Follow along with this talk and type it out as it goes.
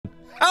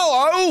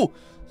Hello!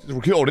 This is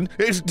recording.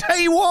 It's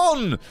day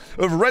 1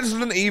 of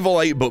Resident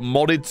Evil 8, but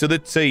modded to the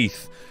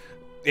teeth.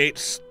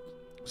 It's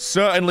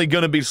certainly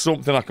going to be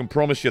something, I can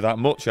promise you that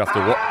much,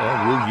 after what...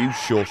 Oh, will you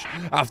shush?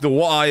 After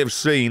what I have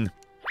seen,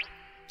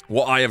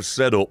 what I have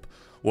set up,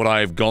 what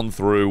I have gone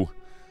through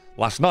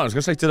last night. I was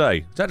going to say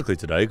today. Technically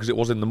today, because it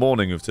was in the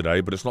morning of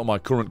today, but it's not my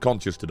current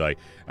conscious today.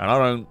 And I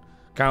don't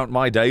count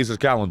my days as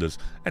calendars.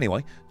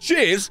 Anyway,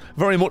 cheers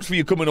very much for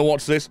you coming to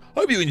watch this.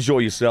 Hope you enjoy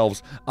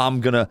yourselves.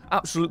 I'm gonna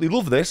absolutely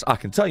love this, I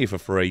can tell you for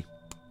free.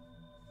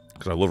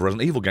 Because I love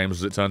Resident Evil games,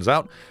 as it turns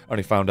out. I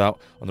only found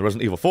out on the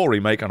Resident Evil 4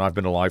 remake, and I've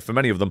been alive for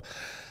many of them.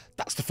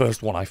 That's the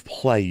first one I've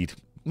played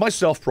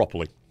myself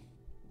properly.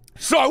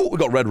 So, we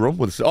got Red Room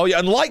with... Oh, yeah,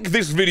 and like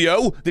this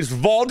video, this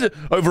VOD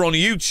over on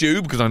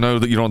YouTube, because I know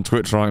that you're on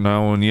Twitch right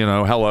now, and, you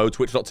know, hello,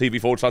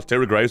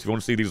 twitch.tv/TearofDisgrace if you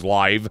want to see these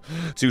live.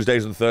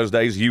 Tuesdays and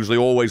Thursdays, usually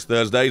always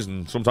Thursdays,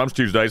 and sometimes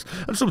Tuesdays,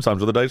 and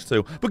sometimes other days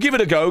too. But give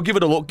it a go, give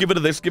it a look, give it a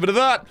this, give it a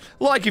that.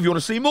 Like if you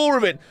want to see more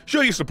of it. Show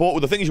your support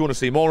with the things you want to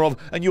see more of,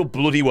 and you'll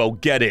bloody well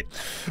get it.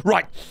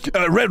 Right,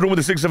 Red Room with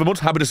the 67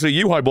 months, happy to see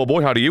you. Hi,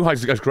 Boy, how do you? Hi,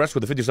 Crest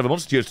with the 57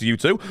 months, cheers to you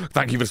too.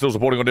 Thank you for still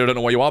supporting on there, I don't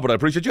know where you are, but I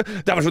appreciate you.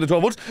 Damage with the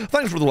 12 months,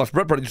 thanks for the last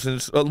bread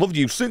since loved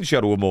you since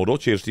Shadow of Mordor.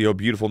 Cheers to your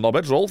beautiful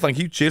knobheads all. Thank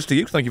you. Cheers to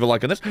you. Thank you for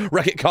liking this.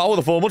 Wreck-It Carl with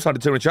the 4 months. Had to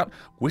turn in chat.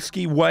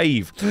 Whiskey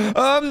Wave.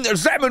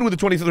 Zetman with the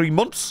 23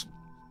 months.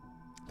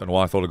 Don't know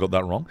why I thought I got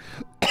that wrong.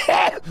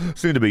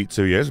 Soon to be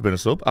 2 years. Been a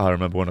sub. I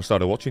remember when I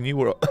started watching you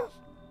were...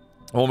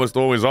 Almost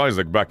always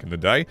Isaac back in the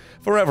day.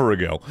 Forever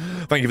ago.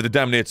 Thank you for the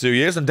damn near 2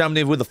 years. And damn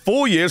near with the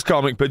 4 years,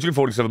 Karmic Pigeon,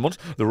 47 months.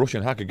 The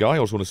Russian hacker guy. I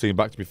also want to see him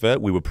back, to be fair.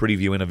 We were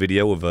previewing a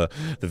video of the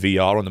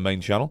VR on the main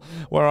channel,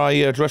 where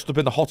I dressed up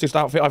in the hottest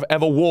outfit I've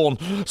ever worn.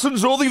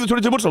 Since all the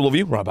 22 months, I love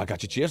you. Right back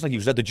at you. Cheers. Thank you,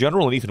 Zed the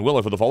General and Ethan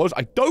Willow for the follows.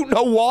 I don't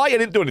know why I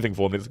didn't do anything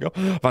 4 minutes ago.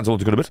 Fancy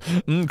to good a bit.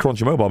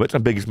 Crunchy Mobile bits.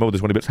 And Biggest Mo, the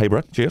 20 bits. Hey,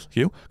 Brett. Cheers.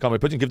 Hugh.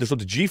 Karmic Pigeon. Give this one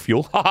to G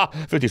Fuel. Haha.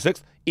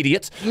 56th.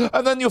 Idiot.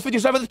 And then your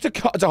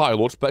 57th to High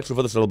Lord. Spectre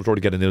for the celebratory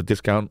getting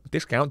the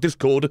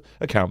Discord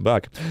account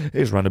back.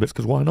 Here's random bits,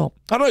 because why not?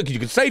 I don't know, because you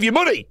can save your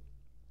money!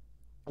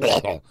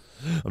 And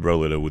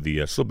Brolito with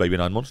the sub baby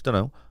 9 months. Don't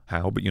know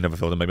how, but you never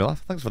failed to make me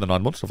laugh. Thanks for the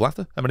 9 months of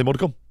laughter. How many more to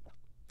come?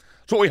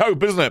 That's what we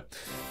hope, isn't it?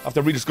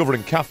 After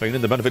rediscovering caffeine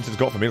and the benefits it's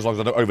got for me, as long as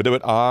I don't overdo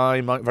it,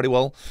 I might very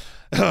well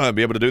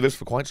be able to do this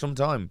for quite some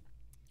time.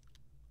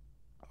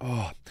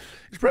 Oh,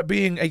 is Brett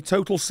being a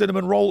total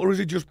cinnamon roll, or is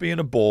he just being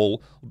a ball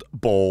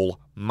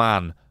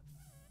man?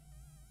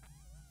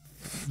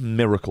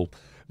 Miracle.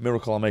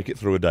 Miracle I'll make it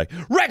through a day.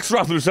 Rex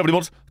Rathler with 70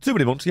 months. Too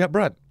many months, yeah,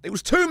 Brad. It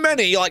was too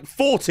many, like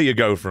 40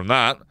 ago from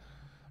that.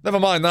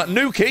 Never mind that.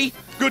 Nuki,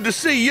 good to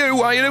see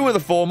you. How you doing with the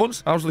 4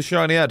 months? How's the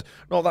shiny head?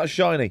 Not that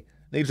shiny.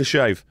 Needs a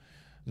shave.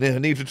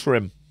 Needs a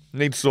trim.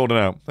 Needs sorting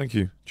out. Thank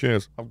you.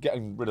 Cheers. I'm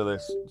getting rid of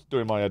this. It's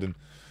doing my head in.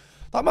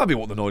 That might be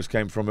what the noise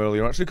came from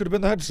earlier. Actually, could have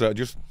been the headset.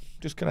 Just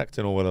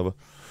disconnecting or whatever.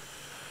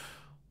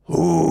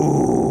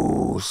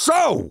 Ooh.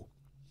 So...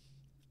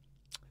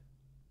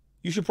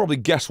 You should probably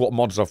guess what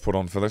mods I've put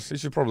on for this. You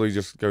should probably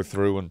just go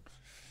through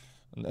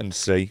and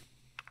see.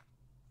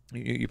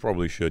 You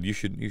probably should. You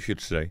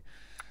should see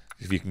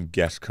if you can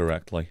guess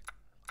correctly.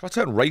 Should I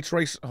turn ray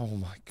trace? Oh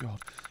my god!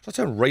 Should I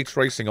turn ray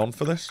tracing on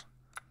for this?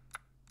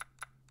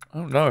 I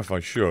don't know if I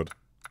should.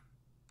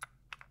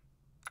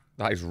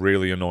 That is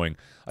really annoying.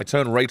 I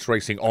turn ray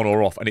tracing on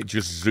or off, and it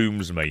just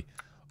zooms me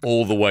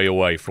all the way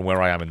away from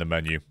where I am in the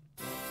menu.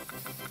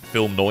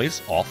 Film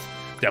noise off.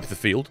 Depth of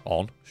field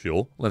on,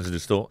 sure. Lens of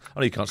distort.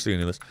 I know you can't see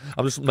any of this.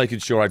 I'm just making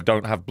sure I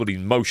don't have bloody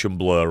motion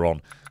blur on.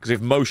 Because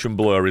if motion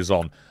blur is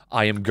on,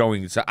 I am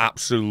going to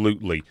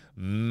absolutely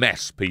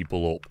mess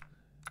people up.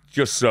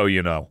 Just so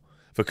you know.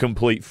 For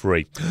complete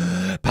free.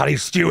 Paddy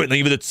Stewart, thank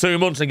you for the 2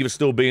 months. Thank you for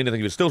still being here.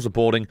 Thank you for still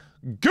supporting.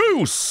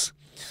 Goose!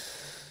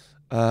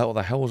 What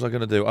the hell was I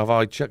going to do? Have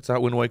I checked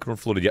out Wind Waker and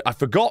Flooded yet? I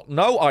forgot.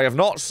 No, I have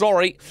not.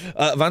 Sorry.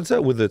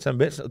 Vanta with the 10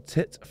 bits.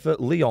 Tit for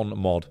Leon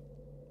mod.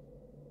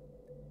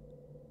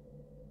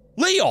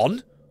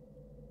 Leon?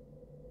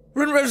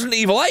 We're in Resident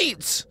Evil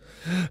 8!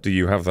 Do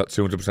you have that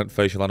 200%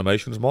 facial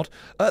animations mod?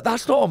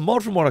 That's not a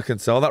mod from what I can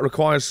tell. That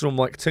requires some,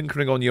 like,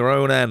 tinkering on your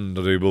own end,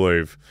 I do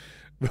believe.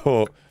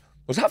 But,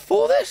 was that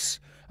for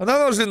this? I know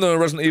that was in the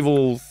Resident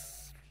Evil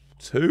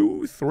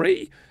 2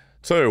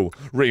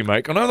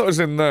 remake. I know that was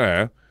in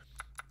there,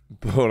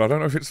 but I don't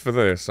know if it's for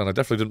this, and I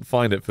definitely didn't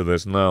find it for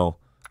this, no.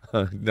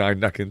 I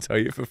can tell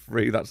you for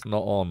free that's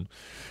not on.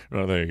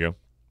 Right, there you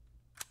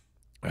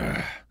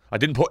go. I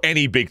didn't put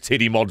any big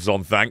titty mods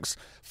on, thanks.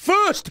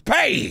 First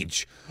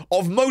page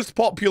of most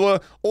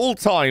popular all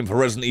time for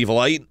Resident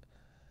Evil 8.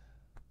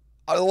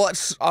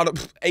 Let's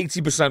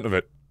 80% of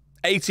it.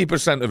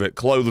 80% of it,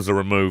 clothes are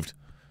removed.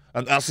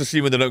 And that's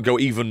assuming they don't go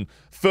even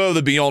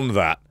further beyond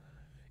that.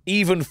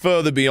 Even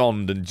further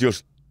beyond and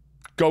just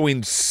go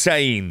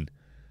insane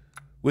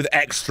with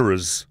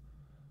extras.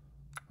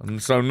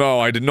 And so no,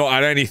 I did not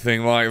add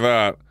anything like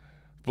that.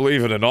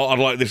 Believe it or not, I'd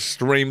like this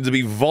stream to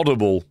be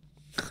vodable.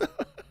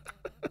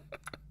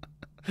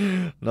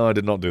 No, I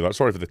did not do that.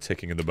 Sorry for the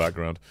ticking in the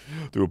background.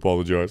 Do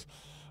apologise.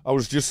 I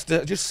was just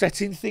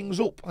setting things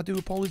up. I do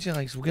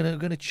apologise. We're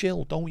gonna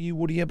chill. Don't you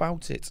worry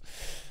about it.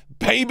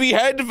 Baby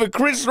head for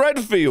Chris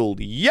Redfield.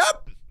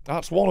 Yep,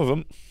 that's one of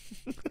them.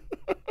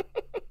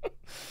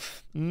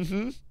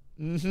 You've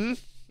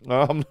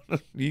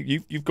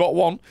got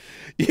one.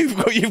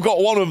 You've got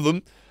one of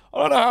them. I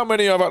don't know how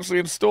many I've actually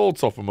installed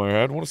top of my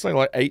head. I want to say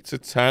like 8 to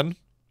 10.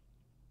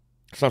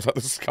 Sounds like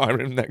the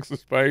Skyrim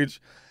Nexus page.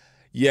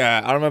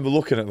 Yeah, I remember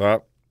looking at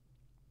that.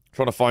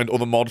 Trying to find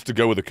other mods to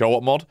go with the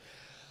co-op mod.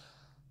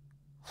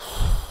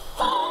 I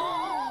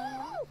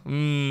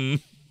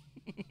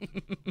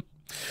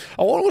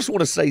almost want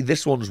to say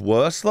this one's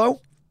worse,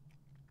 though.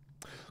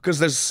 Because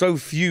there's so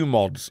few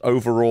mods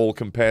overall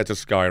compared to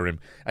Skyrim.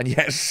 And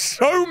yet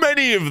so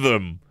many of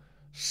them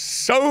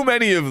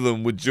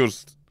were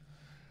just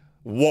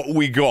what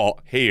we got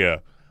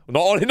here.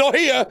 Not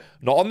here,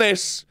 not on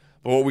this.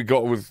 But what we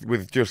got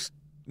with just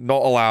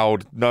not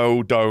allowed.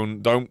 No,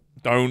 don't.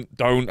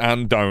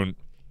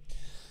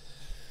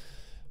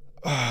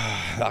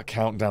 That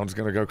countdown's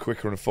going to go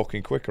quicker and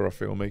fucking quicker, I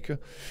feel, Mika.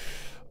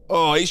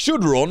 Oh, it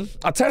should run.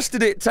 I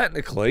tested it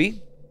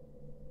technically.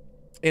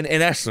 In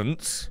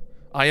essence,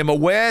 I am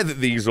aware that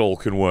these all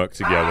can work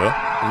together.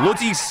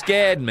 Bloody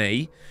scared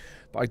me,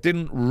 but I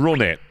didn't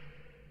run it.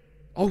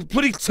 Oh,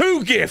 bloody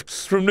 2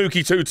 gifts from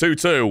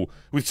Nuki222.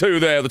 With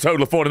 2 there, the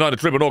total of 49 to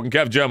Tribanorg and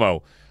Kev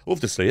Gemmo.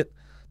 Love to see it.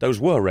 Those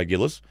were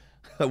regulars.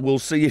 We'll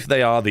see if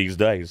they are these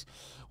days.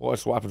 Well,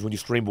 that's what happens when you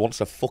stream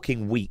once a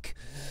fucking week.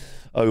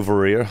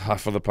 Over here,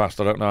 for the past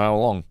I don't know how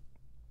long.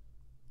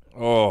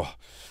 Oh.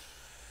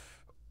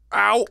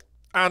 Ow.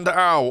 And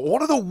ow.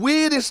 One of the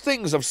weirdest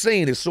things I've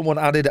seen is someone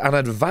added an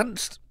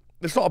advanced...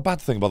 It's not a bad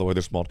thing, by the way,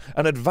 this mod.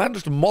 An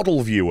advanced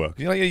model viewer.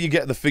 You know, you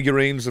get the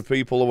figurines of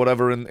people or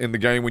whatever in the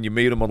game when you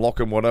meet them, unlock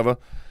them, whatever.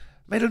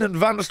 Made an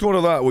advanced one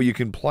of that where you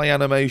can play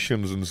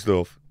animations and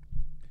stuff.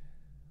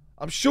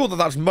 I'm sure that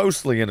that's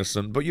mostly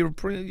innocent, but you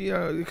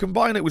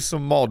combine it with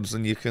some mods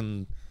and you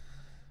can...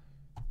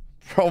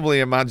 probably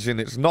imagine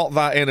it's not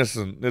that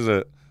innocent, is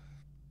it?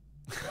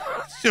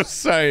 Just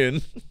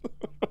saying.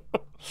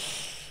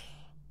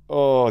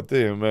 Oh,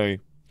 dear me.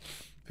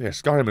 Yeah,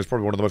 Skyrim is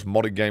probably one of the most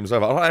modded games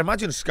ever. I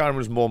imagine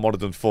Skyrim is more modded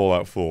than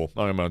Fallout 4,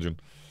 I imagine.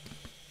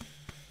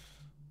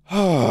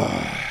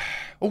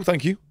 Oh,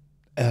 thank you.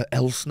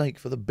 L Snake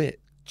for the bit.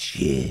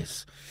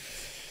 Cheers.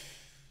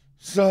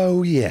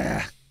 So,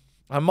 yeah.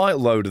 I might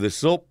load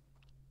this up.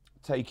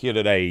 Take it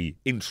at a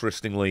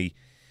interestingly...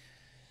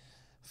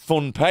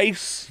 fun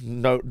pace.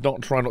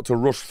 Try not to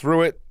rush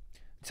through it.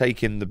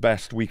 Taking the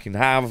best we can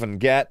have and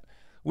get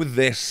with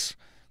this.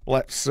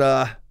 Let's,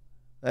 there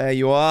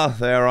you are.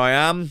 There I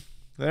am.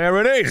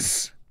 There it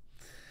is.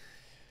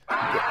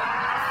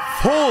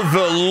 For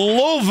the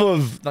love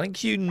of...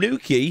 Thank you,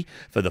 Nuki,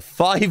 for the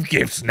 5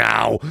 gifts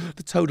now.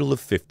 The total of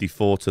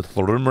 54 to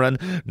Thrumren,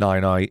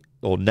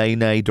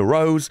 Nene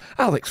DeRose,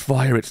 Alex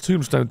Fire, it's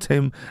Tombstone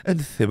Tim,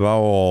 and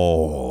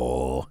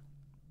Thibaut.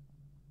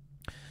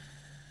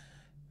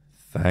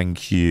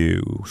 Thank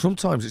you.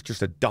 Sometimes it's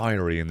just a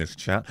diary in this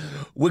chat.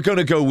 We're going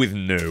to go with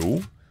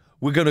new.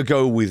 We're going to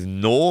go with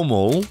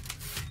normal.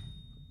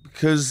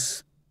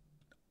 Because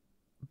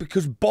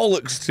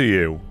bollocks to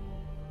you.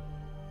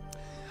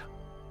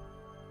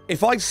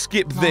 If I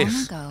skip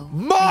this...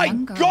 My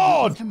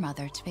God! Her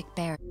mother to pick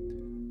berries.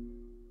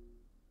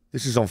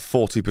 This is on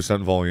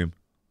 40% volume.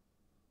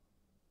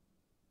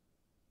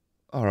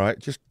 Alright,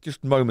 just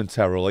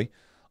momentarily.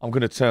 I'm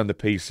going to turn the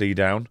PC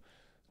down.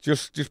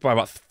 Just by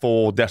about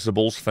 4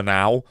 decibels for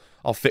now.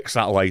 I'll fix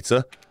that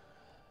later.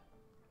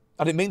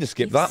 I didn't mean to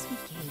skip that.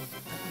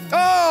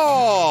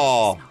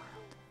 Oh!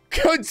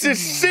 Good to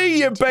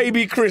see you,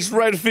 baby Chris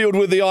Redfield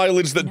with the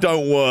eyelids that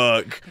don't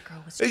work.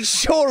 It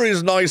sure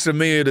is nice of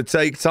me to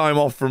take time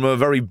off from a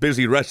very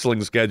busy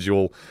wrestling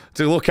schedule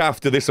to look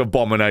after this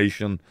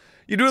abomination.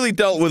 You'd really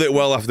dealt with it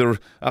well after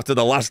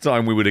the last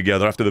time we were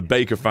together, after the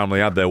Baker family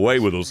had their way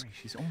with us.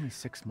 She's only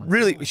 6 months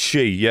Really, old.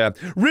 yeah.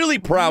 Really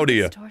proud of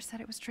you. The store said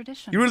it was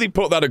traditional. You really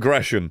put that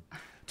aggression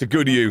to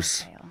good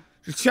use.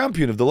 She's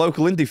champion of the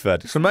local indie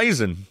fed. It's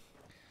amazing.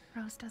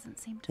 Rose doesn't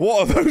seem to...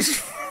 What are those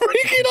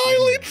freaking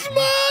eyelids,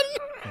 man?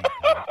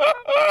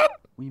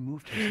 We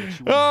moved her so she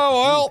wouldn't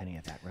Oh, have to do any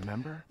of that,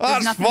 remember?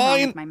 That's nothing wrong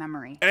fine. with my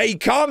memory. Hey,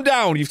 calm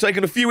down. You've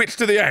taken a few hits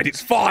to the head.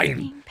 It's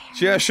fine.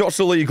 Share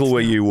shots illegal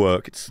where you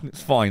work. It's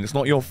fine. It's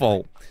not your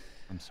fault.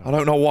 I'm sorry. I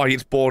don't know why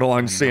it's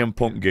borderline CM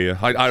Punk gear.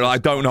 I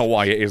don't know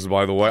why it is,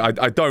 by the way. I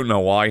don't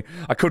know why.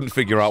 I couldn't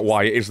figure out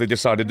why it is they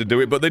decided to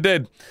do it, but they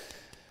did.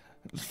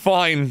 It's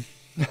fine.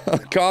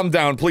 Calm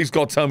down. Please,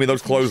 God, tell me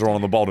those clothes are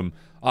on the bottom.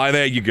 Aye,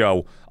 there you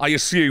go. I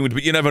assumed,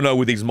 but you never know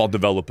with these mod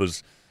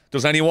developers.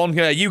 Does anyone?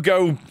 Yeah, you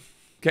go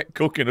get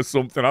cooking or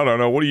something. I don't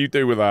know. What do you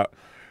do with that?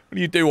 What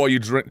do you do while you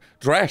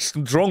dressed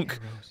and drunk?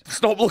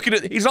 Stop looking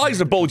at... His eyes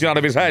are bulging out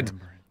of his head.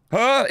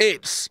 Huh?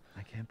 It's...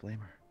 I can't blame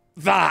her.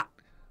 That.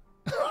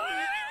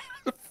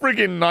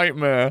 Friggin'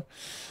 nightmare.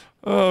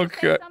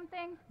 Okay.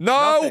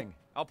 No! Nothing.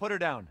 I'll put her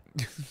down.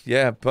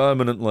 Yeah,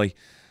 permanently.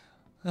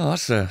 Oh,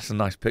 that's a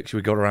nice picture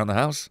we got around the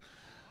house.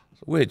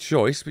 It's a weird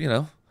choice, but you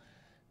know.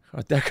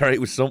 I decorate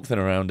with something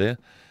around here.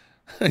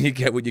 You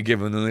get what you're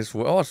given in this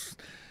way. Oh,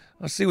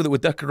 I see that we're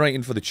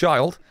decorating for the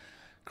child.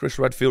 Chris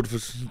Redfield, for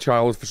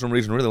child, for some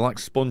reason, really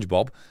likes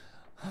SpongeBob.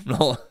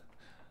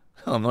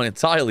 I'm not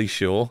entirely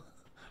sure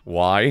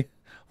why.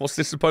 What's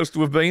this supposed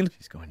to have been?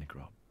 She's going to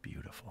grow up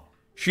beautiful.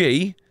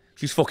 She's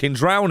fucking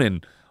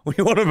drowning. What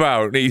are you on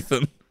about,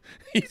 Ethan?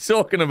 What are you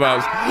talking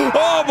about?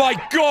 Oh my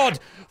god!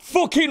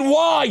 Fucking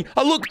why?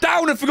 I looked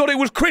down and forgot it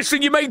was Chris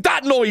and you made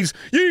that noise!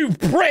 You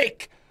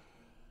prick!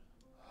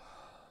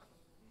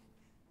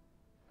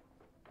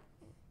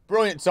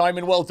 Brilliant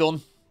timing, well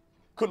done.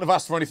 Couldn't have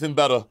asked for anything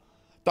better.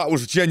 That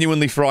was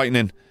genuinely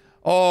frightening.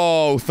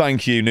 Oh,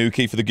 thank you,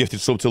 Nuki, for the gifted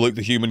sub to Luke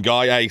the Human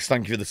Guy. Ace,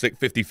 thank you for the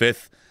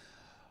 55th.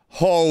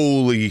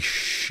 Holy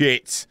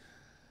shit.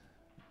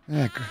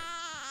 Yeah,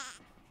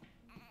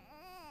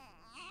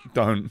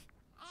 Don't.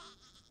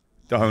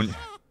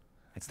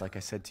 It's like I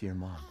said to your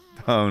mom.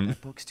 Don't.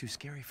 That book's too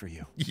scary for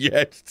you. Yeah,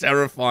 it's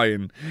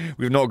terrifying.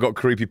 We've not got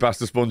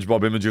creepypasta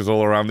SpongeBob images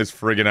all around this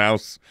friggin'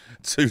 house.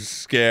 Too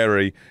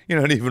scary. You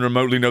don't even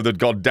remotely know the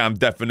goddamn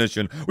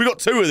definition. We got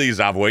 2 of these,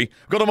 have we?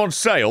 Got them on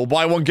sale.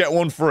 Buy one, get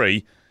one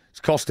free. It's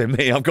costing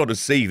me. I've got to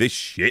see this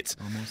shit.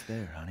 Almost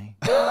there, honey.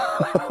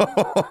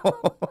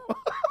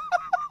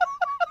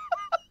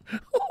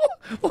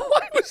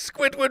 Why was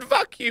Squidward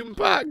vacuum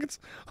packed?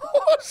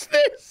 What's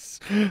this?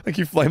 Thank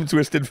you, Flame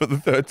Twisted, for the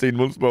 13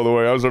 months, by the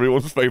way. How's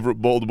everyone's favourite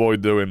bald boy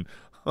doing?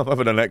 I'm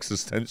having an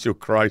existential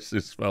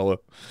crisis, fella.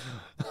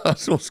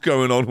 That's what's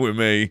going on with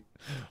me.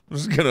 I'm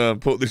just gonna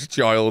put this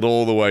child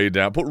all the way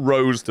down. Put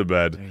Rose to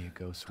bed. There you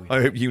go, sweetheart.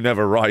 I hope you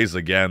never rise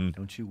again.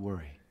 Don't you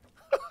worry.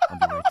 I'll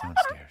be right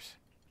downstairs.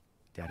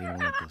 Daddy won't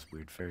let those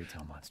weird fairy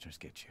tale monsters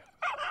get you.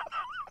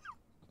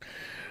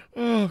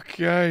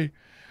 Okay.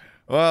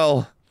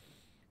 Well,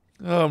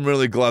 I'm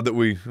really glad that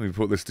we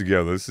put this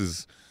together. This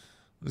is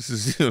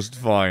just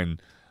fine.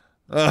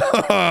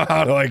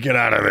 How do I get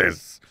out of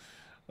this?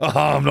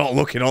 I'm not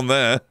looking on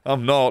there.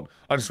 I'm not.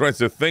 I just read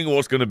to think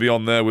what's going to be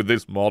on there with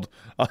this mod.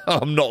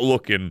 I'm not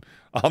looking.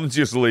 I'm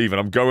just leaving.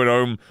 I'm going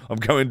home. I'm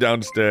going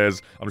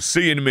downstairs. I'm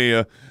seeing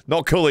Mia,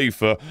 not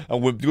Khalifa,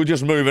 and we're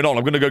just moving on.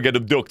 I'm going to go get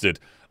abducted.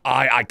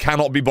 I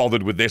cannot be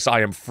bothered with this. I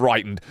am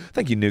frightened.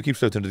 Thank you, Nuke. You're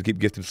so tempted to keep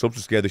gifting subs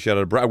to scare the shit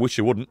out of Brett. I wish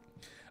you wouldn't.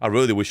 I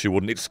really wish you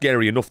wouldn't. It's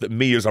scary enough that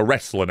Mia's a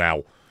wrestler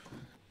now.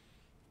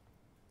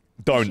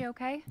 Don't. Is she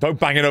okay? Don't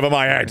bang it over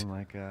my head.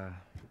 Like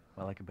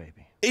a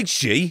baby. Is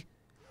she?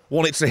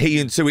 One, it's a he,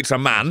 and two, it's a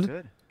man.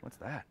 Good. What's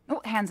that?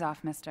 Oh, hands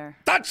off, mister.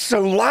 That's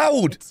so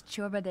loud! It's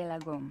churba de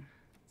legume.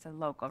 It's a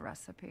local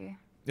recipe.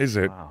 Is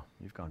it? Wow,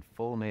 you've gone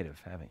full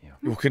native, haven't you?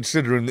 Well,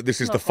 considering that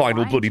this is the Local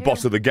final wine, bloody too.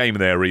 boss of the game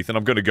there, Ethan,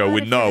 I'm going to go But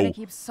with if you're no. gonna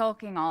keep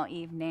sulking all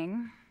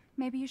evening,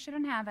 maybe you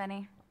shouldn't have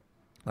any.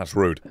 That's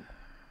rude.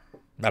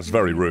 That's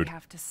very You rude.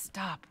 have to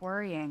stop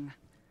worrying.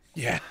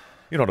 Yeah,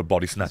 you're not a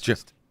body snatcher.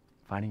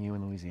 Finding you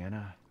in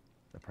Louisiana,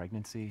 the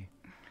pregnancy,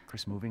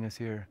 Chris moving us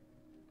here.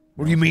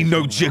 What do you mean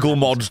no jiggle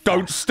mods?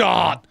 Don't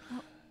start!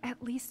 Well,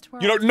 at least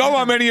we're You don't know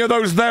how many of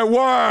those there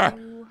were!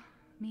 You,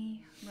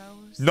 me,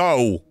 Rose.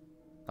 No.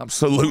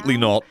 Absolutely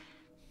Now? not.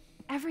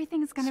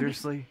 Everything's gonna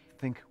Seriously?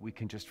 Think we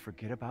can just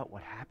forget about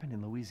what happened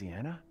in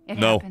Louisiana? be... It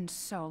No. happened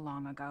so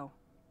long ago.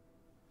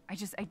 I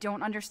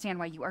don't understand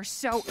why you are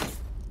so...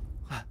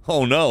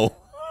 Oh no.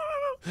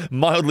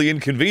 Mildly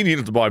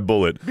inconvenienced by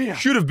bullet. Mia,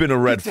 Should have been a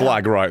red get down.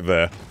 flag right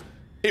there.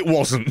 It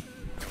wasn't.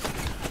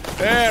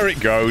 There it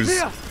goes.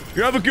 Mia!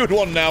 You have a good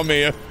one now,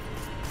 Mia.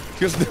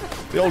 Just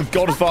the old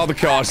Godfather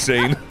car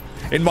scene.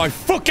 In my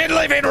fucking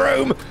living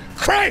room!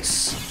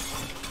 Chris!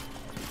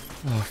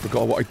 Oh, I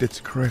forgot what I did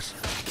to Chris.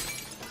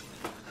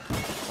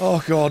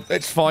 Oh god,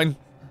 it's fine.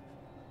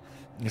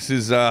 This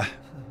is, not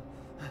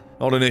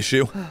an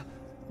issue.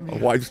 My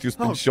wife's just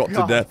been shot to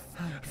God. death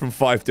from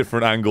 5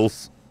 different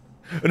angles.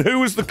 And who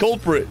was the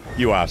culprit,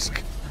 you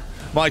ask?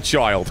 My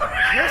child.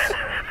 Yes?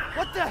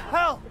 What the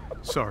hell?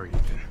 Sorry,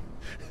 Ethan.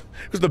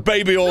 It was the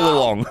baby all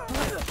along.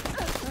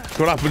 That's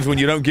what happens when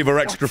you don't give her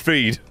extra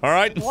feed,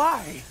 alright?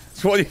 Why?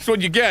 That's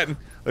what you get.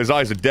 Those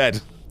eyes are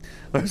dead.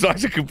 Those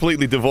eyes are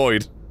completely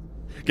devoid.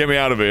 Get me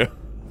out of here.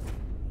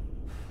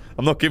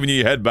 I'm not giving you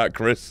your head back,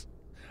 Chris.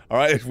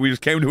 Alright, we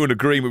just came to an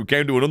agreement, we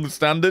came to an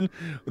understanding.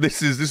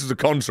 This is a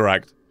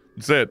contract.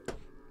 That's it.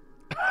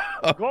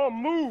 Go on,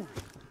 move!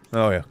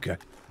 Oh yeah, okay.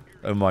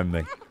 Don't mind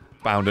me.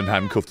 Bound and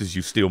handcuffed as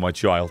you steal my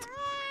child.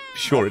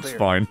 Sure, it's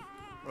fine.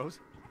 Rose?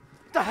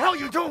 What the hell are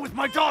you doing with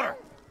my daughter?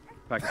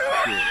 Back to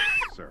security,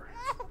 sir.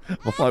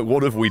 Well, like,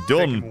 what have we Take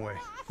him done? away.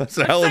 That's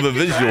a hell of a Get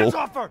your hands visual.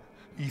 off her!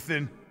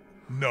 Ethan,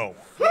 no.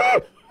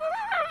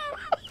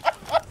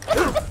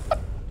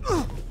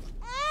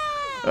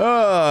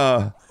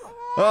 Ah.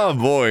 Oh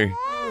boy.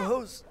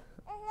 Rose.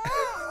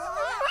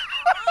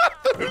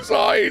 Those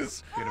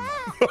eyes. Get him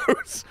out.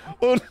 Those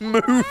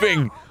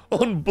unmoving,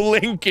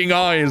 unblinking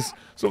eyes.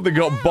 Something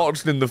got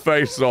botched in the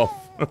face off,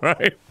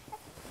 right?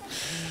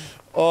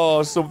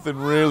 Oh, something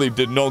really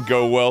did not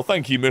go well.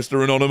 Thank you,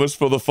 Mr. Anonymous,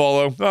 for the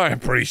follow. I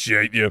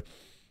appreciate you.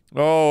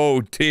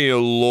 Oh, dear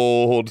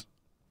Lord.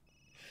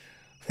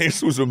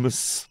 This was a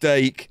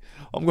mistake.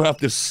 I'm gonna have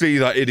to see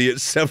that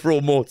idiot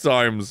several more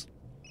times.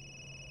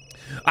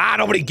 Ah,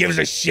 nobody gives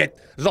a shit.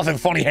 There's nothing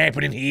funny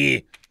happening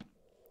here.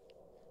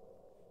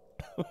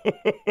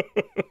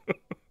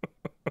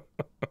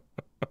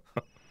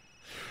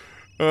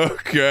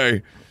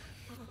 Okay.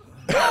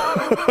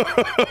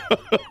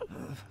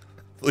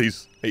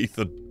 Please,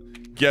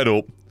 Ethan, get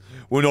up.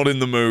 We're not in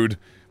the mood.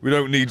 We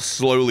don't need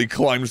slowly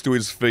climbs to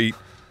his feet.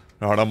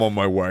 Alright, I'm on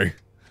my way.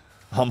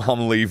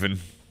 I'm leaving.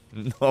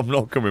 I'm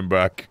not coming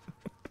back.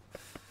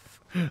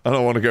 I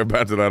don't want to go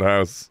back to that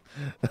house.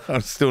 I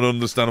still don't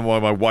understand why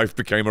my wife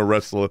became a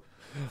wrestler.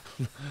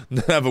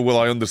 Never will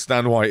I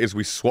understand why it is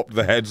we swapped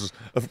the heads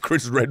of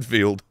Chris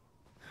Redfield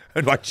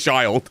and my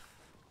child.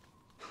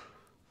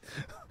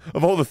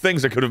 Of all the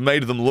things I could have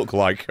made them look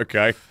like,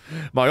 okay?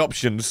 My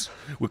options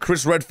were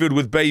Chris Redfield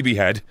with baby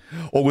head,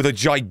 or with a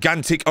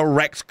gigantic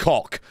erect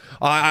cock.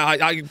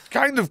 I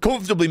kind of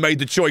comfortably made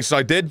the choice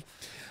I did.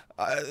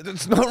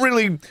 It's not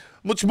really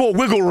much more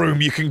wiggle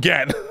room you can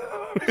get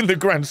in the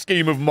grand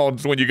scheme of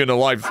mods when you're going to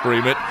live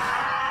stream it.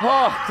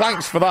 Oh,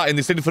 thanks for that in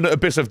this infinite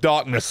abyss of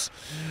darkness.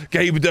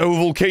 Gabe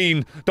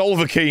Dovahkiin,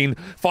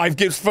 5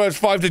 gifts first,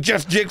 5 to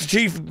Jeff Jix,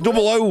 Chief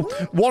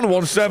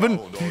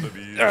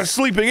 00117,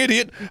 Sleeping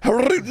Idiot,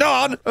 Harut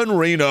Nan, and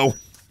Reno.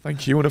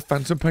 Thank you, and a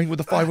phantom paint with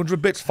the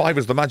 500 bits. 5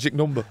 is the magic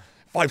number.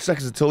 5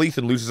 seconds until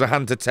Ethan loses a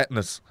hand to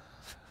tetanus.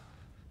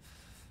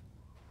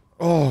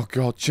 Oh,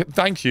 God,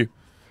 thank you.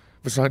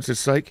 For science's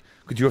sake,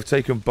 could you have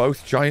taken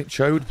both Giant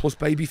Chode plus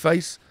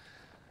Babyface?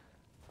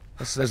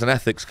 There's an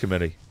ethics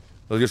committee.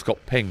 They just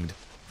got pinged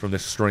from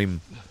this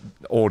stream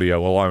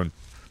audio alone.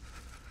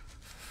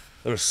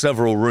 There are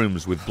several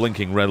rooms with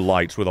blinking red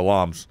lights with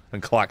alarms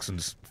and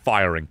klaxons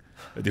firing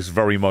at this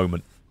very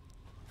moment.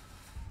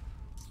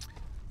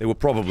 They were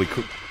probably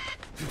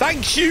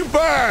Thank you,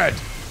 bird!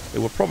 They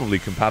were probably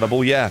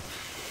compatible, yeah.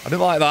 I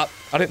didn't like that.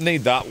 I didn't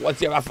need that. I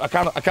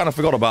kind of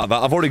forgot about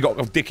that. I've already got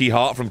a dicky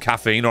heart from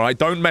caffeine, alright?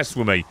 Don't mess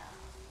with me.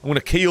 I'm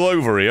gonna keel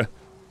over here.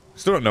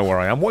 Still don't know where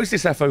I am. What is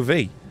this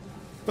FOV?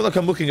 I feel like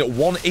I'm looking at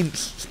 1 inch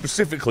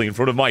specifically in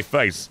front of my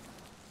face.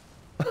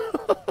 This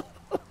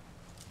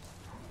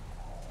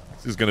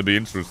is going to be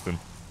interesting.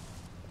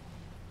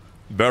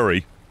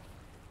 Very.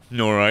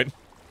 Alright.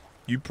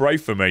 You pray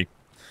for me.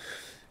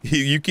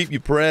 You keep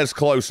your prayers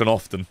close and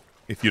often,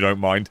 if you don't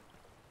mind.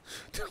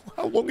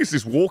 How long is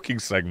this walking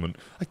segment?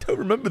 I don't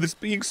remember this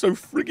being so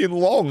friggin'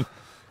 long.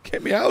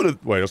 Get me out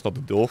of... Wait, that's not the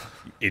door.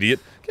 You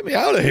idiot. Get me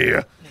out of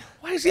here.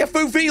 Why is the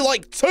FOV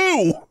like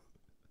 2?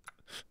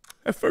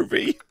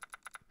 FOV?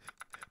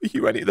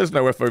 You any? There's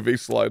no FOV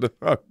slider.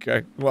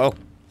 Okay, well,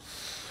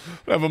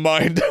 never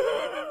mind.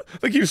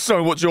 Thank you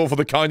so much all for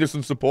the kindness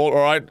and support,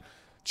 alright?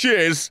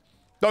 Cheers!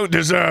 Don't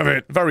deserve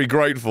it! Very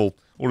grateful.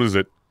 What is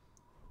it?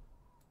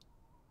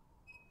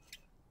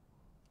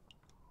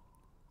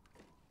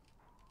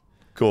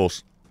 Of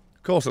course.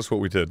 Of course that's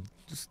what we did.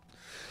 Just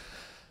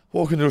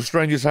walk into a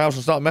stranger's house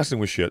and start messing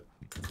with shit.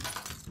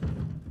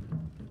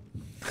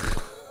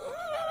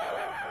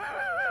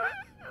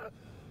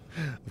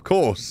 Of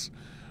course.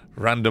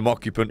 Random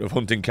occupant of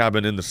hunting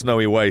cabin in the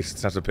snowy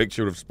wastes has a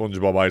picture of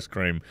SpongeBob ice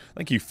cream.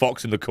 Thank you,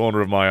 fox in the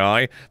corner of my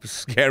eye, for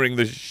scaring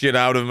the shit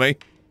out of me.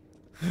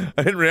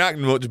 I didn't react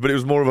much, but it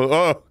was more of a,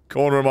 oh,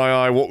 corner of my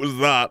eye, what was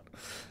that?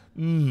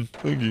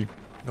 Thank you.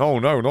 Oh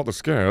no, not the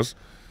scares.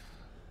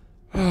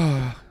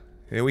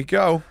 Here we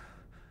go.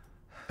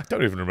 I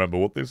don't even remember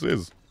what this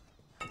is.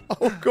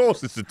 Oh, of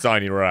course it's a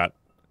tiny rat.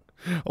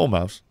 Or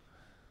mouse.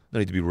 No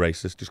need to be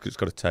racist, just because it's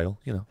got a tail,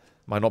 you know.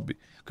 Might not be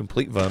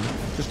complete vermin,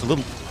 just a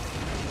little...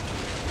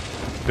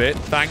 bit.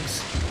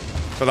 Thanks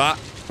for that.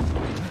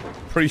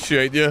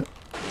 Appreciate you.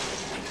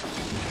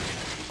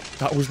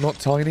 That was not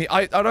tiny.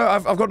 I don't know,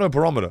 I've got no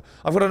barometer.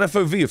 I've got an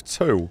FOV of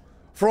 2.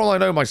 For all I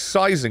know, my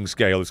sizing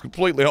scale is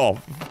completely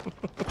off.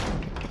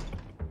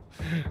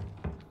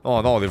 Oh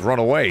no, they've run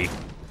away.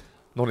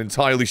 Not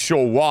entirely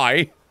sure why.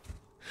 I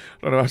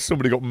don't know how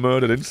somebody got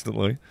murdered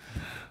instantly.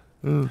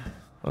 I'm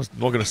not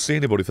going to see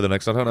anybody for the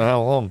next I don't know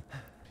how long.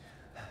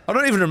 I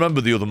don't even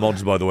remember the other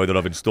mods, by the way, that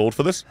I've installed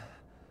for this.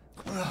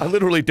 I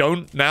literally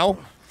don't now.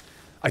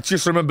 I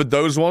just remembered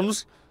those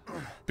ones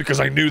because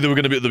I knew they were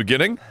going to be at the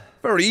beginning.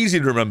 Very easy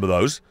to remember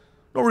those.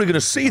 Not really going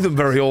to see them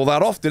all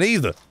that often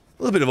either. A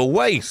little bit of a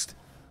waste.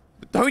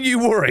 But don't you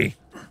worry.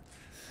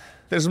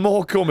 There's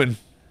more coming.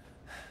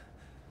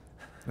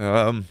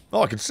 Oh,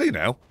 I can see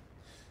now.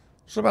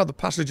 Somehow the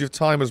passage of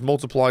time has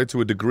multiplied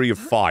to a degree of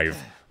 5.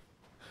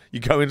 You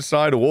go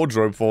inside, a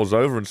wardrobe falls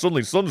over, and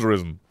suddenly sun's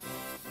risen.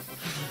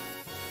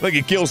 I think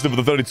you killed him for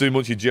the 32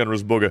 months, you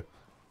generous bugger.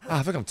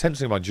 I think I'm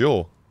tensing my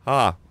jaw.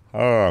 I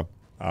don't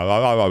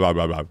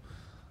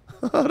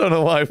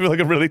know why, I feel like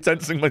I'm really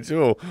tensing my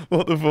jaw.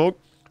 What the fuck?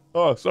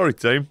 Oh, sorry,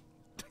 team.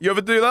 You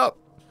ever do that?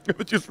 You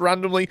ever just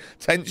randomly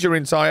tense your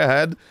entire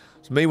head?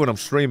 It's me when I'm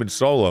streaming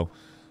solo.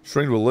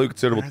 Streamed with Luke,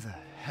 terrible. Where the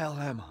hell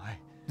am I?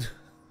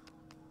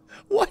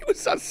 Why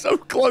was that so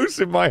close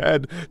in my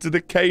head to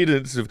the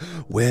cadence of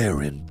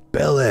 "Where in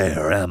Bel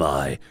Air am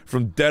I?"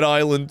 from Dead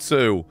Island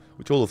 2,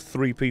 which all of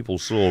 3 people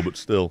saw, but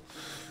still.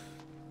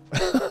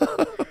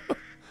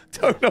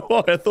 Don't know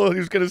why I thought he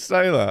was going to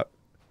say that.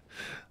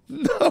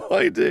 No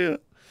idea.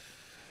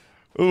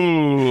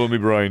 Ooh, my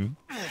brain.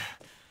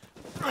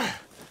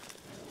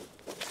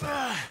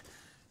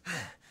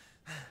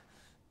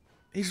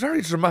 He's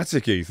very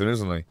dramatic, Ethan,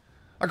 isn't he?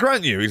 I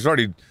grant you, he's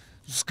very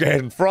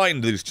scared and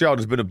frightened that his child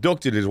has been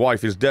abducted, his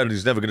wife is dead, and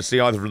he's never going to see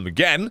either of them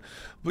again.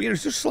 But, you know,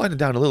 he's just sliding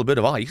down a little bit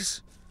of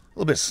ice. A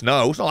little bit of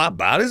snow. It's not that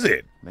bad, is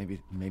it? Maybe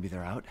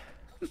they're out.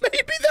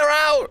 Maybe they're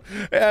out!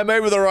 Yeah,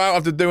 maybe they're out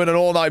after doing an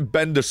all-night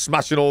bender,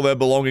 smashing all their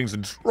belongings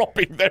and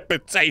dropping their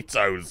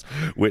potatoes,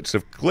 which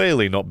have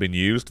clearly not been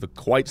used for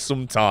quite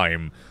some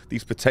time.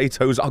 These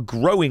potatoes are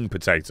growing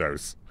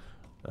potatoes.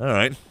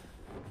 Alright.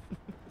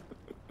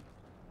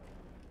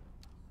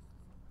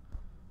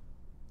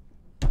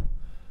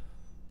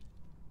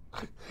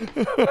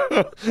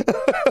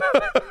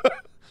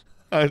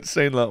 I hadn't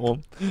seen that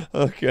one.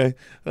 Okay,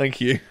 thank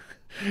you.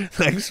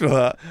 Thanks for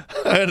that.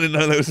 I didn't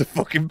know there was a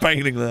fucking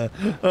painting there.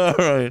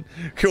 Alright,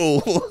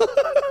 cool.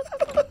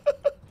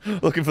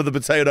 Looking for the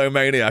potato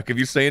maniac. Have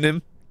you seen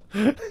him?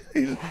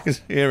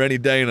 He's here any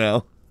day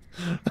now.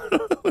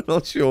 We're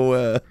not sure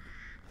where.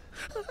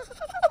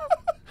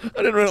 I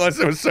didn't realise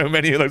there were so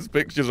many of those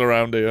pictures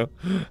around here.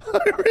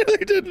 I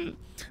really didn't.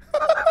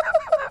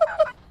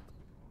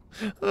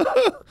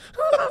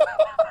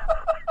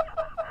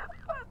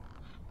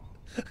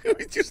 Can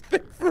we just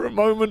think for a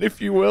moment,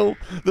 if you will,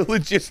 the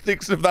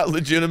logistics of that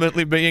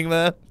legitimately being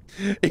there?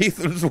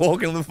 Ethan's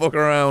walking the fuck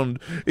around.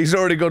 He's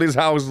already got his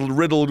house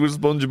riddled with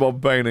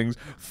SpongeBob paintings.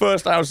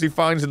 First house he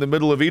finds in the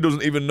middle of, he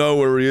doesn't even know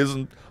where he is,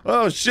 and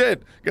oh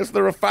shit, guess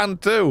they're a fan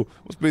too.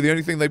 Must be the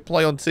only thing they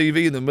play on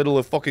TV in the middle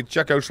of fucking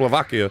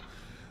Czechoslovakia.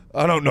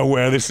 I don't know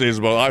where this is,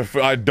 but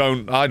I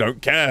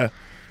don't care.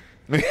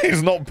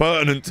 It's not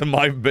pertinent to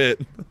my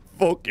bit.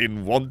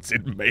 Fucking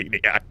wanted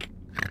maniac.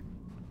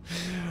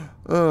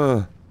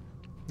 Is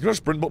there a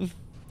sprint button?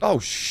 Oh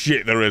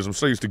shit, there is. I'm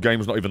so used to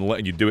games not even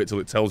letting you do it till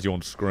it tells you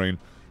on screen.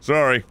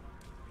 Sorry.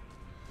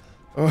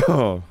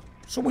 Oh,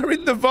 somewhere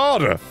in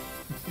Nevada.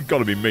 You've got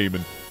to be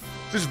memeing.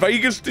 Is this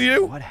Vegas to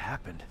you? What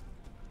happened?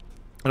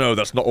 No,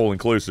 that's not all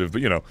inclusive,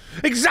 but you know.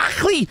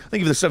 Exactly!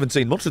 Thank you for the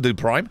 17 months to do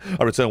Prime.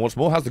 I return once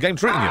more. How's the game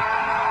treating you?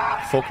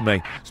 Fuck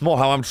me. It's more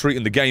how I'm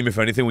treating the game, if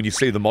anything, when you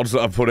see the mods that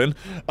I've put in.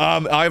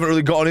 I haven't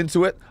really gotten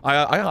into it.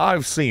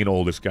 I've seen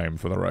all this game,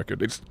 for the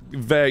record. It's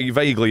very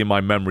vaguely in my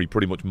memory,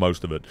 pretty much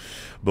most of it.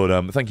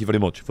 But thank you very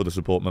much for the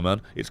support, my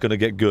man. It's gonna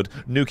get good.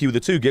 Nuki with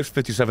the 2 gifts,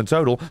 57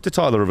 total, to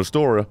Tyler of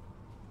Astoria.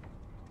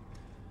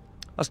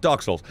 That's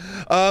Dark Souls.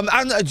 And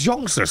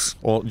Jonsus,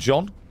 or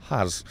John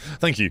has.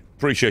 Thank you.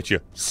 Appreciate you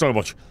so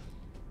much.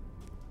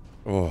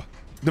 Oh,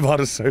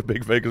 Nevada's so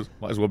big, Vegas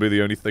might as well be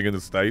the only thing in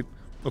the state.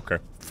 Okay,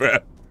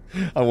 fair.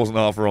 I wasn't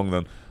half wrong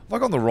then. Have I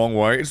gone the wrong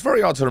way? It's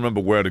very hard to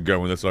remember where to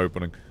go in this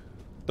opening.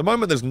 The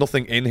moment there's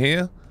nothing in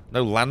here,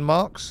 no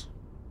landmarks,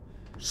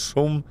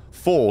 some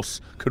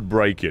force could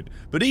break it.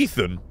 But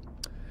Ethan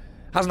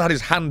hasn't had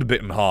his hand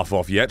bitten half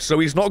off yet, so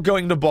he's not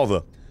going to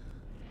bother.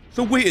 It's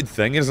a weird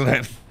thing, isn't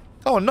it?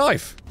 Oh, a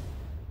knife.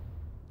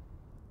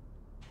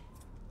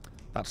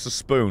 That's a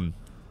spoon.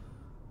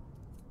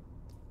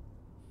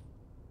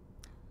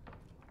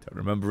 Don't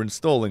remember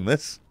installing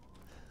this.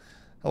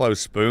 Hello,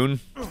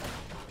 spoon.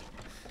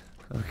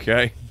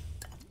 Okay.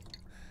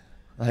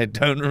 I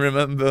don't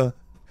remember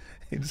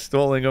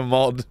installing a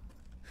mod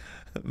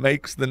that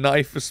makes the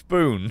knife a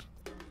spoon.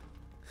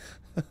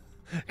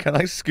 Can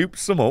I scoop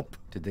some up?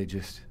 Did they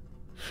just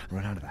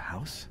run out of the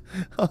house?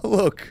 Oh,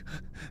 look.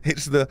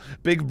 It's the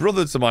big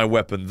brother to my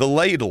weapon, the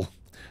ladle.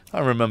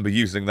 I remember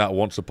using that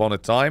once upon a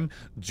time.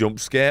 Jump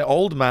scare,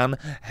 old man,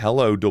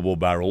 hello, double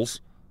barrels.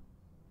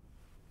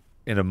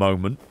 In a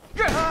moment.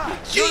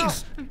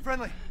 Jeez!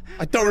 Friendly.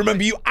 I don't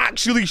remember you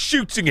actually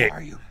shooting it! Who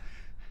are you?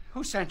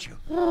 Who sent you?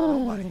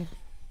 Nobody.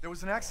 There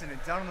was an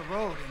accident down on the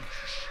road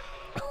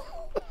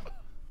and...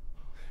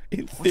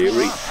 In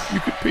theory,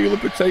 you could peel a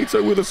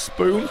potato with a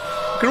spoon.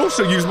 I could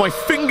also use my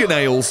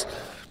fingernails.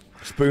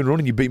 Spoon run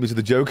and you beat me to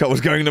the joke I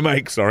was going to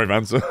make. Sorry,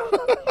 Vansa.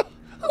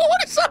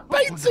 What is that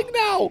painting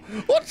now?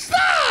 What's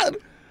that?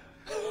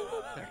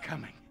 They're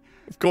coming.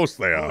 Of course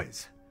they are.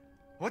 Boys,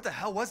 what the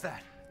hell was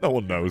that? No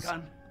one knows.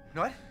 Gun?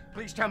 What?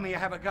 Please tell me you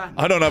have a gun.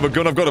 I don't have a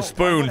gun, I've got a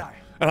spoon. would I?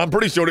 And I'm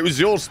pretty sure it was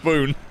your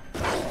spoon.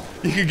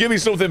 You can give me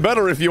something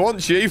better if you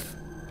want, Chief.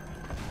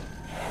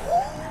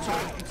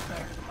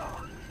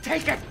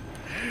 Take it!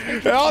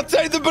 I'll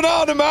take the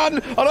banana,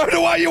 man! I don't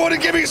know why you want to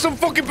give me some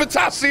fucking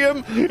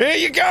potassium! Here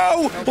you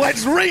go!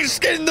 Let's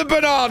reskin the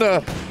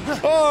banana!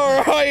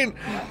 Alright!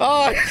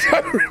 I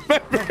don't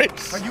remember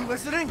it! Are you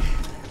listening?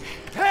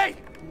 Hey!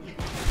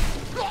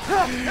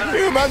 Can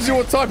you imagine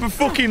what type of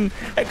fucking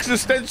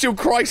existential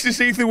crisis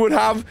Ethan would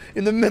have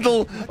in the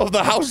middle of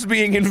the house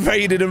being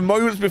invaded and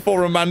moments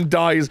before a man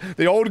dies,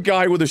 the old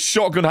guy with a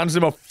shotgun hands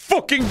him a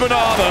fucking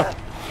banana!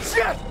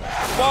 Shit!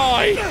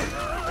 Bye!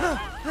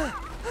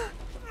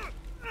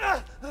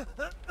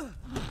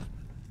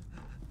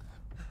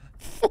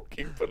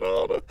 Fucking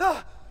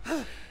banana.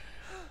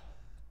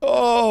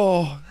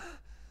 Oh.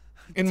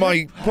 In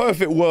my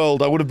perfect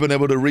world, I would have been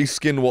able to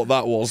reskin what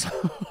that was.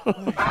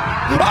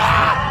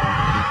 Ah!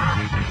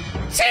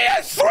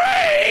 Tier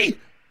 3!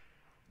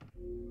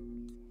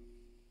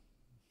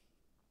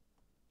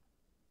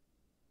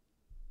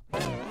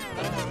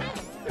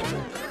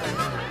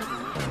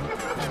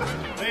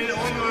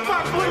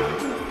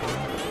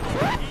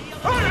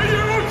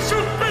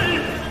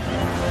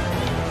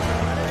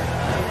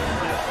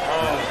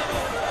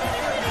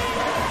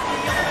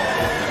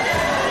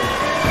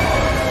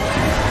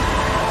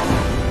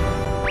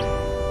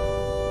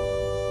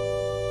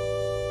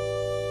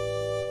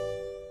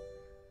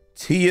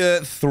 Tier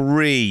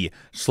 3,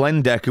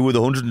 Slendecker with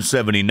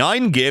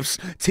 179 gifts.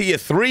 Tier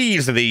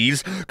 3s of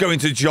these, going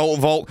to Jolt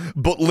Vault,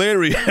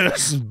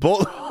 Butlerius,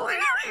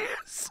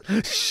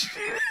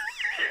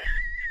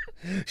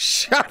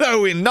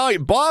 Shadowing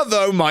Knight,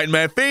 Bartho,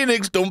 Nightmare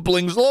Phoenix,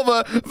 Dumplings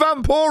Lover,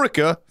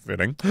 Vamporica,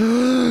 fitting,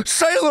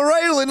 Sailor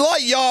Ailin,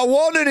 Light Yar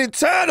 1, and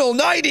Eternal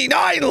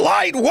 99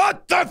 Light,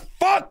 what the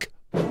fuck?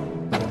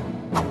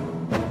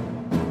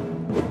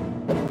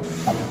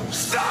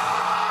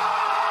 Stop.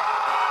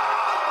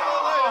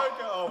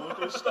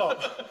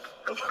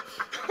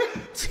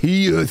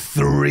 Tier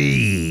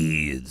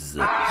 3s.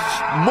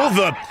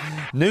 Mother.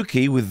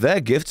 Nuki with their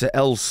gift to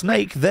L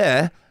Snake,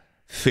 their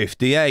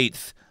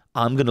 58th.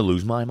 I'm gonna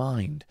lose my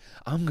mind.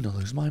 I'm gonna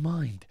lose my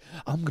mind.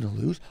 I'm gonna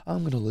lose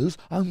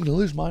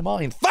my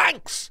mind.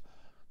 Thanks!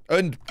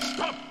 And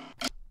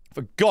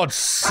for God's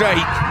sake.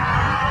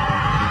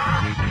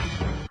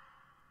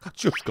 That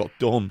just got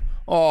done.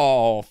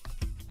 Oh,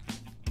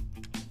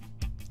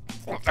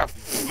 what the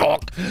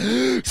fuck?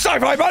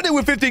 Sci-Fi Bandit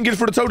with 15 gifts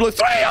for a total of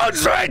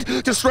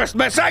 300! Distressed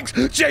Mess X,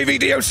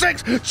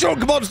 JVDO6,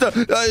 Chunk Monster,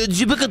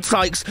 Jibica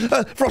Tykes,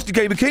 Frosty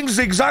Gamer King,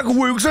 Zigzag,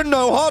 Woogs, and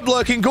No Hard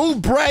Lurking Ghoul,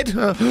 Bread,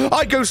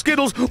 Ico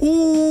Skittles,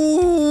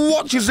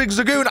 Watch Your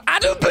Zigzagoon,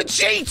 Adam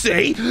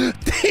Pachiti,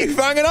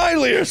 Defang and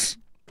Ilias.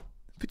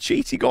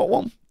 Pachiti got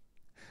one.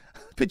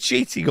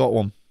 Pachiti got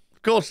one.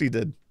 Of course he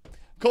did.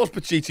 Of course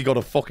Pachiti got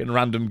a fucking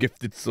random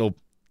gifted sub.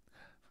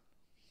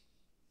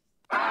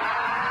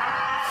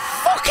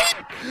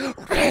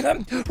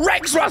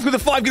 Rex Wrath with a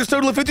 5 gifts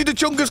total of 50 to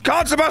Chungus,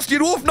 Card,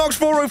 Sebastian Wolf, Nox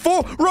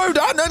 404,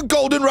 Rodan, and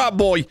Golden Rat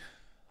Boy.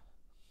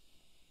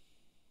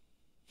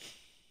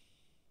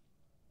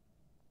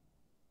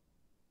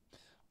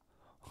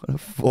 I'm gonna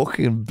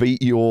fucking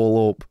beat you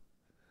all up.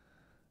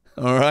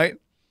 Alright?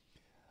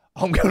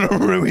 I'm gonna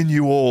ruin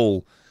you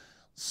all.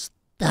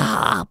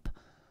 Stop.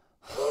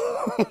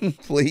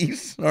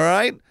 Please,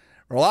 alright?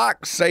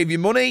 Relax, save your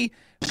money.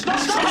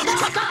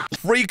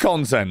 Free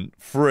content,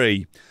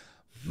 free.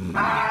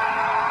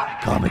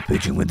 Karmic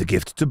Pigeon with the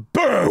gift to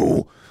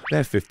Boo!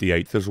 They're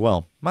 58th as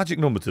well. Magic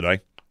number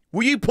today.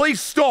 Will you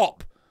please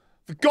stop?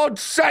 For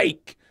God's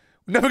sake!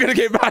 We're never going to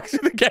get back to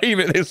the game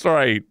at this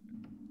rate.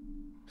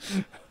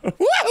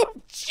 Whoa!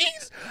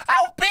 Jeez!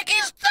 How big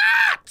is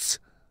that?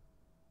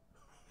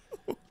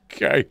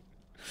 Okay.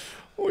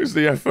 What is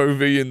the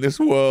FOV in this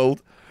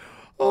world?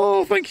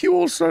 Oh, thank you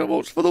all so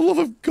much. For the love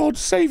of God,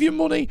 save your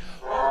money.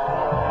 Or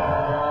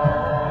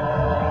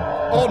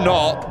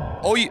not.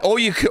 Or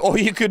you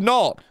could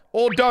not.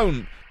 Or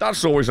don't.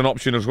 That's always an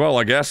option as well,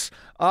 I guess.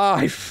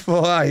 Alright.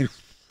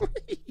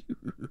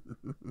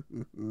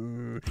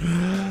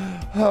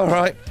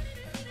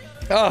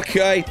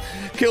 Okay.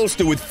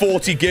 Killster with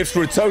 40 gifts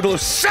for a total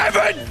of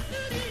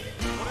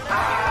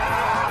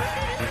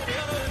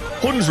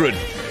 700.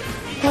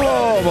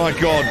 Oh my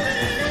god.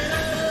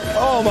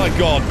 Oh my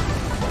god.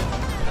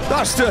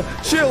 That's the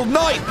Chilled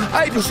Knight,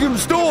 April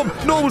Storm,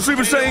 Normal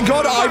Super Saiyan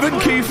God, Ivan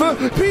Kiefer,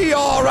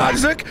 PR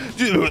Isaac,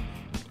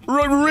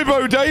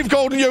 Ribbo Dave,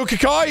 Golden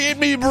Yokakai, Hit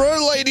Me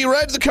Bro, Lady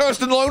Red, The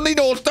Kirsten Lonely,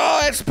 North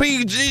Star,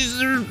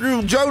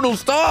 SPG, Jonal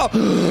Star,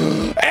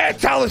 Air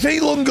Tality,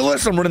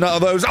 Lungalus, I'm running out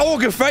of those,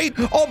 Augur Fate,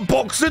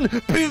 Unboxing,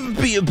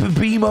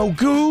 Bimo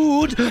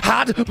Good,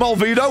 Had,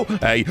 Malvido,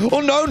 Hey,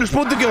 Unknown,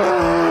 Spud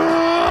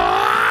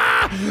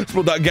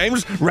That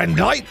Games, Ren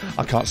Knight,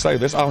 I can't say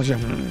this,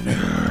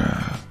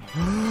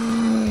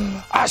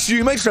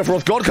 Assume,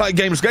 Sephiroth God, Kite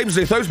Gamescape,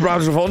 Zithos,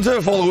 Browser of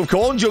Hunter, Follow of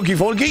Corn, Junkie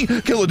Funky,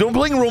 Killer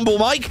Dumpling, Rumble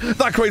Mike,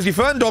 That Crazy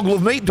Fern, Dog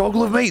Love Meat,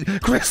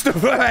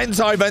 Christopher,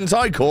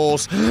 Hentai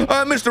Course,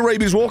 Mr.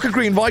 Rabies Walker,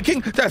 Green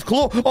Viking,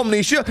 Deathclaw,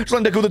 Omniscia,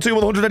 Slendick with the 2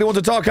 with 181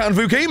 to Tarkat and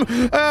Vukim,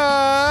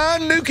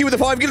 Nuki with the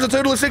 5 gives a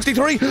total of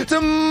 63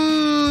 to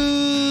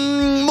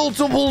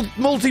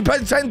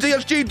multi-ped 10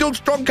 TSG, Doug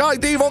Strong,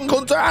 Kite, Devon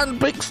Hunter, and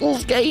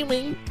Pixels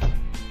Gaming.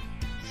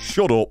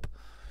 Shut up.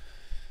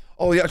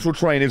 Oh, the actual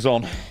train is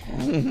on.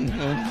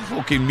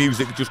 Fucking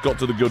music just got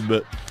to the good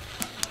bit.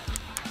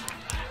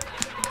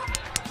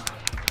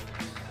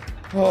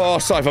 Oh,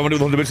 Sci-Fi, I'm going to do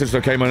the 100 bits. It's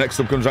okay. My next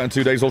sub comes out in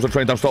 2 days. Also,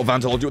 Train Down Stop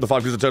Vans. I'll do with the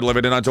 5 gives a total of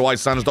 89 to Ice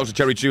Sands, Dr.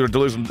 Cherry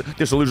Tudor,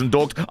 Disillusioned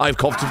Dog, I've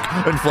coughed,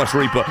 and Flesh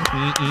Reaper.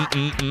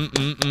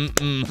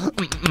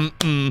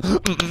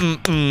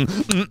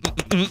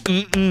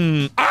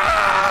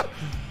 Ah!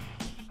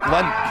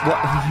 Len, what?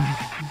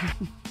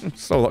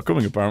 Saw that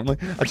coming, apparently.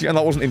 Actually, and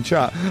that wasn't in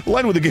chat.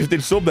 Len with a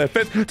gifted sub there,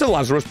 5th to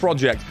Lazarus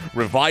Project.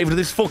 Revived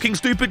this fucking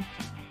stupid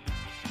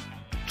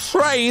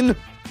train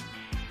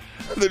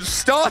that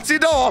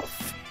started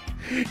off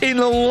in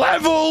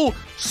level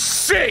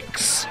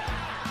 6.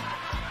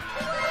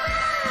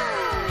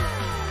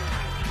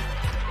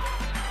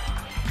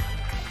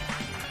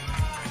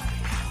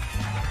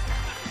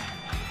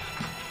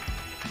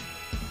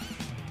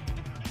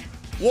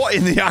 What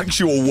in the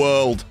actual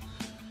world?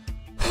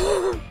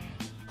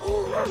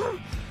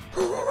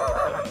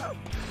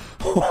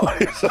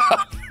 What is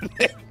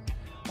happening?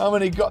 How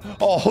many got?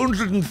 Oh,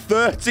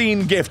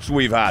 113 gifts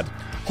we've had.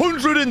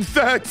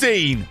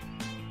 113!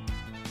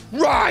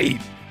 Right!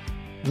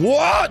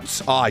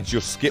 What? I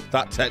just skipped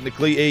that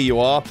technically. Here you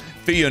are.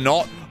 Fear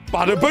not.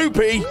 Bada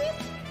boopy.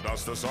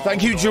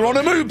 Thank you,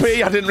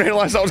 Geronimoopy. I didn't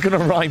realise that was going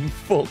to rhyme.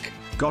 Fuck.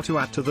 Got to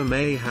add to the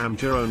mayhem,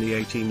 Jeroni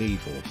 18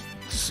 evil.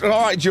 All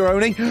right,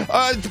 Jeroni.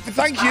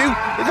 Thank you.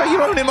 Is that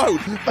your own emote?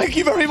 Thank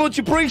you very much.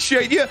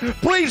 Appreciate you.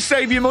 Please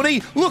save your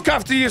money. Look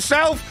after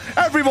yourself.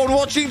 Everyone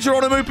watching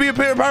Geronimoopy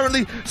appear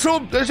apparently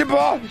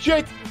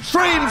shit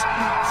streams.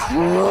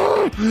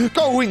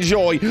 Go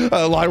enjoy.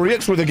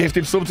 RE8 with a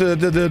gifted sub to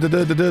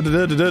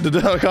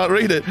I can't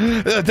read it.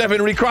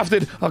 Devin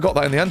Recrafted. I got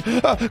that in the end.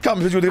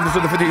 Campus with the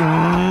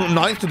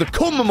 59th to the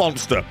Cum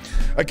Monster.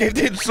 A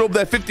gifted sub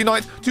there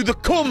 59th to the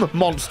Cum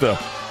Monster.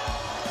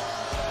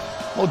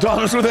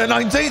 Mordanos with their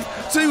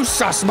 19th to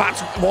Sasmat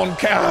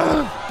 1K.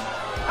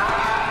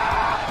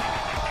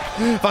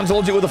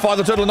 Fantologic with the 5,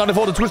 the Turtle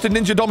 94, the Twisted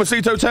Ninja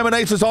Domicito,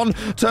 Terminators on,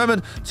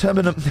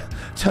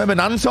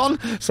 Terminanton,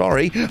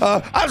 sorry,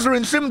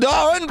 Azarin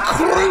Simdar and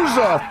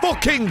Cruiser.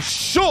 Fucking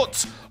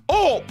shut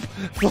up!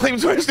 Flame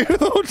Twisted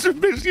with 100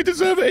 bits, you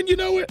deserve it and you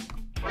know it.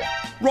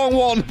 Wrong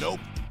one.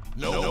 Nope.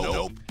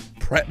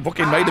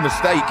 Fucking made a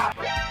mistake.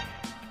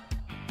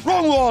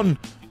 Wrong one.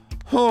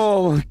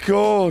 Oh my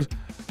god.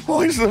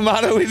 What is the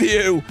matter with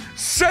you?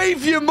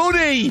 Save your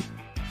money!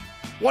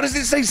 What does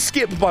it say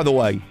skip, by the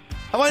way?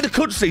 Am I in a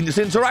cutscene that's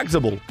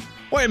interactable?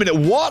 Wait a minute,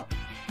 what?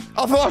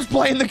 I thought I was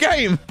playing the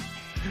game.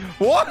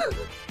 What?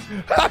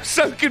 I'm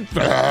so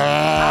confused.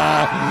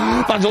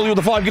 Thanks all you with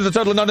the 5 gives a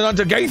total of 99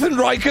 to Gathan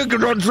Riker,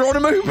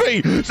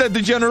 Geronimoopy, said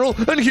the General,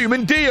 and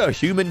Human Deer.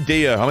 Human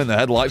Deer. I'm in the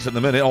headlights at the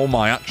minute. Oh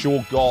my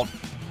actual god.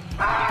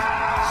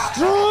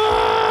 Stop!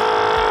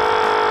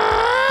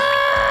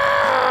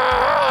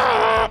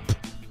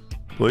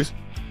 Please.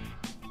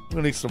 I'm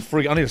gonna need some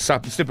free. I need a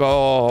sip.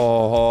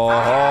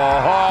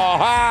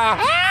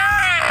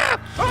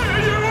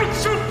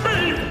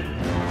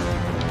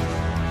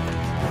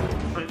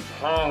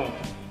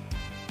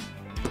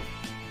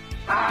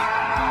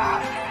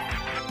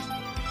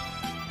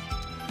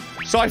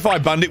 Sci-Fi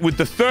Bandit with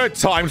the 3rd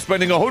time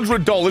spending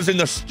 $100 in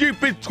the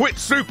stupid Twitch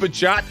super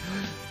chat.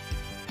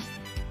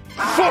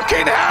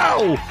 Fucking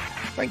hell!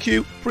 Thank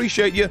you.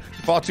 Appreciate you. You're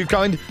far too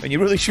kind, and you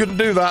really shouldn't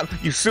do that.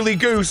 You silly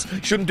goose.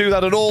 Shouldn't do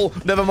that at all.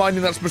 Never mind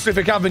in that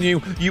specific avenue.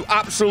 You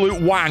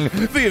absolute wang.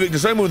 Via Victor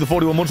Soma with the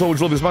 41 months.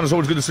 Always love this man. It's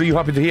always good to see you.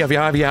 Happy to hear.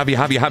 Happy to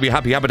have you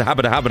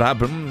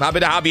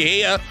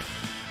here.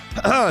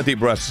 Deep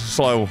breaths.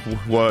 Slow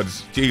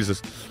words.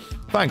 Jesus.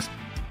 Thanks.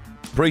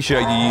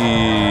 Appreciate you.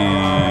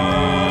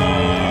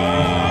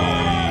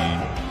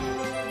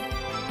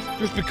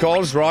 Just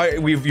because, right,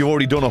 you've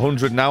already done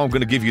 100 now, I'm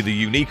going to give you the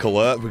unique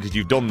alert because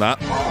you've done that.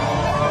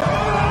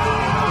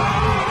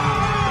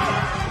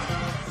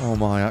 Oh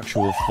my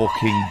actual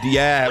fucking...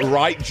 Yeah,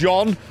 right,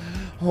 John?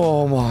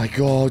 Oh my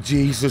god,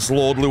 Jesus,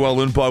 Lord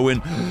Llewellyn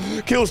Bowen.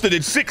 Kilster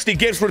did 60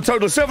 gifts for a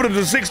total of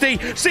 760.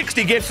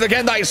 60 gifts,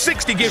 again, that is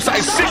 60 gifts. That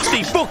is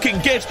 60 fucking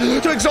gifts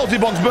to Exalted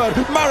Box Bird,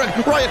 Marek,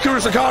 Raya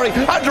Kurosakari,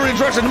 Andrew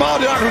Interested,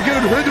 Martin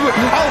Akrakun,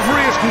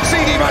 Alfreus,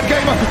 CD Mad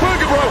Gamer,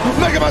 Burger Bro,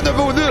 Mega Man the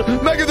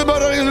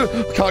Murder,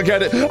 can't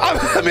get it.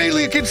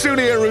 Amelia Kitsune,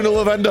 Aruna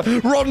Lavender,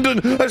 Rondon,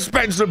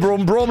 Spencer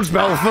Brum,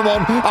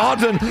 Belthamon,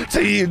 Arden,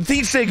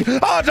 T-Sig,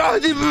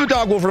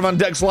 Dark Wolf from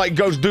Dex Light,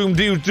 Ghost, Doom,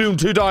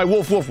 to Die,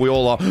 Wolf, we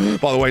all are.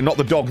 By the way, not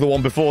the dog, the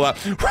one before that.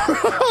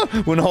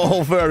 We're not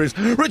all furries.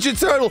 Richard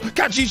Turtle,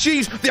 Catchy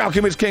Cheese, The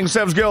Alchemist King,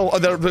 Sev's Girl.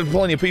 There are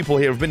plenty of people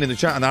here who've been in the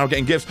chat and now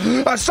getting gifts.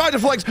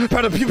 Ciderflex,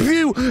 Peter Pew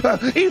Pew,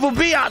 Evil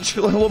Biatch,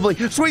 lovely.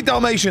 Sweet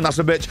Dalmatian, that's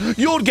a bitch.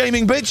 Yord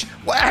Gaming Bitch,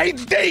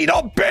 HD,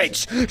 not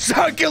bitch.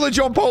 Killer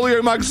John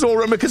Polio,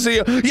 Magsora,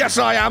 Mikasia, yes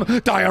I am.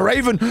 Dire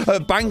Raven,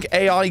 Bank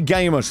AI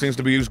Gamer seems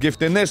to be who's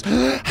gifting this.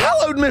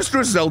 Hallowed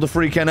Mistress, Zelda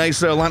Freak NA,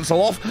 Sir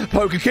Lanceloff,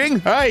 Poker King,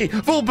 hey,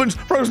 Vulpens,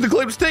 Frozen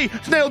Eclipse T,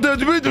 Snail Dirt,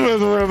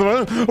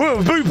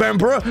 Boop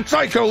Emperor,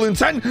 Psycho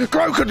Intent,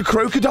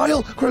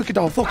 Crocodile,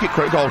 fuck it,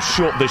 Crocodile,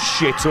 shut the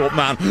shit up,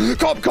 man.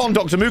 Copcon,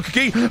 Dr.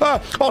 Mukaki,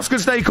 Oscar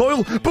Snake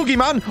Oil,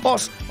 Boogeyman,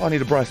 I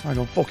need a breath, hang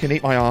on, fucking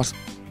eat my ass.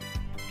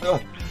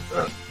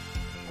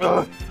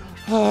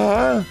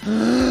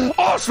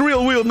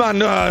 Real Wheel Man,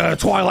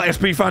 Twilight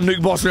SP Fan,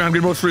 Nuke Boss, Angry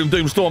Mushroom,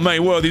 Doomstorm, May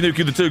Worthy,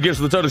 Nuki the 2 gifts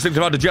of the total of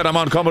 65 to Jedi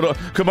Man,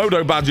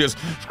 Komodo badges.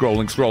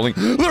 Scrolling.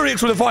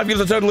 Lyrics with the 5 gives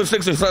a total of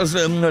 60.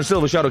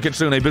 Silver Shadow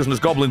Kitsune, Business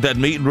Goblin, Dead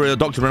Meat,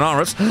 Dr.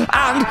 Inaris,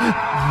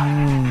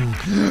 and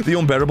the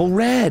Unbearable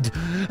Red.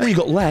 And you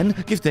got Len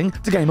gifting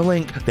to Gamer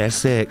Link. They're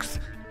 6th.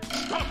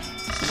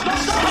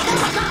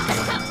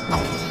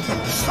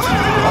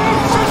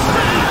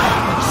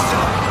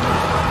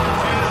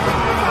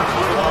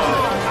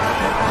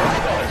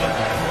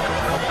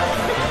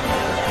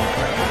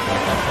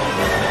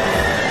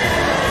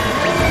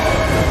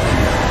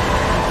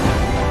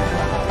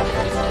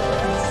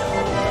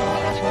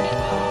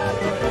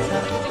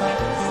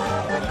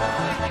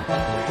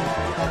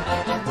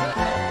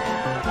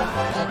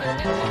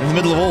 In the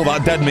middle of all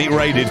that, dead meat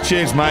raided.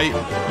 Cheers, mate.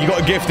 You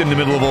got a gift in the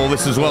middle of all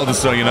this as well,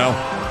 just so you know.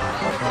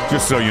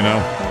 Just so you know.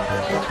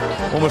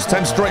 Almost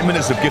 10 straight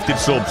minutes of gifted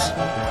subs.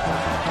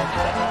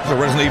 It's a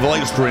Resident Evil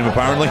 8 stream,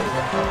 apparently.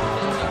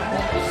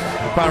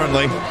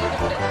 Apparently.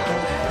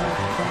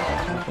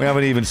 We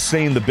haven't even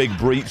seen the big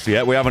breach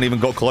yet. We haven't even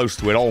got close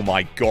to it. Oh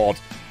my god.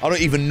 I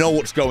don't even know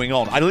what's going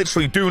on. I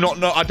literally do not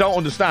know. I don't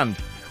understand.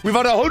 We've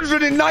had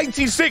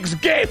 196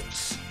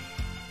 gifts!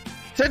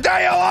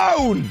 Today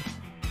alone!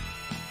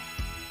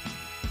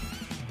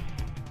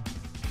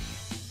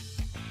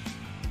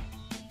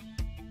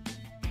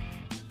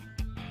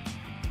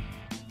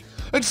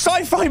 And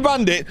Sci-Fi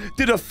Bandit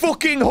did a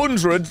fucking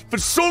 100 for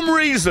some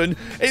reason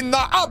in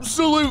that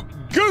absolute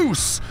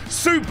goose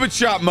super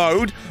chat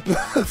mode.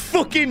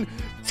 Fucking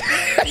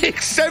take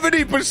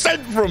 70%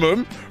 from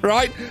them,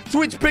 right?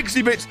 Twitch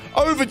Pixie Bits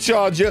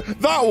overcharger.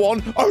 That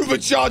one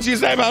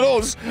overcharges them and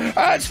us.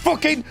 It's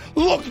fucking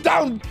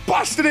lockdown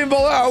bastard in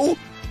below.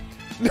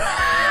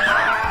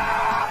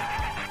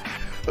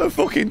 The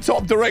fucking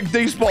top direct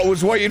D spot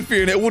was waiting for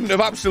you, and it wouldn't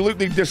have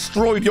absolutely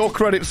destroyed your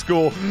credit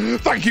score.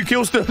 Thank you,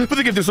 Kilster, for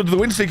the gift of Under the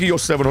Windseeker, your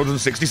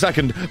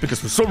 762nd, because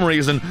for some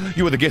reason,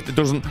 you are the gift that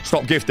doesn't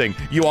stop gifting.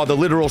 You are the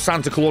literal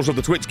Santa Claus of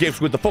the Twitch gifts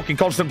with the fucking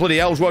constant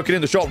bloody elves working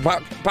in the shop,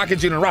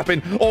 packaging and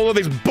wrapping all of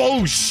this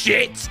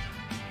bullshit.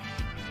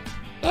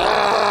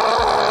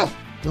 Ah!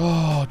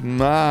 God,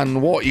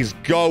 man, what is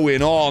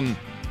going on?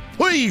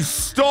 Please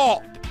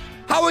stop.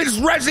 How is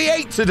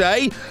RE8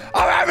 today?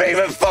 I haven't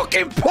even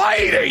fucking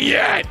played it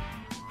yet!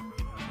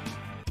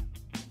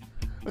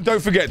 And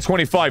don't forget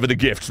 25 of the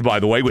gifts, by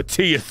the way, were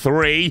tier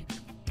 3.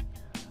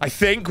 I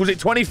think. Was it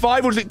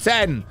 25 or was it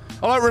 10?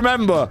 I don't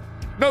remember.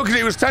 No, because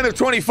it was 10 of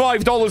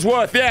 $25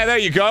 worth. Yeah, there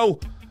you go.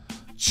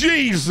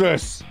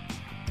 Jesus!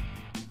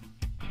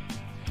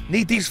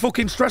 Need these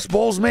fucking stress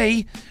balls,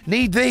 me.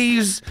 Need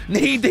these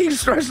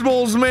stress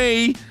balls,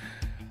 me.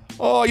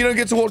 Oh, you don't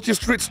get to watch your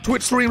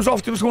Twitch streams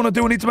often, so what I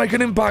do, I need to make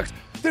an impact.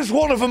 There's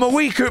one of them a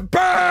week at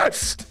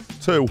best!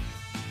 2.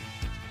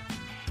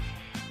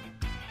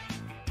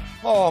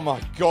 Oh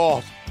my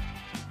god.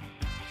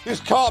 This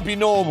can't be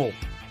normal.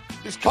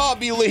 This can't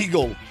be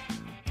legal.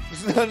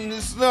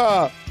 It's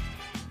not.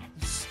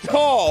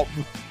 Stop.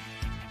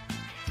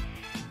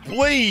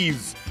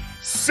 Please.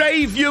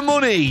 Save your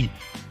money.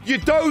 You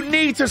don't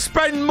need to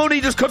spend money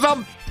just because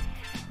I'm...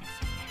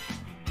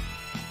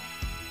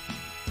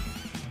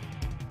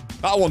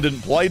 That one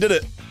didn't play, did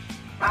it?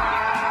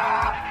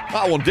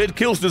 That one did.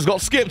 Kilster's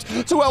got skipped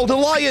to Elder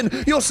Lion,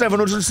 your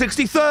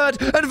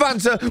 763rd, and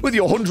Vanta with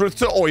your 100th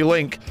to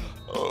Oilink.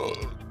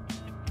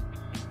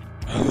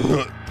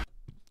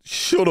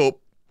 Shut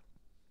up.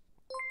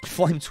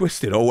 Flame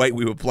Twisted. Oh, wait,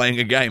 we were playing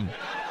a game.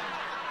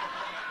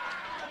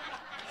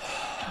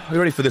 Are you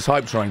ready for this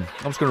hype train?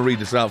 I'm just going to read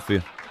this out for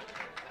you.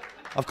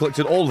 I've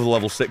collected all of the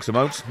level 6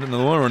 emotes. Didn't know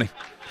there were any.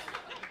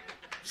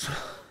 Just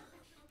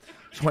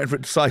waiting for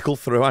it to cycle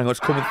through. Hang on,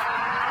 it's coming.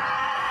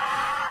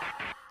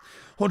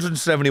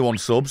 171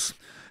 subs,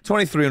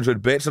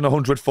 2,300 bits, and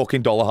 100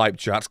 fucking dollar hype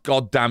chats.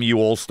 God damn you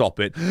all, stop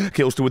it.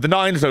 Kilster with the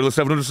 9, Zola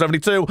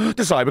 772,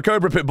 the Cyber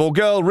Cobra, Pitbull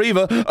Girl,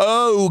 Reaver,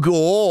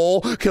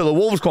 Ogre, Killer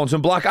Wolves,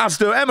 Quantum Black,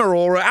 Aster, Emma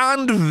Aurora,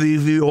 and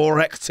Vivior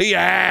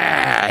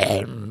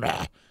XTM.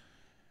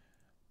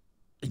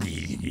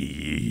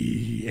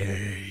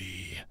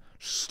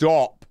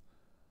 Stop.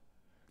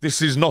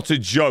 This is not a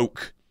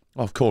joke.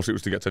 Of course it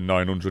was to get to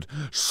 900.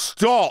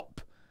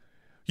 Stop!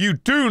 You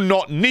do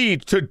not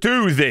need to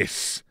do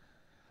this.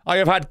 I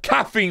have had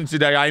caffeine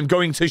today. I am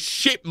going to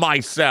shit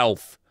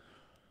myself.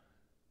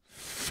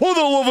 For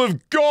the love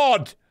of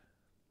God!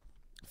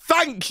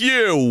 Thank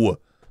you!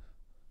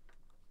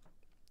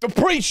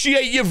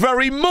 Appreciate you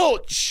very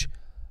much!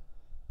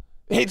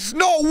 It's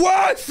not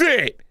worth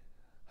it!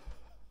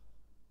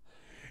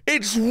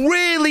 It's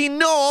really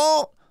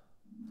not!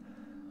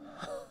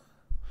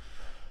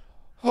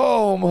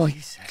 Oh my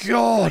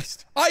God!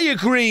 I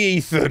agree,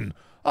 Ethan!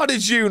 How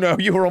did you know?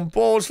 You were on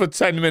pause for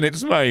 10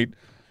 minutes, mate.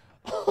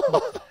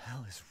 What the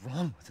hell is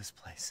wrong with this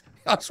place?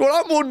 That's what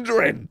I'm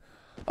wondering.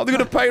 Are they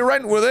going to pay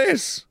rent with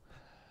this?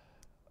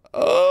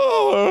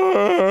 Oh,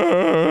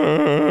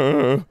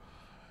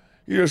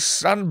 you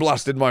just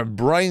sandblasted my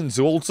brain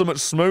to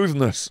ultimate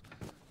smoothness.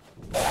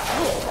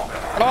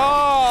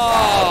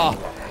 Ah!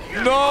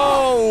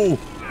 No!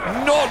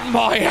 Not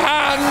my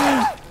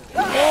hand!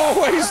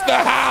 Always the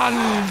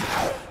hand!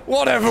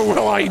 Whatever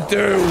will I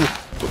do?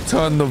 But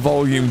turn the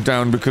volume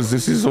down because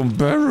this is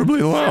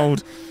unbearably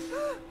loud.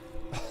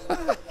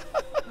 What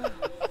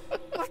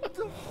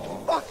the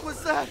fuck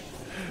was that?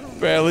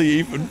 Barely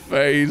even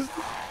phased.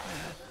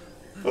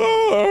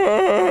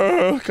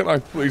 Oh, can I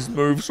please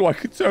move so I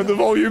can turn the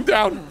volume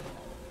down?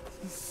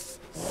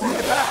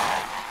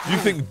 Do you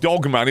think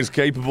Dogman is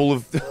capable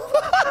of... God,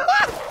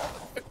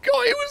 it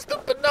was the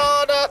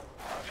banana!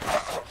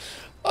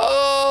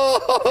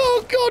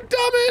 Oh, God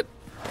damn it!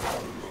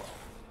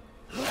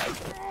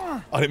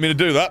 I didn't mean to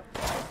do that.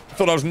 I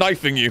thought I was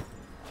knifing you.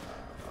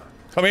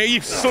 Come here, you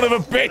son of a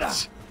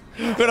bitch!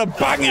 I'm gonna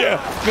bang you!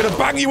 I'm gonna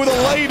bang you with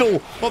a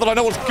ladle! Not that I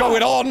know what's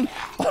going on!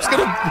 I was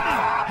gonna...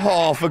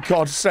 Oh, for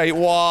God's sake,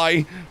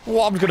 why?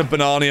 What? I'm gonna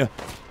banana you.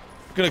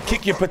 I'm gonna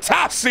kick your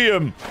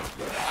potassium!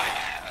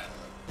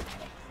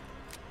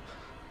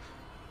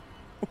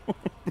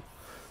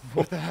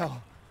 What the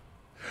hell?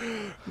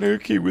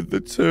 Nuki with the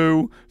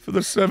 2 for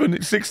the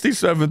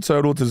 67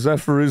 total to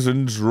Zephyrs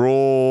and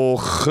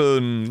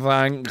Drochen.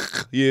 Thank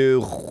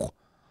you.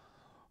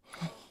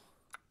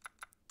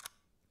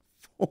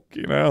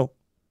 Fucking hell.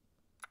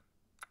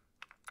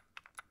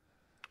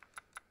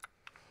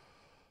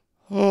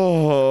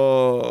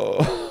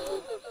 Oh.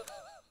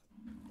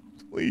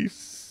 Please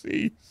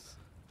cease.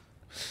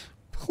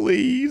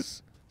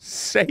 Please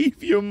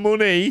save your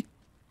money.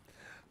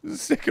 I'm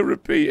sick of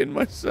repeating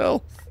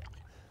myself.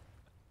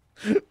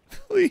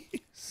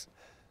 Please.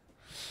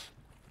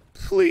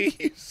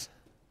 Please.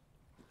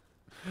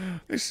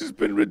 This has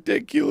been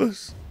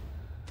ridiculous.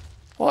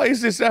 Why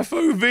is this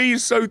FOV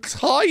so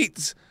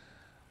tight?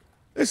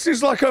 This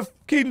is like a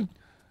fucking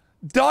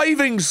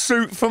diving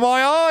suit for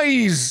my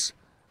eyes.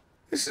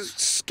 This is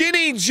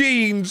skinny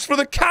jeans for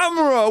the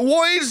camera.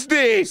 What is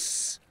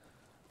this?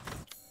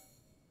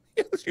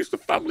 Yeah, let's use the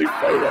family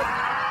photo.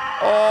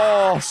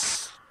 Oh,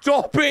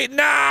 stop it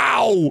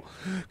now!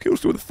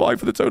 Kills 2 with a 5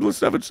 for the total of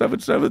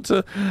 777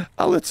 to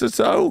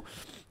Alitato.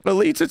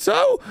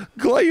 Alitato,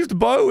 Glazed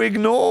Bow,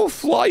 Ignore,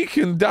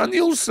 Flyke, and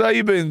Daniel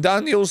Sabin.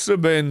 Daniel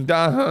Sabin.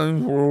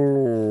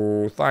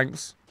 Oh,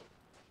 thanks.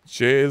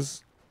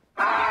 Cheers.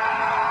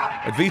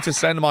 Advita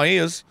send my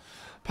ears.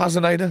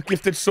 Pazinator,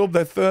 gifted sub,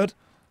 their 3rd.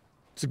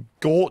 It's a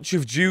Gorch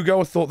of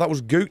Jugo. I thought that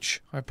was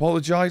Gooch. I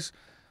apologise.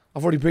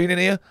 I've already been in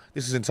here.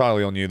 This is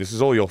entirely on you. This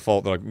is all your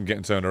fault that I'm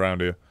getting turned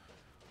around here.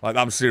 Like,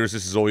 I'm serious,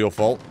 this is all your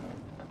fault.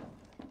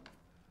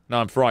 No,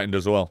 I'm frightened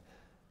as well.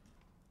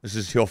 This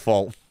is your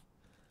fault.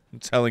 I'm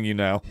telling you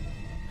now.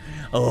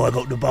 Oh, I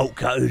got the bolt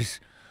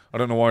cutters. I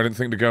don't know why I didn't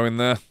think to go in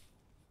there.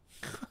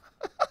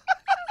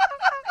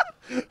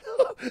 They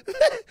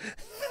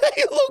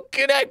look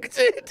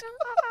connected.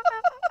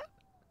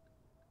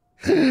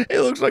 It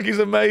looks like he's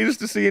amazed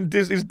to see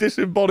his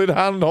disembodied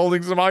hand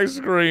holding some ice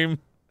cream.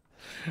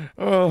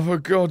 Oh, for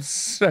God's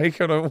sake,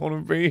 I don't want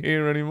to be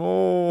here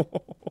anymore.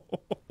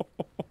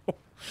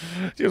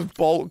 Just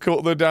bolt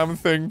cut the damn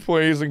thing,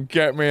 please, and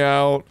get me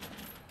out.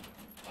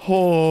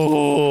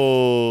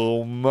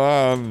 Oh,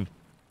 man.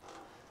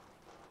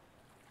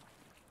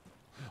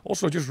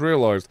 Also, I just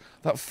realised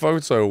that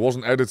photo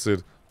wasn't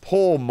edited.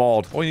 Poor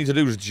mod. All you need to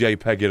do is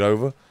JPEG it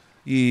over.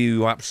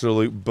 You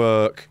absolute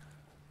Burke.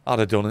 I'd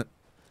have done it.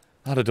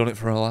 I'd have done it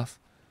for a laugh.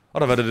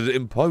 I'd have edited it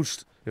in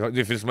post.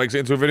 If this makes it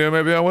into a video,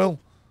 maybe I will.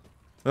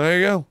 There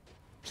you go.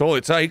 That's all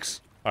it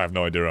takes. I have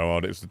no idea how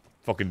hard it is to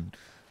fucking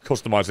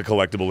customize a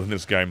collectible in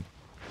this game.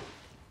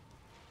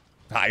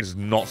 That is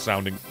not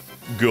sounding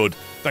good.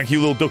 Thank you,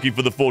 Lil Ducky,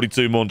 for the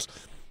 42 months.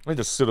 I need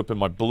to sit up in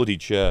my bloody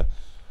chair.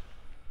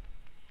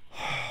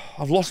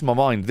 I've lost my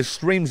mind. This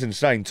stream's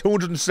insane.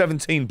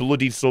 217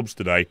 bloody subs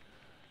today.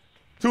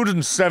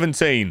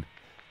 217.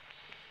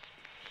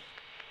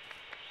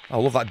 I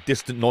love that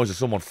distant noise of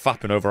someone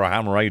fapping over a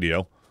ham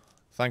radio.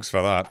 Thanks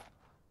for that.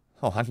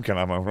 Oh, handgun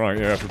ammo. Right,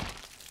 yeah.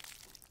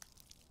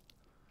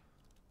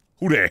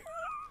 Who there?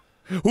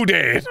 Who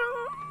did?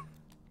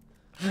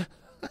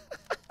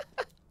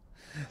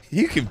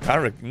 You can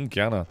parry,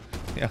 can I?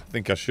 Yeah, I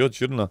think I should,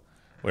 shouldn't I?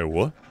 Wait,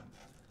 what?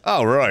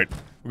 Oh, right.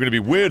 We're gonna be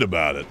weird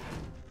about it.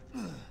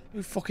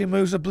 Who fucking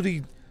moves a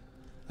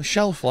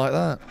shelf like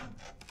that?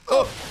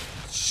 Oh,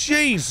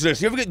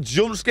 Jesus! You ever get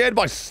jump scared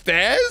by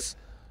stairs?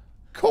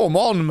 Come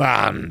on,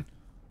 man.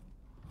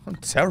 I'm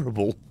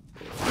terrible.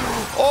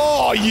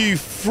 Oh, you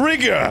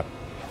frigger!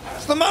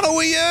 What's the matter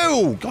with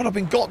you? God, I've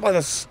been got by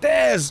the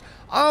stairs.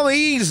 I'm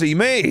easy,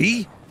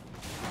 me.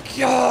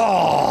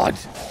 God.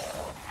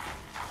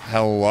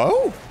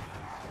 Hello?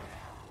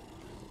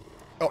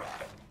 Oh,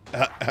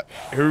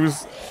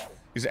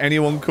 is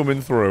anyone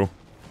coming through?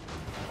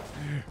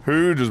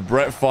 Who does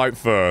Brett fight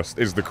first,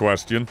 is the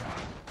question.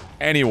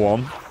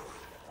 Anyone?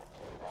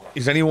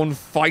 Is anyone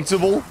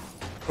fightable?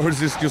 Or is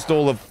this just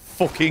all a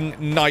fucking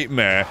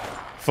nightmare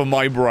for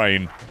my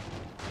brain?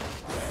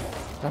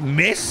 Did I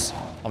miss?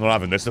 I'm not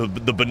having this.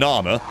 The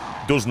banana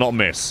does not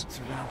miss.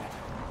 Surrounded.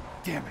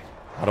 Damn it.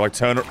 How do I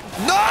turn it?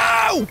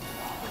 No!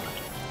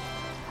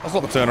 That's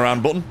not the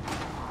turnaround button.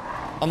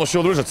 I'm not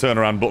sure there is a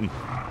turnaround button.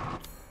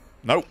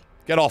 Nope.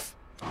 Get off.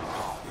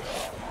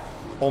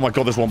 Oh my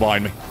God, there's one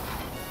behind me.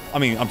 I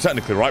mean, I'm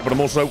technically right, but I'm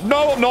also...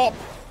 No, I'm not!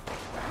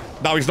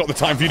 Now is not the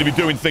time for you to be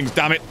doing things,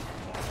 damn it.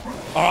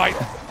 Alright.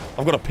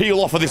 I've got to peel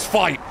off of this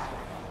fight.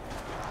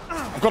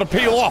 I've got to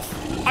peel off.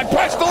 I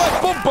pressed the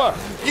left bumper!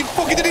 You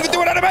fucking didn't even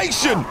do an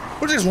animation!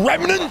 What is this,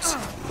 Remnant?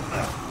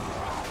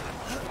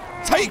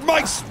 Take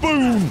my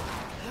spoon!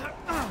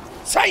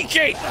 Take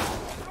it!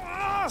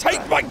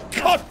 Take my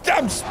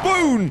goddamn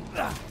spoon!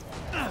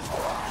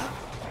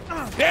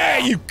 Yeah,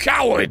 you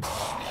coward!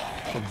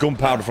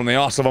 Gunpowder from the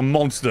arse of a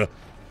monster.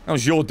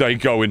 How's your day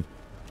going?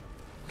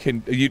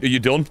 Are you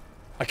done?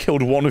 I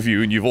killed one of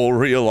you and you've all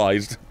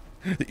realised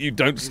that you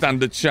don't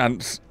stand a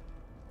chance.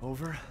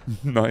 Over?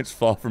 Night's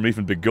far from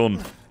even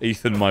begun,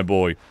 Ethan, my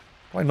boy.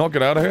 Do I not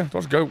get out of here? Do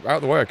I just go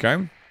out the way I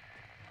came?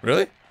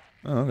 Really?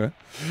 Oh, okay.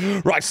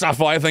 Right,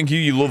 Sapphire, thank you,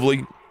 you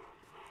lovely...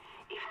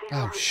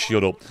 Oh,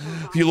 shut up.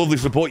 For your lovely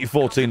support, you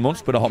 14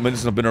 months. Been a hot minute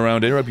since I've been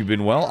around here. Hope you've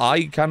been well.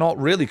 I cannot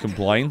really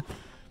complain.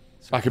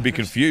 I can be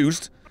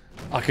confused.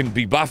 I can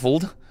be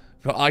baffled.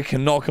 But I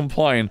cannot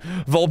complain.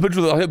 Volpage,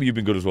 I hope you've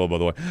been good as well, by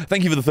the way.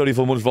 Thank you for the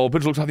 34 months,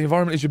 Volpage. Looks like the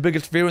environment is your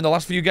biggest fear in the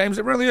last few games.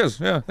 It really is,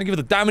 yeah. Thank you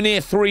for the damn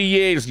near 3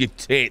 years, you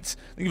tit.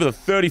 Thank you for the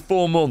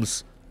 34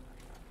 months.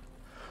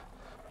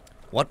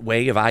 What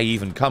way have I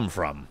even come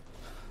from?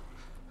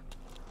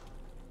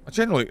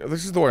 Generally,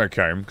 this is the way I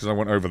came, because I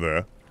went over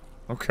there.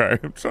 Okay,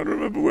 I'm trying to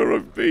remember where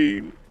I've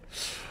been.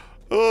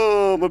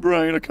 Oh, my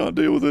brain, I can't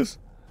deal with this.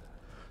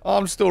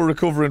 I'm still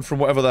recovering from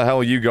whatever the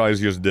hell you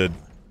guys just did.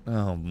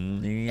 Oh,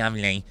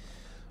 lovely.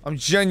 I'm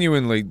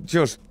genuinely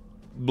just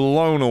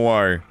blown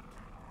away.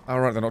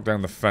 Alright, they knocked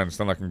down the fence,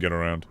 then I can get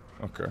around.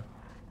 Okay.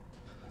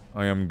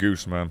 I am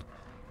Goose Man.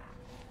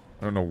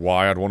 I don't know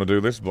why I'd want to do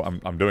this, but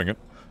I'm doing it.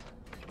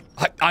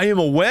 I am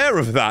aware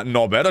of that,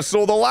 knobhead. I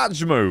saw the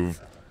latch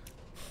move.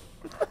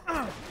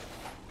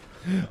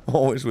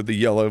 Always with the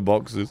yellow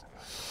boxes.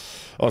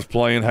 I was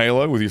playing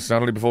Halo with you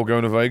Saturday before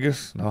going to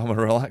Vegas. Now I'm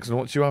gonna relax and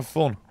watch you have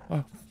fun.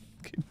 Oh,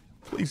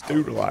 please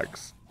do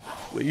relax.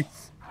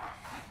 Please.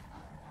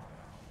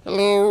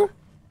 Hello? Do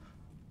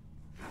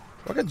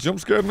I get jump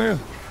scared in here?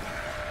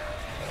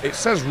 It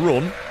says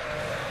run.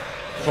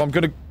 So I'm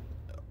gonna...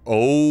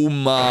 Oh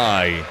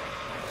my.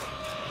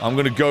 I'm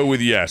gonna go with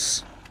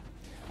yes.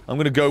 I'm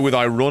gonna go with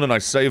I run and I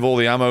save all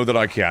the ammo that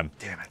I can.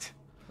 Damn it.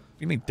 What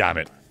do you mean, damn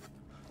it?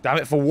 Damn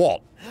it for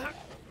what?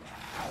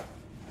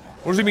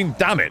 What does he mean,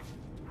 damn it?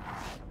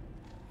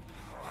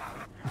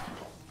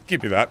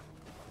 Give me that.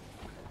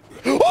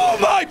 Oh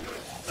my!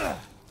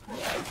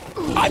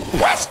 I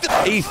pressed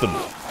it! Ethan.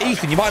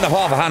 Ethan, you might have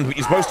half a hand, but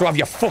you're supposed to have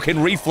your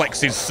fucking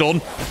reflexes, son.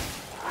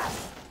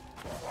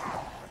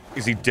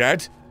 Is he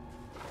dead?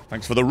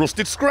 Thanks for the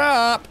rusted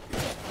scrap.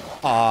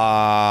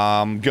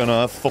 I'm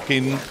gonna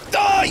fucking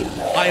die!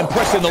 I am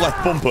pressing the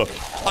left bumper.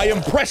 I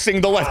am pressing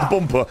the left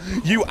bumper.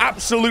 You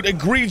absolute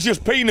egregious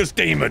penis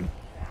demon.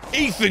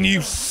 Ethan,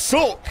 you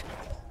suck.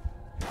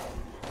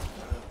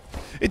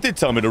 It did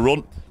tell me to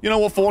run. You know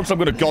what, for once I'm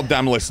gonna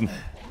goddamn listen.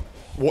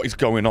 What is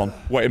going on?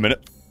 Wait a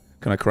minute.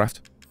 Can I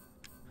craft?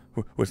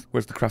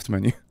 Where's the craft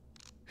menu?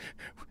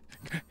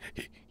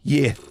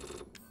 Yeah.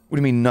 What do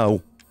you mean,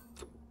 no?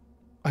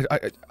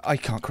 I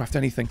can't craft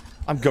anything.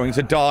 I'm going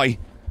to die.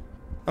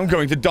 I'm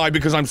going to die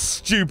because I'm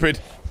stupid.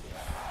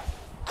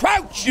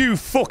 Crouch, you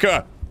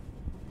fucker!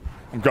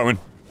 I'm going.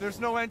 There's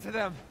no end to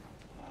them.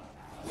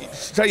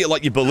 Say it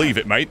like you believe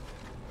it, mate.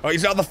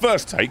 Is that the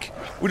first take?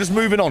 We're just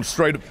moving on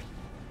straight up.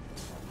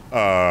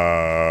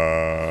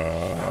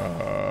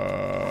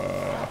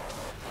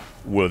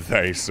 Were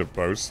they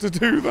supposed to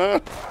do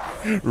that?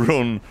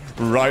 Run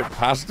right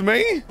past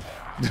me?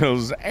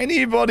 Does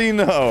anybody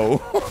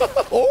know?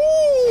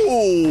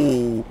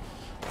 Oh!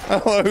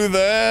 Hello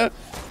there.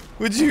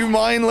 Would you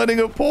mind letting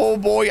a poor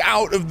boy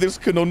out of this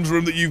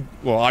conundrum that you...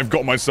 Well, I've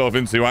got myself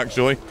into,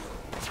 actually.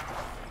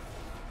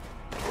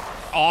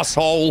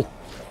 Arsehole.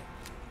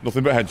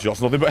 Nothing but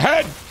headshots, nothing but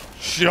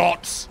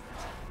headshots!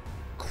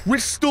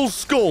 Crystal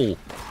Skull.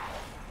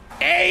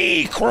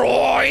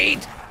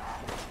 Aykroyd!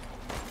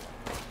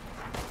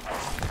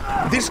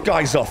 This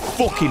guy's a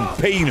fucking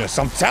penis,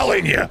 I'm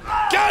telling you!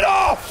 Get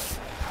off!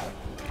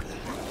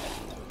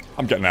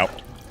 I'm getting out.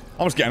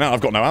 I'm just getting out,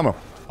 I've got no ammo.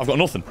 I've got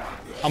nothing.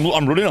 I'm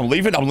running, I'm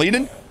leaving, I'm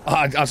leaning.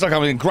 It's like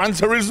I'm in Gran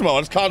Turismo,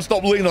 I just can't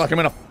stop leaning like I'm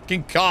in a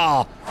fucking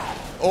car.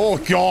 Oh,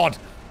 God.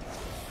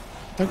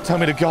 Don't tell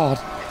me to God.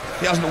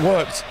 It hasn't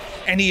worked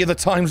any of the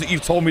times that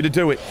you've told me to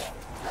do it.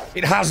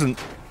 It hasn't.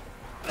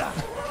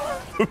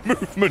 The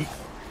movement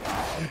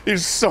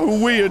is so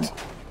weird.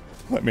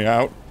 Let me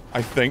out,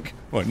 I think.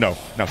 Well, no,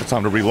 now's the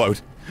time to reload.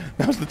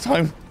 Now's the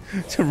time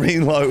to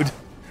reload.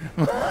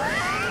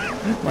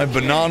 My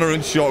banana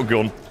and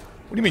shotgun.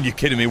 What do you mean you're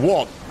kidding me?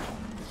 What?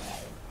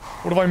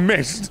 What have I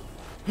missed?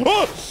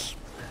 Oh!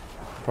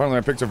 Apparently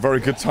I picked a very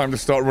good time to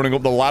start running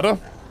up the ladder.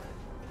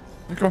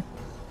 Okay.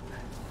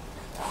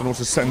 And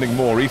also sending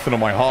more Ethan on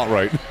my heart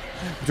rate.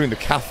 Between the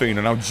caffeine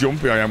and how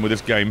jumpy I am with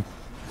this game.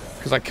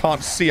 Because I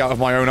can't see out of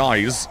my own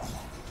eyes.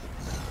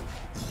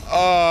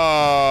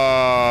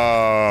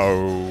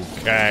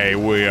 Okay,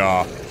 we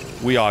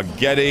are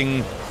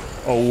getting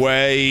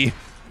away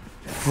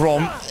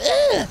from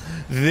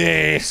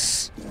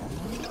this.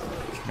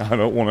 I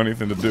don't want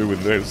anything to do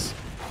with this.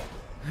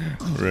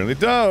 Really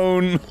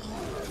don't.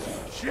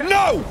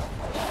 No!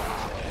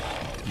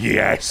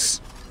 Yes!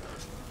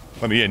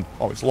 Let me in.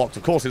 Oh, it's locked.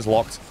 Of course it's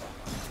locked.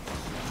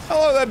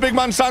 Hello there, big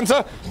man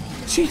Santa!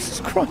 Jesus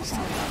Christ.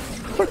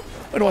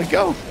 Where do I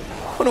go?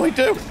 What do I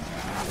do?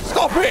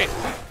 Stop it!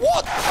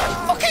 What?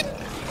 Fucking...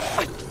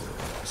 I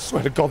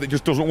swear to God, it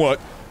just doesn't work.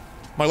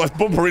 My left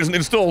bumper isn't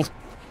installed.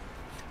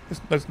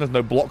 There's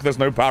no block, there's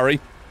no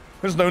parry.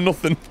 There's no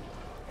nothing.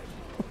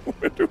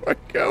 Where do I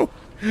go?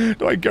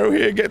 Do I go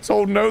here, get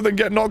told no, then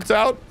get knocked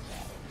out?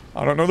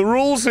 I don't know the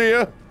rules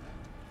here.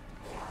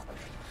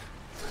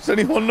 Does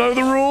anyone know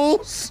the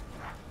rules?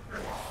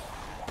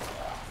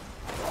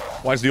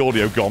 Why's the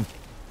audio gone?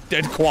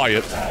 Dead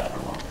quiet. I'm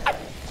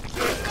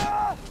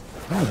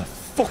gonna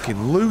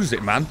fucking lose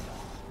it, man.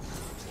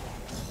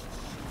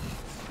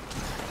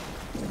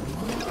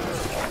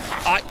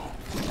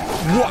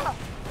 What?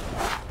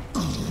 I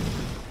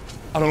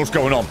don't know what's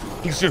going on.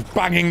 He's just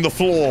banging the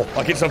floor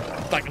like it's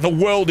like the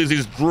world is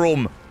his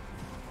drum.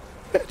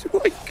 Where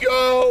do I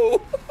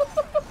go?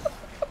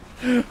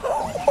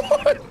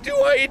 What do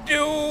I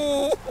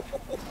do?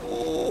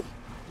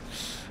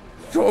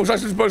 So was I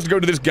supposed to go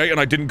to this gate and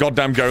I didn't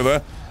goddamn go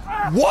there?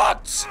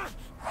 What?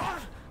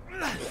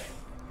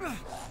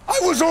 I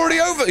was already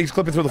over. He's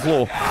clipping through the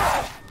floor.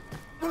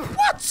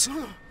 What?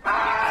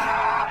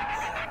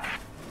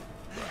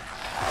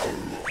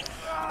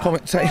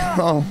 Comment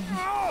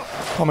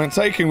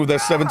taken with their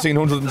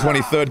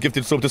 1723rd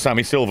gifted sub to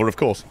Sammy Silver, of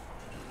course.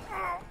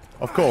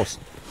 Of course.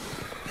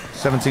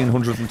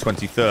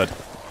 1723rd.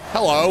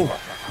 Hello.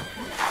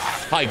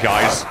 Hi,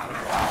 guys.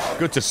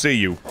 Good to see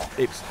you.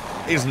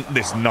 Isn't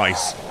this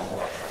nice?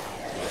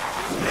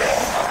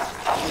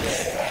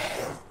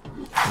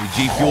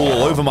 G Fuel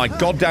all over my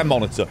goddamn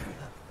monitor.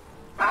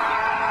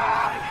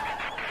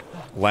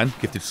 Len,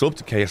 gifted sub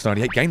to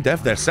KS98 Game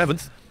Dev, their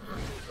 7th.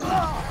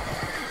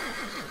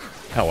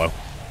 Hello.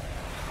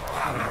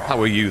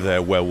 How are you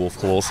there, werewolf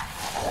claws?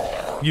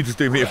 You just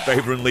do me a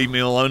favor and leave me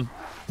alone.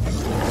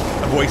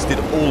 I've wasted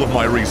all of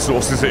my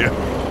resources here.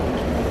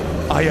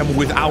 I am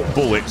without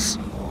bullets.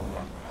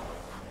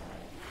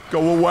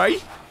 Go away.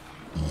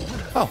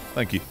 Oh,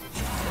 thank you.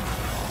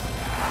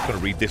 I'm gonna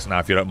read this now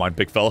if you don't mind,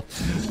 big fella.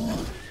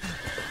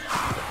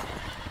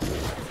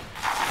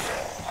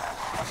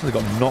 So they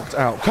got knocked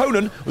out.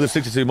 Conan, with the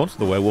 62 months,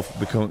 the werewolf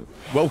become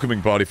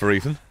welcoming party for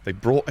Ethan. They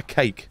brought a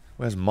cake.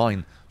 Where's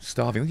mine?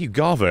 Starving. Thank you,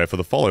 Garver, for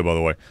the follow, by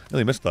the way.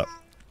 Nearly missed that.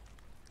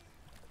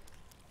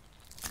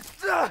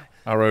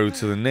 Arrow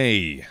to the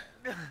knee.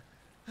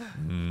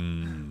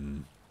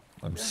 I'm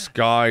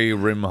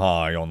Skyrim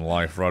high on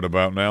life right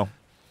about now.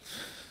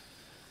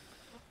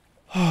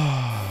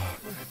 200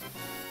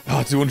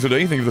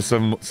 thank you for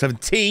the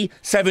 70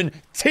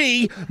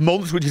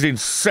 months, which is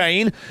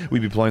insane.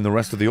 We'll be playing the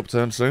rest of the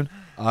Upturn soon.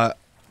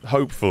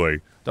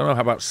 Hopefully. Don't know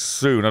how about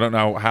soon. I don't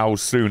know how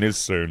soon is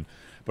soon.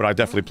 But I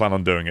definitely plan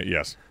on doing it,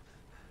 yes.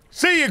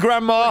 See you,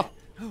 Grandma!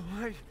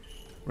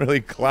 Really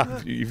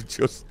glad you've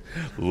just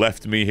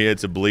left me here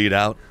to bleed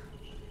out.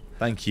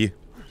 Thank you.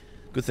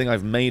 Good thing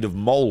I've made of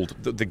mold.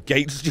 The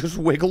gates just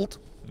wiggled.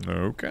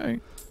 Okay.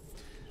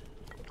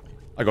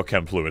 I got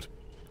chem fluid.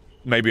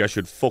 Maybe I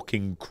should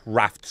fucking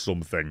craft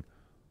something.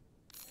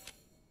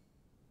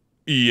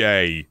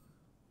 Yay.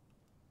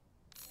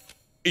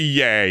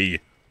 Yay.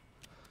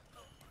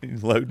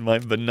 Load my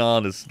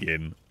banana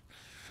skin.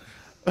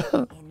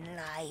 In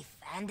life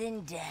and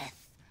in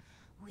death,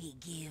 we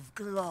give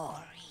glory.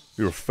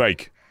 You're a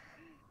fake.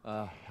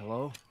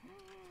 Hello?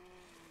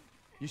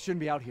 You shouldn't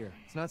be out here.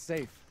 It's not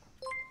safe.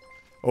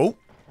 Oh.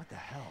 What the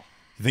hell?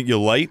 You think you're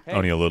late? Hey,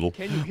 only a little.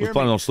 can you I hear was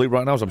planning me? on sleep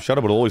right now, so I'm shut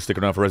up, but always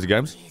sticking around for Resi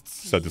Games.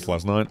 Said this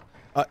last night.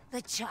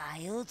 The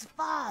child's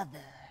father.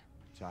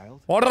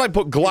 Child? Why did I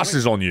put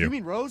glasses on You you?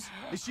 mean Rose?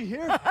 Is she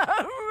here?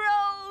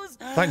 Rose!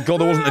 Thank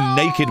God there wasn't a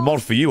naked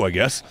mod for you, I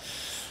guess.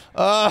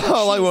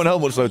 Well, I won't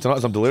help much though tonight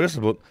as I'm delirious,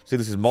 but see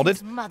this is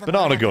modded.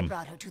 Banana gun.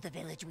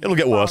 It'll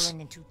get worse.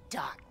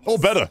 Or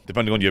better,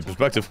 depending on your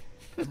perspective.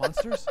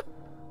 Monsters?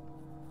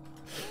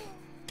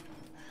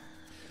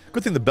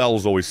 Good thing the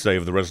bells always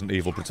save the Resident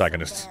Evil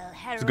protagonists.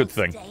 It's a good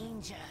thing.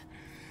 Danger.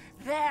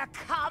 They're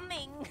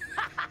coming.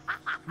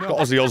 Got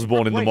Ozzy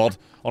Osbourne in the mod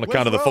on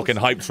account of the fucking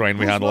hype train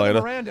we had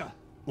later. Miranda?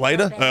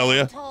 Later?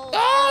 Earlier?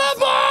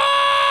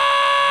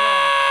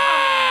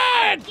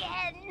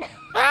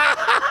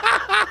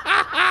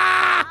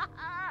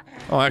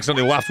 Oh, I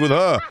accidentally laughed with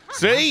her.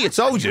 See? I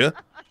told you.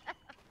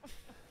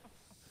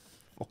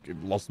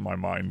 Fucking lost my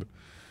mind.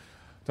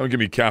 Don't give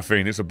me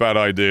caffeine. It's a bad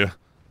idea.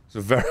 It's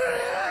a very...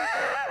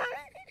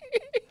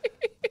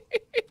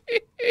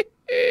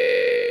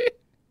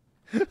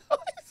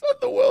 It's on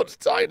the world's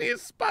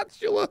tiniest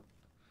spatula.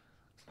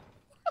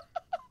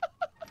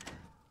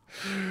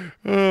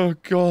 Oh,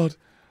 God.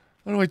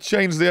 How do I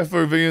change the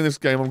FOV in this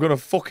game? I'm gonna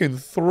fucking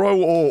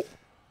throw up.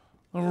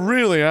 I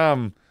really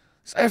am.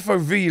 This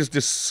FOV is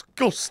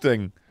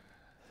disgusting.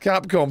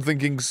 Capcom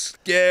thinking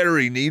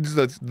scary needs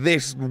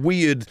this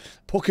weird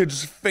puckered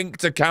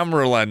sphincter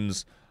camera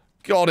lens.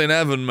 God in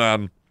heaven,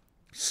 man.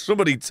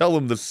 Somebody tell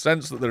them the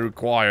sense that they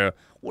require.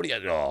 What do you...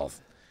 Oh,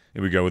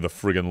 here we go with the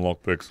friggin'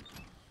 lockpicks.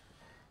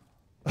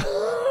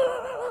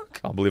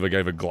 Can't believe I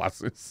gave her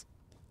glasses.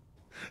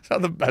 Is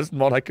that the best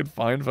mod I could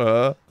find for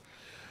her?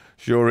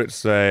 Sure,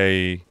 it's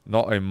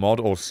not a mod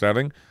or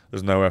setting.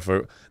 There's no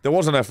FO... There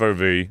was an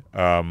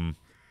FOV,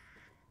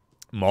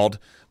 mod,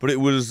 but it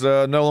was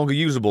no longer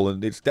usable,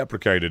 and it's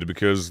deprecated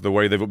because the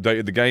way they've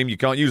updated the game, you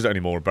can't use it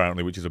anymore,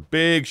 apparently, which is a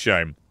big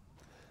shame.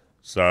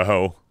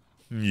 So,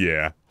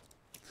 yeah.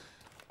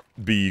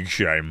 Big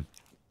shame.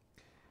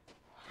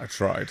 I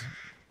tried,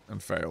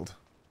 and failed.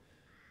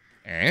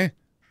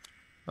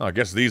 Oh, I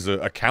guess these are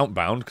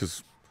account-bound,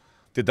 because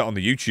Did that on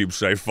the YouTube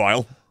save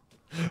file.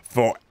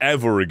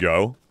 Forever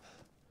ago.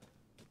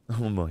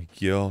 Oh my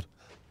god.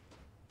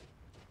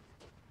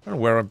 I don't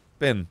know where I've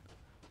been.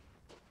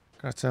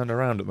 Kind of turned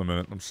around at the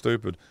minute. I'm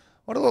stupid.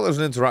 I thought there was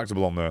an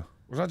interactable on there.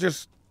 Was that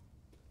just...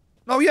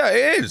 Oh yeah,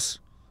 it is!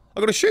 I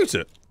gotta shoot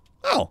it.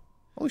 Oh.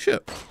 Holy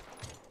shit.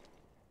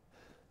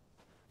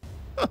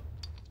 Huh.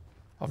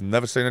 I've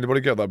never seen anybody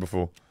get that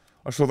before.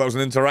 I thought that was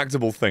an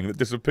interactable thing that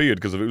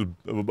disappeared because of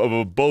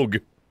a bug.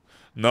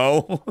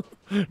 No.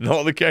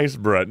 Not the case,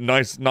 Brett.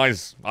 Nice,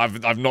 nice.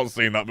 I've not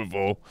seen that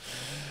before.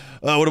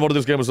 What about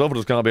this game myself? I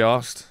just can't be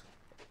asked.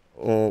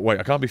 Oh, wait,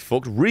 I can't be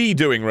fucked.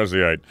 Redoing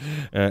Resi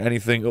 8.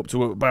 Anything up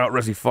to about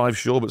Resi 5,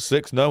 sure, but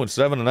 6, no, and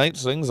 7 and 8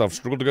 things I've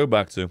struggled to go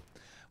back to.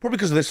 Probably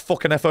because of this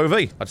fucking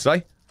FOV, I'd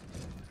say.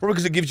 Probably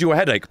because it gives you a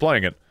headache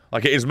playing it.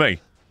 Like it is me.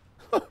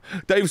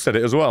 Dave said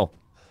it as well.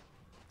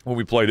 When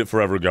we played it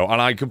forever ago,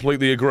 and I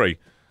completely agree.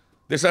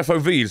 This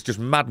FOV is just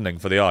maddening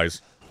for the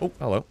eyes. Oh,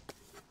 hello.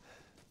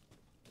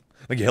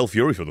 Thank you, Hell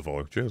Fury, for the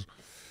follow. Cheers.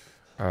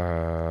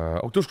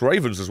 Oh, Dusk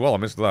Ravens as well, I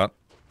missed that.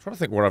 I'm trying to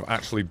think where I've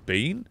actually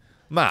been.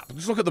 Map.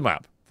 Just look at the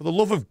map. For the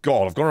love of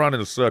God, I've gone around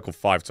in a circle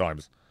 5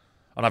 times.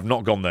 And I've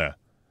not gone there.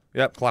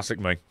 Yep, classic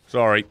me.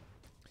 Sorry.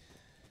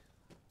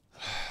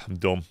 I'm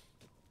dumb.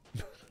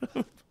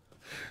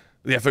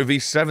 The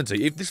FOV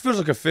 70. This feels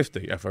like a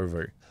 50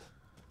 FOV.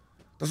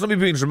 That's not me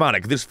being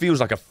dramatic. This feels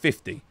like a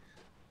 50.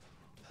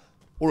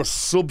 Or a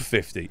sub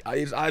 50.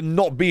 I'm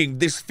not being...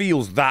 This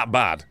feels that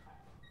bad.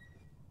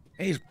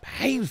 It is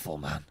painful,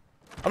 man.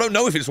 I don't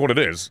know if it's what it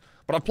is,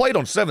 but I played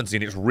on 70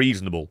 and it's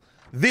reasonable.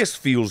 This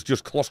feels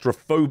just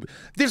claustrophobic.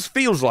 This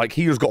feels like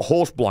he has got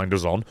horse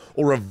blinders on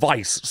or a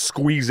vice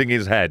squeezing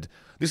his head.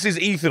 This is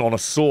Ethan on a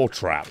saw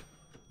trap.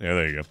 Yeah,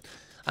 there you go.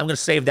 I'm gonna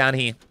save down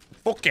here.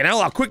 Fucking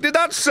hell, how quick did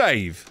that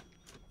save?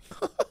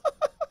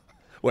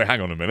 Wait,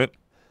 hang on a minute.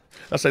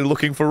 That say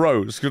looking for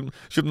Rose.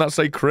 Shouldn't that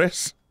say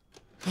Chris?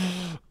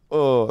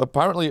 Oh,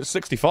 apparently it's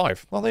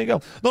 65. Well, there you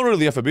go. Not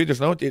really the FOB,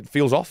 just know it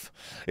feels off.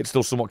 It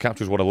still somewhat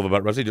captures what I love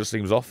about Resi. It just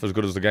seems off, as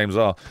good as the games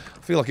are.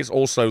 I feel like it's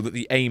also that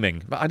the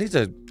aiming... I need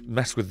to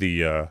mess with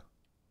the,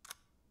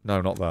 No,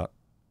 not that.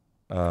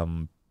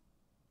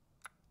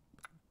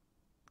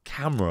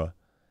 Camera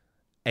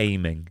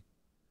aiming.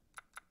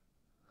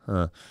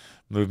 Huh.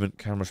 Movement,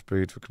 camera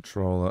speed for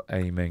controller,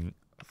 aiming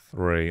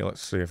 3.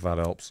 Let's see if that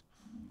helps.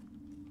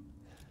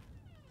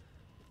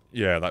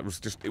 Yeah, that was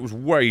just... It was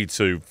way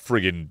too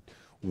friggin'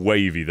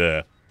 wavy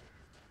there.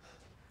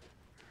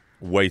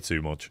 Way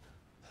too much.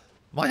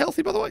 Am I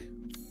healthy, by the way?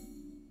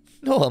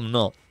 No, I'm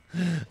not.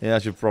 Yeah, I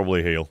should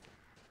probably heal.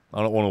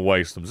 I don't want to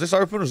waste them. Is this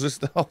open or is this...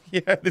 Oh,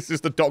 yeah, this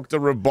is the Dr.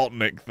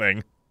 Robotnik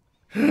thing.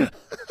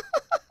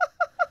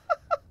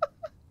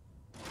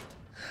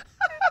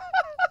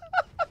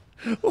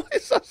 What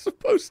is that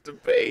supposed to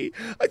be?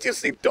 I just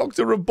see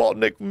Dr.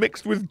 Robotnik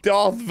mixed with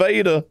Darth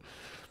Vader.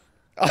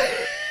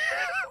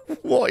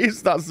 What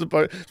is that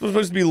supposed... It's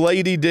supposed to be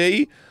Lady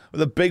D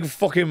with a big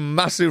fucking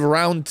massive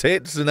round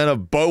tits and then a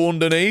bow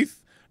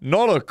underneath?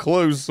 Not a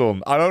clue,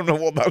 son. I don't know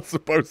what that's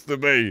supposed to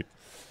be.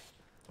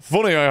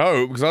 Funny, I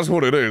hope, because that's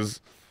what it is.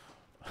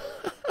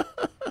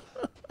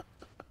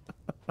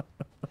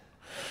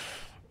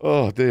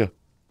 Oh, dear.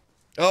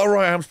 Oh,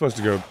 right, I'm supposed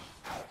to go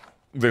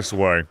this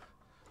way.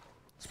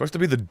 Supposed to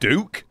be the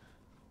Duke?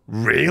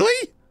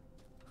 Really?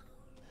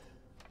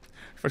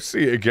 If I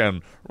see it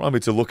again, remind me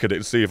to look at it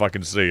and see if I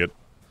can see it.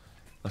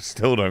 I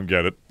still don't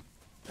get it.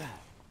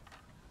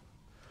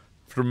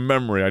 From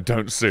memory, I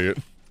don't see it.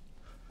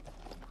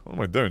 What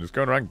am I doing? Just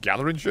going around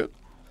gathering shit?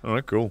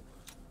 Alright, cool.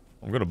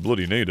 I'm gonna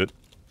bloody need it.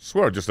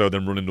 Swear I just heard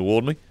them running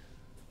toward me.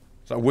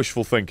 Is that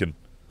wishful thinking?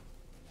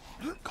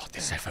 God,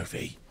 this FOV.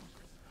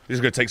 This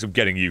is gonna take some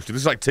getting used to.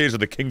 This is like Tears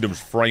of the Kingdom's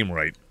frame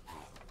rate.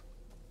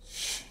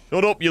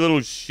 Shut up, you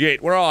little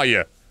shit. Where are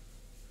you?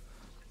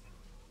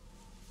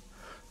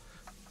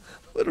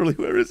 Literally,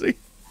 where is he?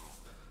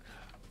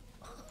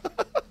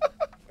 I'm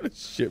gonna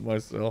shit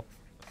myself.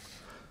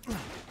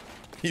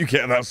 You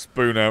get that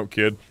spoon out,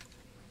 kid.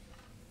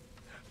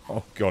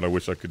 Oh, God, I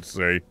wish I could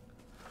see.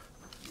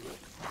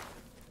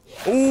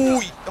 Ooh,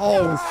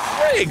 oh,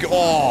 frig!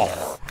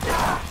 Oh!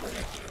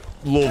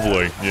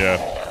 Lovely,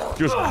 yeah.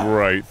 Just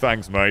great.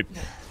 Thanks, mate.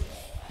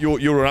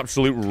 You're an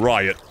absolute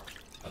riot.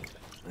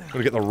 I'm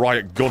gonna get the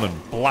riot gun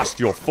and blast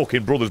your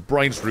fucking brother's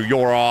brains through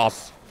your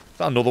ass. Is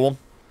that another one?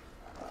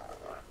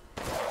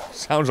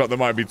 Sounds like there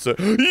might be two.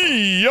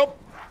 Yup!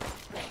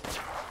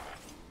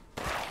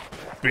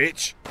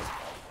 Bitch.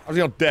 How's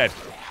he not dead?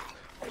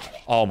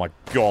 Oh my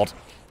God.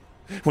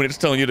 When it's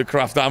telling you to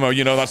craft ammo,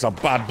 you know that's a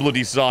bad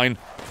bloody sign.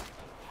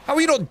 How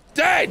are you not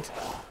dead?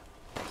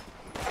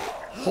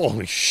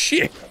 Holy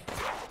shit.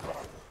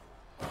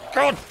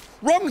 God,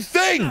 wrong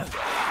thing!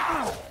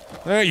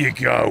 There you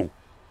go.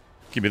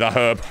 Give me that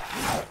herb.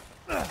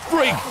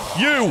 Frig,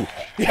 you!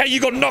 Yeah, you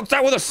got knocked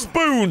out with a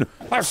spoon!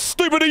 How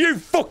stupid do you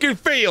fucking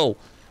feel?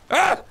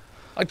 Huh?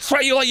 I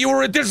treat you like you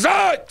were a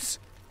dessert!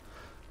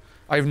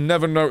 I've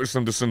never noticed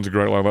them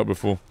disintegrate like that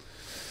before.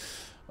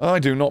 I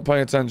do not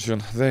pay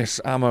attention. This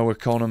ammo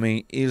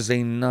economy is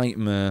a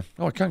nightmare.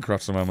 Oh, I can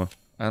craft some ammo.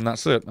 And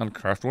that's it. And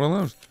craft one of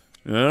those.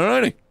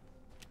 Alrighty.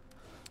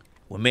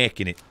 We're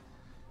making it.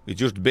 We're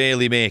just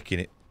barely making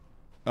it.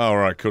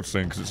 Alright,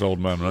 cutscene, because it's old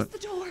man, right? The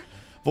door.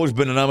 I've always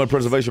been an ammo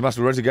preservation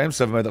master of games.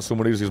 7 made that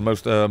somewhat easy as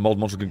most mold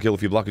monsters can kill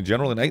if you're black in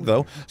general. In 8,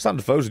 though,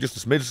 standard foes are just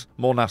a smidge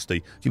more nasty.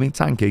 Do you mean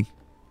tanky?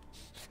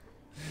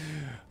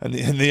 And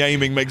the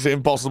aiming makes it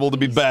impossible to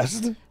be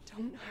best.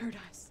 Don't hurt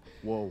us.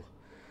 Whoa.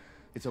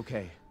 It's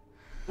okay.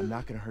 I'm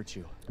not gonna hurt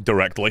you.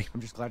 Directly. I'm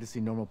just glad to see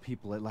normal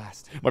people at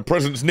last. My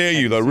presence near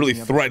you, though, really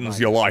threatens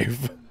your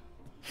life.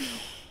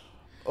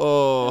 We're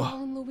Oh.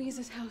 all in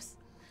Louise's house,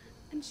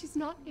 and she's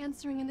not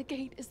answering, and the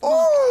gate is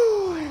locked.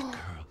 Oh.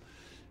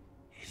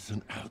 He's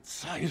an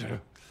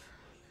outsider.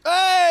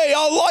 Hey,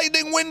 our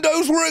lightning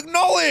windows were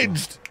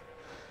acknowledged.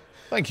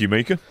 Thank you,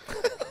 Mika.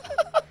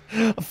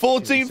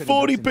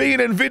 1440p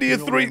and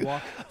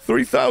Nvidia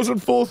 3000,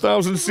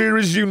 4000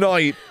 series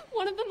unite.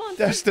 One of the monsters.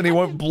 Destiny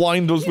won't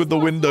blind us with the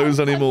windows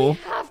anymore.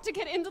 We have to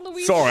get into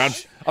Louise's Sorry,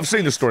 house. I've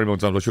seen this story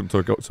multiple times. I shouldn't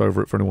talk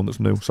over it for anyone that's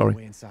new. Way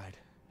Sorry. inside.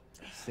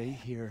 Stay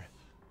here.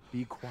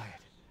 Be quiet.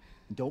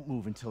 And don't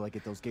move until I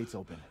get those gates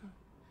open.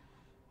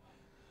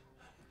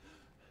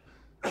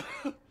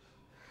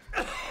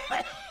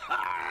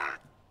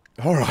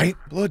 Alright,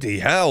 bloody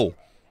hell.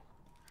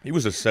 He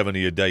was a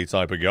 70-a-day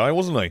type of guy,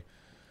 wasn't he?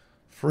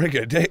 Frig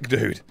a dick,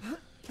 dude.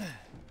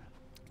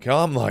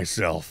 Calm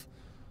thyself.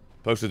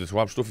 Posted the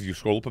twab stuff if you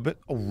scroll up a bit.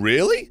 Oh,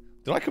 really?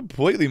 Did I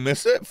completely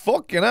miss it?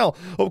 Fucking hell.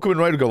 Upcoming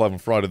raid will go live on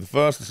Friday the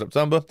 1st of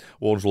September.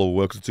 Warden's Law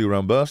works a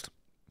 2-round burst.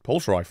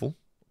 Pulse rifle.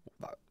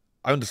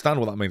 I understand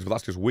what that means, but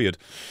that's just weird.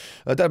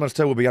 Dead Man's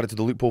Tale will be added to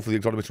the loot pool for the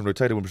exotic mission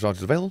rotator when Precision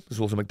is available. This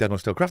will also make Dead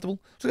Man's Tale craftable.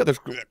 So get this...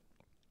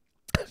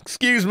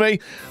 Excuse me.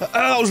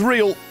 That was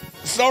real.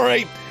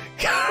 Sorry.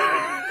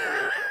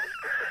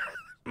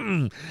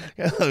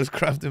 Those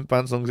crafting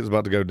pants songs, it's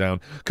about to go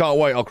down. Can't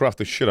wait, I'll craft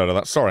the shit out of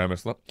that. Sorry I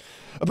missed that.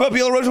 A Puppy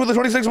Yellow Rose with the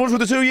 26 months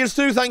with the 2 years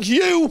too, thank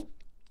you!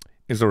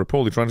 Is there a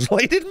poorly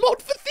translated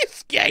mod for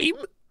this game?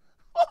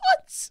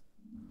 What?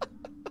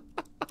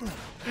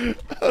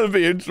 That'd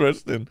be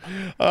interesting.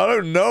 I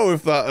don't know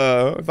if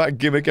that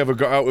gimmick ever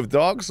got out with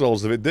Dark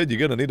Souls. If it did, you're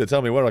gonna need to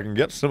tell me where I can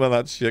get some of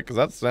that shit, because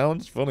that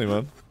sounds funny,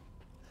 man.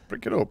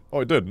 Pick it up.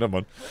 Oh, it did. Never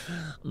mind.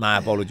 My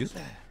apologies.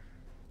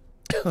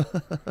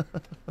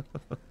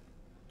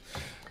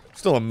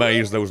 Still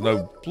amazed there was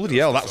no... Bloody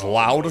hell, that's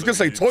loud. I was going to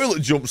say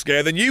toilet jump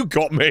scare, then you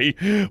got me.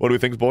 What do we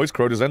think, boys?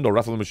 Crota's End or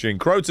Wrath of the Machine?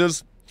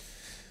 Crota's.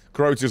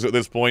 Crota's at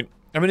this point.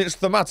 I mean, it's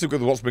thematic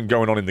with what's been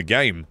going on in the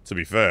game, to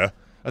be fair.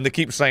 And they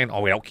keep saying,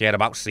 oh, we don't care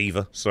about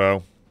Siva,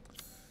 so...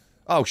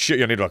 Oh, shit,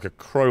 you need like a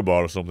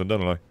crowbar or something,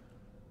 don't I?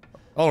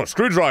 Oh, a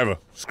screwdriver.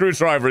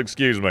 Screwdriver,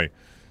 excuse me.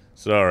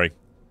 Sorry.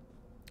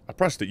 I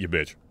pressed it, you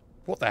bitch.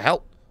 What the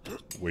hell?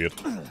 Weird.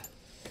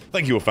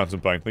 Thank you, Phantom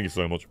Pain. Thank you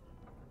so much.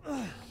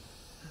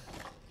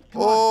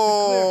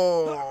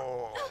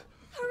 Oh!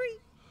 Hurry!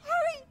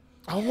 Hurry!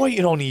 I'm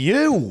waiting on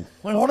you.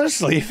 Well,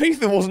 honestly, if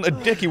Ethan wasn't a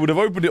dick, he would have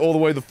opened it all the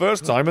way the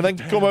first time and then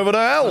come over to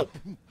help.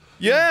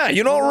 Yeah,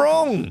 you're not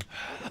wrong.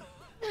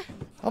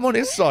 I'm on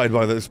his side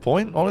by this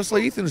point.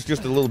 Honestly, Ethan's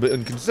just a little bit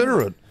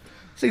inconsiderate.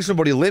 See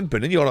somebody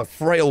limping and you're a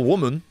frail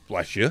woman,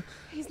 bless you.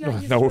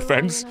 No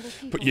offense,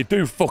 but you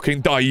do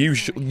fucking die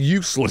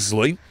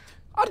uselessly.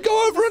 I'd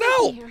go over and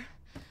help. Here.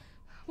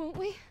 Won't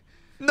we?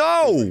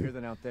 No! Bigger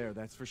than out there,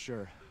 that's for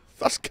sure.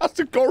 That's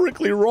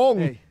categorically wrong.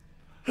 Hey,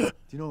 do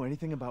you know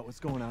anything about what's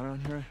going on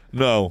around here?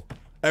 No.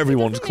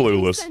 Everyone's It doesn't make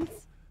any clueless.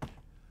 sense.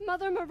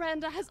 Mother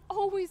Miranda has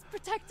always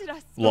protected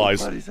us.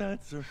 Lies. Nobody's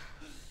answer.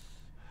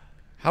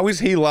 How is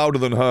he louder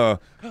than her?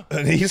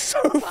 And he's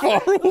so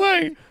far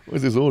away.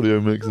 Where's his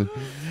audio mixing?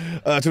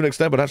 To an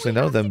extent, but actually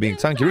no, them being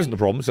tankier isn't the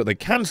problem, so they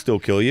can still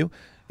kill you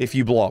if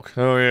you block.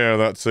 Oh yeah,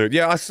 that's it.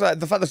 Yeah, I said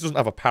the fact this doesn't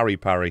have a parry.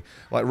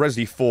 Like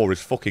Resi 4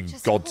 is fucking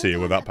god tier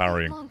with that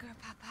parrying.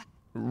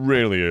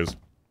 Really is.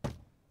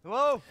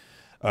 Hello?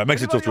 It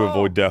makes it tough to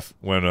avoid death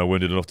when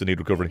wounded enough to need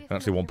recovery.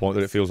 Actually, one point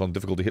that it feels on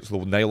difficulty hits the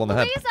nail on the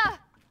head. Lisa!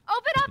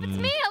 Open up, it's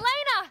me,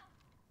 Elena!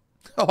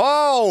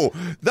 Oh,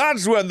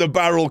 that's when the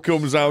barrel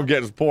comes out and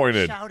gets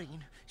pointed. Shouting.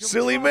 You'll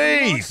Silly be me!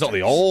 calling It's not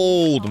the monsters.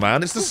 old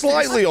man, it's the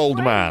slightly old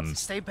man.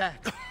 Stay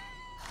back.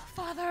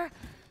 Father,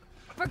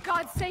 for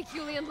God's sake,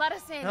 Julian, let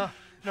us in.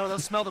 No, they'll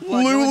smell the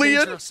blood. Lulian? You'll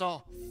endanger us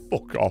all.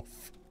 Fuck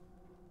off.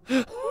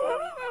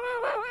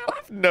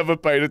 I've never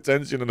paid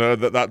attention and heard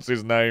that that's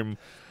his name.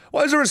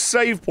 Why is there a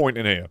save point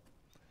in here?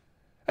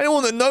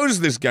 Anyone that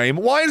knows this game,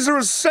 why is there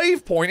a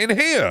save point in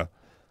here?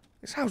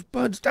 This house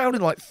burns down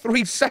in like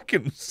 3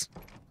 seconds.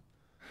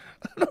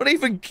 I'm not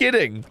even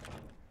kidding.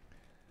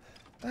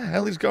 The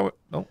hell is going...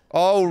 Oh,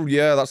 oh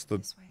yeah, that's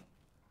the...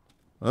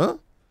 Huh?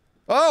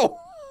 Oh!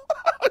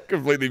 I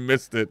completely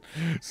missed it.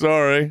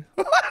 Sorry.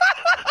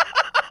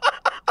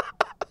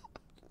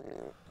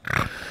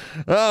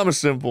 I'm a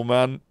simple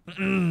man.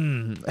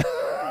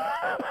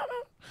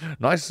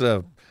 Nice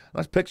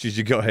pictures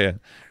you got here.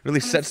 Really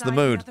sets the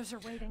mood.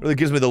 Really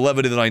gives me the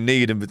levity that I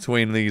need in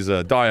between these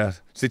dire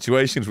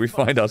situations we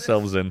find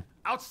ourselves in.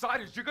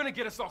 Outsiders, you're gonna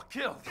get us all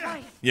killed.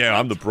 Yeah,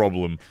 I'm the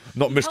problem.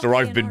 Not Mr.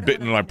 I've been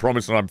bitten and I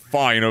promise and I'm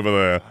fine over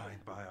there.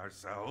 Hide by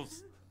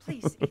ourselves.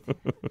 Please, Ethan,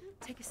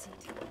 take a seat.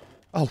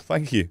 Oh,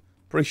 thank you.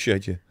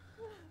 Appreciate you.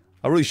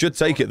 I really should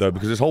take it, though,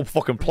 because this whole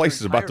fucking place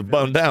is about to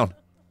burn down.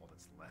 All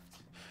that's left.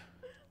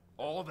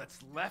 All that's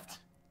left?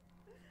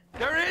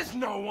 There is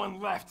no one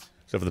left.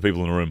 Except for the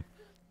people in the room.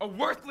 A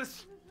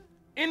worthless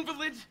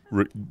invalid.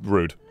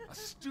 Rude. A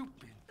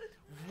stupid,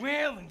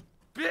 wailing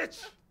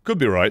bitch. Could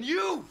be right.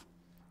 You.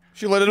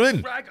 She let him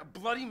in. Drag a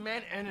bloody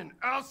man and an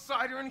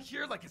outsider in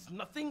here like it's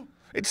nothing.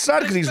 It's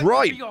sad because he's Expect to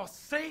right. Be all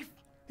safe.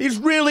 He's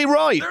really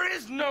right. There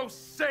is no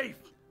safe.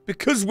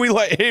 Because we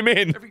let him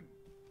in. Every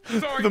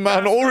sorry The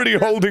man bastard already here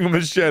holding a is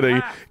machete,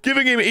 laugh.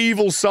 giving him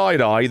evil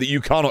side-eye that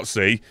you cannot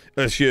see.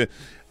 That's your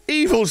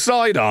evil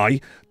side-eye.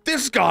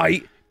 This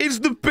guy is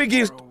the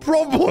biggest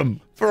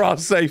problem for our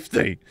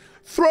safety.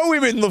 Throw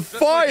him in the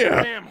Just like your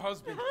fire. damn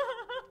husband.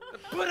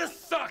 Put a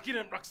sock in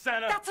him,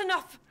 Roxana. That's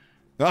enough.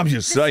 I'm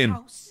just saying.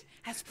 House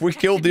has If we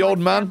killed the old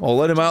man or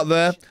let him out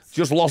there,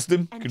 just lost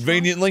him, And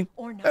conveniently, drunk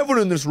or not,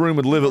 everyone in this room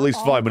would live at least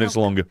all 5 minutes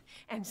welcome longer.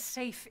 And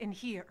safe in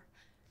here.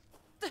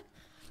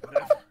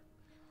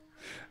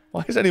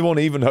 Why is anyone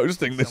even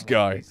hosting this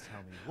guy?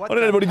 What Why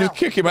did the anybody just hell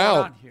kick is him going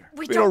out? on here?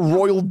 We Being a don't know.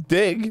 royal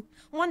dig.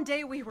 One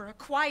day we were a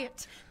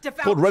quiet,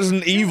 devout Called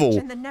Resident village, Evil.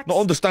 and the next, Not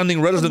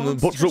understanding resident the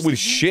that puts up with monsters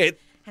shit.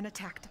 and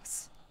attacked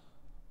us.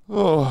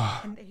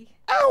 Oh. And they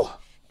Ow!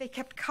 they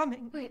kept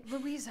coming. Wait,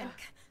 Louisa,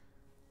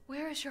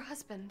 where is your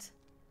husband?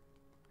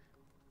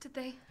 Did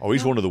they? Oh,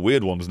 he's one of the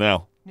weird ones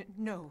now.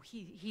 No,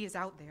 he is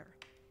out there.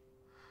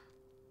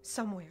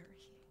 Somewhere.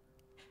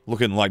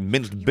 Looking like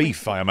minced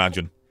beef, I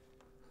imagine.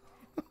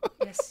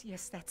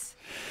 Yes, that's...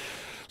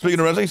 Speaking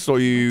of Resi, saw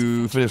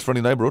you finish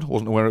Friendly Neighborhood.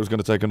 Wasn't aware it was going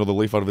to take another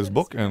leaf out of this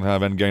book and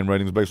have endgame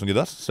ratings based on your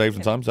deaths. Saved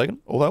and time taken.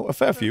 Although a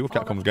fair few of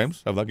Capcom's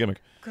games have that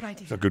gimmick. Good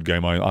idea. It's a good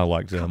game. I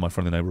liked my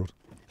Friendly Neighborhood.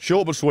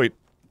 Short but sweet.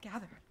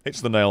 Gather.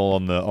 Hits the nail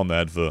on the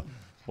head for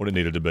what it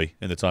needed to be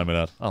in the time it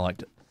had. I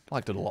liked it.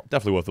 Liked it a lot.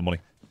 Definitely worth the money.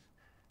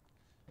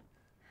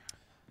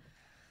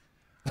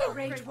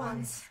 Great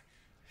ones,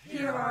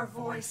 hear our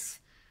voice.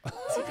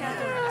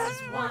 Together as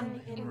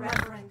one in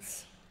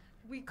reverence,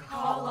 we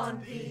call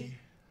on thee.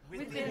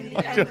 Within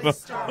the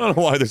endless I don't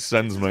know why this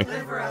sends me.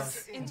 deliver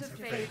us into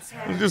fate's There's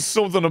hand. just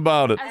something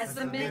about it. As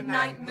the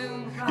midnight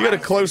moon You get a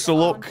closer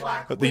look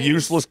at the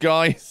useless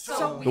guy,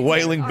 the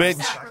wailing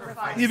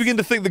bitch. You begin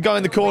to think the guy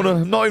in the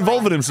corner not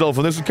involving himself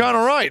in this is kind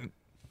of right.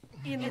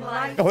 in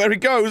life. Oh, there he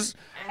goes.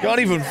 Can't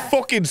even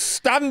fucking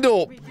stand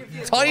up.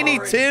 Tiny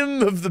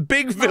Tim of the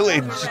big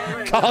village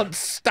can't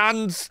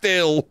stand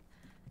still.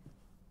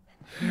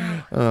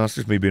 That's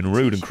just me being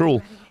rude and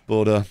cruel,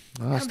 but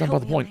I stand by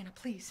the point. Elena,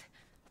 please.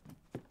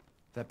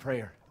 That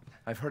prayer.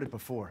 I've heard it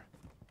before.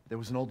 There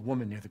was an old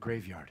woman near the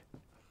graveyard.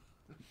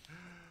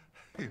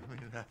 You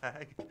mean a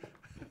hag?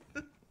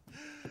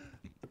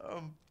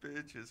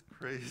 Bitch is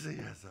crazy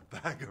as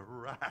a bag of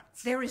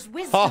rats. There is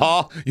wisdom.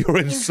 Haha, you're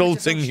in her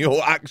insulting devotion.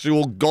 your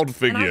actual god And I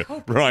figure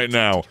hope you right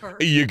now. protect her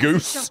You as it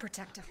goose. shall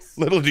protect us.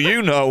 Little do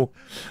you know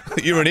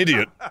that you're an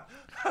idiot.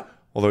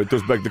 Although it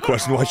does beg the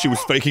question why she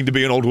was faking to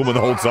be an old woman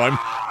the whole time.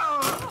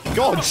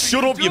 God,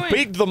 shut up, you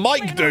peaked the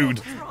mic, dude.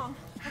 What's wrong?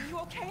 Are you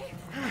okay?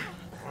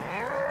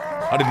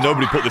 How did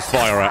nobody put this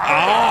fire out?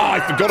 Ah, I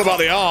forgot about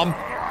the arm.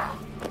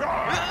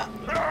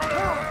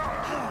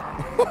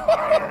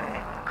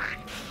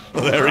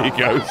 There he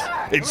goes.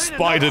 It's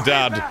Spider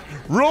Dad.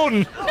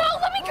 Run! No,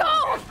 let me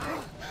go!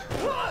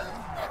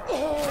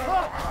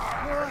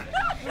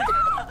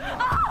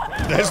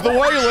 There's the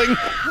wailing.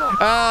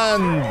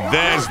 And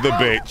there's the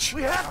bitch.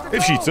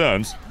 If she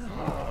turns.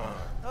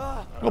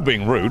 Not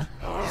being rude.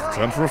 She's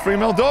turned for a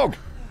female dog.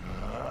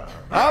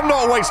 I'm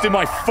not wasting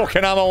my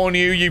fucking ammo on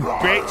you, you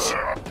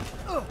bitch.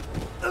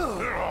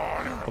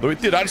 Although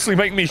it did actually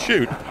make me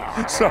shoot.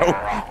 So,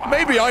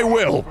 maybe I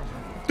will.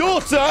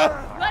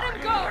 Daughter! Let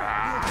him go!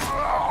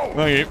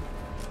 Thank you.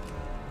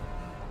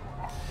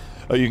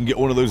 You can get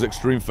one of those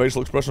extreme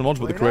facial expression mods,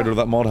 but the creator of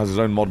that mod has his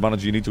own mod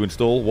manager you need to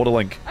install. What a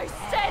link. I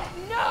said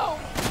no!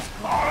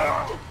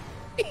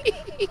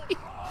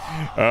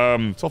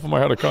 Top of my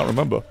head, I can't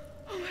remember.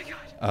 Oh my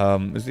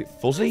god. Is it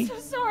Fuzzy? I'm so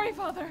sorry,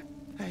 Father.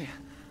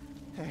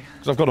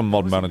 Because I've got a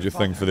mod manager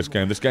thing for this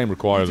game. This game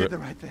requires You it did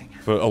the right thing.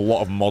 for a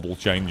lot of model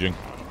changing.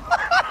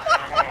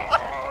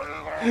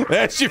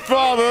 There's your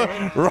father,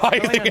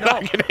 writhing in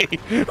agony,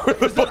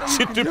 with a bunch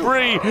of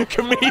debris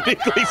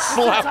comedically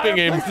slapping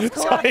him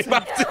time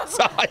after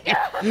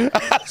time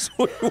as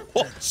we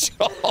watch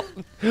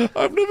on.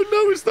 I've never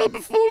noticed that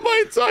before in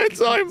my entire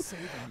time.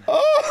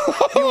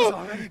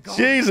 Oh,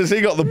 Jesus,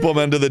 he got the bum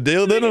end of the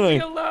deal, didn't he?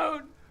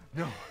 Alone.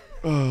 No.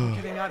 We're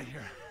getting out of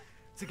here.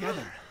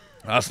 Together.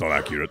 That's not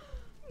accurate.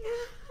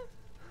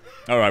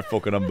 Alright,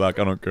 fuck it, I'm back,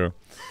 I don't care.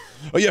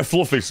 Oh yeah,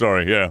 Fluffy,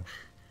 sorry, yeah.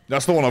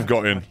 That's the one I've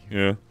got in,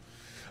 yeah.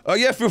 Oh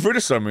yeah, feel free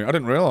to send me. I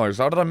didn't realise.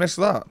 How did I miss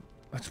that?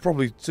 That's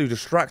probably too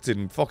distracted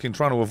and fucking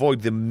trying to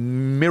avoid the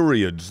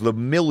myriads, the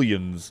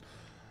millions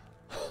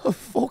of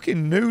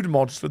fucking nude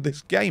mods for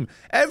this game.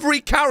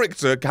 Every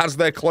character has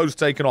their clothes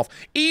taken off.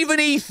 Even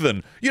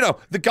Ethan. You know,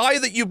 the guy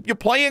that you're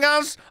playing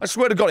as, I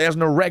swear to God, he has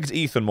an erect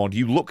Ethan mod.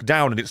 You look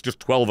down and it's just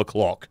 12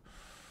 o'clock.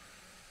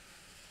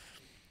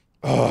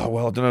 Oh,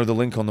 well, I don't know the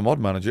link on the mod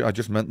manager. I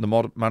just meant the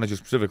mod manager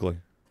specifically.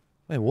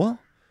 Wait, what?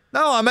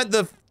 No, I meant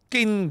the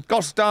fucking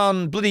gosh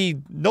darn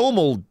bloody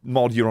normal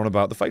mod you're on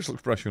about, the facial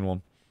expression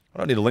one. I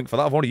don't need a link for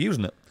that. I've already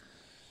used it.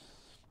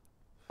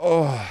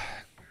 Oh.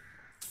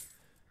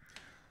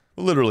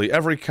 Literally,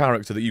 every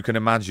character that you can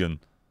imagine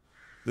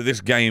that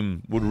this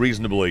game would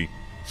reasonably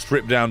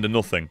strip down to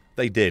nothing,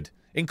 they did.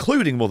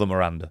 Including Mother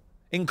Miranda.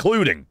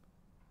 Including.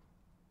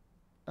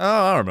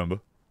 Oh, I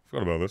remember.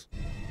 Forgot about this.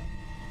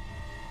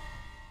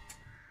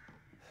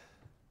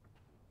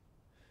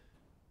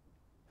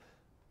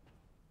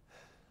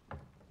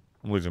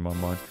 I'm losing my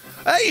mind.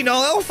 Hey, no,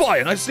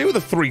 Hellfire! Nice to see you with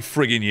the 3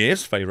 friggin'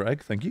 years. Favourite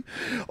egg, thank you.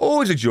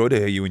 Always a joy to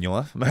hear you and your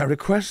laugh. May I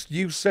request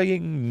you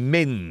saying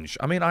minge?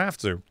 I mean, I have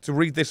to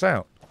read this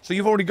out. So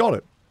you've already got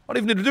it. I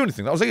don't even need to do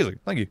anything. That was easy.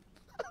 Thank you.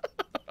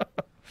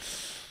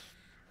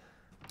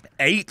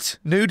 8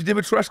 nude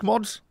Dimitrescu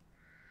mods?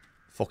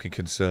 Fucking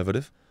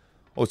conservative.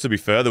 Well, to be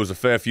fair, there was a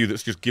fair few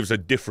that just gives her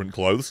different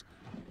clothes.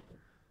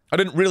 I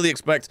didn't really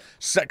expect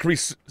sexy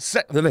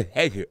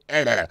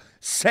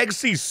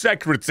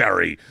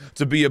secretary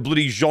to be a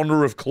bloody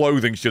genre of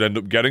clothing she'd end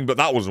up getting, but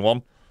that was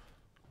one.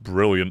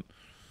 Brilliant.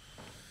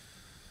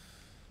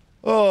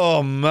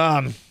 Oh,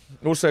 man.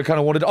 Also, I kind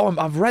of wanted... Oh,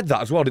 I've read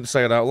that as well. I didn't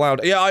say it out loud.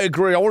 Yeah, I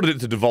agree. I wanted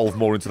it to devolve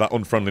more into that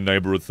unfriendly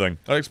neighborhood thing.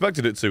 I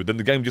expected it to. Then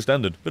the game just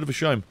ended. Bit of a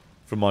shame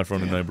from my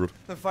friendly neighborhood.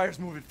 The fire's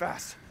moving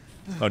fast.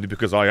 Only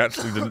because I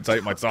actually didn't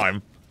take my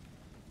time.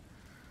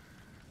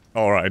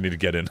 Alright, I need to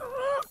get in.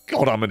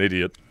 God, I'm an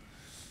idiot.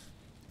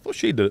 Thought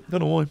she did it.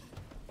 Don't know why.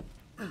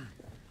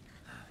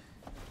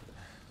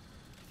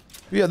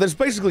 Yeah, there's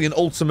basically an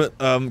ultimate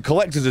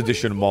collector's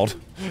edition mod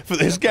for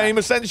this game,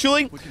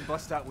 essentially. We can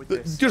bust out with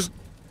this. Just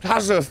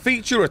has a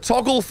feature, a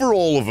toggle for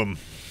all of them.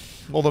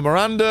 Mother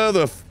Miranda,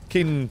 the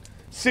fucking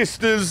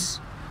sisters,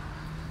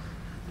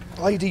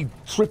 Lady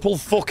Triple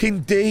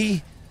fucking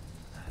D.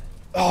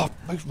 Oh,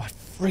 move my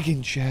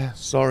friggin' chair.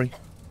 Sorry.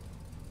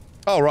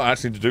 Oh, right, I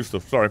actually need to do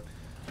stuff. Sorry.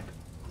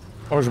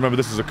 I always remember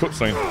this is a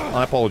cutscene.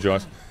 I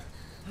apologise.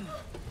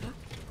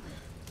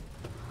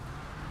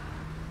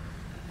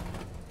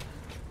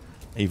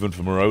 Even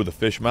for Moreau the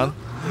fish man.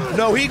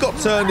 No, he got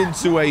turned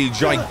into a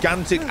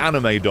gigantic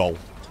anime doll.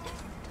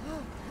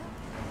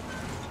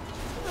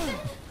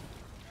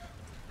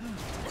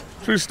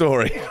 True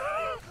story.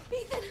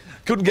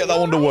 Couldn't get that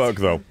one to work,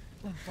 though.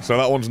 So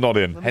that one's not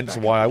in. Hence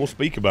why I will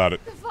speak about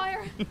it. The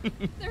fire.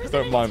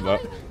 Don't mind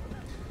that.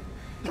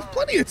 There's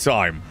plenty of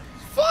time.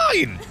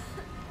 Fine.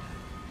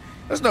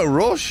 There's no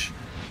rush.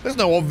 There's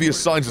no obvious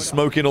signs of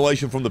smoke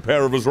inhalation from the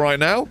pair of us right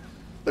now.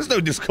 There's no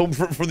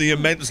discomfort from the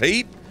immense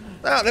heat.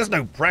 There's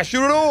no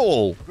pressure at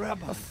all. The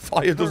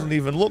fire doesn't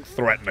even look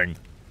threatening.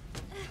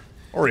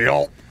 Hurry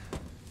up.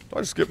 Do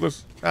I skip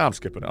this? I'm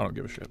skipping it. I don't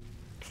give a shit.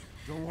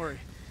 Don't worry.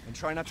 And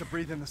try not to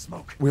breathe in the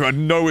smoke. We've had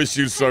no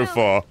issues so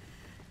far.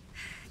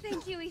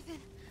 Thank you, Ethan.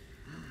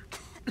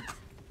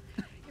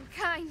 You're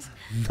kind.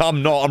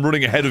 I'm not. I'm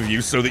running ahead of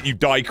you so that you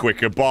die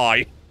quicker.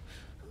 Bye.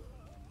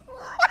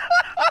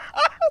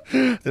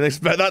 Didn't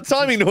expect that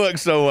timing to work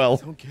so well.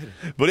 Don't get it.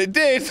 But it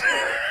did.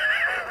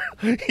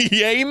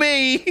 Yay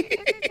me.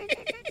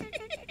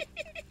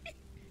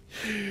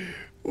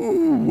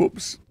 Ooh,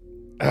 whoops.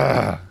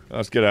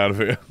 Let's get out of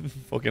here.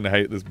 Fucking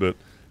hate this bit.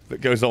 It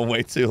goes on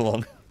way too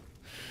long.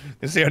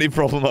 It's the only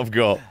problem I've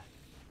got.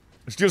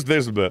 It's just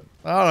this bit.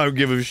 I don't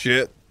give a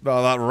shit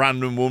about that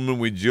random woman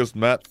we just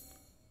met.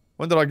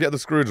 When did I get the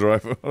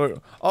screwdriver?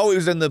 Oh, it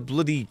was in the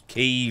bloody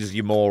keys,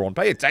 you moron.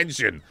 Pay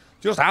attention.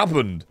 Just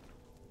happened.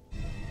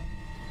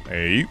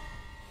 Hey.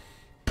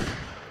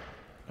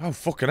 Oh,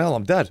 fucking hell,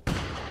 I'm dead.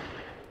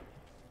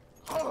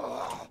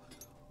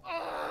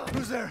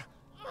 Who's there?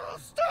 Oh,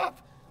 stop!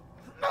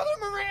 Mother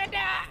Miranda!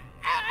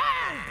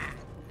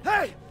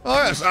 Hey!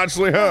 Oh, that's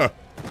actually her.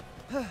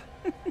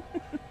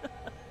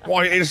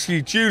 Why is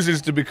she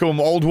chooses to become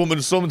old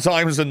woman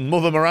sometimes and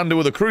Mother Miranda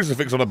with a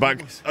crucifix on her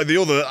back and the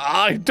other?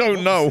 I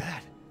don't know.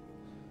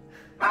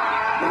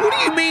 What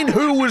do you mean,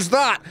 who was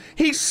that?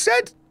 He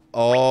said...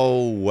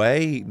 Oh,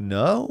 wait,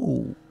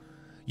 no.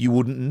 You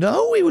wouldn't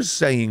know he was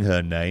saying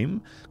her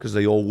name because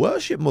they all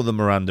worship Mother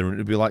Miranda and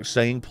it'd be like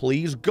saying,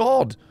 please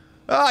God.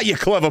 Ah, you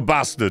clever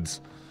bastards.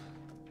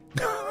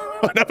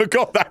 I never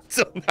got that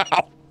till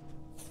now.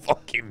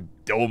 Fucking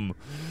dumb.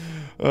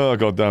 Oh,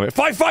 God damn it.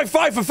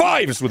 555 for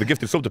 5s with a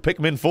gifted sub to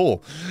Pikmin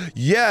 4.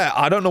 Yeah,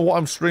 I don't know what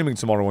I'm streaming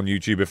tomorrow on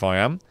YouTube if I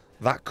am.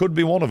 That could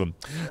be one of them.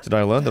 Today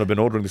I learned that I've been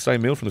ordering the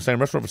same meal from the same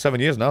restaurant for 7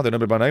 years now. They know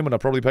me by name and I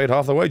probably paid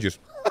half their wages.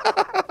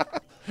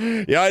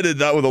 Yeah, I did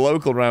that with a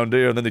local round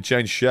here and then they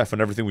changed chef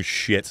and everything was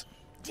shit.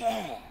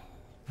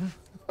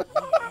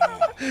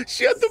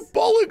 She had the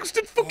bollocks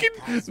to fucking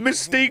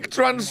Mystique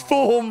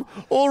transform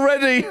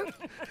already.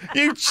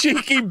 You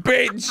cheeky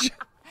bitch.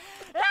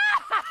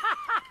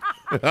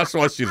 That's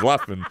why she's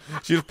laughing.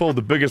 She just pulled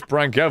the biggest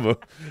prank ever.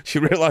 She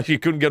realized she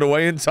couldn't get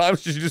away in time,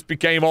 so she just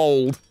became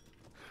old.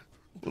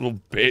 Little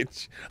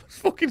bitch.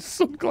 Fucking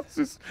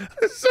sunglasses.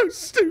 They're so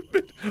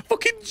stupid.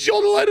 Fucking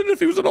John Lennon if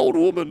he was an old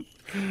woman.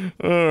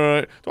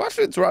 Alright. Do I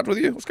actually interact with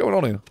you? What's going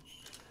on here?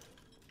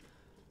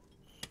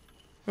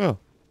 Oh.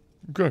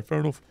 Okay, fair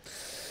enough.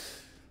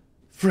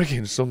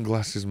 Friggin'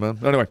 sunglasses, man.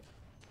 Anyway.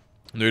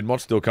 Nude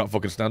mod, still can't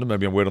fucking stand them.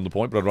 Maybe I'm weird on the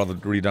point, but I'd rather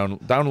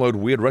download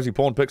weird resi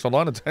porn pics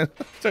online and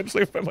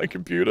potentially affect my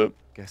computer.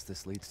 Guess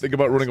this leads. Think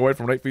about running away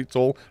from an 8 feet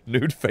tall,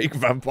 nude fake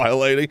vampire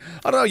lady.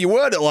 I don't know, you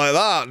word it like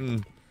that,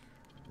 and...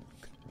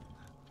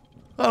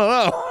 I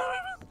don't know.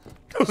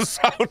 Doesn't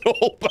sound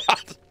all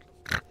bad.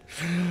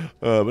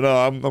 But no,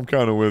 I'm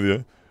kind of with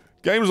you.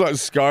 Games like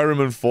Skyrim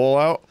and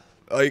Fallout,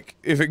 like,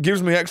 if it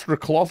gives me extra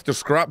cloth to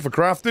scrap for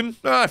crafting,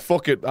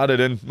 fuck it, add it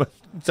in.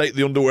 Take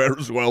the underwear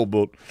as well,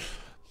 but...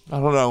 I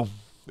don't know.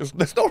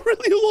 There's not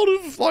really a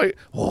lot of, like,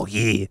 oh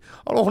yeah,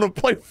 I don't want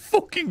to play a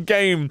fucking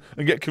game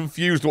and get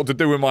confused what to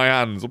do with my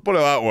hands. I'll put it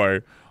that way.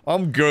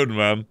 I'm good,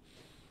 man.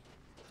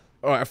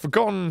 Alright, I've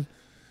forgotten...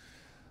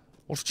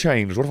 What's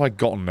changed? What have I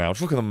gotten now?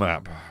 Just look at the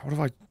map. What have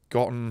I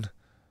gotten?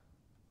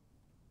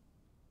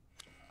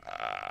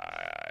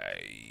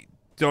 I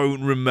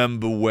don't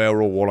remember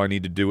where or what I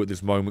need to do at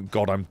this moment.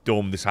 God, I'm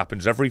dumb. This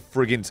happens every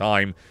friggin'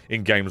 time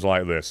in games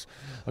like this.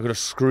 I've got a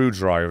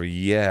screwdriver.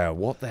 Yeah,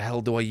 what the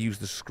hell do I use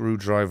the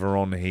screwdriver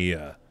on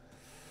here?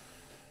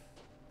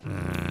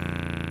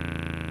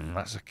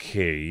 That's a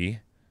key.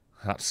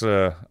 That's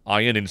a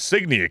iron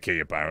insignia key,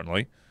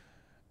 apparently.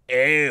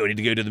 Oh, I need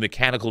to go to the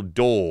mechanical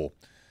door.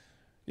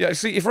 Yeah,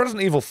 see, if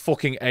Resident Evil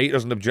fucking 8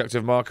 has an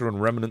objective marker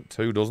and Remnant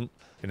 2 doesn't,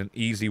 in an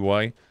easy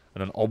way,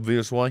 and an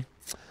obvious way,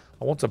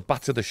 I want to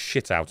batter the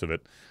shit out of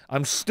it.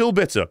 I'm still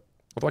bitter,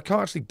 although I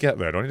can't actually get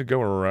there. Do I need to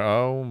go around?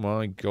 Oh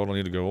my god, I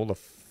need to go all the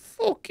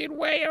fucking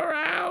way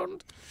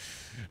around.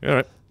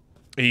 Alright.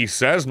 He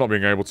says, not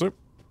being able to.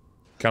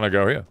 Can I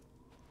go here?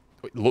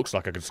 It looks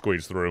like I can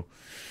squeeze through.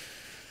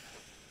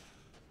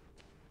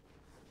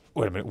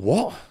 Wait a minute,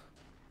 what?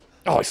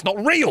 Oh, it's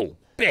not real!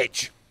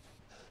 Bitch!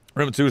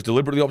 Remnant 2 is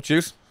deliberately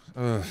obtuse.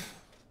 Ugh.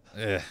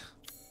 Yeah.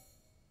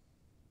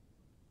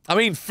 I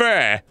mean,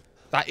 fair.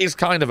 That is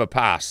kind of a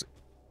pass.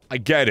 I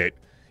get it.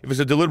 If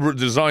it's a deliberate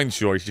design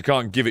choice, you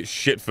can't give it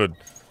shit for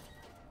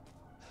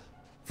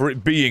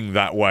it being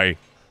that way.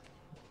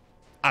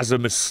 As a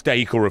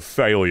mistake or a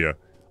failure.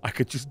 I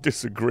could just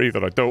disagree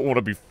that I don't want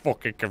to be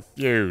fucking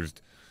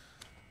confused.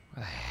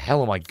 Where the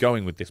hell am I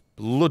going with this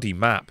bloody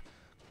map?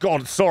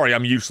 God, sorry,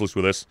 I'm useless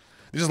with this.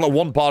 This is like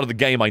one part of the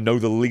game I know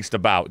the least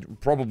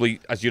about. Probably,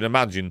 as you'd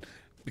imagine,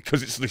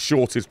 because it's the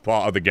shortest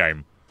part of the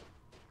game.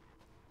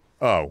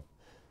 Oh.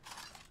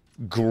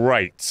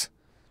 Great.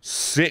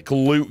 Sick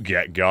loot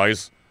get,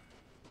 guys.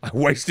 I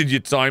wasted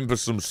your time for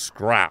some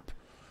scrap.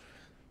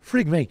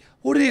 Frig me.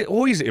 What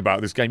is it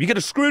about this game? You get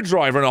a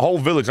screwdriver in a whole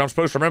village and I'm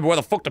supposed to remember where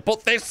the fuck to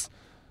put this?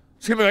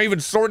 See if I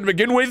even saw it to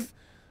begin with?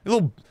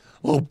 You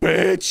little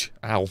bitch.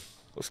 Ow.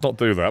 Let's not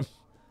do that.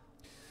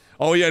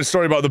 Oh yeah,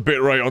 sorry about the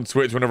bitrate on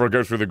Twitch whenever I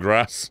go through the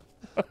grass.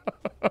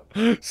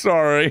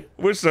 Sorry.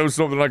 Wish there was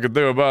something I could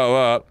do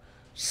about that.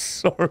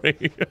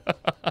 Sorry.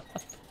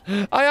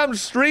 I am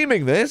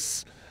streaming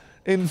this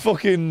in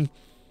fucking...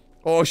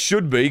 Or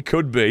should be,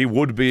 could be,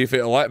 would be if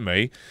it'll let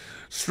me.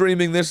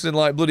 Streaming this in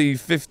like bloody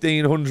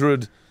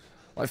 1500...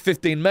 Like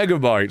 15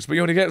 megabytes, but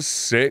you only get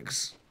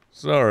 6.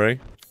 Sorry.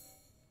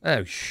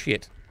 Oh,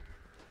 shit.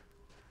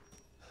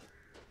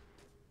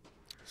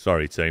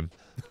 Sorry, team.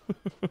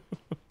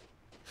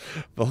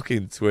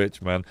 Fucking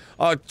Twitch, man.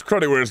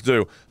 Credit where it's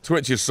due.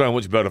 Twitch is so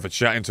much better for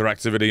chat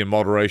interactivity and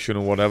moderation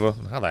and whatever.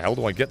 How the hell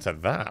do I get to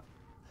that?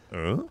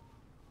 Huh?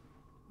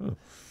 Oh.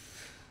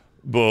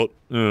 But,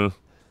 the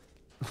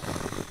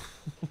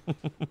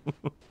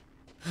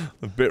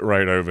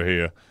bitrate over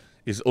here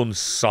is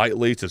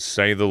unsightly to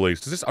say the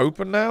least. Is this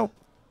open now?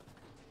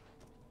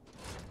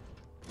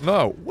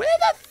 No. Where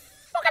the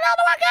fucking hell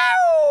do I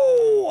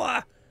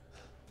go?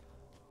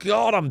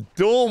 God, I'm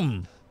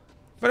dumb.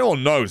 If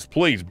anyone knows,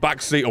 please,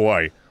 backseat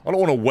away. I don't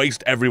want to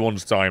waste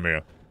everyone's time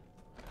here.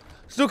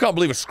 Still can't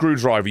believe a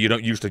screwdriver you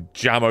don't use to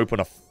jam open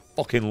a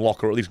fucking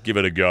lock or at least give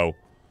it a go.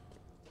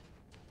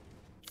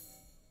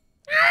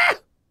 Ah!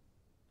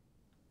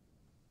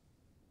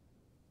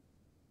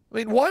 I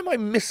mean, why am I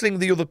missing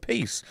the other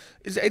piece?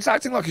 It's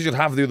acting like I should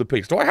have the other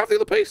piece. Do I have the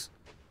other piece?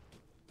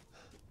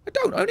 I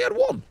don't. I only had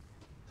one.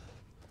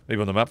 Maybe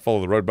on the map,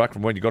 follow the road back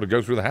from when you got to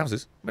go through the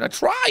houses. I mean, I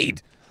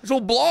tried. It's all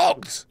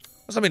blocked.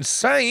 Unless I'm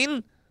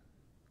insane.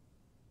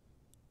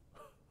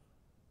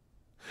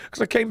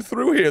 Because I came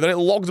through here, then it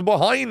logged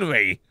behind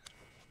me.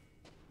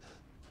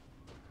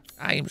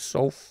 I am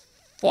so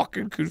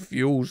fucking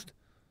confused.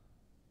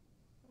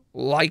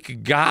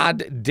 Like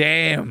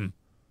goddamn.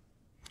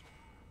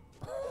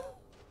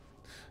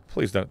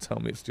 Please don't tell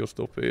me it's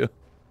just up here.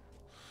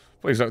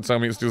 Please don't tell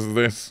me it's just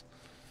this.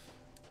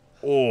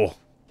 Oh.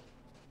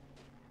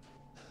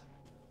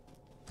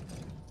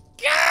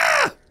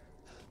 Gah!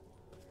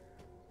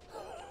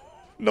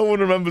 No one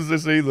remembers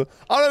this either.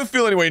 I don't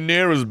feel anywhere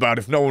near as bad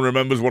if no one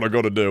remembers what I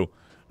gotta do.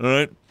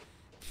 Alright?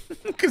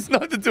 Because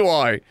neither do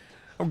I.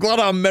 I'm glad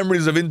our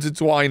memories have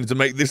intertwined to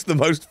make this the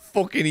most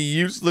fucking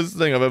useless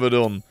thing I've ever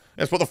done.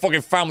 Let's put the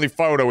fucking family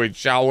photo in,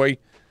 shall we?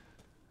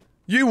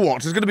 You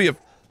watch, there's gonna be a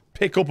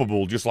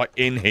pick-upable just like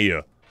in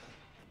here.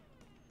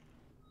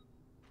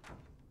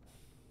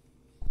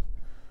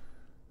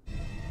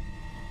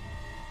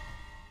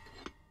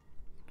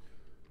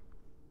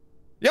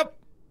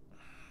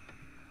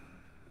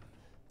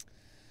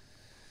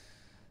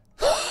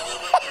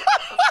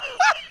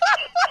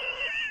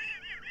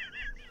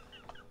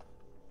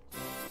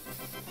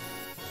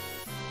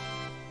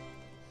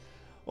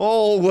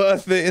 All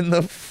worth it in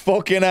the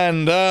fucking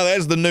end.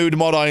 There's the nude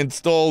mod I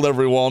installed,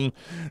 everyone.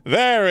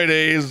 There it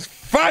is.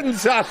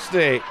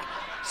 Fantastic.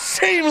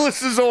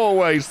 Seamless as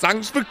always.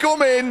 Thanks for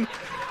coming.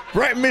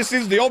 Brett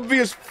misses the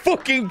obvious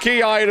fucking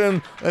key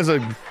item. There's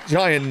a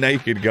giant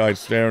naked guy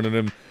staring at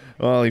him.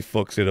 Well, he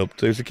fucks it up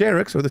too. So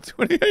KRX for the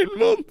 28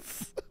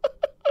 months.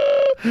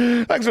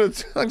 Thanks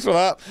for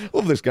that.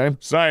 Love this game.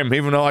 Same,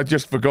 even though I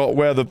just forgot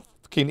where the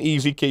fucking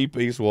easy key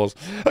piece was.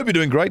 Hope you're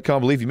doing great. Can't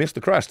believe you missed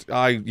the crest.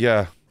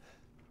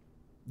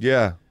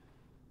 Yeah.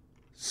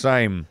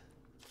 Same.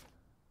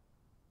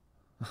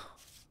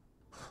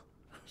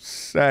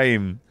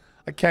 Same.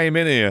 I came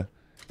in here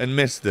and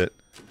missed it.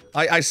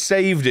 I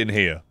saved in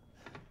here.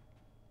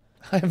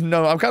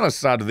 I'm kind of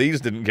sad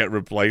these didn't get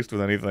replaced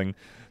with anything,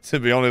 to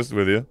be honest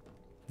with you.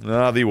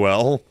 They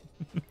well.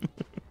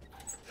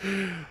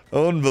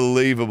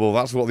 Unbelievable.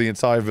 That's what the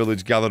entire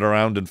village gathered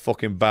around and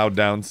fucking bowed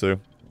down to.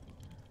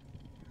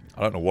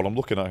 I don't know what I'm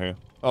looking at here.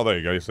 Oh, there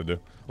you go. Yes, I do.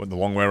 Went the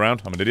long way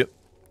around. I'm an idiot.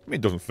 I mean,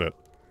 it doesn't fit.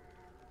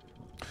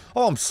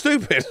 Oh, I'm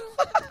stupid.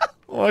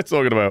 What am I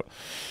talking about?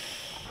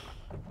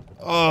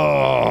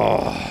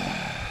 Oh.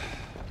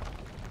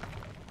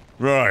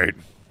 Right.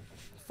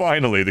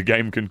 Finally, the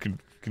game can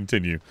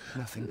continue.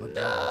 Nothing but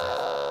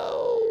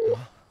no.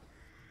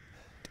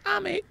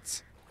 Damn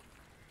it.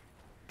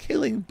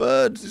 Killing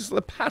birds is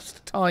the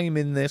pastime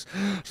in this.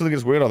 Something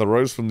gets weird. Are the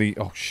rows from the...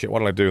 Oh, shit. Why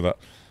did I do that?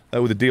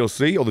 With the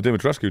DLC or the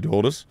Dimitrescu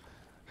daughters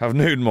have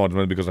nude mod,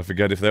 maybe because I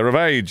forget if they're of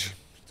age.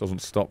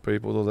 Doesn't stop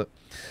people, does it?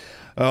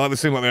 They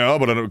seem like they are,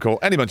 but I don't recall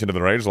any mention of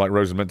their age, like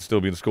Rose is meant to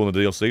still be in school in the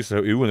DLC,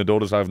 so who and the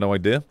daughters, I have no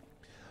idea.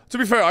 To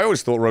be fair, I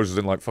always thought Rose was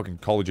in, like, fucking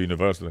college or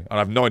university, and I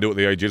have no idea what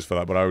the age is for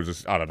that, but I was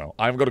just... I don't know.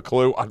 I haven't got a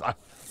clue. I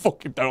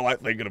fucking don't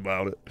like thinking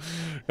about it.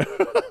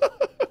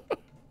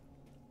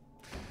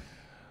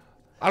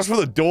 As for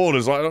the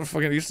daughters, I don't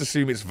fucking used to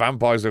assume it's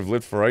vampires who've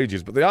lived for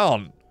ages, but they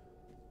aren't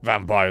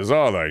vampires,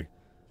 are they?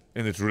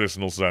 In the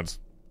traditional sense.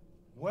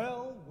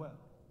 Well.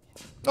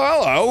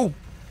 Oh, hello.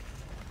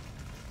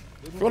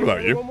 What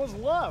about you? Everyone was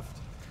left.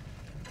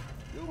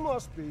 You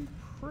must be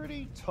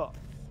pretty tough,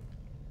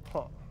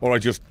 huh? Or I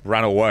just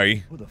ran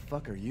away. Who the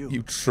fuck are you?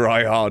 You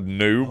try-hard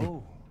noob.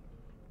 Oh,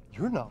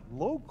 you're not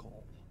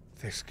local.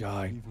 This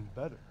guy. Even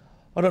better.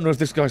 I don't know if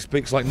this guy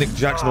speaks like Nick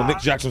Jackson or Nick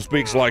Jackson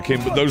speaks like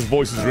him, but those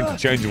voices are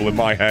interchangeable in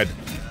my head.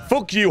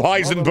 Fuck you,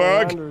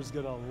 Heisenberg! Miranda's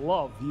gonna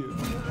love you.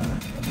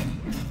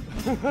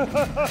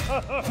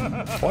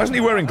 Why isn't he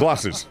wearing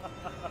glasses?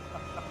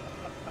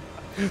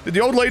 Did the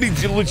old lady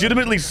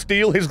legitimately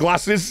steal his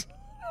glasses?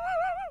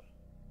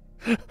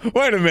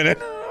 Wait a minute.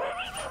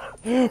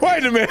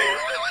 Wait a minute.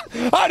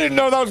 I didn't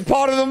know that was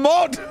part of the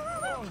mod.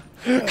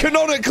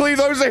 Canonically,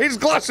 those are his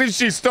glasses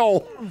she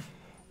stole.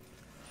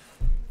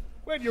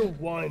 When you're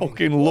whining.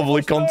 Fucking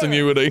lovely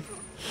continuity.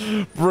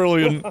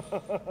 Brilliant.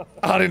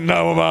 I didn't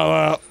know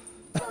about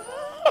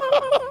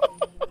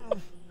that.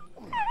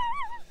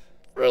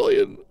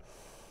 Brilliant.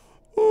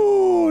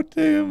 Oh,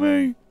 dear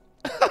me.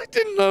 I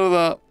didn't know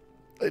that.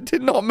 I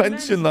did not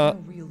mention that.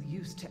 No real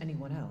use to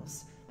anyone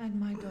else, and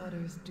my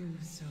daughters do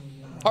so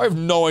well. I have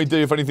no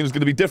idea if anything's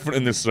going to be different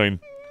in this scene.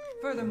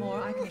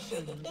 Furthermore, I can assure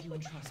you if you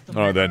entrust the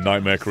Oh, there,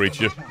 nightmare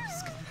creature.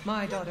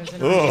 My daughters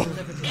and I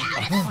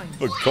I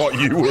forgot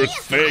you were a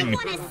thing.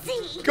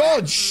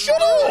 God,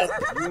 shut up!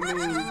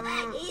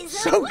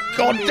 So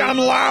goddamn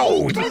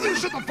loud!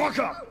 Shut the fuck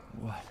up!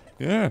 What?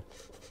 Yeah,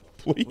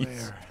 please.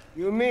 Where?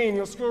 You mean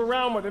you'll screw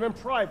around with him in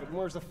private, and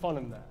where's the fun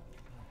in that?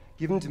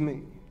 Give him to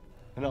me,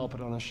 and I'll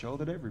put on a show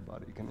that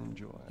everybody can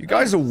enjoy. You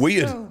guys are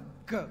weird. So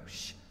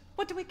gauche.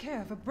 What do we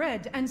care for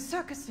bread and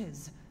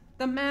circuses?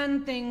 The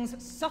man thinks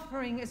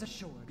suffering is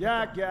assured.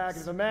 Yak,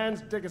 if a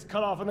man's dick is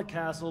cut off in the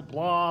castle,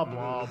 blah,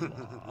 blah,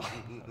 blah.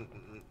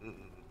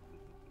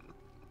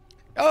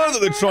 I know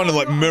that they're trying to,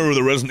 like, mirror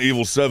the Resident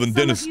Evil 7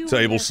 dinner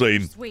table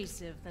scene.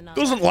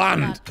 Doesn't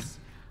land.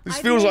 This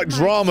feels like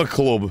drama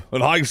club at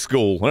high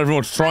school, and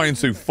everyone's trying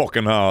too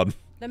fucking hard.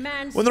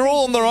 When they're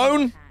all on their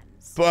own,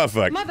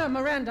 perfect. Mother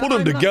Miranda, Put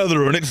them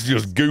together and it's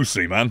just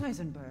goosey, man.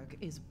 Heisenberg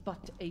is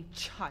but a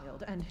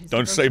child, and his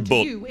Don't say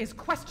devotion to but. you is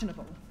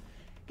questionable.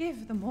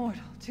 Give the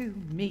mortal to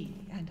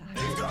me, and I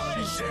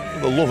For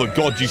the love of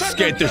God, you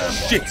scared the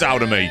shit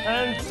out of me.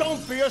 And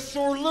don't be a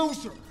sore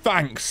loser.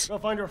 Thanks. Go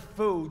find your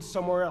food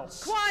somewhere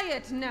else.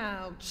 Quiet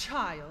now,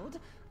 child.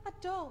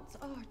 Adults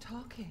are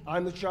talking.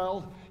 I'm the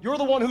child. You're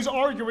the one who's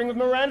arguing with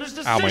Miranda's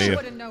Ow, my decision. ear.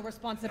 Wouldn't know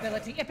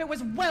responsibility if it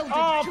was welded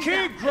Oh, to keep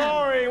that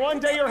growing. One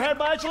day your head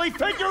might actually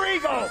fit your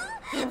ego.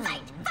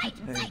 Hey,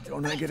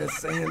 don't I get a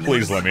say in this?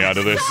 Please let me out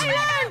of this.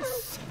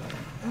 Silence!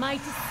 My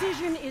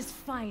decision is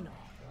final.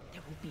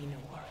 There will be no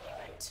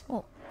argument.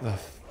 Oh.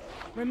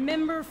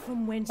 Remember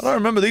from whence... I don't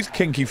remember these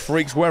kinky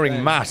freaks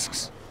wearing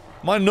masks.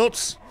 My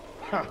nuts.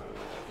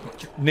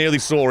 Nearly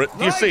saw it.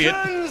 Do you see it?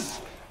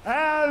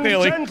 And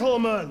Nearly.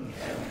 gentlemen,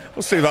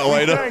 We'll see that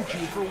later. thank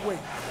you for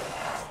waiting.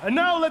 And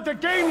now let the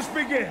games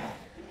begin.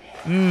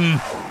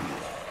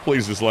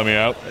 Please just let me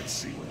out. Let's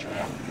see what you're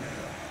doing.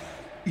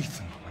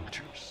 Ethan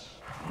Winters.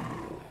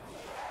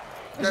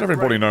 Does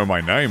everybody know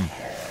my name?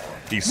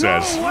 He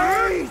says. No,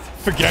 wait!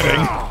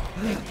 Forgetting.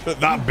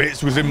 That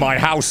bitch was in my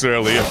house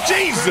earlier.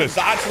 Jesus,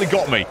 that actually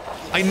got me.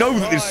 I know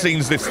that this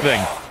scene's this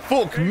thing.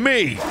 Fuck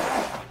me.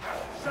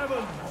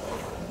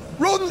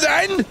 Run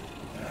then!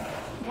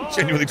 I'm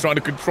genuinely trying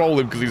to control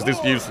him because he's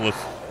this useless.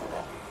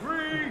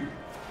 3,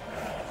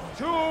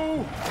 2,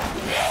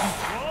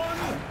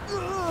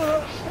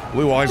 1.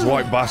 Blue eyes,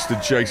 white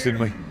bastard chasing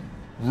me.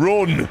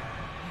 Run!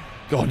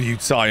 God, you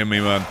tire me,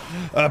 man.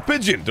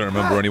 Pigeon. Don't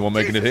remember anyone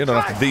making it here.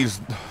 Don't have to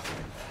D's.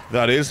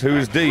 That is. Who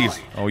is D's?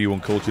 Oh, you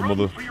uncultured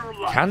mother.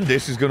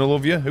 Candice is gonna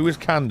love you. Who is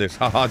Candice?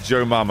 Haha,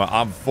 Joe Mama.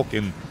 I'm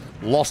fucking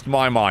lost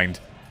my mind.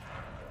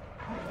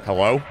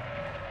 Hello?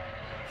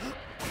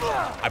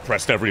 I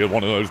pressed every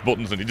one of those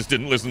buttons and he just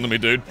didn't listen to me,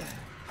 dude.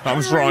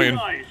 I'm trying.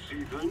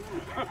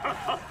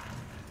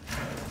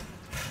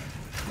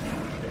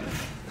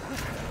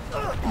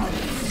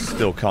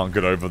 Still can't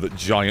get over that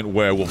giant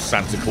werewolf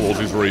Santa Claus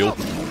is real.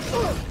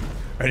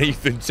 And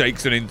Ethan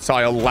takes an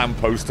entire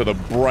lamppost to the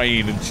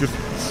brain and just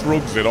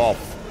shrugs it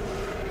off.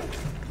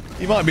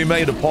 He might be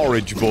made of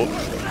porridge, but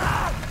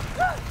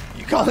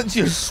you can't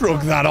just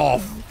shrug that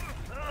off.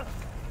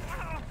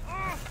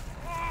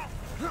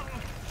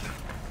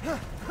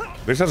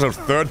 This has a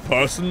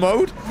third-person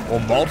mode? Or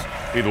mod?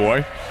 Either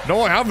way.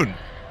 No, I haven't.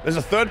 There's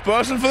a third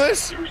person for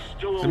this?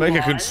 To make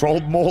it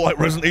controlled more like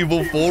Resident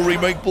Evil 4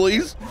 Remake,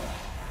 please?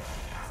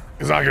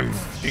 Because I can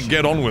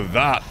get on with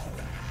that.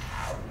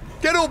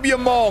 Get up, you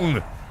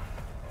mong!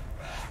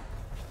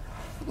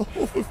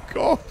 Oh, of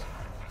God.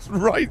 It's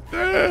right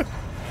there.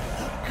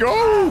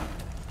 Go!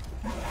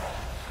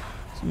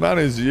 This man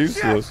is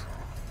useless.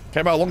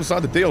 Came out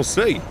alongside the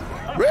DLC.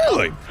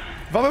 Really?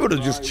 If I'm able to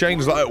just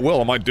change that at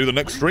will, I might do the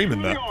next stream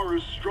in there.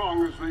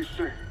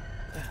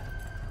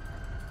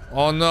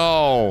 Oh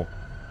no.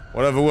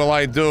 Whatever will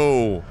I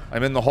do?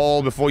 I'm in the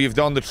hall before you've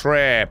done the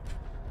trap.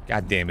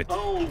 God damn it.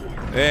 Oh,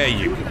 there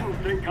you go.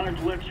 didn't think I'd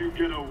let you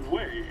get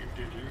away,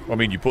 did you? I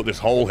mean, you put this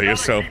hole here,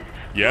 so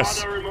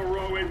yes. Father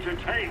Moreau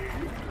entertained.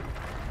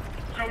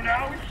 So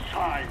now it's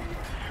time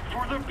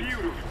for the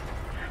beautiful,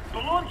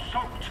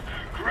 blood-soaked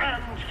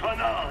grand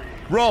finale.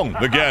 Wrong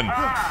again.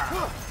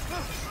 Nothing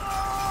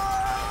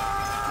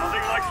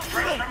like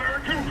fresh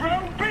American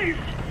ground beef.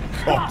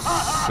 God's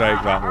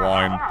sake, that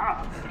line.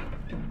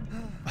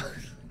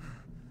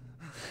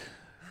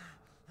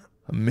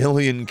 A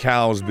million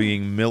cows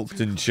being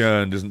milked and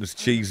churned isn't as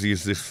cheesy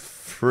as this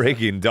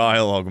friggin'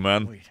 dialogue,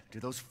 man. Wait,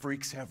 do those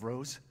freaks have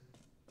Rose?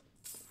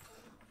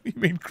 You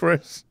mean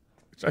Chris?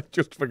 Which I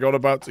just forgot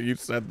about till you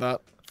said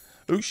that.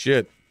 Oh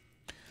shit.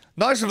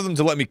 Nice of them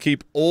to let me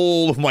keep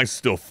all of my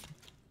stuff.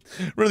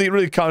 Really,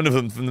 really kind of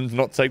them for them to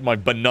not take my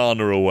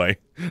banana away.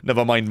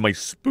 Never mind my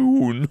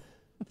spoon.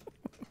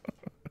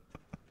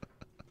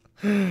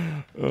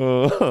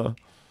 Very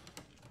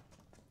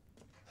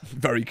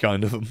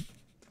kind of them.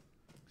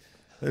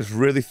 They just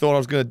really thought I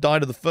was going to die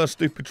to the first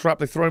stupid trap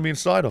they throw me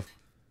inside of.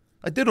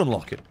 I did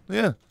unlock it,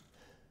 yeah.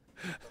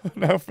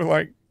 Now for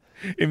like,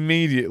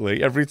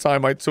 immediately, every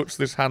time I touch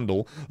this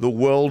handle, the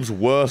world's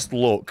worst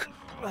luck.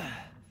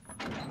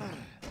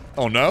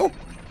 Oh no?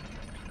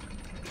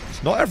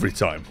 It's not every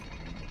time.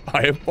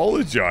 I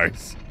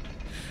apologize.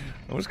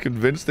 I was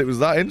convinced it was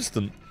that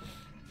instant.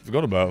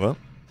 Forgot about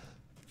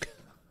that.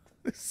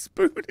 This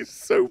spoon is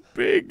so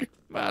big,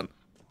 man.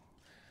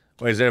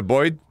 Wait, is there a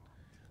Boyd?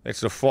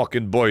 It's a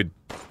fucking Boyd.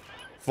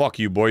 Fuck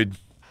you, Boyd.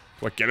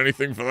 Do I get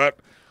anything for that?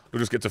 Or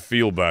just get to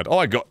feel bad? Oh,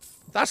 I got...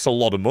 That's a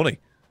lot of money.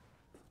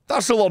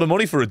 That's a lot of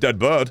money for a dead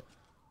bird.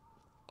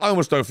 I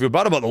almost don't feel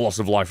bad about the loss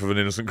of life of an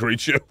innocent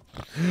creature.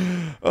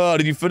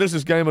 Did you finish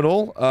this game at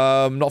all?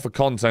 Not for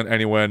content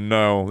anywhere,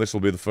 no. This will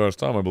be the first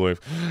time, I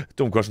believe.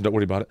 Dumb question, don't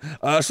worry about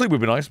it. Sleep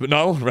would be nice, but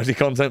no. Ready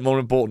content more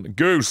important.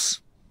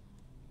 Goose!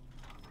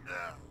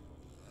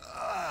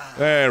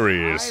 There he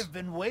is. I've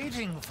been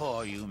waiting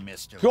for you,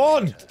 Mr.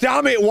 God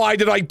damn it, why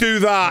did I do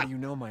that? You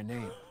know my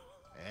name.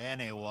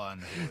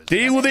 Anyone who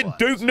Deal with it,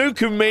 Duke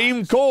Nukem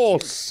meme,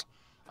 course.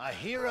 A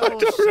hero I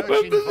don't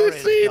remember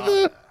this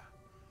either.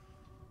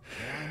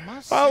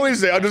 How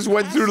is it? I just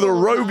went through the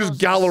rogues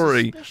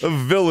gallery of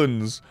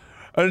villains,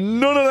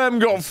 and none of them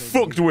got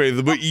fucked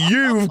with, but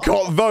you've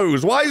got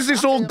those. Why is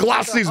this all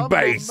glasses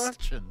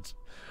based?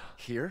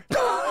 Here?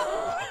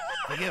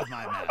 Forgive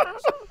my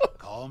manners.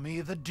 Call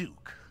me the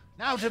Duke.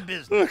 Now to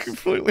business. I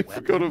completely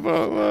forgot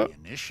about that.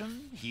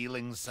 Ammunition,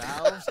 healing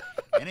salves,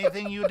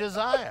 anything you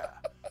desire,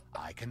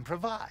 I can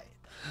provide.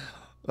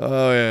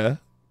 Oh yeah,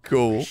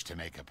 cool. Wish to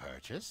make a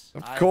purchase?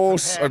 Of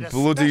course, I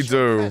bloody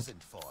do.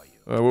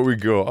 What we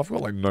got? I've got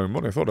like no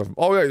money. I thought I've...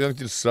 Oh yeah, I need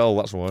to sell.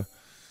 That's why.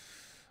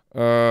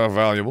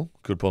 Valuable.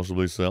 Could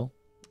possibly sell.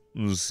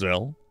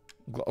 Sell.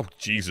 Oh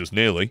Jesus,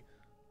 nearly.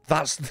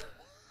 That's.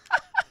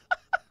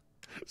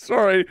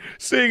 Sorry,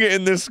 seeing it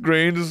in this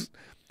screen just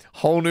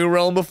whole new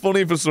realm of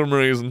funny for some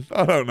reason.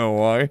 I don't know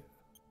why.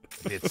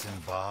 Bits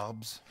and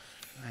bobs.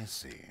 I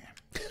see.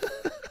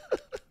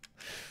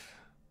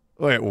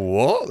 Wait,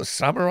 what? The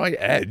Samurai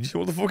Edge?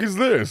 What the fuck is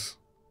this?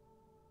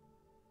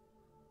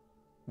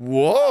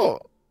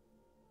 What?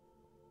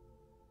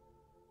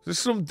 Is this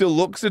some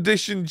deluxe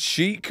edition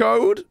cheat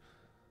code?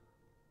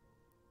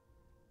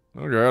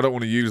 Okay, I don't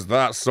want to use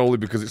that solely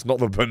because it's not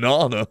the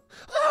banana.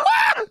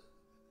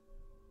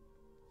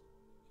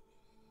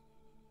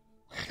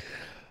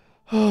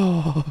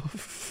 Oh, for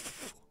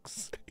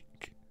fuck's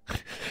sake.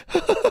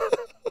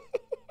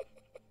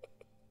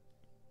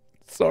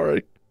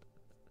 Sorry.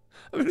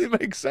 I mean, it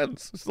makes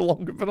sense. It's a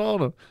longer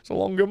banana. It's a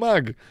longer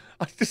mag.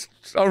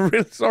 I'm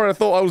really sorry. I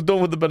thought I was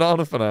done with the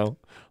banana for now.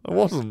 I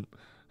wasn't.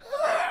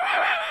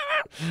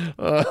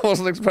 I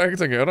wasn't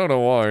expecting it. I don't know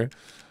why.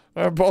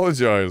 I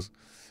apologize.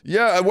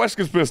 Yeah, a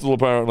Wesker's pistol,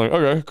 apparently.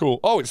 Okay, cool.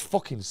 Oh, it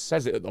fucking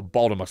says it at the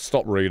bottom. I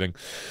stopped reading.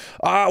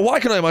 Why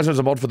can I imagine there's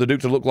a mod for the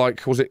Duke to look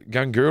like, was it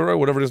Ganguro,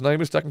 whatever his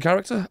name is, second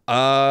character?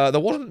 There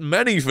wasn't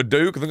many for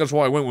Duke. I think that's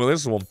why I went with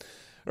this one.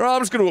 Right,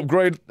 I'm just going to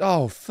upgrade.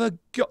 Oh, for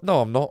God.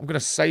 No, I'm not. I'm going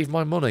to save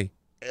my money.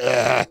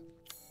 Ugh.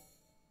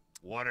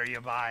 What are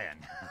you buying?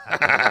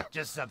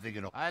 Just something,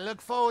 you know. I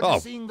look forward to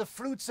seeing the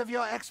fruits of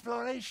your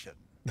exploration.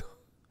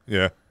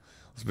 Yeah.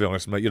 Let's be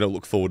honest, mate. You don't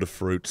look forward to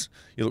fruits.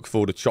 You look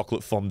forward to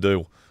chocolate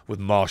fondue with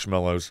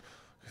marshmallows.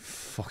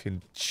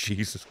 Fucking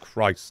Jesus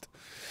Christ.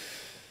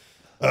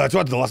 To add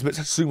to the last bit,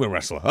 sumo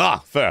wrestler.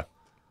 Ah, fair.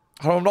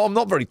 I'm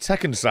not very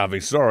Tekken savvy.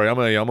 Sorry, I'm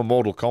a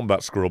Mortal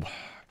Kombat scrub.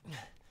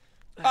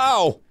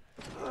 Ow!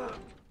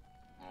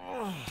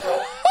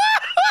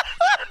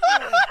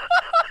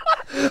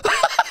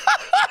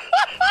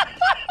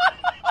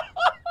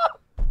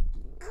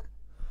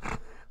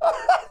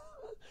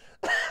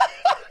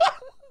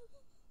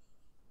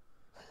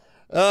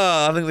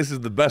 I think this is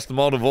the best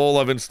mod of all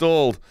I've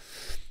installed.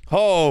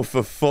 Oh,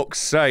 for fuck's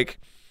sake.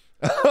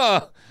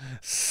 As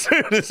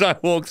soon as I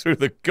walk through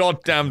the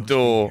goddamn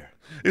door.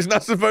 Isn't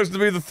that supposed to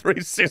be the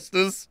three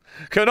sisters?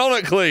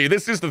 Canonically,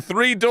 this is the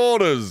three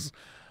daughters.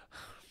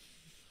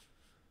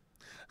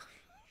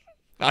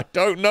 I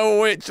don't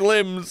know which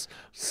limbs.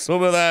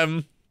 Some of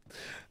them.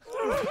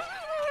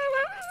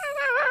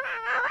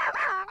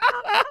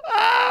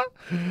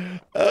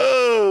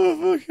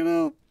 Oh, fucking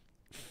hell.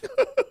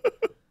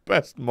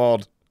 Best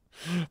mod.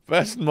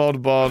 Best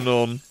mod bar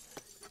none.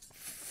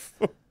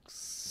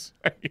 Fuck's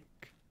sake.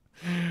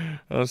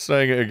 I'm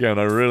saying it again.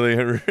 I really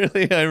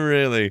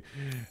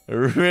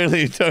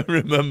don't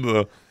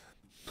remember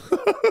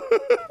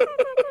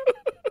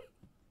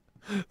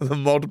the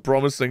mod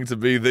promising to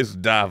be this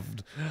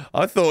daft.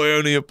 I thought it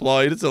only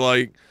applied to,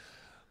 like,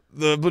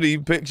 the bloody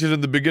pictures in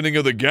the beginning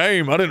of the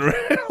game. I didn't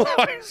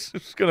realise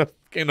it's gonna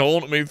fucking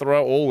haunt me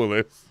throughout all of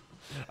this.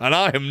 And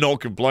I am not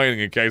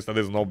complaining in case that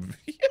isn't obvious.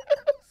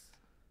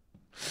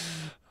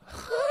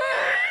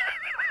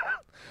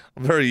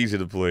 I'm very easy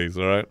to please,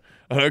 alright?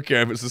 I don't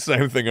care if it's the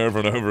same thing over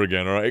and over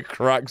again, alright? It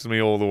cracks me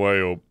all the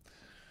way up.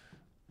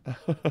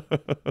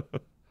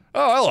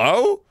 Oh,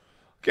 hello!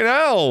 Fucking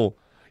hell!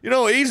 You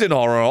know what he's in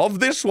horror of?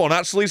 This one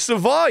actually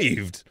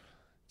survived!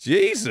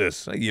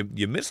 Jesus!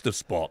 You missed a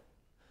spot.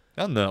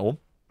 And that one.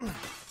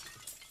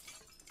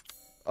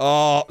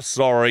 Oh,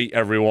 sorry,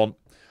 everyone.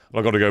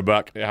 I've got to go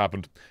back. It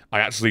happened.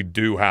 I actually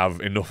do have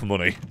enough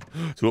money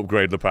to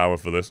upgrade the power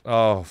for this.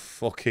 Oh,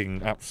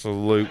 fucking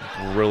absolute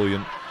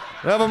brilliant.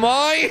 Never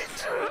mind!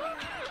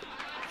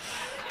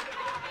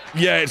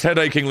 Yeah, it's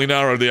head-achingly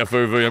narrow, the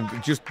FOV.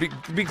 I'm just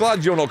be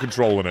glad you're not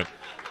controlling it.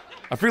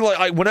 I feel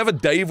like whenever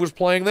Dave was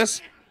playing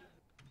this...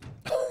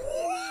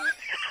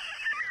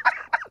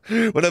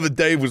 whenever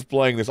Dave was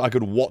playing this, I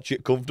could watch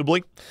it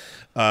comfortably.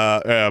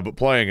 Yeah, but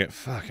playing it,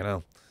 fucking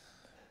hell.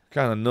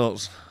 Kind of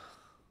nuts.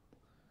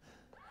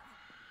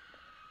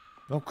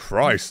 Oh,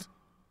 Christ.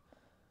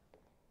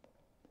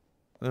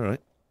 Alright.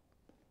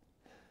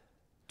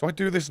 Do I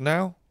do this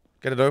now?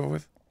 Get it over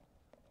with?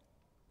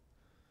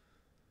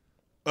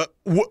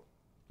 What?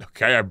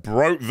 Okay, I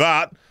broke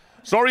that.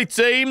 Sorry,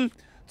 team.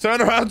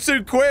 Turn around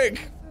too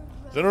quick.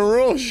 It's in a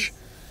rush.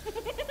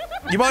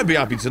 You might be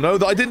happy to know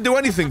that I didn't do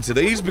anything to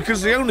these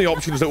because the only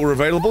options that were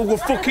available were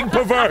fucking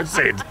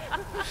perverted.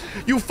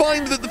 You'll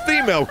find that the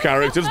female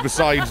characters,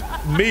 besides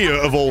Mia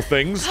of all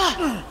things...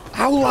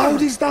 How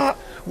loud is that?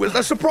 Well,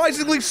 they're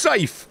surprisingly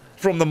safe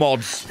from the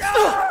mods.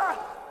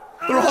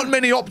 There aren't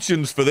many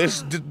options for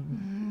this,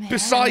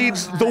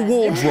 besides the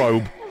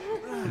wardrobe.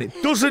 And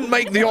it doesn't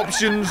make the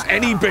options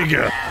any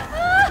bigger.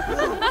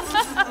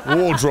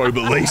 Wardrobe,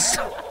 at least.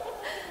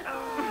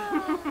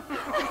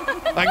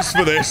 Thanks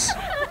for this.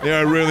 Yeah,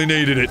 I really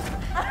needed it.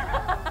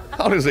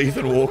 How does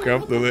Ethan walk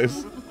after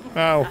this?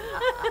 How?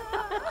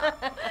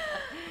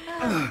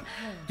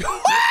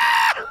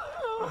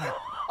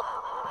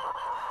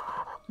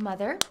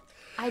 Mother,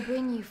 I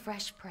bring you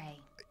fresh prey.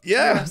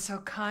 Yeah. You're so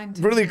kind.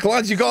 Really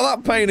glad you got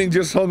that painting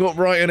just hung up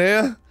right in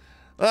here.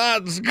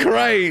 That's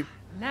great.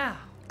 Now,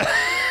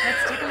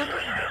 let's take a look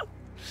at her.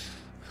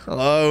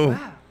 Hello.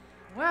 Wow.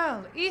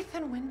 Well,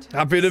 Ethan Winters.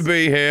 Happy to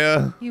be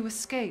here. You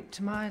escaped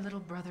my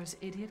little brother's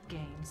idiot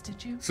games,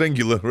 did you?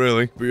 Singular,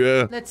 really. But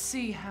yeah. Let's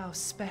see how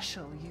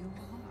special you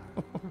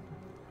are.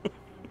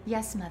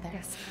 Yes, Mother.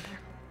 Yes,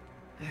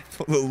 Mother.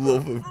 For the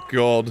love of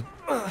God.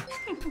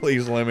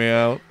 Please let me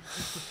out.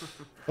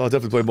 Oh, I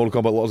definitely played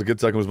Mortal Kombat a lot as a kid.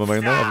 Tekken was my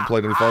main though. I haven't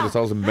played any fighter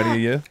styles in many a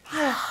year.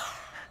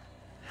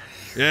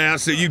 Yeah,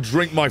 that's it. You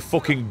drink my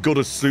fucking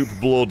gutter soup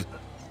blood.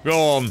 Go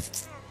on.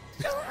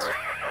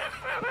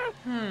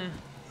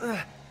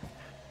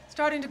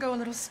 Starting to go a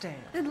little stale.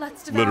 Then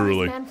let's devour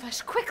Literally. his man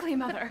flesh quickly,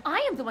 Mother. I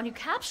am the one who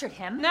captured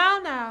him.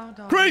 Now,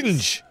 darling.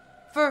 Cringe!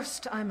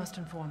 First, I must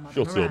inform Mother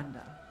Shut up.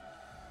 Miranda.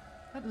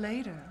 But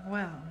later,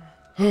 well,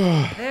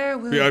 there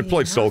will Yeah, I be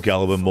played Soul enough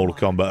Calibur and Mortal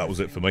for Kombat. That was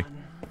it for me.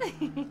 I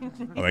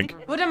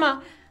think. Put him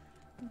up.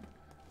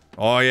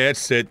 Oh yeah,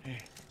 it's it.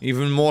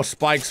 Even more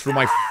spikes through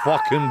my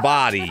fucking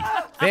body.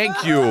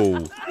 Thank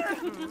you.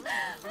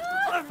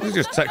 This is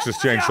just Texas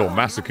Chainsaw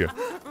Massacre.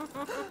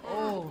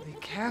 Oh, be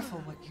careful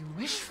what you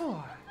wish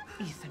for,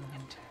 Ethan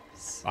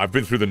Winters. I've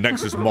been through the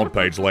Nexus mod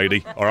page,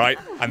 lady, alright?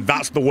 And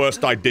that's the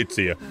worst I did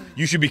to you.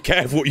 You should be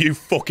careful what you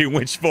fucking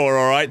wish for,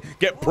 alright?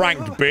 Get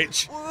pranked,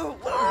 bitch.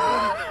 What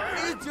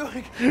are you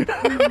doing?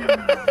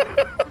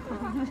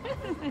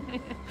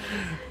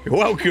 You're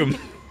welcome.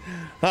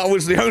 That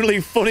was the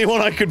only funny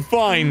one I could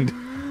find.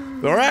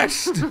 The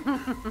rest...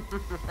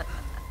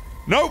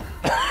 Nope.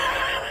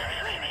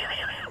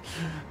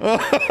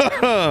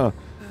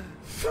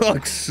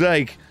 Fuck's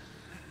sake.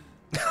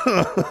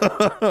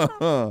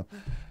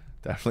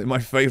 Definitely my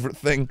favourite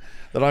thing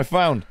that I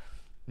found.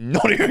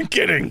 Not even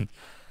kidding.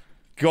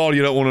 God,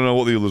 you don't want to know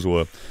what the others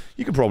were.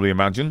 You can probably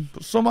imagine,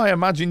 but some I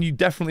imagine you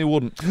definitely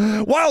wouldn't.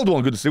 Wild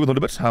one, good to see you with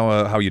Underbits.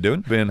 How you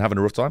doing? Been having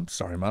a rough time?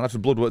 Sorry, man. After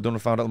blood work done, I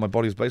found out that my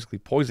body is basically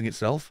poisoning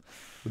itself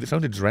with its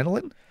own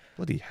adrenaline.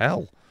 Bloody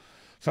hell.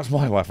 So that's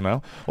my life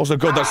now. Also,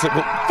 God, that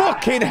sickle.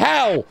 Fucking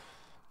hell!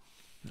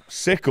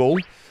 Sickle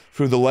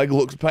through the leg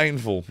looks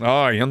painful.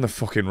 Oh, you're on the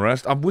fucking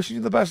rest. I'm wishing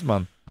you the best,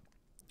 man.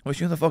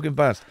 Wishing you the fucking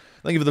best.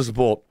 Thank you for the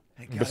support.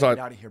 I gotta get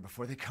out of here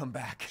before they come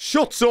back.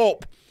 Shut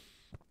up!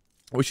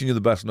 Wishing you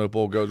the best. No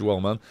all goes well,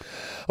 man.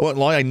 I won't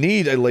lie, I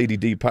need a Lady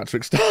D.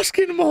 Patrick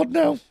Starskin mod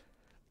now.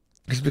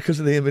 It's because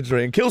of the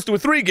imagery. And kills to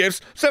with 3 gifts,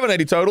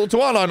 780 total, to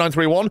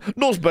R9931,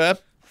 Norse Bear,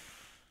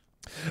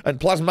 and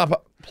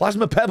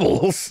Plasma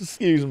Pebbles.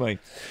 Excuse me.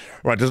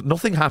 Right, does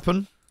nothing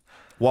happen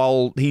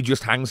while he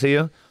just hangs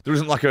here? There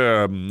isn't like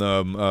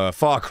a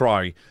Far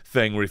Cry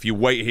thing where if you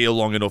wait here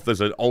long enough,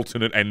 there's an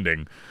alternate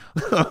ending.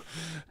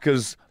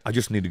 Because I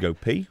just need to go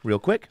pee real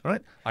quick,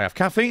 right? I have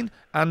caffeine,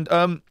 and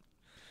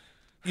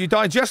your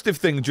digestive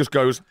thing just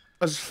goes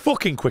as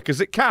fucking quick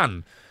as it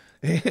can.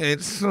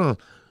 It's...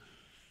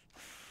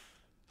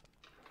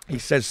 He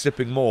says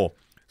sipping more.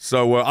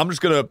 So I'm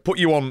just going to put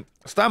you on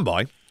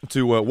standby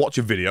to watch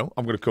a video.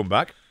 I'm going to come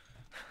back.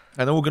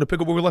 And then we're going to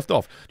pick up where we left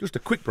off. Just a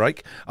quick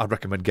break. I'd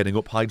recommend getting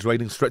up,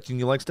 hydrating, stretching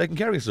your legs, taking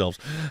care of yourselves.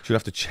 Should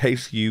have to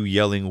chase you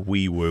yelling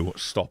wee woo.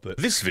 Stop it.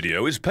 This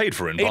video is paid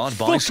for in part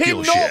by It's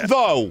fucking Skillshare. not,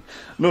 though!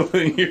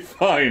 Nothing, you're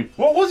fine.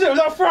 What was it? Was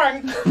that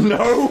Frank?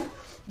 No.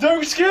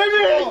 Don't scare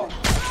me!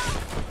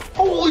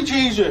 Holy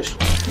Jesus!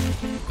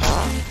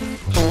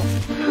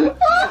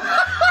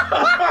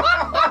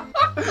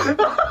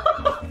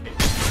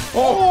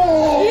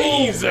 Oh,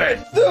 easy!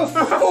 The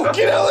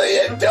fucking hell are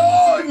you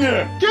doing?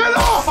 Get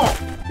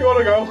off! You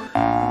wanna go?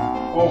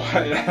 Oh,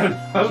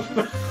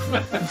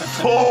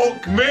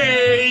 Fuck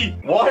me!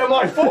 Why are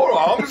my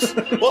forearms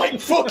like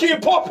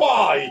fucking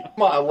Popeye?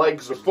 My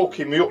legs are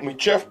fucking me up, my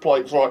chest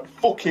plate's like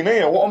fucking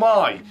here, what am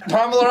I?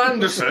 Pamela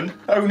Anderson?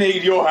 I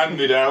need your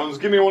hand-me-downs,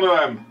 give me one of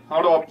them.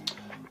 How do I...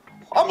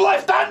 I'm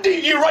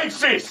left-handed, you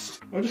racist!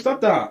 I just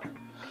had that.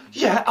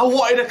 Yeah, I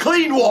wanted a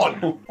clean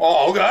one!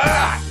 Oh,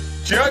 God!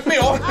 Jerk me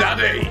off,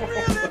 Daddy!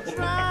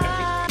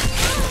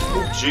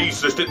 Oh,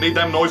 Jesus, didn't need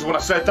them noises when I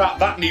said that.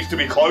 That needs to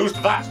be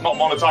closed. That's not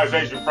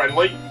monetization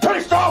friendly.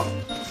 Pissed off!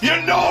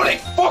 You naughty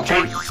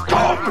fucking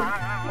scum!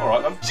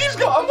 Alright then. She's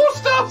got a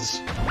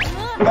moustache!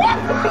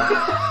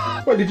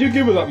 Wait, did you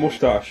give her that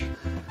moustache?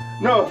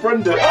 No, a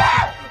friend did.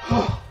 That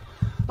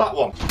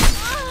one.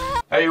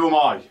 Hey, who am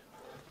I?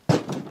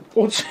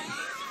 What's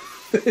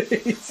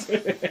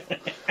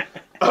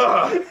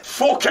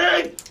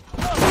fucking!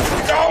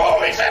 No,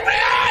 he's in my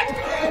hand!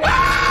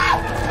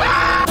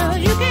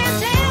 You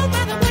can tell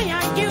by the way I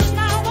use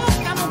my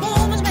walk, I'm a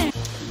woman's man.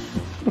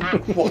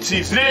 What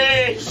is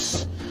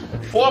this?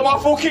 What am I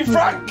fucking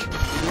Frank?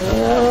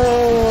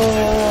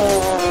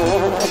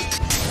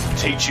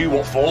 Teach you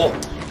what for?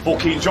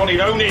 Fucking Johnny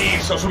No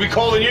Knees. That's what we're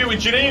calling you,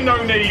 and Janine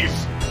No Knees.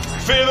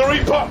 Fear the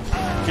Reaper.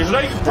 His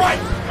name's Bright,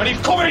 and he's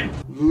coming.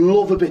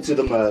 Love a bit of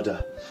the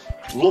murder.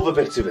 Love a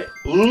bit of it.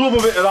 Love a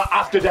bit of that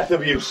after-death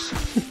abuse.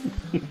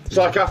 It's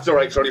like after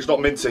eight, so it's not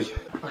minty.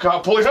 I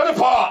can't pull his head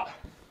apart.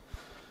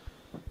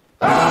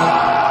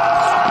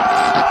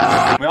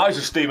 My eyes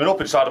are steaming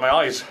up inside of my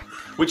eyes,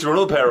 which are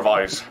another pair of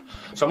eyes.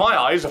 So my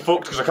eyes are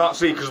fucked because I can't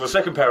see because of the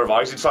second pair of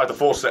eyes inside the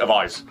fourth set of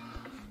eyes.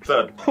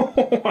 Third.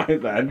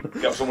 Alright then.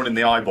 Get someone in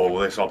the eyeball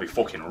with this, I'll be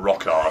fucking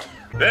rock hard.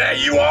 There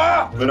you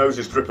are! The nose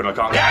is dripping, I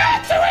can't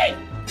get to it!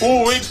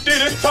 Oh, it's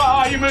dinner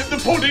time at the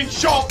pudding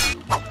shop!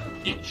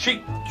 Hey,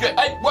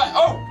 wait,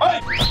 oh, hey!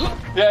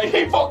 Yeah,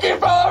 he fucking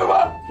fell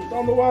over! It's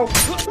on the wall.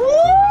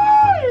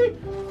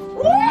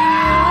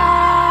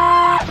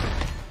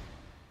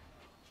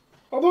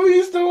 I thought you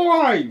were still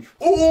alive!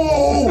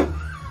 Oh!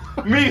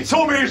 Me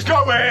tummy's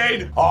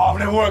going! Oh, I've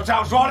never worked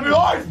out so hard in my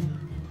life!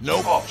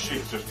 Nope. Oh,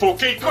 Jesus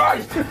fucking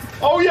Christ!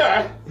 Oh,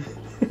 yeah?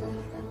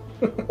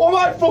 What am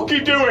I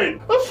fucking doing?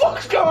 What the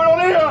fuck's going on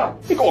here?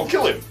 Go on,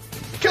 kill him!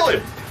 Kill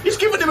him! He's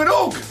giving him an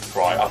hug!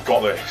 Right, I've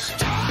got this.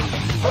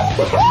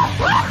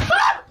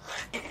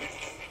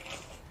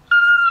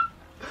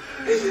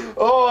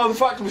 Oh, the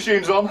fax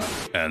machine's on.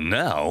 And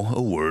now,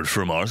 a word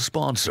from our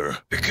sponsor.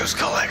 Because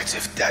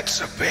collective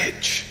debt's a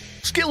bitch.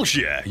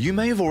 Skillshare. You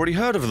may have already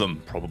heard of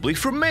them, probably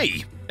from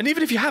me. And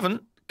even if you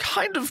haven't,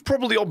 kind of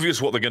probably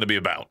obvious what they're going to be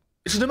about.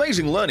 It's an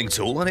amazing learning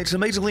tool, and it's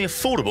amazingly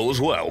affordable as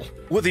well.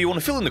 Whether you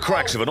want to fill in the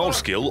cracks of an old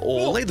skill,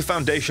 or lay the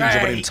foundations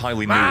of an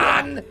entirely new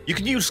one, you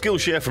can use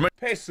Skillshare from...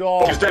 Piss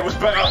off! His day was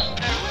better.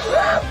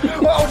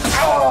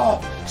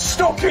 Oh,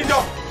 stuck in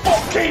the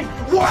fucking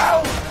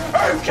well!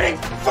 Who keep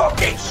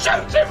fucking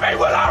shooting me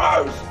with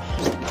arrows?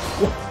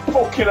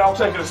 Fucking hell,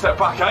 taking a step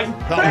back, eh?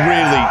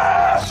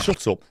 That really...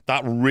 Shut up.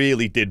 That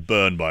really did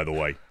burn, by the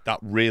way. That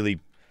really...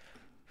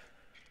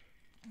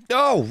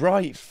 Oh,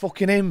 right. It's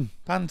fucking him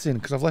panting,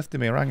 because I've left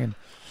him here hanging.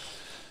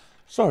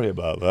 Sorry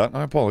about that.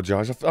 I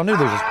apologise. I knew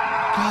there was...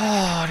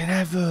 God in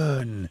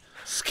heaven.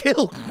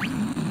 Skill...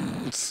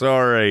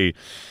 Sorry.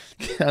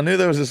 I knew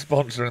there was a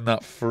sponsor in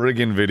that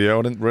friggin' video.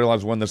 I didn't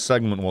realise when the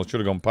segment was. Should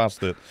have gone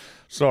past it.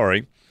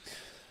 Sorry.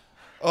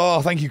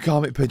 Oh, thank you,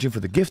 Karmic Pigeon, for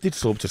the gifted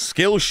sub to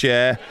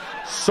Skillshare.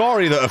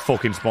 Sorry that a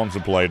fucking sponsor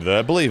played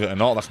there. Believe it or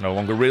not, that's no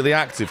longer really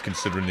active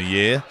considering the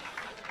year.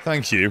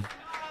 Thank you.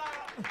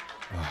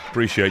 Oh,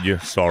 appreciate you.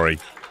 Sorry.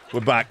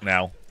 We're back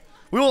now.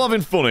 We all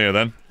having fun here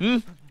then?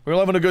 We all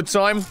having a good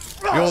time?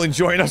 We all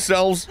enjoying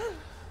ourselves?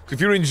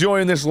 If you're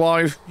enjoying this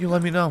live, you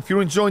let me know. If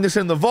you're enjoying this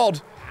in the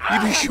VOD,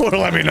 you be sure to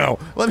let me know.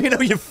 Let me know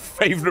your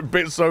favourite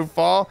bit so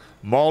far.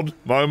 Mod,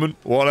 moment,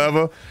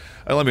 whatever.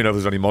 And let me know if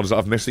there's any mods that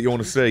I've missed that you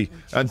want to see.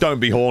 And don't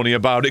be horny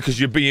about it, because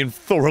you're being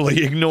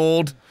thoroughly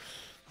ignored.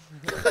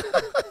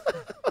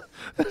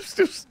 It's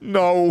just,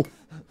 no.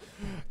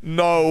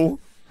 No.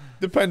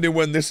 Depending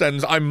when this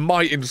ends, I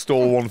might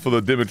install one for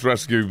the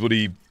Dimitrescu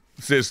bloody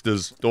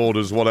sisters,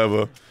 daughters,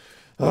 whatever.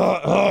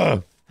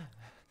 But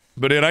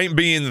it ain't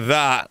being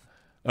that.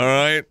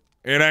 Alright?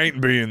 It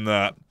ain't being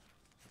that.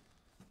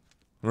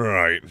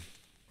 Right.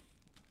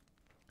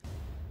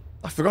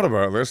 I forgot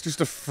about this.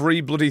 Just a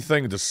free bloody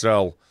thing to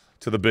sell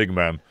to the big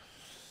man.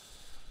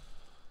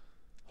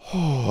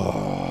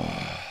 How's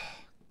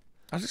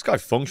this guy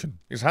function?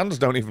 His hands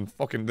don't even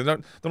fucking... They're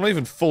not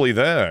even fully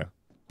there.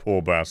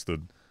 Poor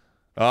bastard.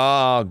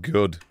 Ah,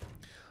 good.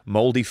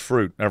 Mouldy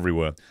fruit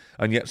everywhere.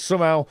 And yet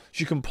somehow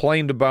she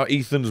complained about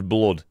Ethan's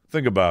blood.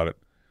 Think about it.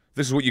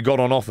 This is what you got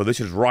on offer. This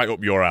is right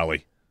up your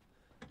alley.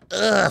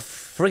 Ugh,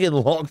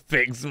 friggin'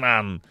 lockpicks,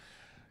 man.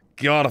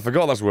 God, I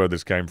forgot that's where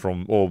this came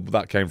from. Or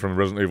that came from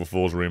Resident Evil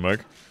 4's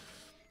remake.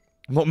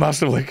 I'm not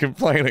massively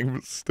complaining,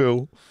 but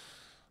still.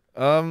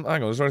 Hang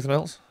on, is there anything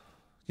else?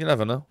 You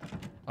never know.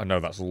 I know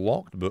that's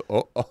locked, but...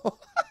 Oh.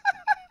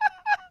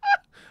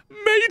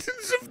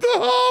 Maidens of the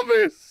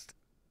Harvest!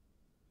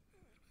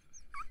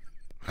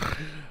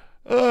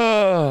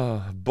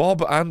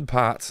 Bob and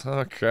Pat.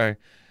 Okay.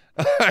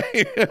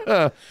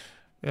 Yeah,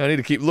 I need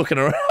to keep looking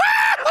around.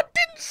 I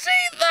didn't see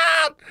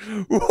that!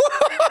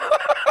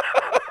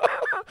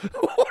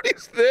 What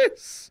is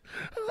this?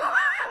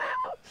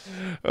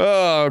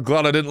 Oh,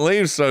 glad I didn't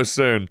leave so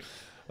soon.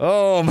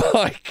 Oh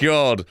my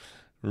god.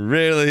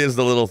 Really is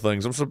the little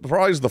things. I'm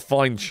surprised the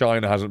fine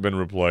china hasn't been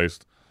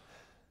replaced.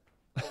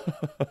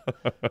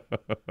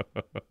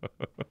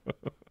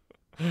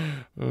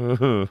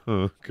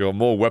 Got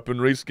more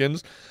weaponry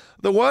skins.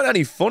 There weren't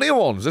any funny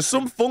ones. There's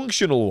some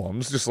functional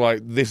ones, just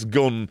like this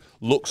gun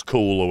looks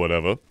cool or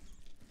whatever.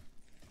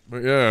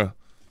 But yeah.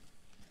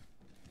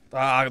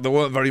 There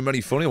weren't very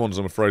many funny ones,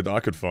 I'm afraid, that I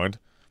could find.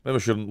 Maybe I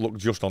shouldn't look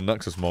just on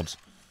Nexus mods.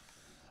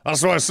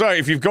 That's what I say.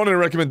 If you've got any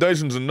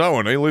recommendations and know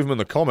any, leave them in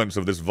the comments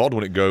of this VOD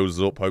when it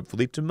goes up,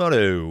 hopefully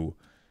tomorrow.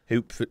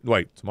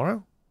 Wait,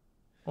 tomorrow?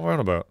 What am I on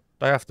about?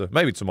 Day after.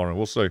 Maybe tomorrow,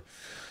 we'll see.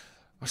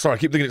 Sorry, I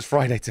keep thinking it's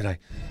Friday today.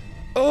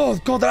 Oh,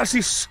 God, that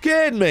actually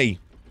scared me.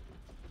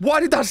 Why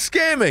did that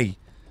scare me?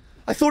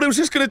 I thought it was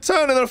just going to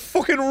turn and then a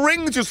fucking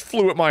ring just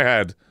flew at my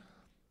head.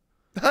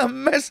 That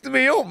messed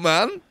me up,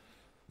 man.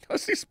 I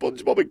see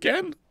SpongeBob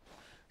again?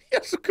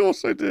 Yes, of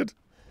course I did.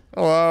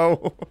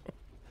 Hello.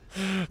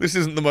 This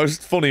isn't the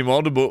most funny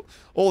mod, but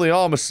all the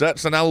armor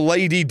sets are now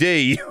Lady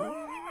D.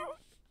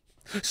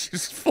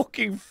 She's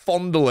fucking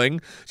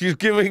fondling. She's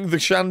giving the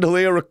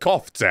chandelier a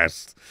cough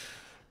test.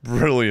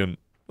 Brilliant.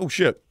 Oh,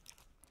 shit.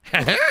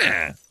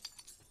 Ha-ha!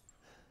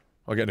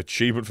 I get an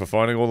achievement for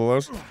finding all of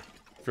those?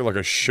 I feel like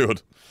I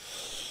should.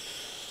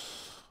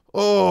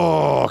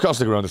 Oh, I can't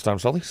stick around this time,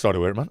 Sally. Sorry to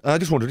hear it, man. I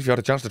just wondered if you had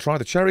a chance to try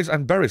the cherries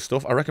and berries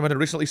stuff I recommended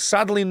recently.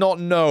 Sadly not,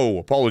 no.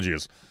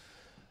 Apologies.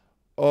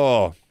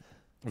 Oh,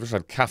 I've just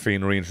had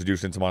caffeine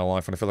reintroduced into my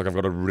life, and I feel like I've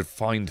got a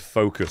refined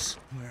focus.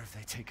 Where have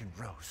they taken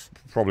Rose?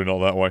 Probably not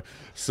that way.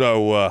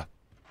 So,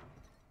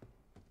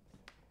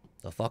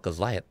 the fuck is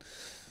that?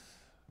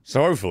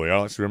 So hopefully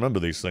I'll actually remember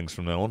these things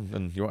from now on,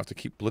 and you won't have to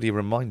keep bloody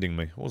reminding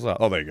me. What was that?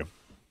 Oh, there you go.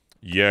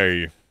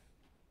 Yay.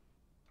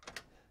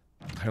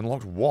 I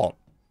unlocked what?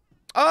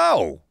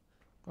 Oh!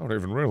 I don't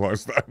even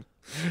realise that.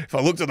 If I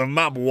looked at the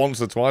map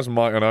once or twice,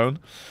 might have known.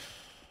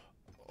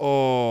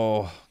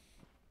 Oh.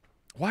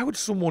 Why would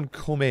someone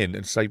come in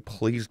and say,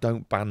 please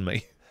don't ban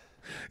me?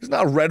 Isn't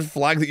that a red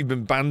flag that you've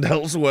been banned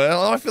elsewhere?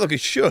 Oh, I feel like it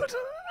should.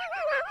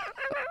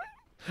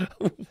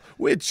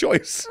 Weird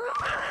choice.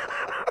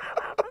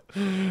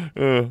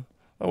 I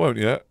won't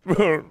yet.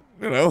 You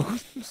know,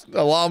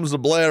 alarms are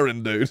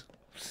blaring, dude.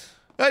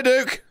 Hey,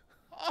 Duke.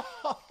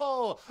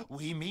 Oh,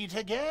 we meet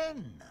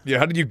again. Yeah,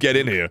 how did you get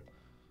in here?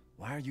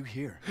 Why are you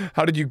here?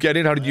 How did you get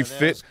in? How did you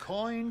fit?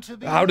 Coin to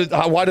be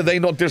Why do they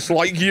not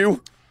dislike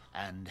you?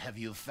 And have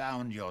you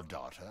found your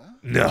daughter?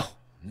 No.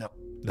 No.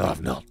 No,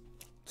 I've not.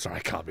 Sorry, I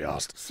can't be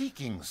asked.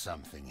 Seeking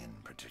something in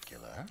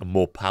particular? A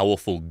more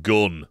powerful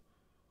gun.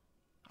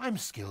 I'm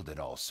skilled at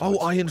all sorts.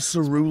 Oh, Iron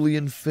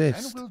Cerulean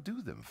Fist. And we'll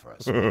do them for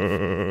us.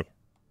 Okay.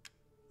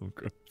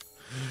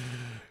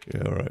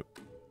 Yeah, all right.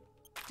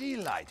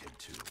 Delighted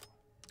to.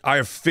 I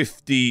have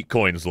 50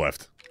 coins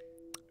left.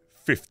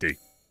 50.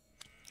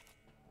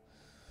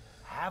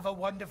 Have a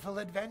wonderful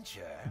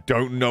adventure.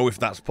 Don't know if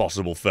that's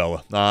possible,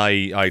 fella.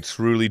 I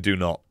truly do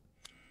not.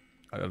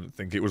 I don't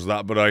think it was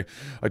that, but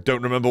I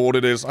don't remember what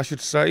it is. I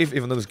should save,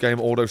 even though this game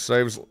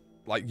auto-saves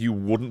like you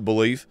wouldn't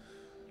believe.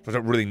 I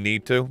don't really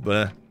need to,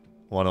 but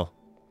why not?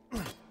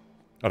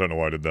 I don't know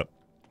why I did that.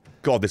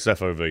 God, this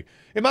FOV.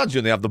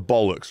 Imagine they have the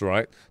bollocks,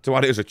 right? To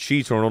add it as a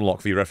cheat or an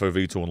unlock for your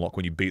FOV to unlock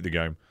when you beat the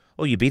game.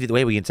 Oh, you beat it the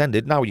way we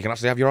intended. Now you can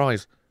actually have your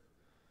eyes.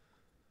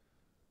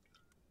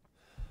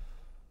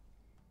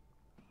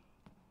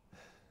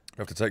 You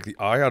have to take the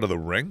eye out of the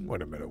ring?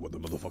 Wait a minute, what the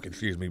motherfucking...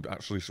 Excuse me,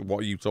 actually, so what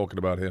are you talking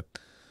about here?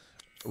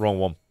 Wrong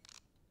one.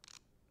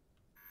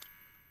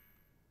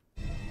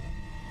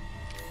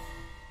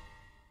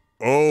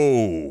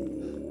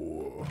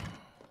 Oh.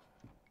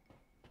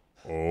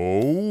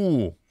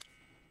 Oh.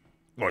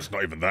 Well, it's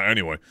not even that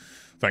anyway.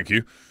 Thank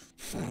you.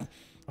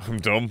 I'm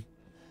dumb.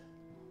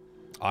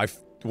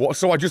 What?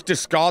 So I just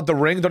discard the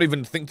ring? Don't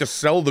even think to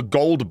sell the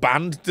gold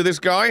band to this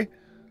guy?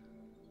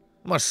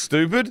 Am I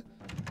stupid?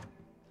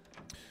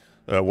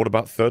 What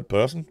about third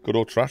person? Good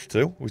or trash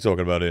too? What are we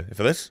talking about here?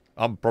 For this?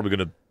 I'm probably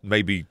going to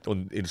maybe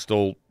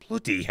install...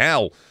 Bloody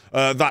hell.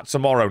 That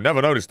tomorrow.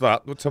 Never noticed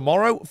that.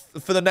 Tomorrow?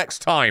 For the next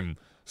time.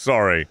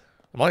 Sorry.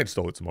 I might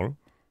install it tomorrow.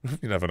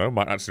 You never know.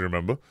 Might actually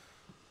remember.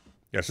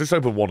 Yes, let's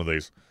open one of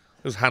these.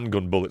 There's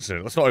handgun bullets in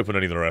it. Let's not open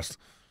any of the rest.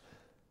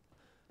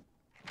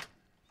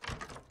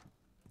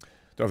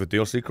 Do I have the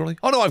DLC currently?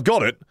 Oh, no, I've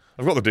got it.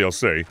 I've got the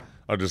DLC.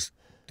 I just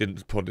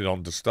didn't put it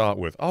on to start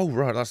with. Oh,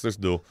 right, that's this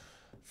door.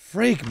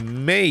 Freak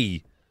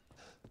me.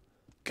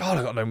 God,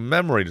 I've got no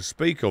memory to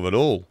speak of at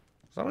all.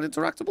 Is that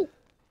uninteractable?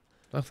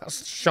 No,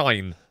 that's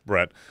shine,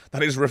 Brett.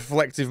 That is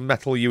reflective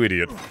metal, you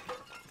idiot. I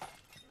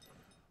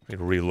need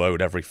to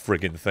reload every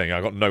friggin' thing.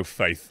 I got no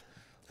faith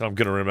that I'm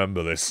going to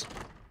remember this.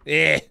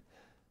 Eh.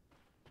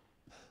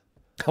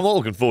 I'm all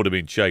looking forward to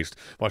being chased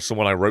by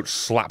someone I wrote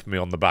slap me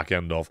on the back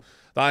end of.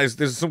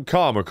 There's some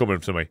karma coming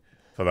to me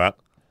for that.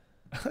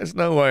 There's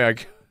no way I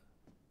can...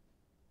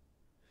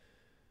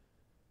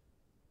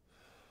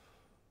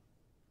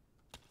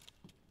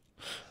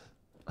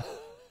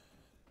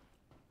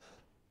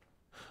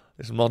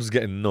 This mod's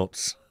getting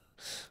nuts.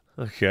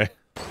 Okay.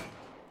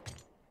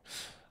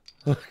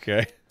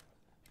 Okay.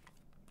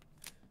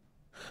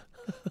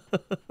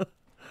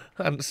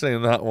 I hadn't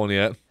seen that one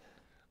yet.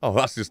 Oh,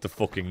 that's just a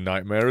fucking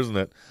nightmare, isn't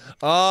it?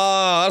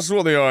 Ah, that's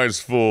what the eye's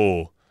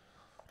for.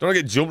 Don't I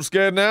get jump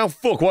scared now?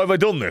 Fuck, why have I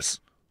done this?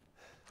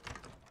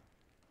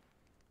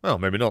 Oh,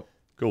 maybe not.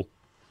 Cool.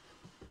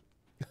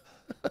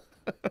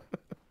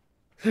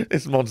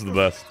 This mod's the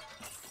best.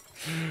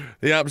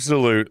 The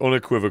absolute,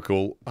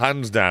 unequivocal,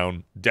 hands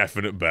down,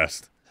 definite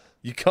best.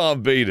 You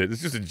can't beat it.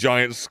 It's just a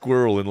giant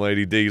squirrel in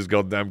Lady D's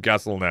goddamn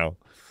castle now.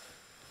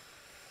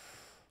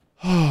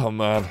 Oh,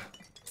 man.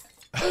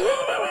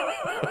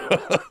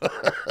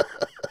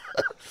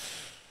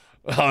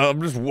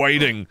 I'm just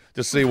waiting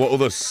to see what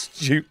other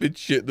stupid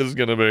shit there's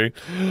gonna be.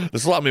 The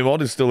slap me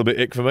mod is still a bit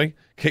ick for me.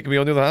 Kick me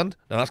on the other hand.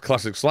 Now that's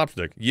classic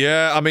slapstick.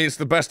 Yeah, I mean, it's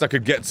the best I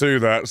could get to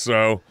that,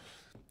 so...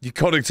 You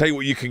gotta take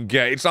what you can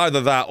get. It's either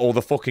that or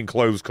the fucking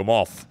clothes come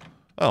off.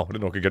 Oh, I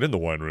didn't know I could get in the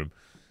wine room.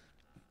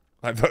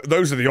 Like,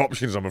 those are the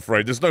options, I'm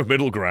afraid. There's no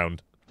middle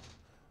ground.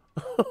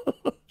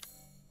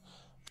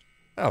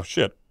 Oh,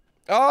 shit.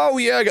 Oh,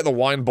 yeah, I get the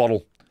wine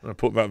bottle. I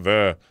put that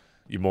there.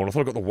 You moron. I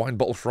thought I got the wine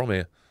bottle from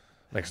here.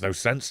 Makes no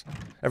sense.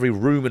 Every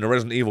room in a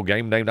Resident Evil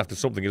game named after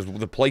something is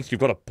the place you've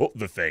got to put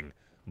the thing,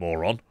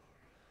 moron.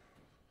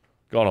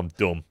 God, I'm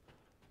dumb.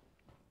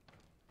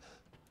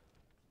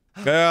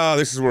 Ah,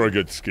 this is where I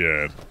get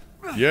scared.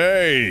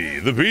 Yay!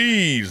 The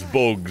bees,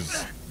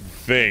 bugs,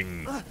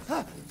 thing.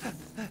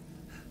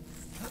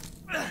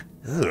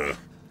 Ugh.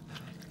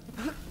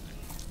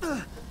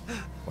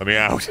 Let me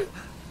out.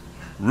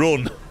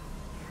 Run.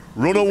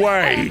 Run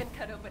away.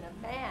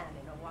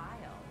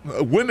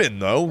 Women,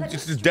 though,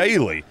 just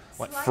daily.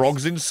 Like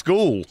frogs in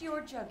school.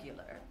 Your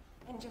jugular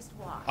and just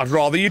watch. I'd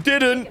rather you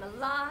didn't.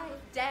 Alive,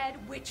 dead,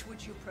 which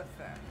would you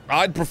prefer?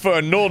 I'd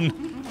prefer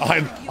none.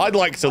 I'd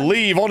like to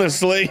leave,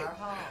 honestly.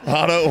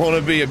 I don't want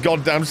to be a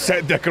goddamn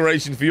set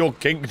decoration for your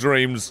kink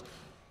dreams.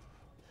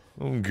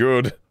 Oh,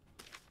 good.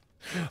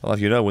 I'll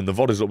have you know, when the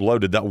VOD is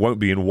uploaded, that won't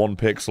be in 1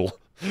 pixel.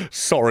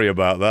 Sorry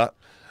about that.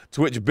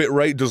 Twitch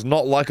bitrate does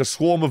not like a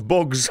swarm of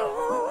bugs.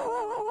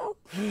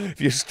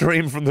 If you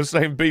stream from the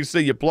same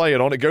PC you're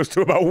playing on, it goes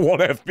to about 1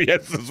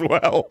 FPS as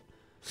well.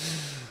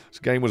 This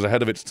game was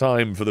ahead of its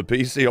time for the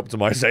PC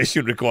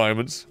optimization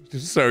requirements,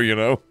 just so you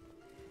know.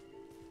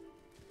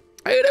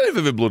 How you doing,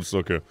 Vivid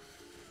Bloodsucker?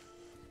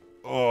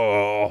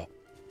 Oh.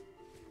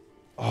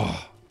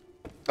 Oh.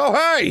 Oh,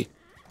 hey!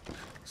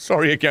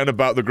 Sorry again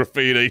about the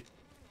graffiti.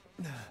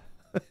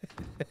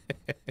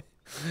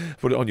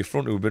 Put it on your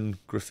front, it would have been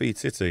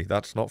graffiti.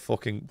 That's not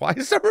fucking... Why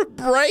is there a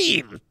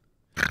brain?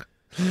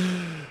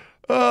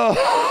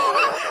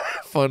 Oh.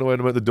 Find a way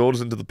to make the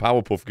daughters into the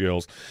Powerpuff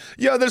Girls.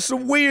 Yeah, there's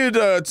some weird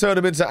turn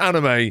them into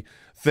anime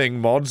thing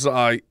mods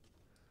that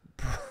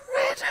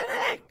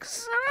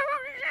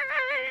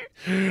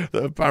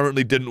that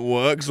apparently didn't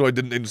work, so I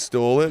didn't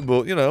install it.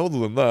 But, you know, other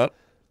than that...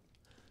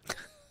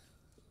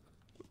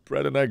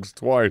 Bread and eggs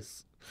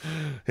twice.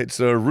 It's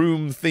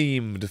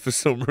room-themed for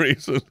some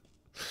reason.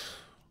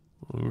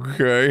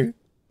 Okay.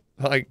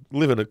 I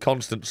live in a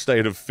constant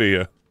state of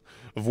fear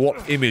of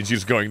what image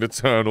is going to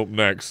turn up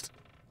next.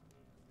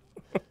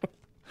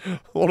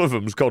 One of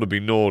them's got to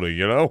be naughty,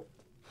 you know?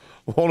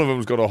 One of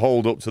them's got to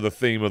hold up to the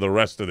theme of the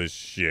rest of this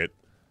shit.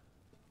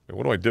 Hey,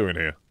 what am I doing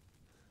here?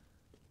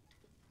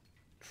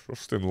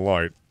 Trust in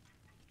light.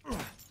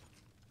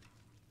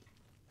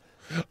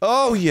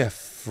 Oh, you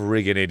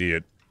friggin'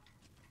 idiot.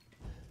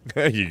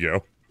 There you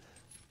go.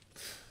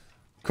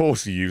 Of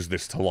course you use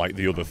this to light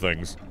the other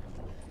things.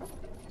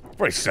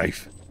 Very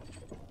safe.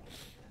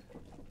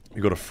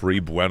 You got a free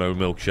Bueno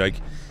milkshake?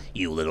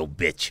 You little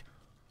bitch.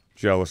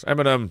 Jealous.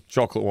 M&M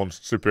chocolate ones.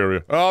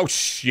 Superior. Oh,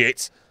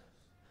 shit!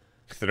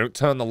 They don't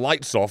turn the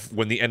lights off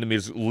when the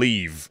enemies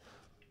leave.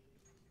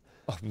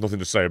 Oh, nothing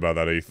to say about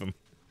that, Ethan.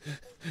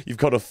 You've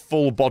got a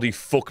full-body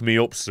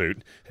fuck-me-up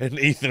suit, and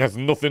Ethan has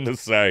nothing to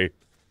say.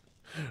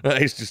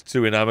 He's just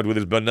too enamored with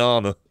his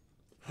banana.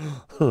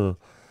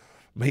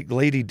 Make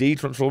Lady D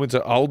transform into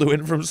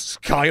Alduin from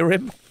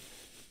Skyrim?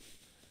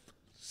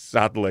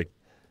 Sadly.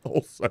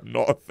 Also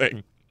not a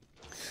thing.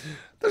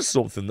 There's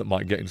something that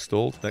might get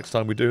installed next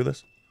time we do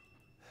this.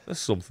 There's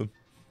something.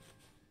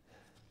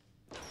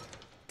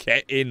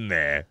 Get in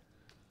there.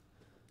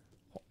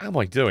 What am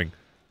I doing?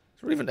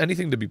 Is there even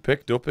anything to be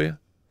picked up here?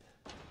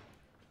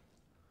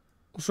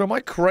 So am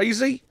I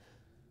crazy?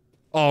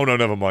 Oh no,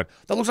 never mind.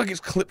 That looks like it's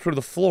clipped through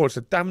the floor. It's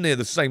a damn near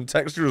the same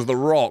texture as the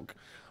rock.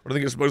 I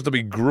think it's supposed to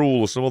be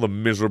gruel or some other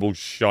miserable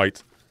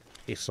shite.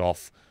 Piss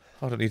off.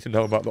 I don't need to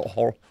know about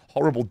the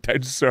horrible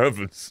dead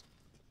servants.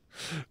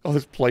 Oh,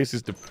 this place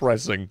is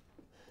depressing.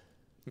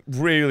 It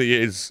really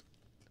is.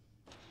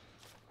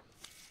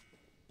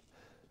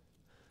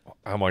 What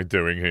am I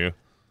doing here?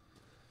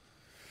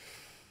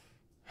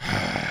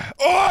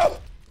 Oh!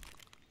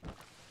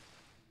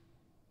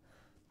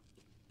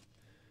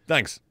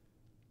 Thanks.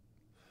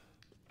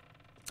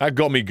 That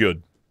got me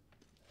good.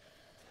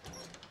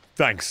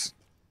 Thanks.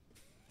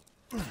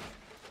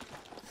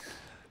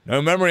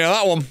 No memory of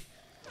that one.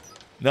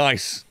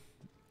 Nice.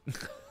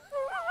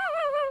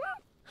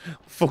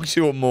 Fucks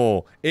you up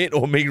more. It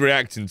or me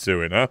reacting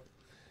to it, huh?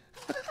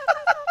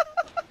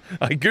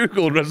 I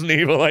googled Resident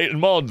Evil 8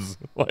 mods.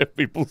 Why are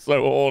people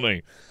so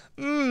horny?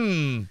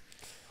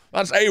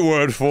 That's a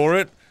word for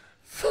it.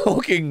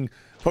 Fucking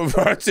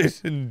perverted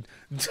and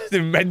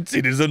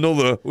demented is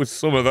another with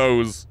some of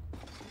those.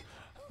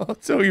 I'll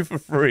tell you for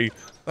free,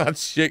 that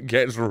shit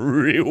gets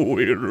real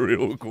weird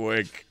real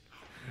quick.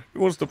 Who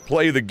wants to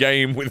play the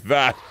game with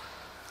that?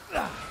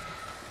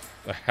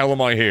 The hell am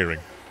I hearing?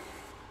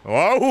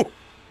 Hello?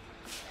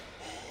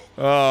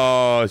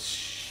 Oh,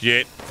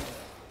 shit.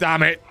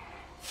 Damn it.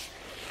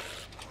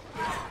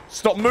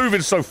 Stop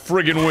moving so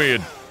friggin'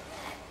 weird.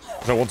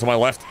 Is there one to my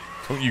left?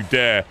 Don't you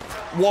dare.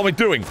 What am I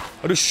doing?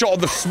 I just shot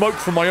at the smoke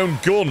from my own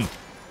gun.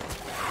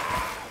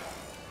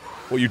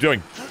 What are you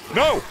doing?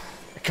 No!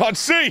 I can't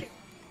see!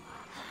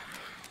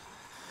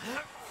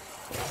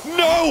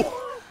 No!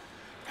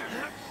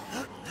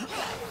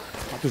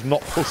 That does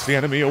not push the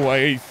enemy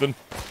away, Ethan.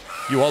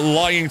 You are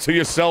lying to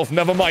yourself,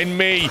 never mind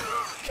me.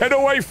 Get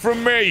away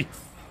from me!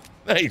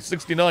 Hey,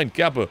 69,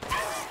 Kappa.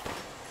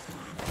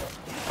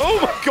 Oh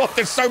my god,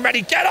 there's so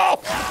many, get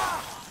off!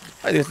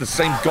 Hey, there's the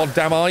same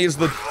goddamn eye as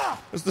the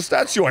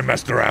statue I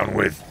messed around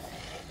with.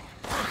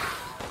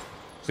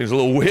 Seems a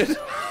little weird.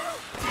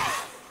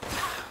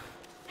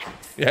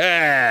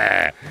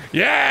 Yeah!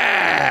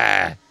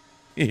 Yeah!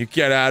 You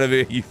get out of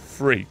here, you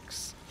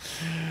freaks.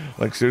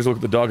 Like, seriously, look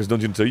at the Darkest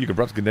Dungeon 2. You could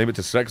perhaps name it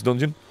to Sex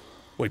Dungeon.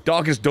 Wait,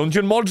 Darkest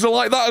Dungeon mods are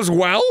like that as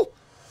well?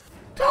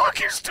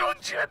 Darkest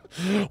Dungeon!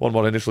 One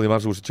mod initially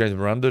imagined was to change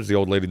Miranda as the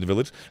old lady in the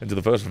village into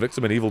the first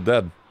victim in Evil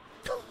Dead.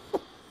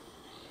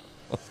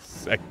 Oh,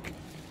 sick.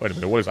 Wait a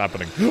minute, what is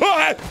happening?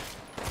 Ah!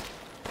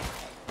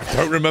 I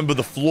don't remember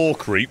the floor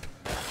creep.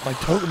 I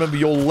don't remember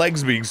your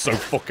legs being so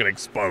fucking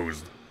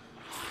exposed.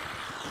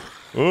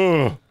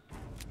 Ugh.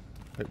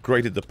 I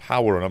upgraded the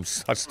power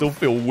and I still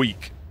feel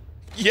weak.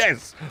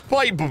 Yes!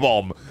 Pipe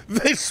bomb!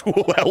 This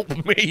will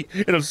help me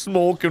in a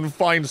small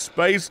confined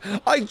space.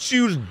 I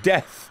choose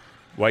death.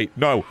 Wait,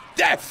 no.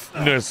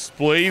 Deafness,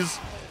 please.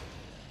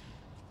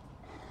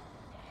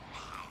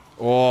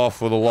 Oh,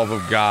 for the love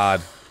of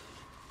God.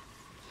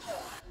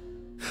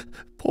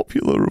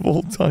 Popular of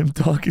all time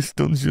Darkest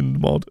Dungeon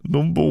mod.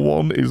 Number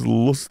 1 is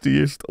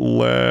Lustiest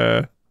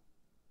Lair.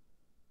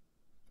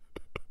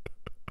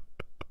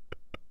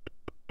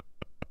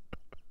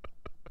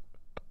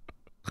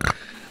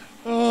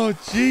 Oh,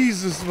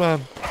 Jesus,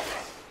 man.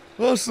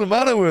 What's the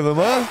matter with him,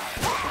 huh?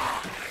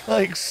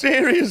 Like,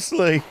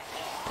 seriously.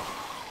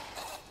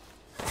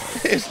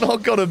 It's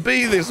not gonna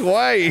be this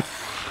way.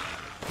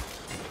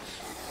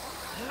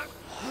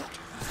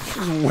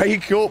 Just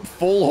wake up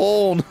full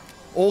horn.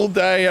 All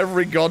day,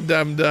 every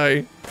goddamn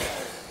day.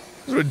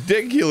 It's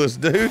ridiculous,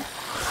 dude.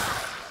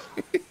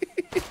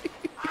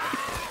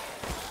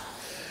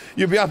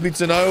 You'll be happy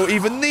to know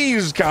even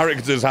these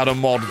characters had a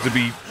mod to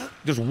be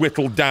just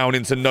whittled down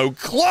into no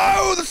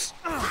clothes!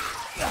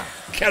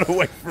 Get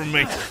away from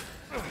me.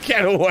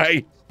 Get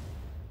away.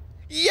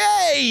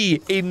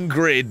 Yay!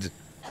 Ingrid.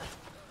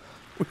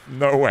 With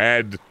no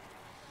head.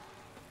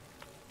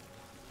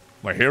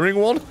 Am I hearing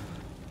one?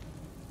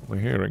 Am I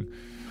hearing?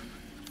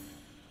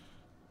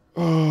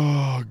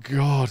 Oh,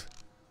 God.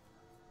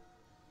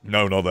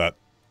 No, not that.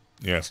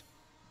 Yes.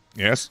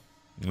 Yes?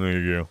 There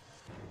you go.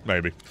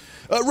 Maybe.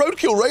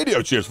 Roadkill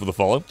Radio, cheers for the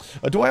follow.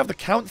 Do I have the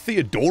Count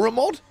Theodora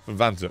mod? From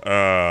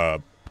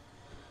Vanta.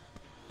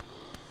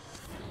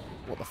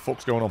 What the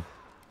fuck's going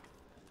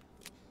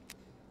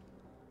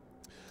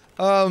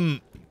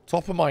on?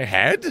 Top of my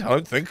head? I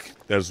don't think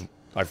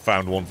I've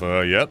found one for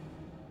her yet.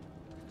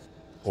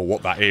 Or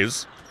what that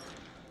is.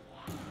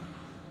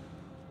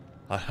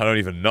 I don't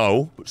even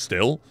know, but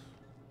still.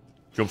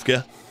 Jump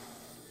scare?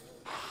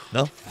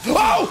 No?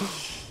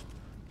 Oh!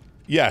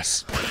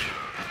 Yes.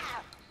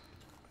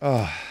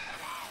 That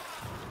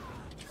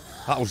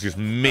was just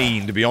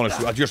mean, to be honest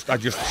with you. I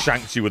just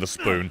shanked you with a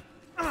spoon.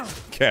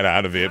 Get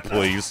out of here,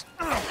 please.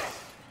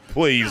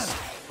 Please.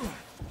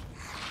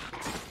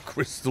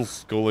 Crystal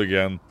skull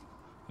again.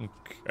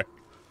 Okay.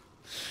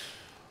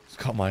 It's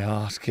got my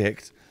ass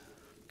kicked.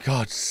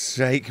 God's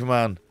sake,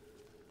 man.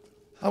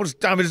 How much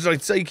damage did I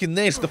take in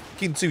this? The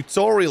fucking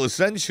tutorial,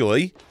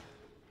 essentially.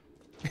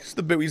 It's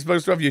the bit where you're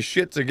supposed to have your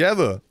shit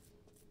together.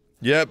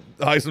 Yep,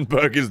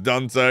 Heisenberg is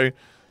Dante.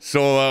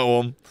 Saw that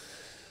one.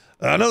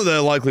 I know there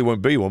likely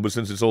won't be one, but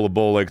since it's all a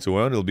ball ache to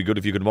earn, it'll be good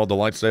if you could mod the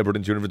lightsaber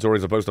into your inventory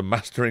as opposed to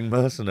mastering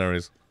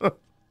mercenaries.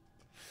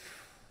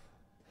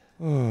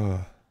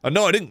 No, I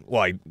didn't.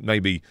 Well, I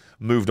maybe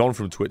moved on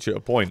from Twitch at a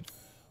point.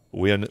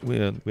 We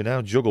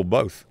now juggle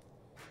both.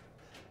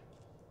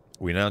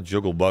 We now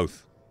juggle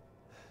both.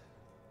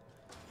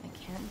 I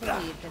can't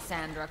believe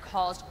Cassandra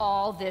caused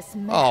all this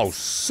mess. Oh,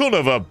 son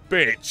of a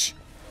bitch!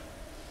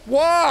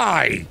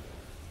 Why?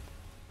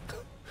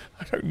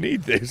 I don't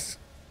need this.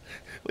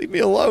 Leave me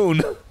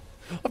alone.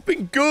 I've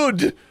been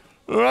good.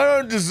 I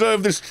don't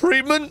deserve this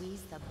treatment.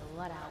 Squeeze the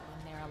blood out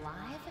when they're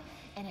alive,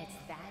 and it's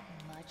that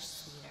much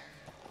sweeter.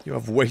 You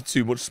have way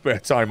too much spare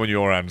time on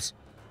your hands.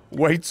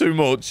 Way too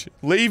much.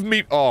 Leave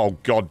me. Oh,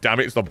 god damn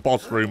it! It's the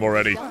boss room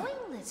already. Going,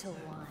 little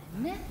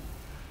one.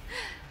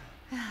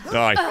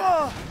 Die.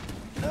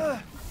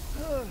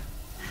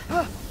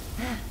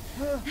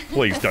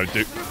 Please don't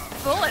do.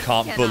 Bullets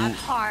cannot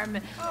harm.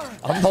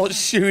 I'm not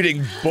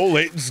shooting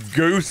bullets,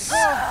 goose.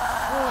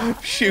 I'm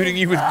shooting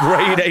you with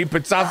grade A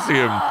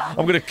potassium.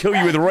 I'm gonna kill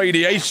you with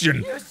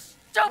radiation. You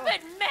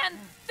stupid man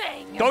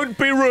thing. Don't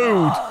be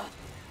rude.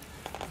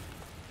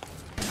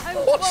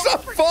 What's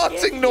that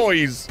farting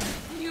noise?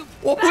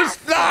 What was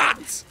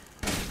that?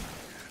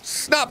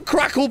 Snap,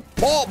 crackle,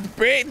 pop,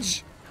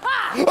 bitch.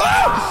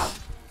 Ah!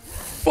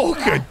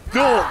 Fuck a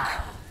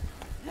duck.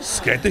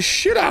 Scared the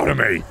shit out of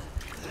me.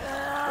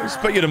 I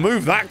expect you to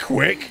move that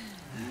quick.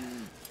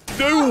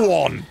 Do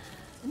one.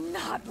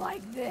 Not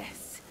like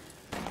this.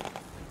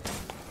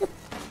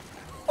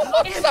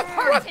 What's that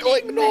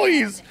crackling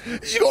noise?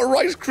 You got a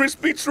Rice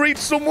Krispie treat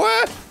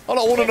somewhere? I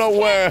don't want to know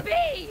where.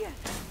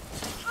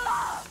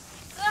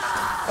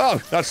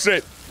 Oh, that's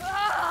it.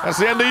 That's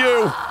the end of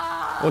you.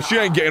 Well, she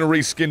ain't getting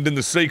reskinned in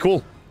the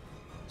sequel.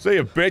 See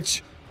ya,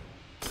 bitch.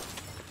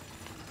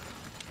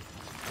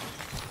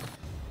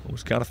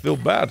 Almost kind of feel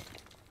bad.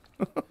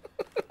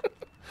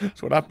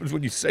 That's what happens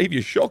when you save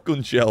your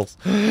shotgun shells.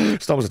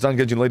 Star Wars Tank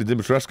Engine Lady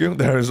Dimitrescu.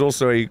 There is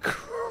also a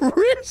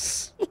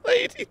Chris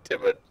Lady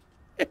Dimitrescu.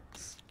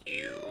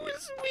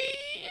 Excuse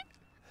me.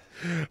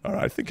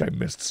 Alright, I think I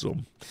missed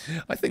some.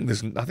 I think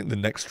the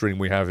next stream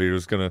we have here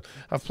is gonna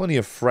have plenty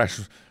of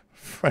fresh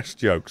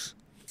jokes.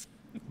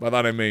 By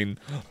that I mean,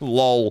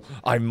 lol,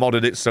 I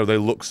modded it so they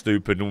look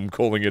stupid and I'm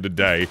calling it a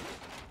day.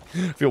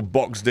 I feel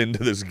boxed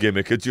into this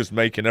gimmick of just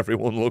making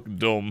everyone look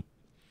dumb.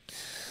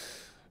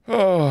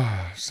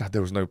 Oh, sad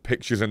there was no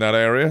pictures in that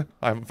area.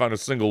 I haven't found a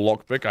single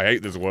lockpick. I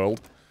hate this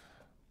world.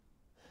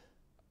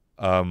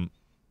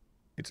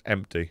 It's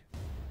empty.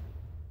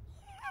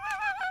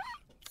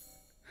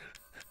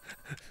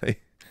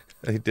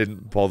 They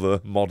didn't bother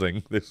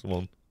modding this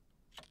one.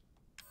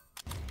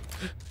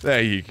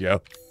 There you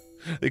go.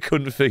 They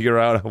couldn't figure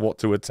out what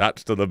to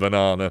attach to the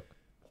banana.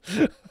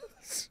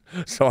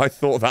 So I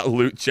thought that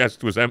loot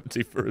chest was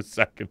empty for a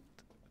second.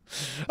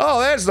 Oh,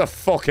 there's the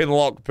fucking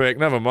lockpick.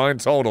 Never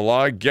mind, told a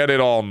lie. Get it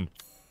on.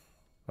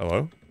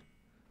 Hello?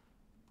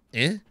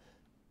 Eh?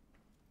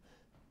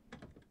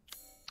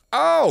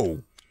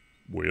 Oh!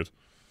 Weird.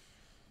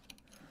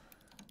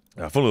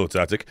 Fun little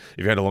tactic.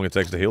 If you had how long it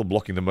takes to heal,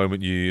 blocking the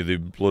moment the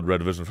blood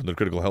red vision from the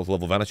critical health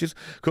level vanishes,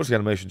 cuts the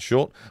animation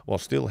short while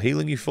still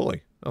healing you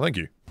fully. Oh, thank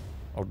you.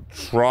 I'll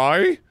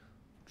try.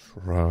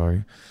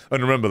 And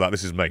remember that,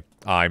 this is me.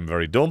 I'm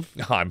very dumb.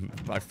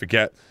 I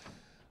forget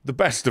the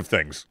best of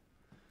things.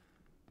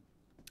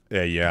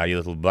 Yeah, you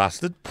little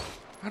bastard.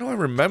 How do I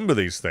remember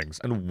these things?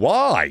 And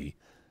why?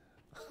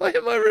 Why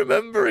am I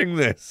remembering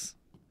this?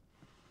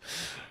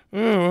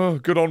 Oh, well,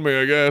 good on me,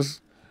 I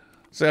guess.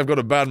 Say I've got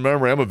a bad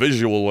memory, I'm a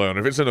visual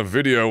learner. If it's in a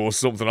video or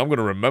something, I'm going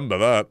to remember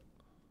that.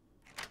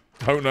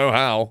 Don't know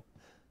how.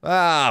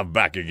 Ah,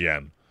 back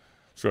again.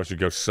 So I should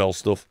go sell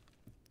stuff.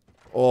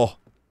 Oh,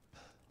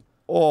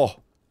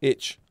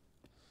 itch.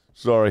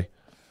 Sorry.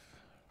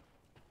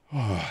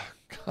 Oh,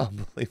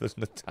 can't believe there's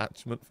an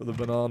attachment for the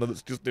banana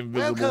that's just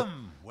invisible.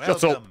 Welcome.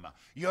 Shut up.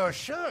 You're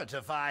sure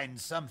to find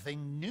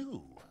something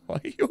new.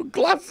 Why are your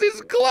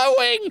glasses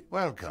glowing?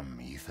 Welcome,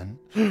 Ethan.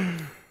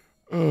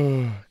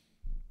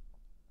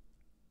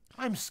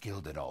 I'm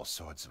skilled at all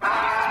sorts of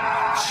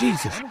things.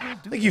 Jesus.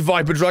 Thank you,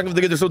 Viper Dragon,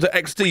 for the Sort of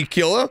XT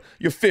Killer.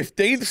 You're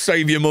 15th,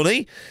 save your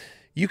money.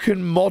 You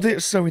can mod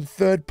it so in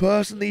third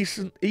person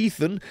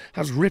Ethan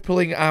has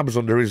rippling abs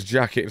under his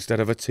jacket instead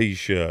of a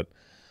t-shirt.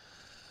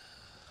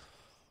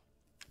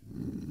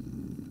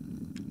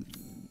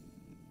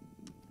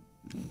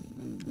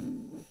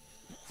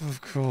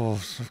 Of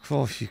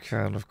course you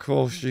can. Of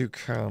course you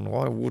can.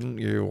 Why wouldn't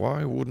you?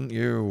 Why wouldn't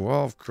you?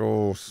 Of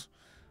course.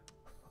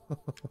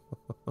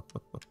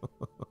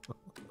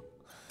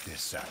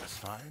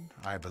 Dissatisfied?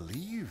 I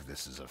believe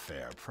this is a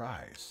fair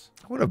price.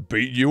 I want to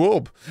beat you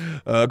up.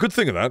 Good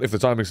thing of that, if the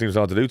timing seems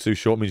hard to do, too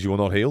short means you will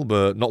not heal,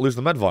 but not lose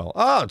the med vial.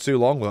 Ah, too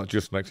long? Well, that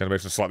just makes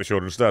animation slightly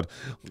shorter instead.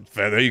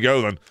 Fair, there you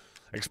go then.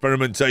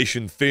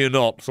 Experimentation, fear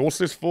not. So what's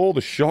this for?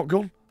 The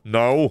shotgun?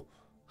 No.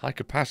 High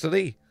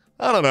capacity?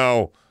 I don't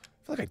know.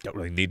 I feel like I don't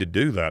really need to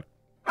do that.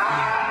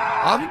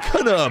 I'm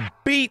gonna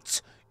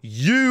beat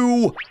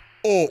you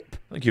up.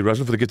 Thank you,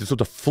 Resin, for the gift of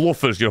sort of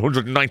fluffers. You're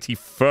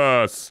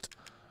 191st.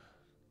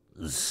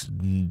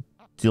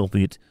 Stop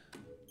it.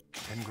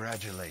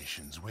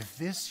 Congratulations. With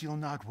this, you'll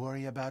not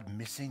worry about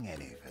missing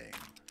anything.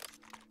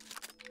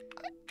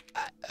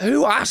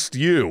 Who asked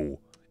you,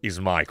 is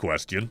my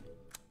question.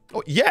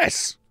 Oh,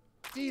 yes!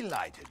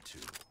 Delighted to.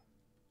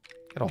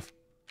 Get off.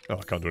 Oh,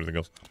 I can't do anything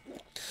else.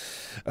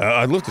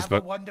 I'd love to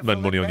spend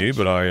money on you,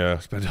 but I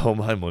spend all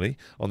my money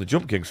on the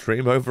Jump King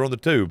stream over on the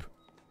tube.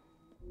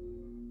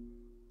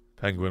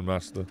 Penguin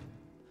Master.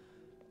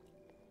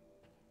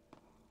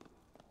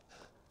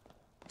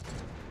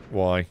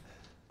 Why?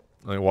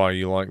 Why are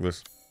you like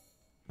this?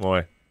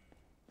 Why?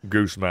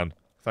 Gooseman.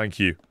 Thank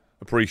you.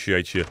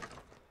 Appreciate you.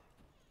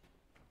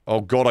 Oh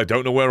god, I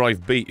don't know where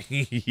I've been.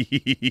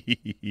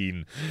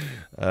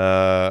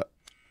 I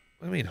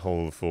mean, Hole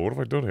of the Four. What have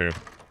I done here?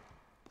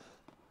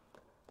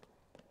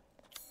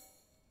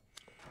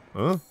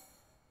 Huh?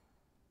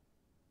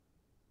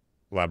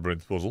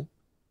 Labyrinth puzzle.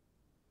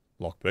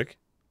 Lockpick.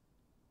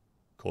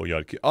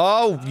 Courtyard key.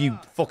 Oh, you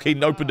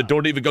fucking opened the door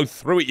and didn't even go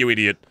through it, you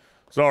idiot.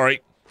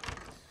 Sorry.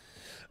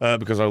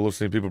 Because I love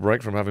seeing people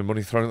break from having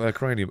money thrown at their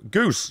cranium.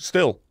 Goose,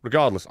 still,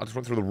 regardless. I just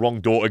went through the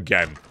wrong door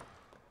again.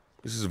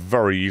 This is a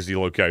very easy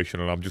location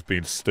and I'm just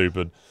being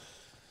stupid.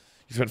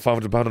 You spent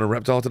 £500 on a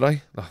reptile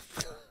today?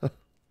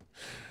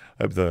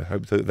 hope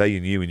that they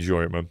and you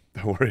enjoy it, man.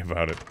 Don't worry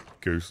about it,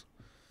 Goose.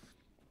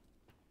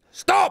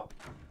 Stop!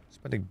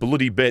 Spending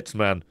bloody bits,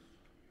 man.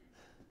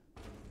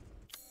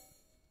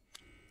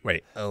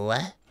 Wait.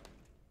 What?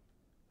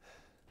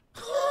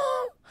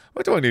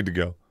 Where do I need to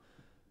go?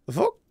 The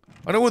fuck?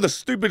 I know where the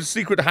stupid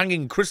secret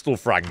hanging crystal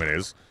fragment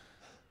is.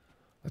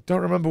 I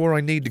don't remember where I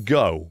need to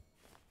go.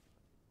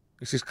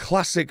 This is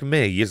classic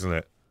me, isn't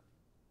it?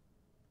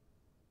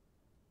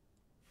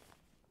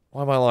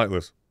 Why am I like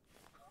this?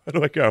 Where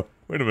do I go?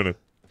 Wait a minute.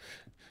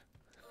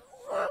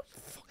 What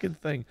fucking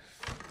thing?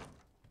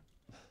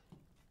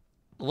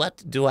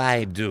 What do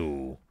I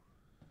do?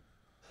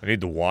 I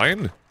need the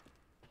wine?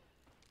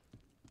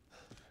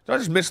 Did I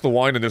just miss the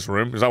wine in this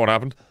room? Is that what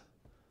happened?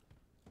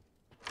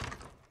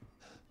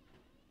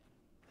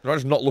 Did I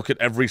just not look at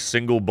every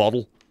single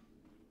bottle?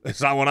 Is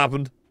that what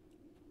happened?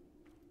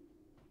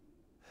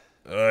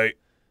 It's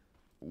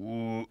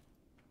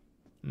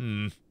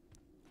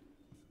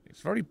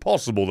very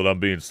possible that I'm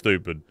being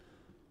stupid.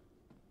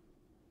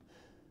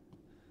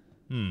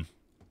 Alright.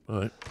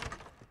 I'm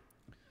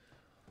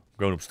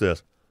going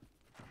upstairs.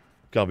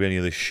 Can't be any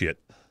of this shit.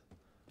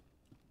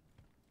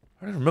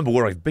 I don't remember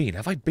where I've been.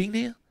 Have I been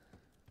here?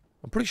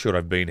 I'm pretty sure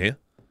I've been here.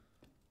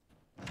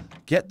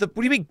 Get the... What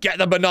do you mean, get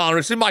the banana?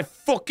 It's in my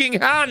fucking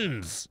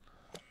hands!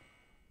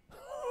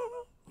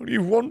 What do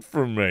you want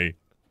from me?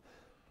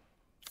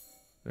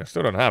 I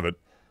still don't have it.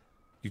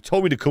 You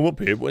told me to come up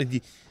here. What,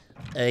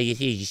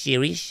 you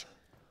serious?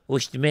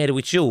 What's the matter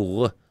with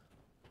you?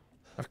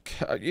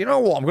 You know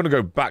what? I'm going to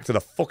go back to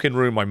the fucking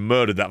room I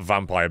murdered that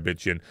vampire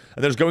bitch in.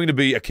 And there's going to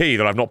be a key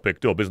that I've not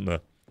picked up, isn't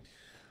there?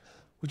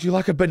 Would you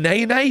like a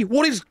banana?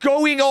 What is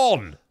going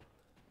on?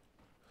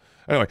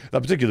 Anyway,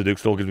 that particular Duke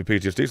stall gives me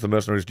PTSD. It's the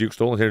mercenaries Duke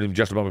stall. And hearing him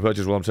jest about my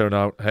purchase while I'm tearing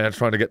out hair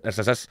trying to get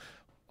SSS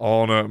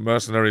on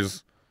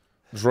mercenaries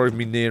drove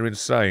me near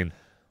insane.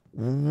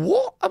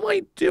 What am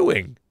I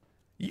doing?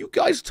 You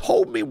guys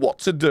told me what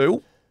to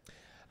do.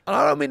 And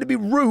I don't mean to be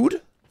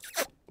rude,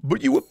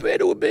 but you appear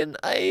to have been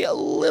a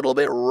little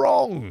bit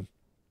wrong.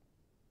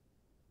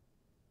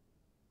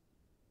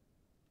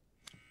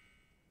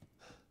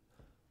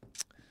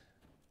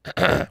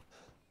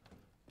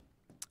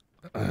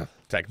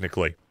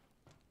 Technically.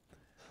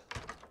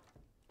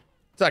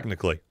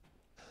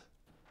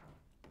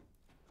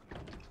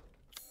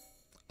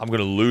 I'm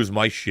gonna lose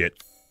my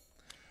shit.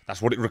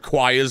 That's what it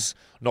requires,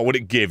 not what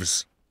it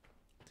gives.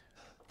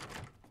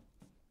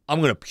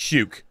 I'm gonna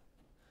puke.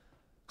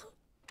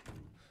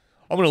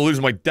 I'm gonna lose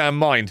my damn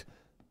mind.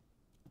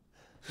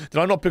 Did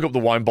I not pick up the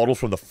wine bottle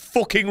from the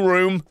fucking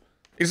room?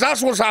 Is that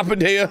what's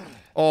happened here?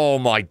 Oh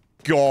my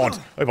god.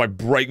 If I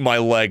break my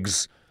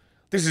legs.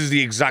 This is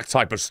the exact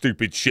type of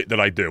stupid shit that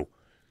I do.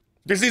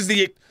 This is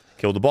the...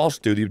 Kill the boss,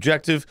 do the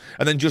objective,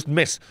 and then just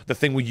miss the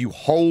thing where you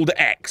hold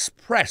X,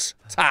 press,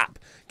 tap,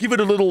 give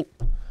it a little...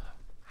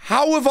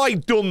 How have I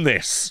done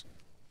this?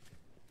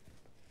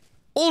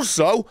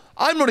 Also,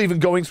 I'm not even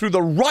going through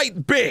the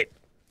right bit.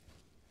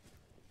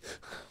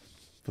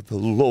 For the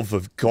love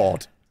of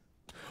God.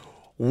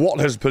 What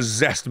has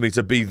possessed me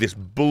to be this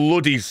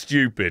bloody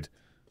stupid?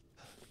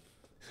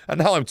 And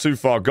now I'm too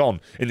far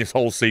gone in this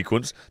whole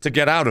sequence to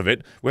get out of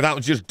it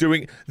without just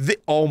doing...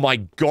 Oh my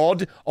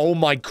God. Oh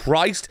my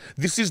Christ.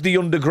 This is the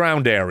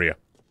underground area.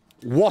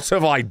 What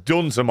have I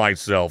done to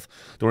myself?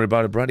 Don't worry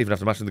about it, Brad. Even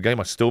after mastering the game,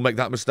 I still make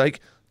that mistake.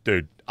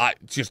 Dude,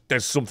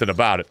 there's something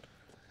about it.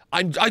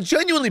 I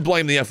genuinely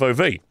blame the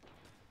FOV.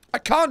 I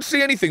can't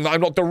see anything that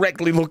I'm not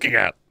directly looking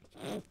at.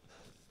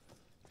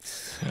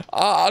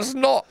 It's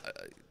not...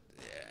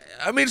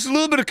 I mean, it's a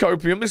little bit of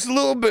copium, it's a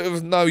little bit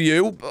of no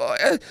you,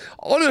 but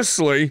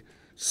honestly,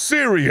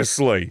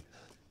 seriously,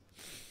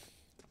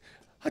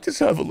 I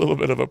deserve a little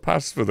bit of a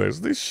pass for this.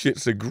 This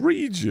shit's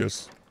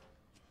egregious.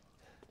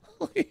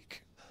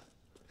 Like,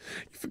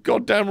 you for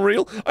goddamn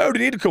real? I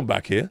only need to come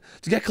back here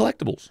to get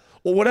collectibles,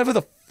 or whatever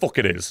the fuck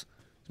it is.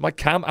 Is my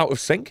cam out of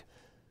sync?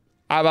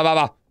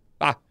 Probably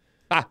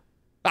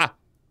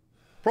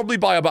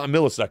by about a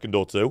millisecond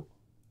or two.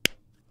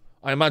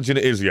 I imagine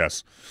it is,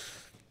 yes.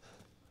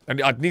 And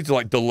I'd need to,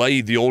 like,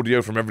 delay the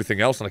audio from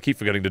everything else, and I keep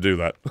forgetting to do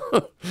that.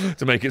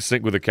 To make it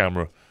sync with the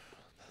camera.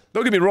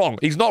 Don't get me wrong,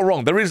 he's not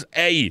wrong. There is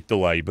a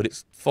delay, but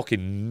it's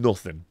fucking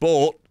nothing.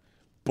 But,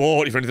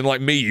 if you're anything like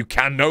me, you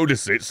can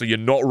notice it, so you're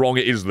not wrong,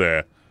 it is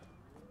there.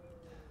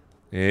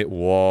 It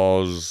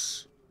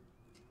was...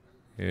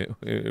 It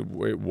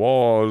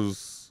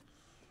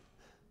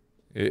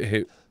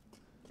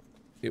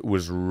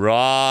was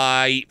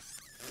right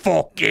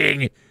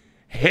fucking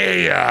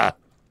here.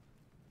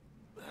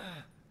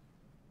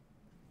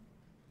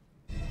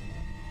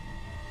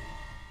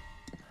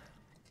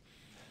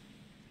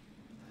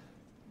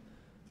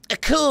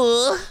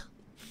 Cool.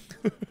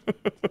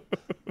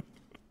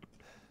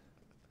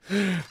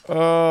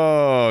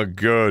 Oh,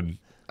 good.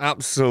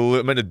 Absolutely.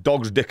 I made a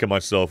dog's dick of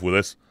myself with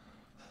this.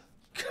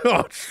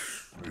 God,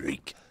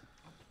 freak.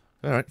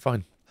 Alright,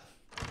 fine.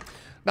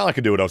 Now I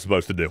can do what I was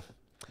supposed to do.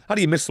 How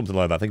do you miss something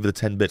like that? Thank you for the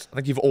 10 bits.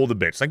 Thank you for all the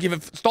bits. Thank you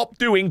for... Stop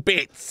doing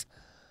bits!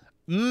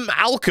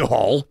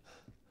 Alcohol?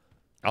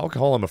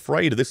 Alcohol, I'm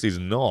afraid this is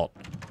not.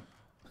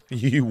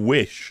 You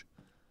wish.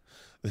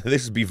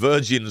 This be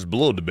virgin's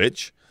blood,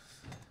 bitch.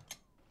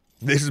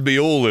 This be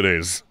all it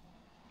is.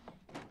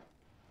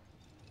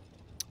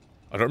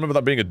 I don't remember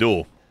that being a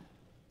door.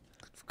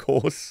 Of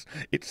course,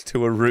 it's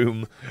to a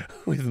room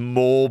with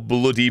more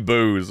bloody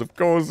booze. Of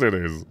course it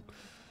is.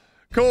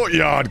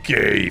 Courtyard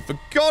key! For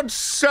God's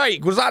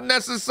sake, was that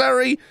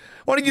necessary?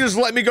 Why didn't you just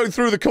let me go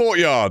through the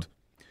courtyard?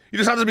 You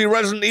just had to be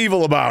Resident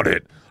Evil about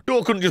it.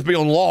 Door couldn't just be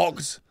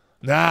unlocked.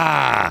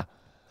 Nah.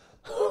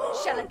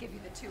 Shall I give you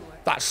the tour?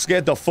 That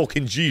scared the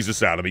fucking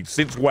Jesus out of me.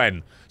 Since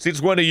when?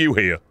 Since when are you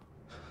here?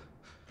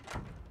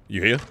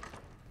 You here?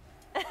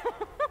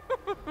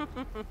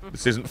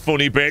 This isn't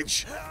funny,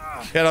 bitch.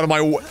 Get out of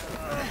my way.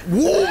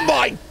 Oh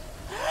my...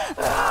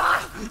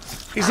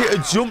 Is it a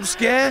jump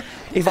scare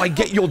if I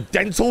get your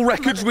dental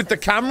records with the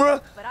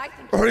camera?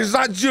 Or is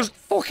that just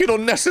fucking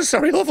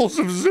unnecessary levels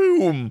of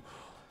zoom?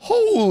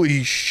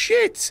 Holy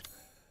shit.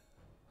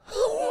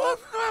 What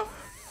the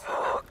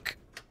fuck?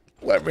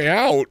 Let me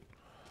out.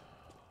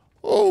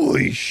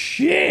 Holy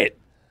shit.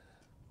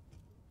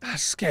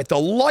 That scared the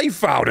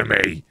life out of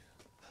me.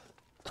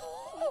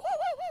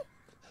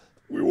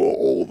 We were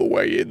all the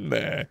way in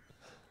there.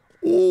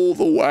 All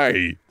the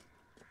way.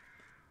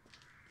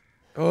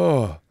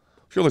 Oh.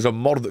 Sure there's a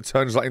mod that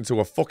turns that into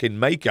a fucking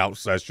makeout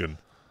session.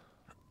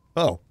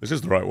 Oh, this is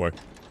the right way.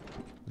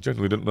 I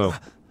genuinely didn't know.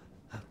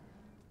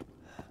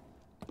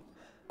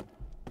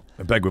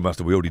 I beg,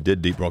 Master, we already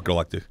did Deep Rock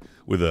Galactic.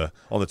 with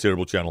on the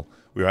Terrible channel.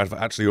 We have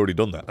actually already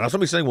done that. And that's not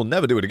me saying we'll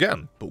never do it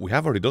again, but we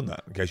have already done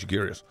that, in case you're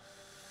curious.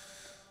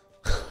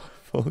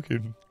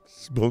 Fucking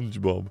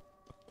SpongeBob.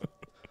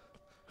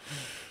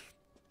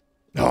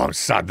 Oh, I'm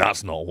sad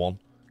that's not one.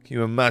 Can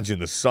you imagine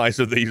the size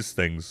of these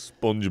things?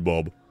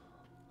 SpongeBob.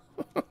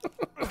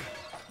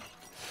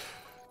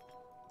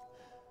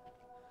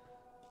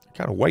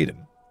 Kind of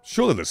waiting.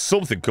 Surely there's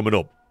something coming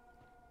up.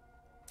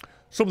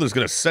 Something that's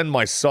going to send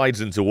my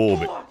sides into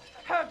orbit. What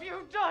have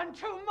you done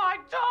to my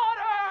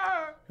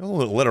daughter? I'll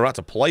let her out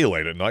to play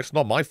late at night. It's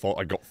not my fault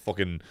I got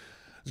fucking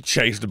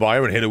chased by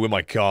her and hit her with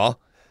my car.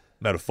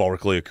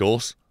 Metaphorically, of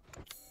course.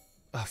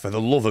 Oh, for the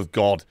love of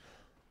God.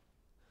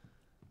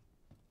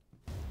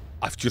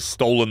 I've just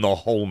stolen the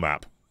whole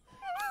map.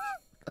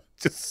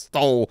 Just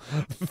stole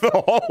the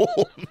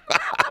whole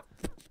map.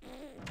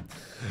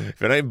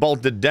 If it ain't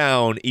bolted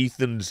down,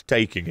 Ethan's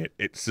taking it.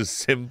 It's as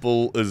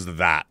simple as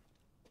that.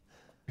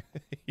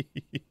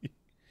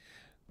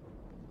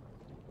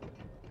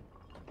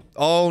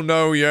 Oh,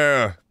 no,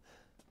 yeah.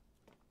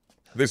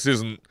 This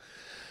isn't...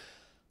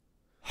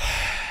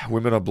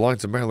 Women are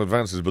blind to male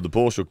advances, but the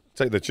poor shall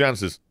take their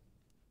chances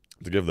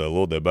to give their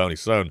lord their bounty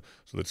sown,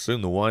 so that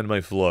soon the wine may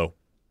flow.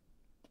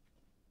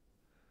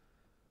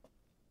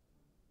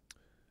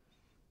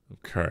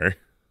 Okay.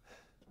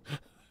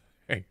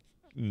 Hey.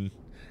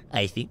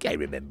 I think I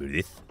remember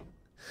this.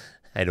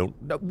 I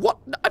don't know. What?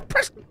 I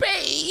pressed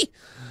B!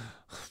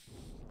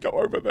 Go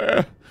over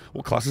there.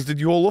 What classes did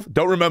you all love?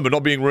 Don't remember,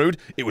 not being rude.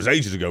 It was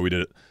ages ago we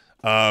did it.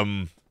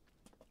 I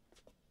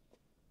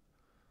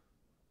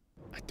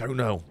don't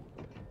know.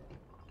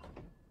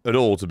 At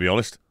all, to be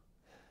honest.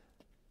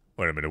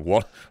 Wait a minute,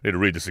 what? I need to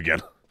read this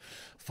again.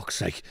 Fuck's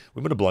sake.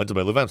 Women are blind to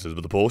male advances,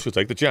 but the poor shall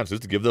take the chances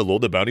to give their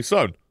lord their bounty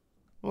sown.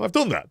 Well, I've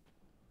done that.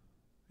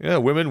 Yeah,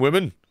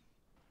 women.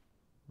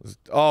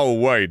 Oh,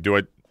 wait, do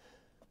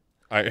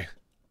I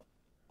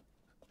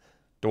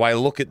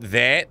look at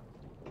that?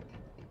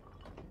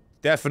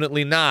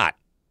 Definitely not.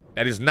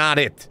 That is not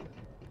it.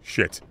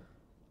 Shit.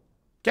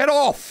 Get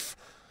off!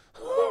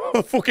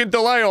 The fucking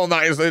delay on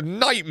that is a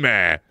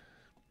nightmare.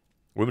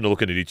 Women are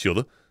looking at each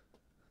other,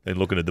 then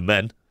looking at the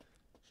men.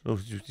 God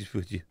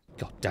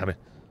damn it.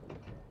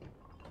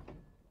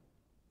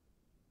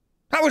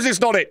 How is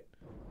this not it?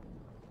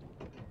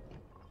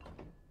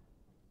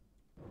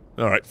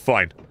 Alright,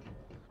 fine.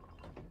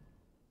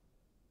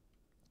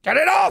 Get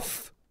it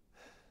off!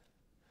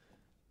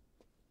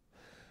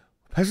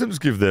 Peasants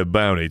give their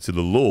bounty to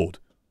the Lord.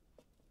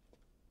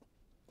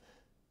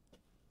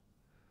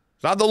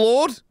 Is that the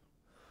Lord?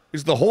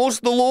 Is the horse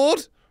the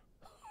Lord?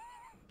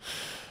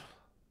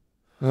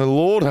 The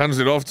Lord hands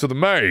it off to the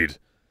maid.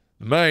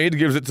 The maid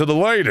gives it to the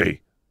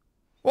lady.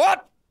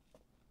 What?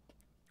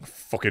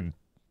 Fucking...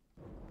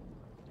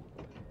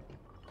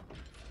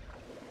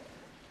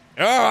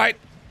 Alright.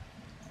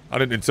 I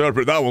didn't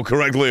interpret that one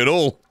correctly at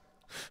all.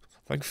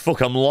 Thank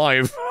fuck I'm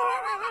live.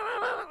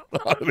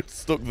 I've been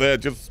stuck there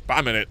just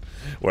spamming it.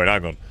 Wait,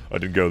 hang on. I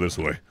didn't go this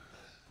way.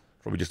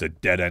 Probably just a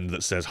dead end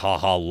that says,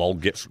 haha, lol,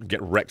 get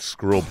wrecked,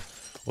 scrub.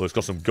 Well, it's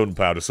got some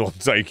gunpowder, so I'll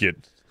take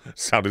it.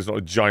 Sad it's not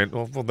a giant...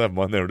 Oh, well, never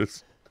mind, there it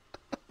is.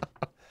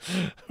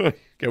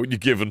 Get what you're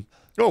given.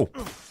 Oh,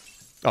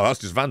 that's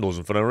just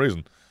vandalism for no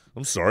reason.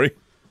 I'm sorry.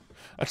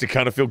 I actually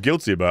kind of feel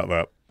guilty about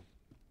that.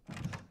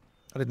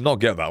 I did not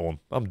get that one.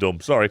 I'm dumb.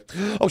 Sorry.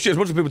 Oh, shit, as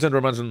much as people tend to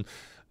imagine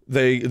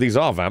these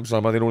are vamps,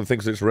 I'm the only one who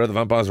thinks it's rare the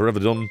vampires are ever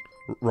done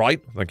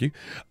right. Thank you.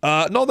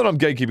 Not that I'm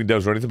gatekeeping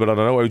devs or anything, but I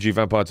don't know. OG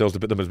Vampire Tales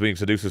depict them as being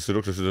seducers,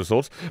 seductresses of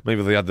sorts. Maybe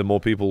if they had more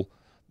people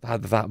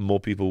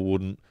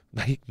wouldn't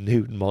make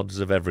nude mods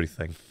of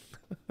everything.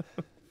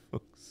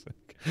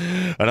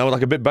 And I would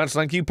like a bit bad,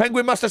 thank you.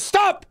 Penguin Master,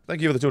 stop!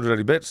 Thank you for the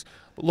 280 bits.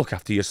 But look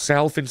after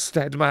yourself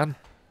instead, man.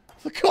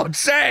 For God's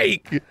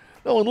sake!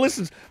 No one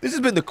listens. This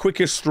has been the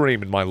quickest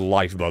stream in my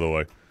life, by the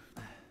way.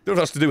 It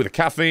has to do with the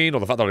caffeine or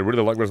the fact that I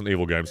really like Resident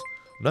Evil games.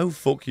 No,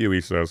 fuck you, he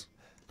says.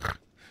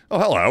 Oh,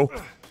 hello.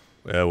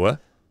 Where?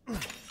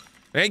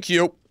 Thank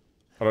you.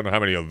 I don't know how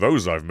many of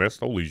those I've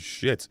missed. Holy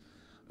shit.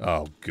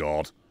 Oh,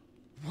 God.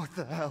 What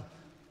the hell?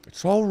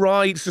 It's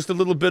alright, it's just a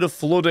little bit of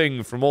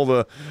flooding from all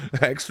the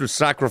extra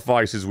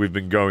sacrifices we've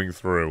been going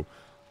through.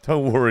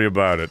 Don't worry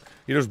about it.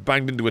 You just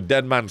banged into a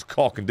dead man's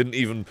cock and didn't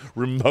even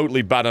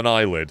remotely bat an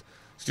eyelid.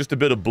 It's just a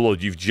bit of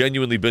blood. You've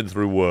genuinely been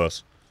through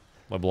worse.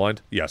 Am I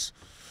blind? Yes.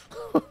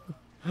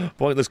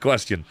 Pointless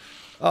question.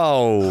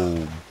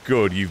 Oh,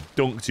 good. You've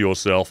dunked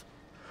yourself.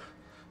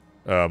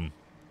 Hello?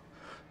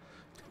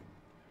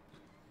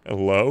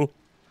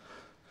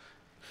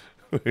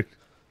 You're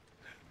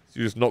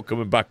just not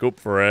coming back up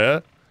for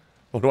air?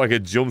 Or do I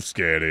get jump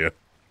scared here?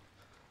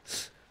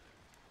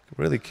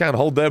 Really can't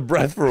hold their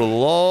breath for a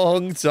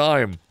long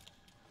time.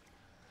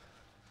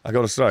 I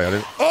gotta say, I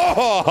didn't...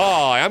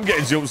 Oh, I'm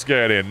getting jump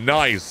scared here.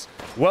 Nice.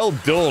 Well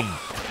done.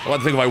 I like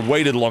to think if I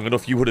waited long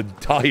enough, you would have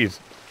died.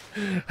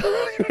 You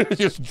would have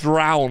just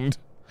drowned.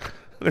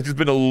 There's just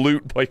been a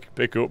loot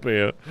pick up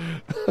here.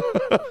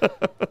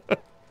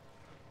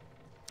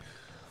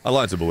 I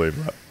like to believe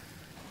that.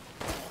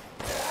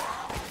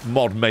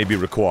 Mod may be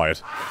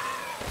required.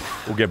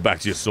 We'll get back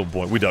to you at some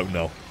point. We don't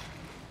know.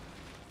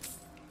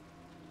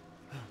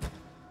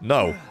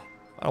 No.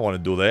 I don't want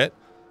to do that.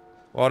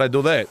 Why'd I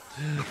do that?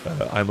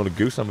 I'm not a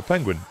goose, I'm a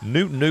penguin.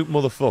 Newt,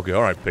 motherfucker.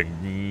 Alright,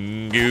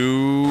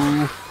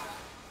 Pingu.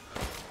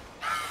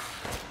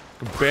 I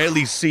can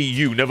barely see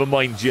you, never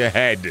mind your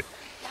head.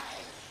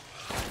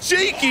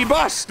 Cheeky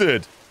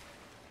bastard!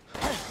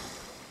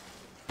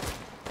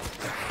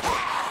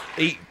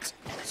 Eat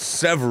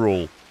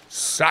several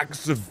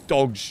sacks of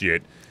dog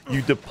shit,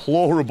 you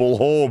deplorable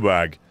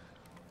whorebag.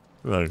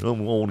 Right, I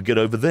want to get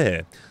over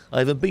there. I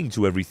haven't been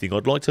to everything.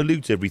 I'd like to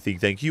loot everything,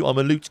 thank you. I'm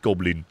a loot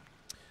goblin.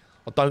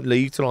 I don't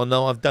leave till I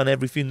know I've done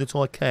everything that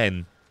I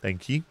can.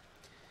 Thank you.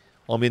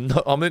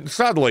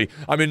 Sadly,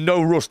 I'm in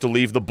no rush to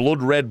leave the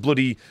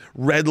bloody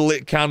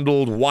red-lit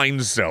candled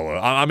wine cellar.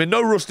 I'm in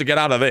no rush to get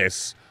out of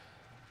this.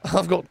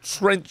 I've got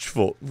trench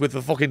foot with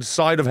the fucking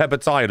side of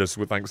hepatitis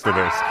with thanks to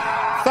this.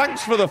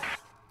 Thanks for the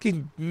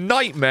fucking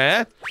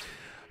nightmare.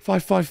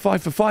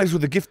 555 for fives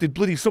with a gifted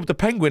bloody sub to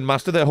Penguin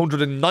Master. They're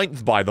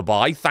 109th by the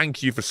by.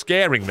 Thank you for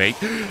scaring me.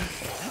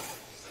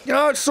 You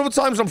know,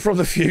 sometimes I'm from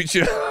the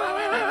future.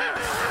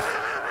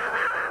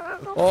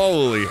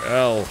 Holy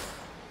hell.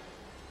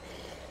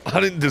 I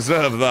didn't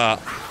deserve that.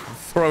 I'm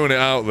throwing it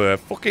out there.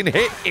 Fucking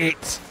hit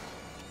it.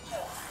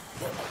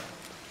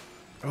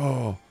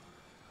 Oh.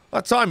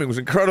 That timing was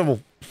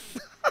incredible.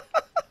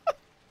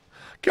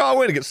 Can't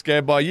wait to get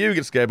scared by you,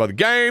 get scared by the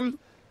game.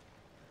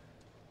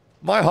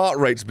 My heart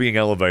rate's being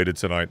elevated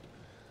tonight.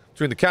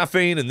 Between the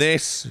caffeine and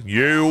this,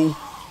 you.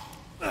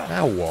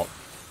 Now what?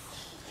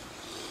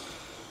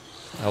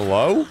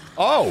 Hello?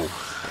 Oh.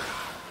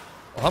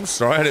 I'm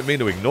sorry, I didn't mean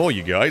to ignore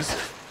you guys.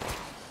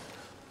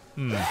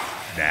 Nah,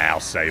 I'll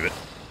save it.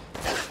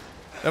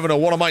 Never know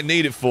what I might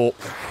need it for.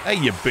 Hey,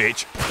 you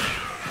bitch.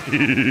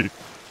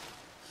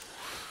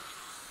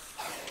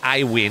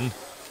 I win.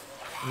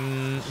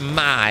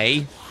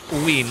 My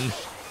win.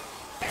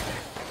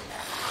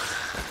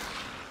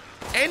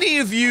 Any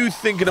of you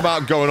thinking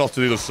about going off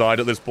to the other side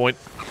at this point?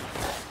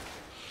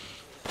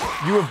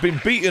 You have been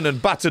beaten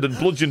and battered and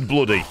bludgeoned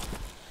bloody.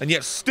 And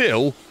yet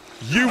still,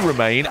 you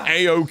remain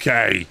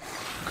A-OK.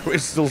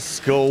 Crystal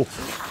Skull.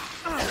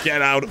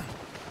 Get out.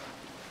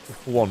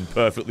 One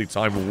perfectly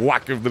timed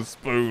whack of the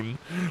spoon.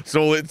 That's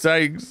all it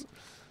takes.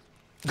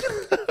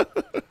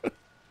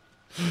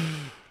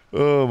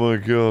 Oh my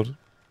god.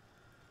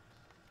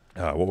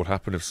 What would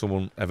happen if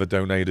someone ever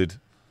donated?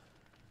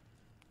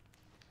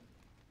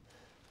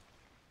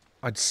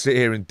 I'd sit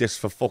here and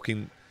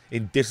fucking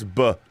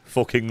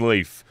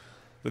leaf.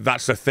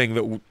 That's the thing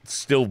that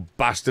still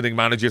bastarding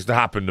manages to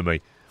happen to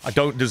me. I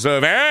don't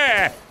deserve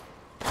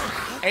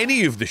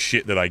any of the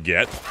shit that I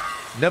get.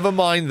 Never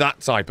mind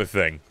that type of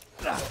thing.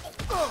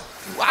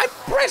 I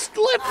pressed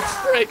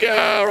left trigger!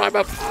 I'm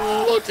a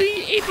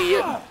bloody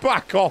idiot!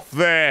 Back off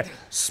there,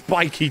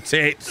 spiky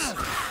tits!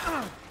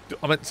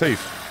 I meant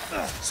teeth.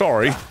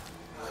 Sorry.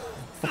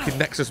 Fucking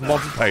Nexus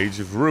mods page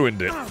has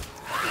ruined it.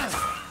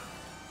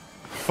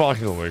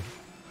 Finally.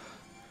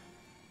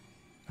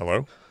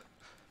 Hello?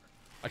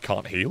 I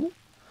can't heal?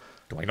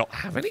 Do I not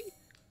have any?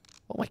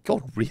 Oh my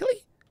god,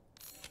 really?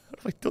 What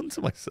have I done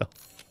to myself?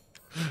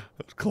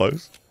 That was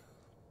close.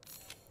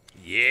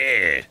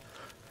 Yeah!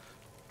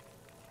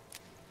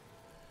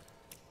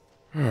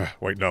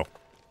 Wait, no.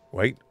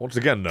 Wait, once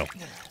again, no.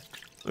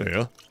 There you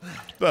are.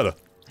 Better.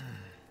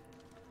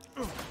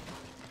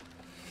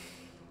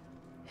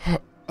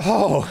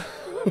 Oh!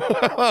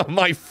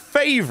 My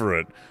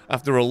favourite!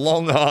 After a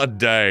long, hard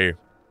day.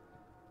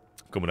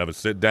 Come and have a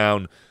sit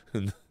down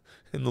in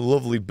the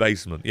lovely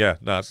basement. Yeah,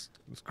 it's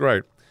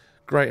great.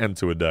 Great end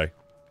to a day.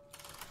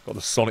 Got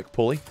the sonic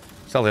pulley.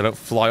 Sadly, I don't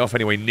fly off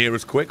anywhere near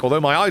as quick,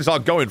 although my eyes are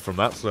going from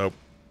that, so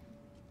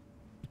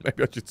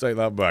maybe I should take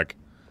that back.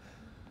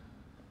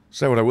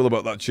 Say what I will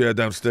about that chair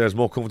downstairs,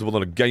 more comfortable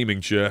than a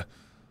gaming chair.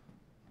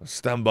 I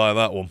stand by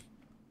that one.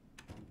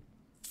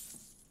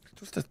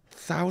 Just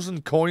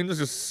 1,000 coins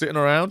just sitting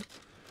around?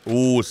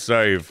 Ooh,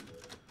 save.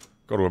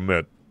 Got to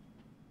admit.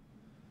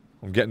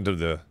 I'm getting to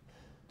the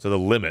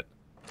limit.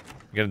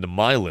 I'm getting to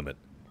my limit.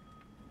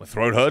 My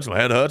throat hurts, my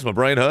head hurts, my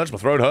brain hurts, my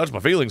throat hurts, my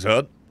feelings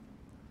hurt.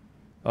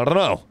 I don't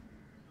know.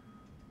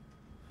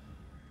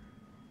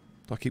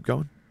 Do I keep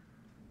going?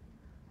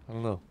 I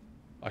don't know.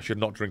 I should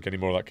not drink any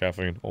more of that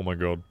caffeine. Oh my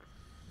god.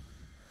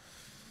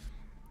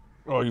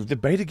 Oh, you've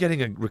debated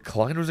getting a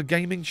recliner as a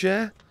gaming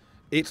chair?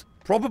 It's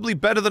probably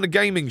better than a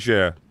gaming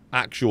chair.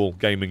 Actual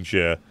gaming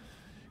chair.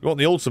 You want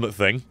the ultimate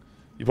thing?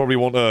 You probably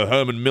want a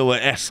Herman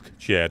Miller-esque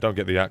chair. Don't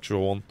get the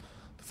actual one.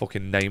 The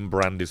fucking name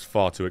brand is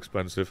far too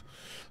expensive.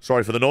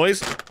 Sorry for the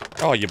noise.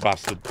 Oh, you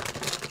bastard.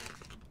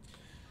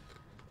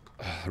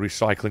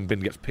 Recycling bin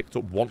gets picked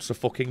up once a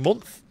fucking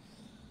month.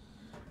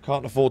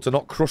 Can't afford to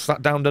not crush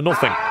that down to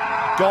nothing.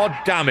 God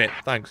damn it.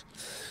 Thanks.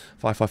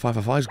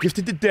 55555's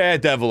gifted to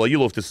Daredevil. You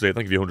love to see it.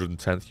 Thank you for your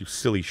 110th, you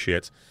silly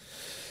shit.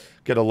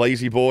 Get a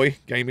lazy boy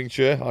gaming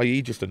chair,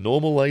 i.e. just a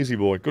normal lazy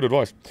boy. Good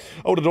advice.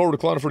 Oh, the door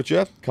recliner for a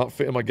chair. Can't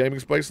fit in my gaming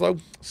space, though.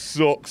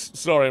 Sucks.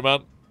 Sorry,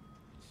 man.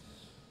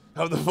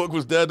 How the fuck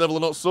was Daredevil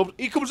not subbed?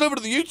 He comes over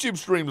to the YouTube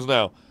streams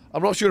now.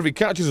 I'm not sure if he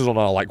catches us on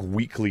our, like,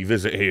 weekly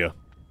visit here.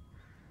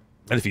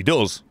 And if he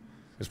does,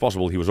 it's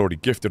possible he was already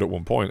gifted at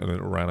one point and then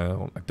it ran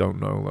out. I don't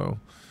know, though.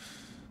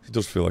 It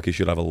does feel like he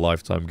should have a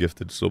lifetime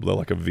gifted sub, though,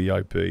 like a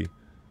VIP.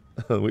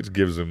 Which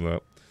gives him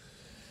that.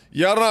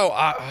 Yeah, I don't know.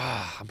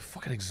 I'm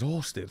fucking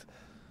exhausted.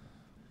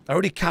 I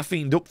already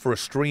caffeined up for a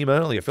stream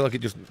earlier. I feel like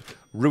it just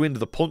ruined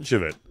the punch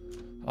of it.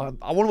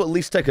 I want to at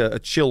least take a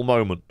chill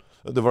moment,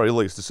 at the very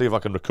least, to see if I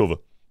can recover.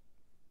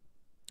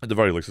 At the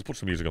very least, let's put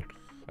some music on.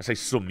 I say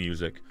some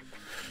music.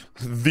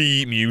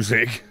 The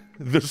music.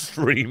 The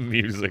stream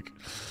music.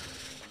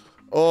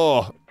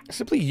 Oh,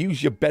 simply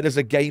use your bed as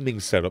a gaming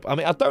setup. I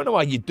mean, I don't know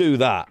how you do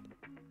that.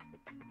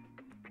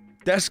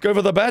 Desk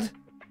over the bed?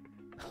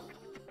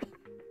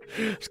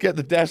 Just get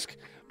the desk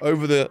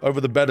over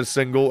the bed as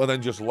single and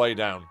then just lay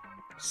down.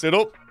 Sit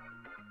up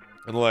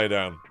and lay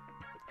down.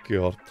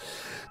 God.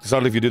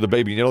 Decided if you do the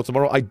baby in yellow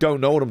tomorrow. I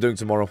don't know what I'm doing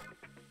tomorrow.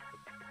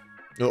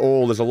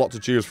 Oh, there's a lot to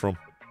choose from.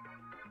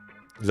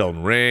 There's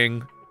Elden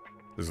Ring.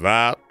 There's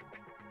that.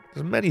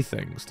 There's many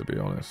things, to be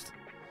honest.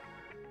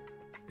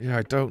 Yeah,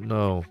 I don't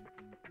know.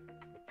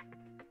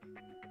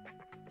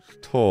 It's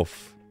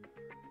tough.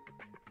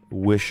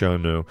 Wish I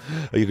knew.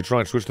 You could try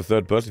and switch to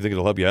third person. You think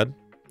it'll help your head?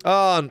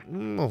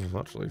 No,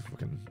 actually,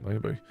 fucking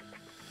maybe.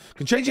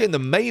 Can change it in the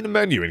main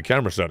menu in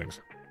camera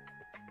settings.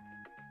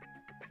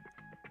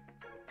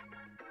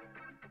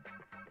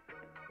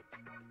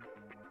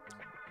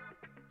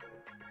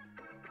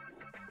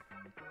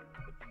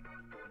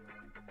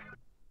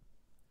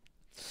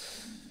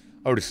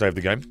 I already saved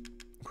the game.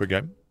 Quick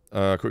game.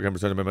 Quick game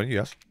return to main menu,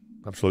 yes.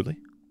 Absolutely.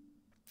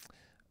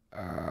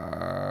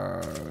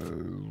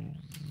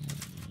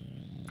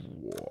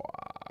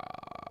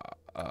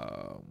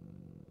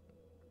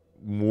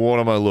 What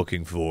am I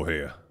looking for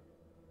here?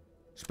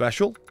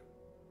 Special?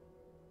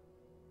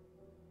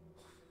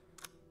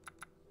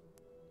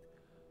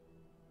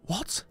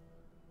 What?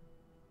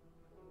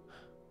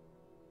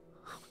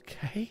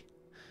 Okay.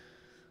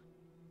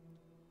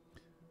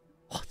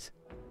 What?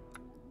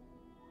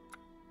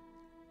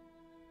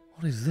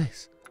 What is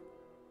this?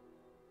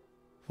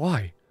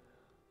 Why?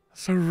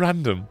 So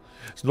random.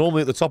 It's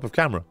normally at the top of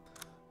camera.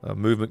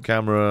 Movement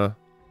camera,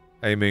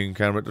 aiming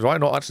camera. Do I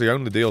not actually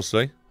own the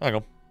DLC? Hang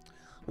on.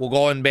 We're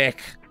going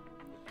back.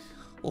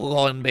 We're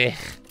going back.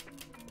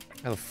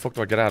 How the fuck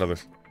do I get out of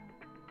this?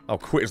 Oh,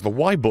 quit is the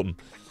Y button.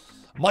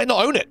 Might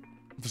not own it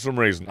for some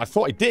reason. I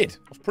thought I did.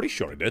 I was pretty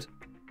sure I did.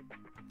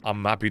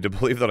 I'm happy to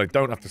believe that I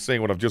don't after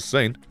seeing what I've just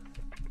seen.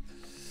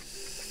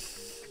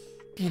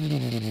 Where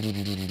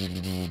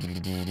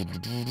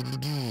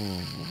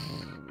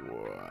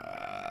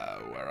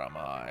am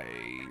I?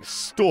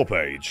 Store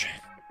page.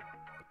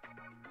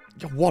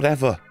 Yeah,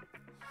 whatever.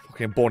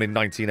 Fucking born in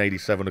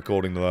 1987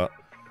 according to that.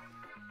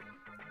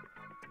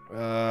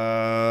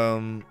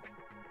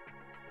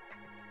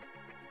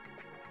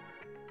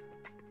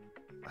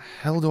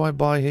 Hell do I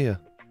buy here?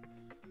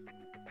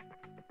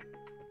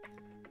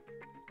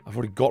 I've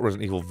already got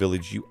Resident Evil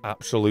Village, you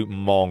absolute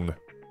mong.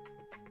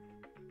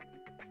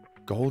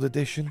 Gold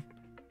edition?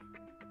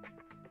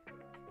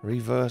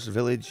 Reverse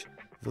Village?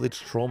 Village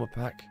Trauma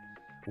Pack?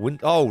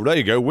 Oh, there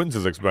you go,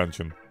 Winter's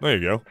expansion. There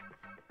you go.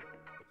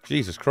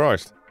 Jesus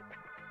Christ.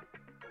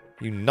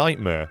 You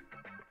nightmare.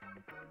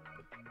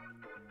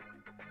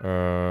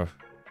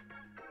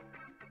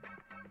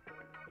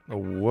 What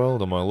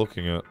world am I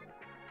looking at?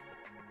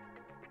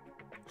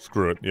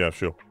 Screw it. Yeah,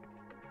 sure.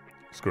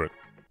 Screw it.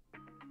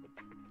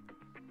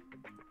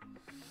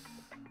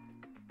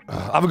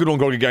 Have a good one,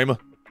 Groggy Gamer.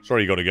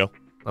 Sorry you gotta go.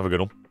 Have a good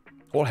one.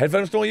 What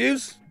headphones do I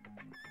use?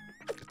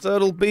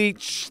 Turtle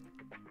Beach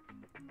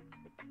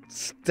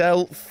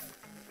Stealth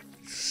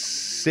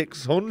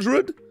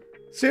 600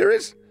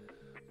 series?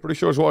 Pretty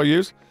sure is what I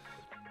use.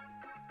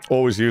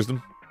 Always use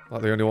them.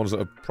 Like the only ones that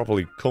are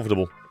properly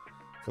comfortable.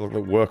 I feel like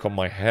they work on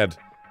my head.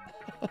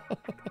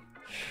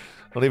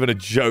 Not even a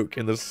joke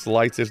in the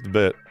slightest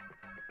bit.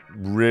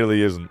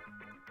 Really isn't.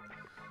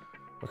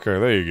 Okay,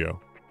 there you go.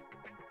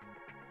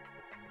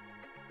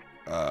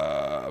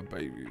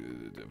 Baby,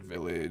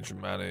 village,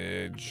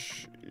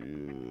 manage,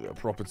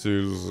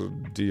 properties,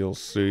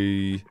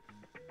 DLC,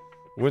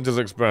 Winter's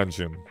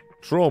expansion,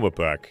 Trauma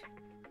Pack.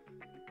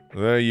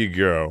 There you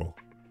go.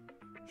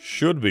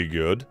 Should be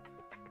good.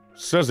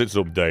 Says it's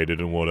updated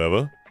and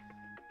whatever.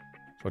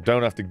 So I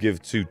don't have to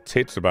give two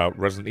tits about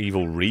Resident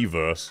Evil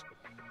Reverse.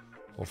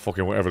 Or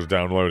fucking whatever's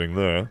downloading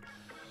there.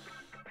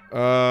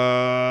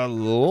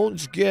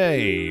 Launch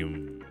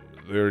game.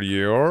 There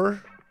you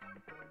are.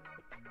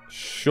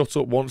 Shut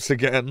up once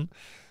again.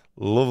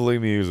 Lovely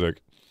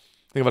music.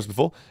 Think about this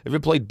before. Have you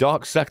played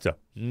Dark Sector?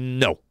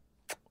 No.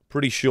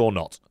 Pretty sure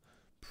not.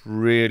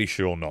 Pretty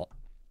sure not.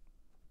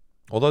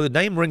 Although the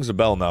name rings a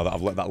bell now that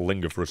I've let that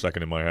linger for a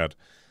second in my head.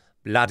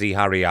 Bloody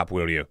hurry up,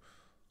 will you?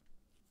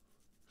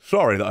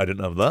 Sorry that I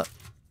didn't have that.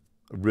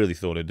 I really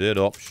thought I did.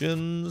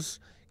 Options.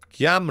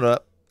 Camera.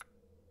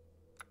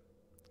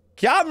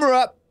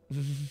 Camera!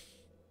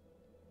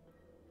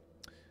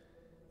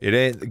 It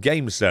ain't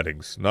game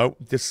settings. No,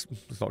 this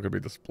is not going to be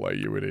display,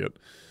 you idiot.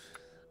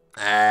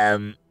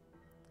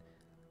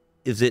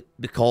 Is it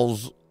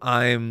because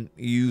I'm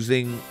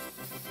using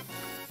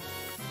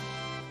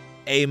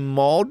a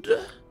mod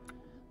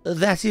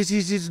that it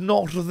is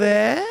not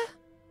there?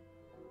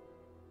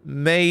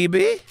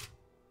 Maybe?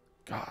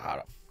 God, I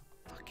don't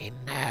fucking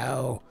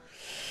know.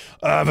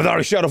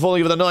 Vidari Shadow following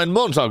you for the 9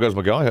 months. How goes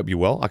my guy? I hope you're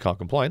well. I can't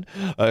complain.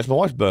 It's my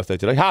wife's birthday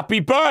today. Happy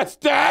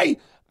birthday!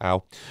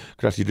 Ow.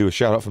 Could actually do a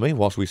shout out for me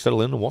whilst we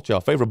settle in and watch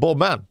our favourite bald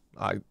man.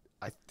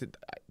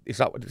 Is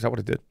that what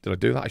I did? Did I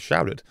do that? I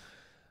shouted.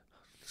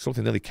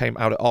 Something nearly came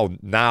out of... Oh,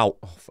 now.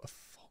 Oh, for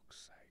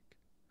fuck's sake.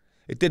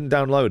 It didn't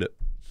download it.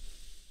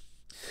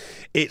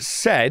 It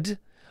said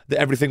that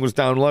everything was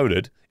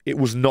downloaded. It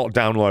was not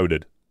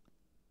downloaded.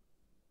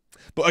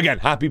 But again,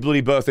 happy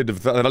bloody birthday to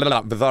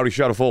Vidari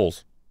Shadow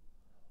Falls.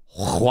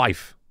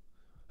 Wife.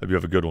 Hope you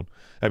have a good one.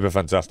 Hope you have a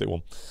fantastic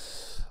one.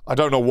 I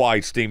don't know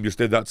why Steam just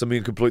did that to me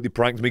and completely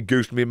pranked me,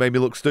 goosed me, and made me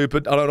look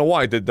stupid. I don't know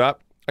why I did that.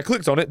 I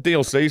clicked on it,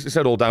 DLCs, it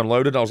said all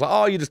downloaded. I was like,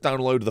 oh, you just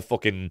downloaded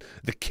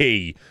the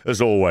key,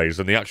 as always,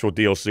 and the actual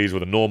DLCs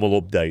with a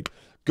normal update.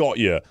 Got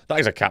you.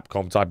 That is a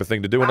Capcom type of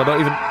thing to do, and I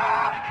don't even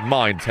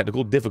mind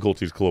Technical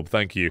Difficulties Club.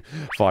 Thank you.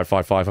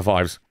 555 for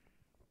 5s.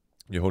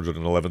 Your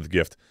 111th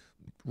gift.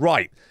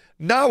 Right.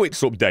 Now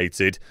it's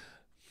updated.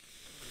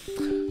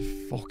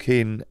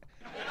 Fucking...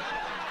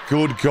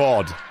 Good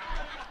God.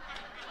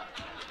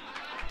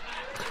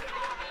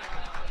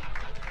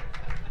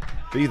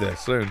 Be there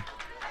soon.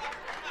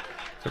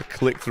 Gotta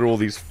click through all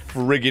these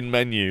friggin'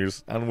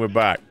 menus, and we're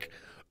back.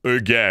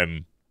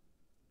 Again.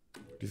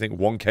 Do you think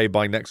 1K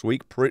by next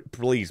week?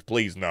 Please,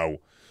 please, no.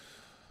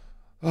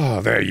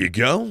 Oh, there you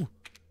go.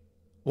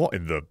 What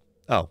in the...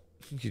 Oh,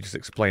 you're just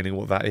explaining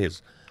what that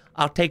is.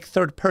 I'll take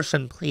third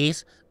person,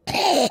 please.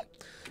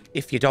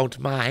 If you don't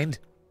mind.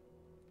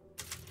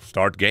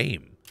 Start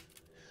game.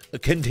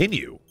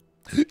 Continue.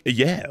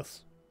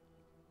 Yes.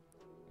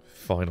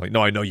 Finally.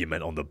 No, I know you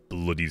meant on the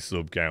bloody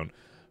sub count.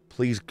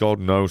 Please, God,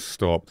 no,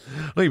 stop.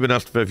 I know you've been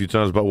asked a fair few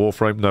times about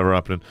Warframe. Never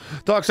happening.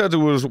 Darkseid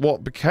was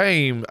what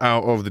became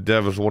out of the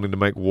devs wanting to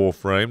make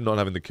Warframe, not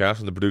having the cash,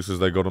 and the producers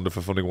they got under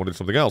for funding wanted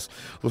something else.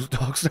 Was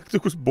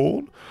Darkseid was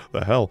born?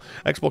 The hell.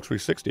 Xbox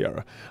 360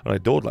 era. And I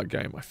adored that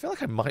game. I feel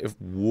like I might have...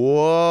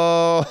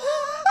 Whoa.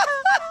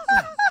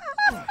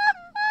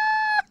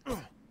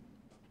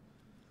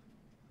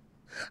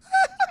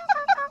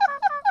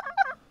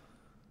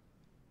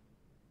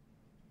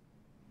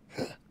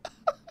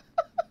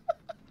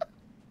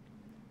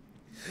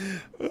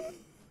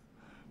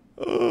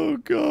 Oh,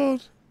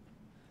 God.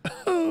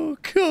 Oh,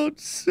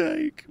 God's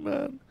sake,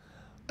 man.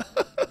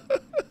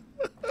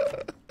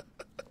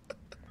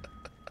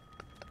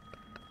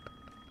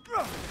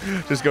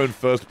 Just going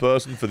first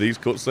person for these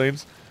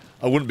cutscenes?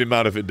 I wouldn't be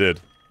mad if it did.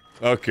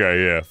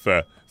 Okay, yeah,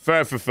 fair.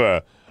 Fair for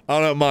fair. I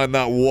don't mind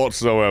that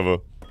whatsoever.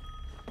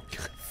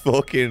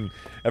 Fucking...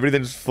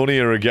 Everything's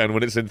funnier again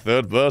when it's in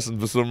third person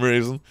for some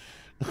reason.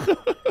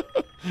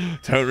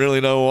 Don't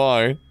really know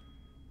why.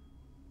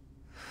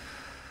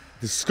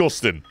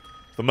 Disgusting.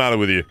 What's the matter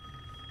with you?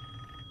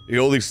 You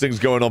got all these things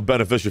going on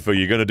beneficial for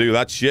you. You're gonna do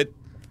that shit?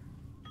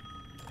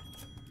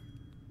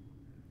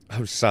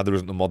 I'm sad there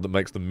isn't a mod that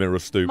makes the mirror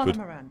stupid. Mother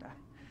Miranda,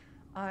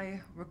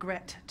 I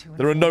regret to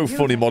There are no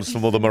funny mods for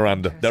Mother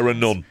Miranda. There are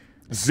none.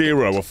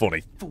 Zero are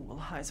funny.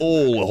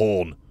 All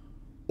horn.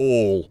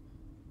 All.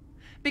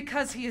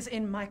 Because he is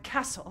in my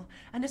castle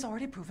and has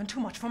already proven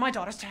too much for my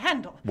daughters to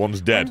handle. One's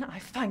dead. When I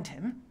find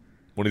him...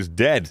 One is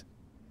dead.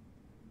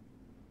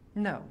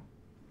 No,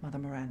 Mother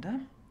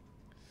Miranda.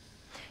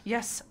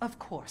 Yes, of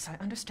course, I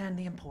understand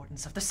the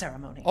importance of the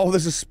ceremony. Oh,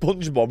 there's a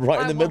SpongeBob right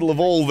in the middle of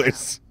all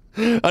this.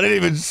 I didn't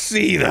even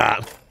see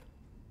that.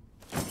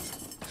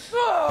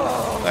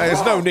 Oh!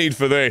 There's no need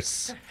for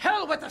this. To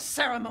hell with the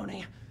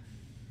ceremony.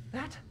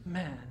 That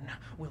man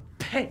will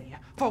pay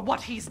for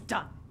what he's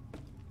done.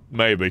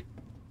 Maybe.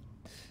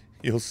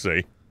 You'll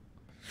see.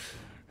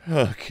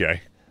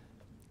 Okay.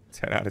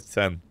 10 out of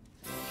 10.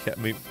 Get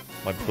me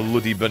my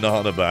bloody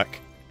banana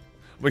back.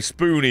 My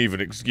spoon even,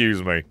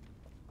 excuse me.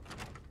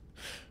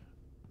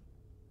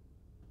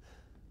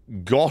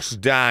 Gosh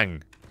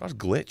dang. That's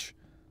glitch.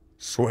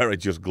 Swear it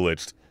just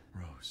glitched.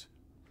 Rose,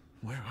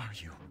 where are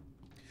you?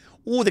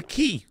 Oh, the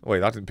key. Wait,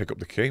 that didn't pick up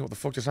the key. What the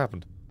fuck just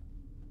happened?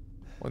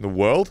 What in the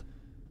world?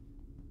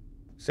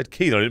 It said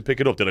key, then I didn't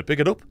pick it up. Did I pick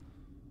it up?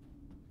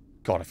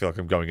 God, I feel like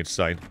I'm going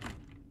insane.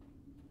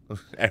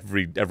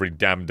 every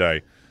damn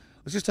day.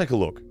 Let's just take a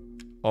look.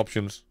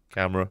 Options,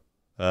 camera.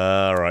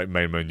 Alright,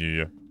 main menu,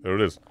 yeah. There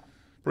it is.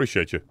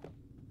 Appreciate you.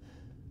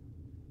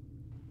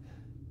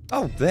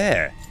 Oh,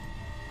 there.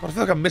 God, I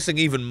feel like I'm missing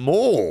even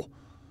more.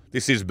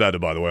 This is better,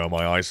 by the way, on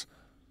my eyes.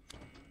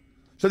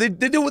 So they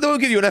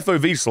won't give you an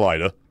FOV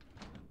slider.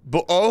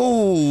 But,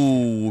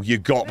 oh, you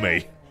got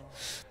me.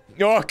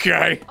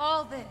 Okay.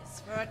 All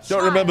this for a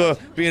Don't remember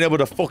being able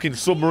to fucking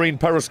submarine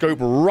periscope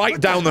right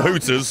down the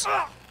hooters.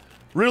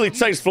 Really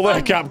tasteful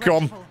there,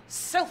 Capcom.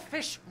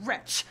 Selfish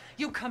wretch.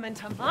 You come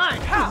into my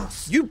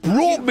house. You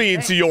brought me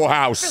into your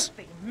house.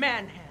 Filthy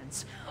man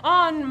hands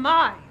on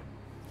my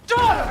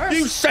daughters.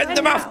 You sent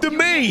them after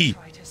me.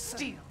 Try to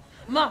steal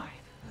my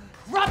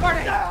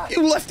property!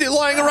 You left it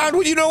lying around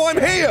when you know I'm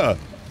here!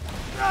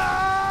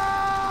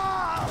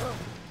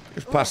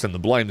 Just passing the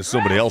blame to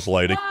somebody else,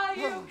 lady. Why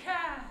you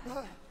can,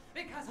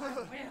 because I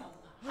will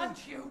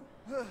hunt you,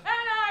 and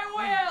I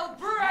will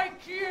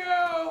break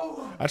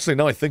you! Actually,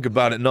 now I think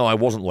about it, no, I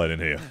wasn't let in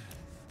here.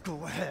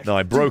 Go ahead. No,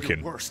 I broke Do in.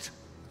 your worst.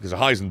 Because of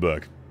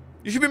Heisenberg.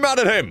 You should be mad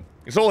at him.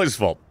 It's all his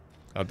fault.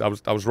 I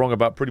was wrong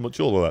about pretty much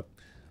all of that.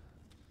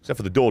 Except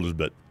for the daughters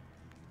bit.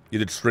 You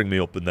did string me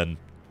up and then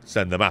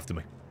send them after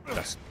me.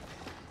 That's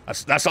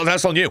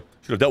on you.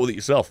 Should have dealt with it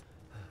yourself,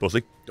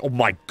 pussy. Oh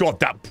my god,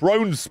 that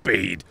prone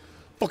speed!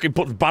 Fucking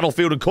puts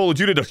Battlefield and Call of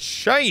Duty to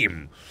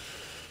shame!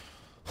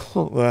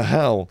 What the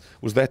hell?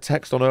 Was there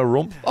text on her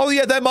rump? Oh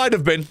yeah, there might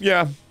have been,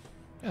 yeah.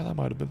 Yeah, that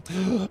might have been.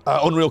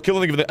 Unreal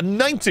Killer, giving it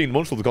 19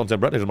 months for the content,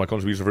 Brett. This is my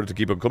contribution for it to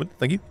keep on coming.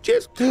 Thank you.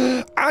 Cheers.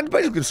 And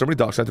basically, in summary,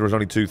 Dark Center has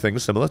only two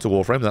things similar to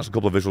Warframe. That's a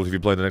couple of visuals if you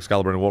play the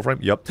Excalibur in Warframe.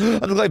 Yep.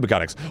 And the glade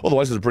mechanics.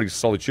 Otherwise, it's a pretty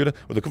solid shooter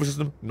with a cover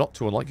system not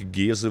too unlike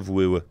Gears of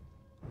War.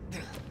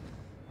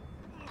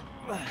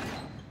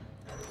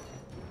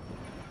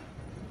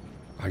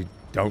 I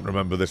don't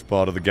remember this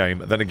part of the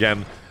game. Then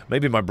again,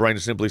 maybe my brain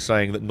is simply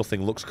saying that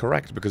nothing looks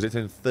correct because it's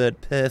in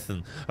third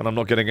person and I'm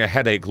not getting a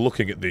headache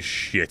looking at this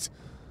shit.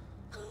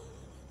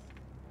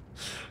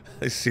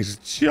 This is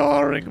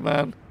jarring,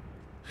 man.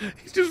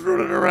 He's just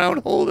running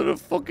around holding a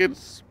fucking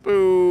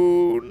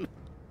spoon.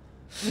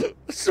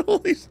 That's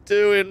all he's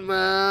doing,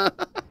 man.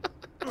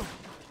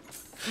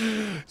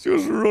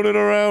 Just running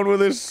around with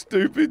this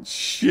stupid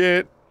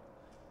shit.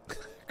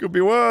 Could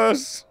be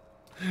worse.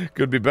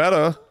 Could be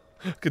better.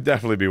 Could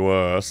definitely be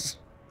worse.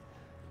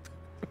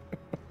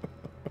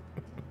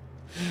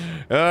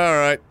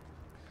 Alright.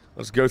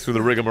 Let's go through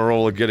the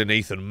rigmarole of getting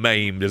Ethan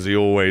maimed as he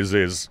always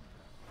is.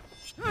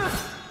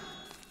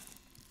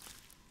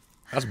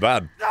 That's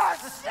bad. Like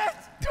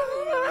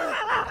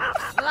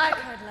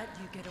I'd let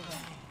you get away.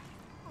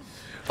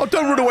 Oh,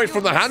 don't run away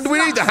from the hand. We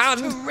need the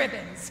hand. To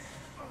ribbons.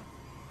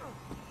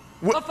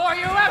 Before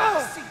you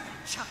ever see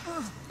the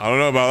child. I don't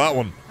know about that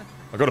one.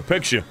 I got a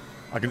picture.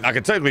 I can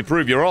technically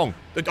prove you're wrong.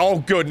 Oh,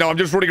 good. Now I'm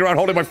just running around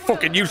holding my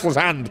fucking useless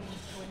hand.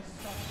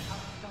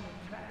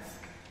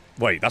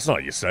 Wait, that's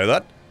not how you say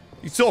that.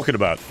 What are you talking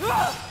about?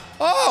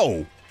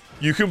 Oh!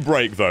 You can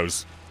break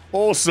those.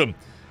 Awesome.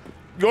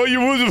 Oh,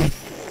 you would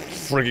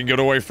friggin' get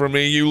away from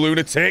me, you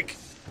lunatic.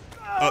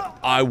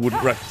 I would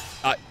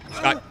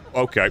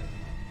okay.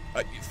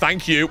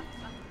 Thank you.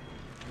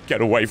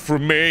 Get away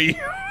from me.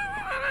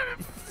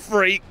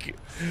 Freak.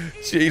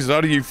 Jeez,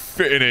 how do you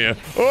fit in here?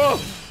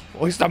 Oh!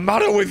 What's the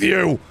matter with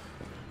you?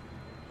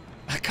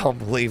 I can't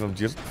believe I'm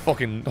just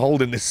fucking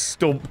holding this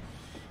stump.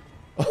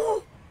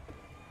 Oh.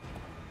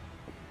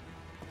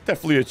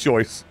 Definitely a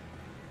choice.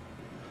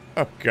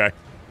 Okay.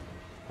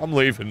 I'm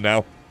leaving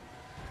now.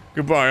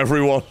 Goodbye,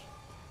 everyone.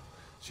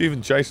 Is she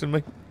even chasing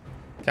me?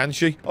 Can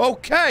she?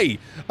 Okay!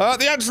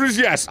 The answer is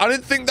yes. I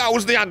didn't think that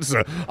was the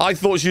answer. I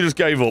thought she just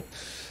gave up.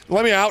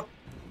 Let me out.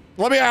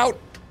 Let me out.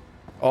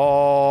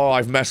 Oh,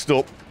 I've messed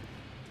up.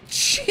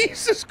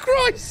 Jesus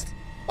Christ.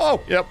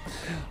 Oh, yep.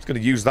 I was going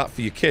to use that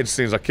for your kids,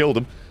 seeing as I killed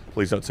them.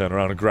 Please don't turn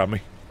around and grab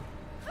me.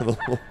 For the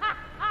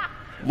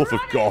love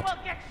of God.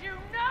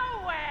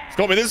 It's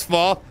got me this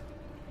far.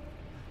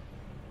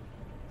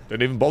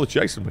 Didn't even bother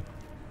chasing me.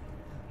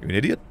 You an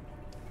idiot?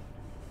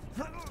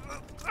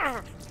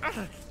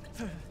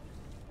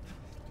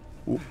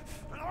 Ooh.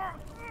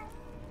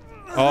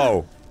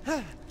 Oh.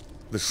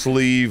 The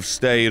sleeve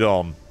stayed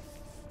on.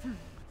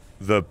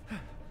 The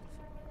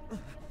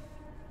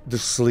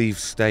sleeve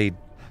stayed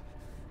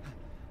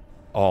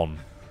on.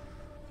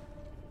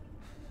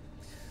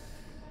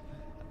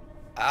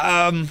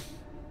 I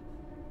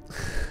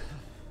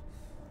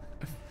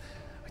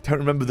don't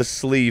remember the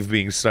sleeve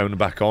being sewn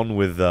back on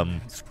with,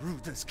 Screw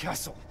this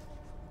castle.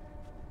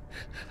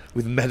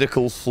 with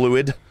medical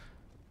fluid.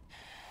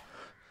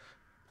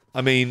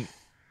 I mean...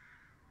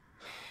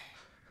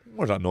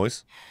 What's that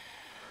noise?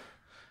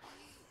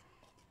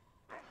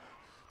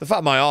 The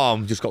fact my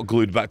arm just got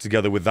glued back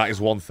together with that is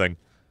one thing.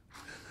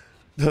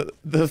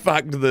 The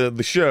fact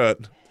the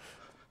shirt,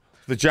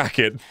 the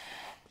jacket,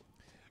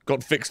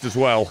 got fixed as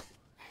well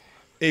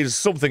is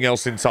something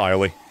else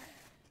entirely.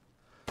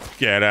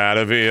 Get out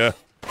of here.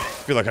 I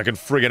feel like I can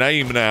friggin'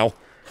 aim now.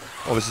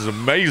 Oh, this is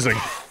amazing.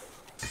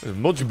 This is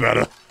much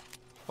better.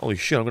 Holy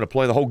shit, I'm gonna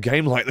play the whole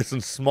game like this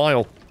and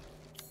smile.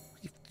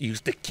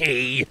 Use the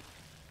key,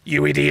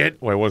 you idiot.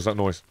 Wait, what is that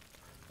noise?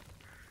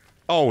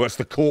 Oh, that's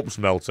the corpse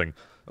melting.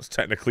 That's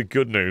technically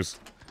good news.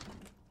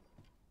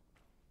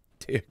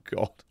 Dear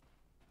God.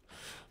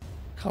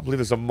 Can't believe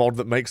there's a mod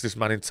that makes this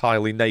man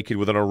entirely naked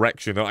with an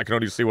erection that I can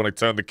only see when I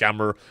turn the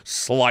camera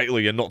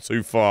slightly and not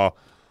too far.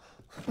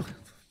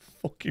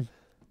 Fucking...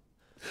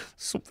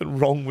 something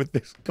wrong with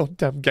this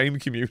goddamn game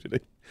community.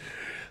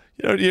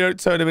 You don't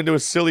turn him into a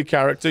silly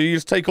character, you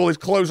just take all his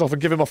clothes off and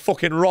give him a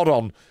fucking rod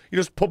on. You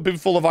just pump him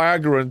full of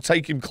Viagra and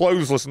take him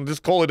clothesless and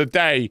just call it a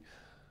day.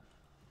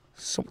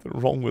 Something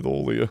wrong with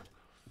all of you.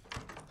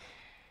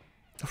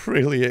 It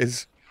really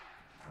is.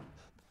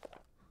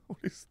 What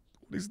is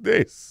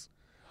this?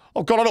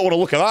 Oh God, I don't want to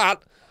look at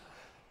that.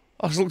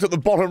 I just looked at the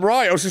bottom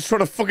right. I was just trying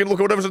to fucking look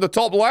at whatever's at the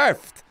top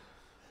left.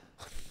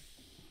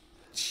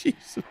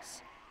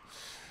 Jesus.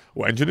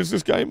 What engine is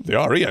this game? The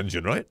RE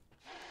engine, right?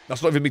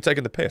 That's not even me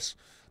taking the piss.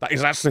 That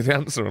is actually the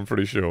answer, I'm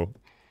pretty sure.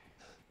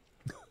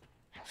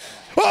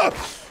 Ah!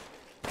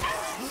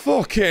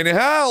 Fucking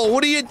hell!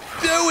 What are you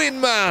doing,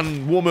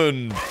 man?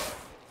 Woman.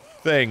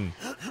 Thing.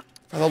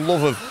 For the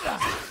love of...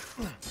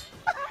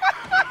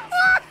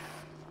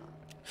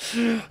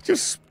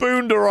 Just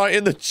spooned her right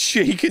in the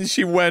cheek and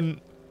she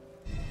went...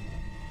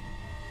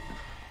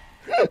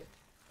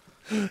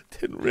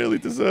 Didn't really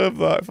deserve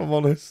that, if I'm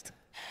honest.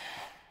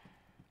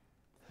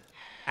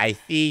 I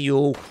see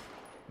you.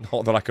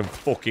 Not that I can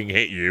fucking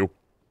hit you.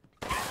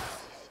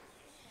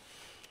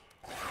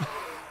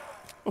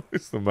 What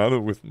is the matter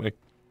with me?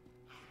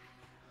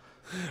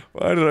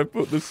 Why did I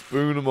put the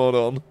spoon mod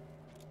on?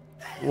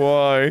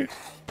 Why?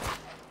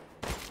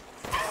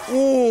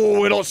 Oh,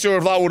 we're not sure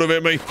if that would have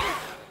hit me.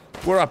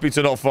 We're happy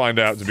to not find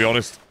out, to be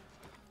honest.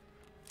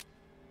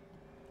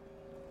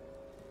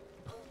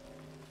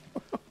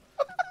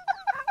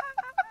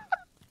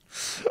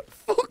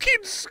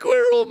 Fucking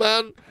squirrel,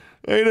 man.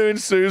 How you doing,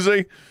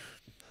 Susie?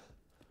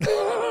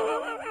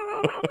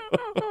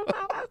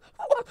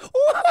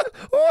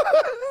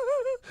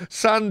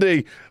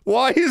 Sandy,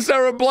 why is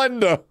there a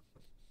blender?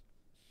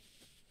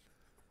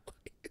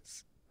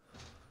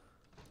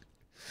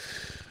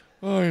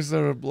 Why is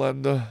there a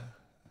blender?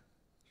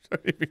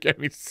 Don't even get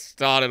me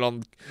started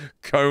on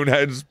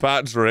Coneheads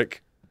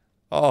Patrick.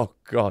 Oh,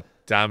 god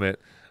damn it.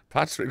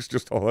 Patrick's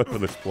just all over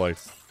this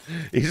place.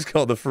 He's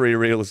got the free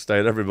real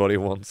estate everybody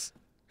wants.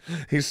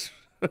 He's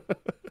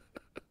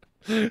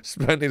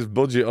spent his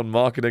budget on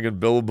marketing and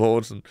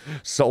billboards and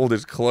sold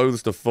his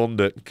clothes to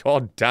fund it.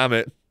 God damn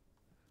it.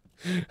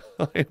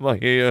 Why am I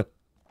here?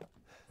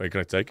 Wait, can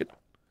I take it?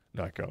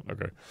 No, I can't.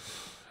 Okay.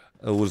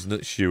 I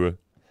wasn't sure.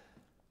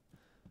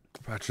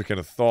 Patrick in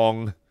a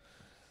thong.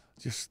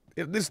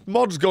 This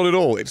mod's got it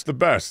all. It's the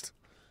best.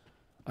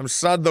 I'm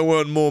sad there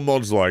weren't more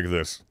mods like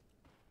this.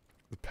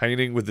 The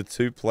painting with the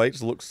two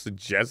plates looks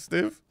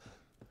suggestive?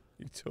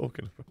 What are you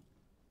talking about?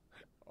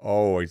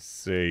 Oh, I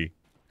see.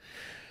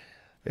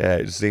 Yeah,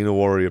 it's Xena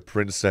Warrior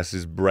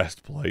Princess's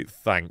breastplate.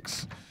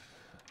 Thanks.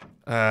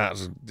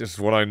 That's just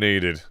what I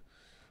needed.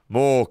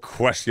 More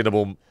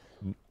questionable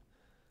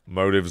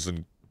motives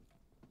and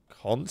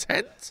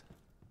content?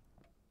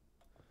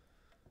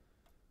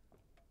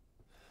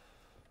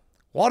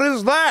 What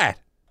is that?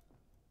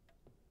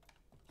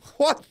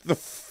 What the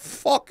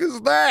fuck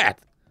is that?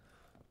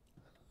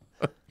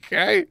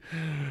 Okay.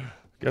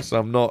 Guess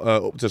I'm not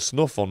up to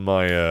snuff on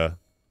my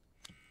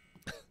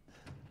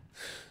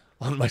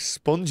on my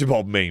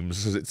SpongeBob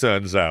memes, as it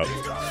turns out.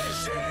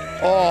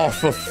 Oh,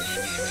 for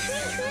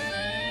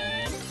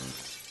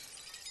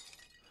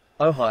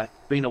Oh hi,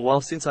 been a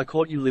while since I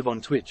caught you live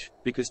on Twitch,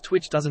 because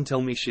Twitch doesn't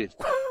tell me shit.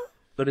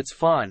 But it's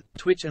fine,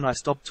 Twitch and I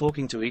stopped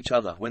talking to each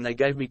other when they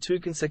gave me 2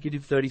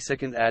 consecutive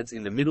 30-second ads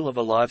in the middle of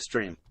a live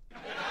stream.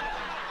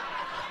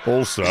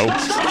 Also,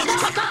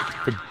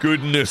 for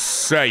goodness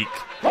sake.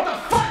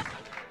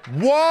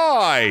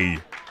 Why?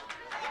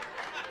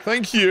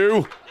 Thank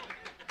you.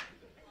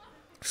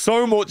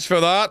 So much for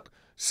that.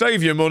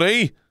 Save your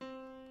money.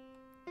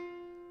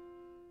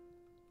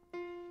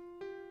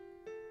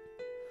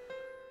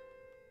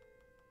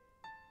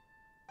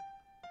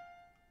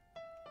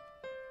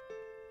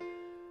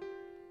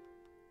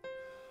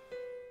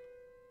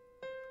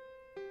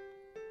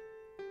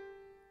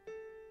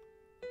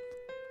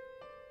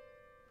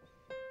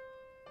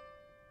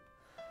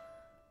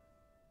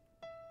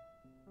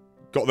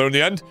 Got there in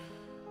the end.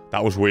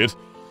 That was weird.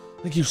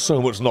 Thank you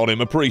so much, Nottingham.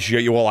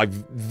 Appreciate you all. I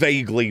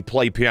vaguely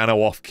play piano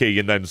off key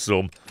and then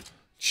some.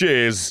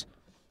 Cheers.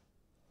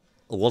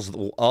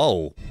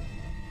 Oh,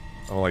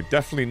 I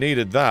definitely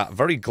needed that.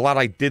 Very glad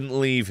I didn't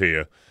leave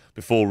here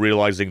before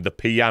realizing the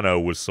piano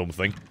was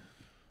something.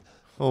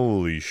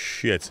 Holy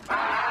shit.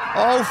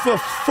 Oh, for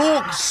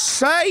fuck's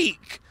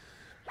sake!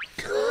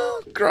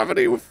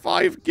 Gravity with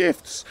 5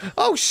 gifts.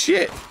 Oh,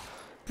 shit.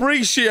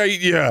 Appreciate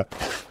you.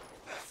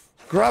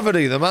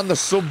 Gravity, the man the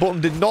sub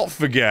button did not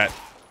forget.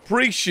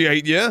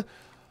 Appreciate you.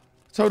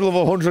 Total of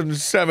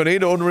 170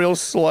 to Unreal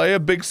Slayer,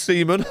 Big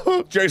Seaman,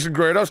 Jason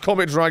Greathouse,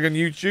 Comet Dragon,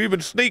 YouTube,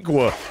 and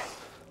Sneakworth.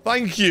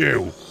 Thank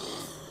you.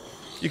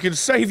 You can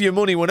save your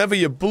money whenever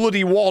you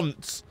bloody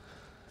want.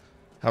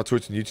 How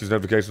Twitch and YouTube's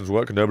notifications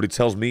work, and nobody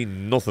tells me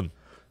nothing.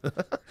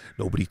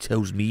 Nobody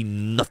tells me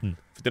nothing.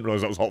 I didn't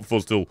realize that was Hot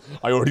Fuzz till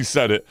I already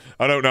said it.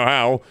 I don't know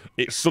how.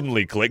 It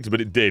suddenly clicked,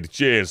 but it did.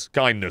 Cheers.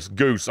 Kindness.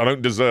 Goose. I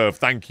don't deserve.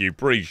 Thank you.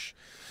 Preach.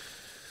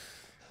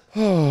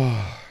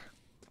 Oh.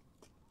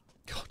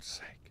 God's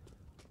sake.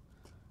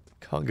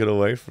 Can't get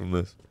away from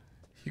this.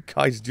 You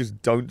guys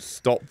just don't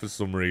stop for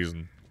some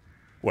reason.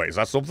 Wait, is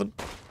that something?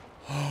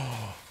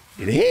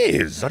 It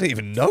is! I didn't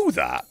even know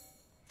that.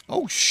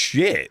 Oh,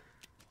 shit.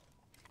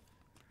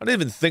 I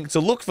didn't even think to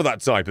look for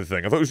that type of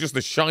thing. I thought it was just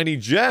a shiny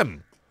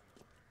gem.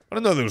 I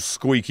didn't know those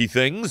squeaky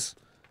things.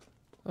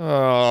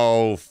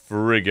 Oh,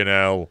 friggin'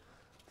 hell.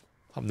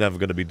 I'm never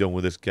going to be done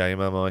with this game,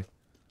 am I?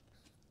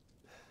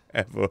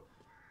 Ever.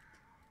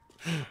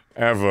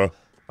 Ever.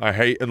 I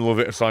hate and love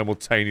it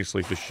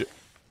simultaneously for shit.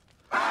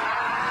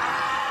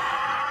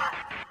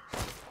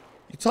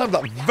 You timed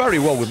that very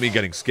well with me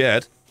getting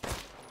scared.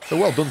 So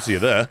well done to you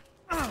there.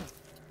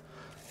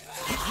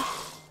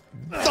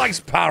 Nice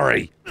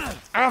parry!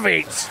 Have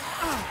it!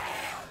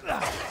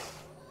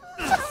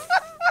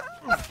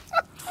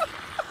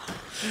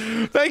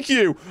 Thank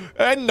you!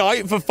 And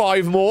Knight for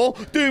 5 more.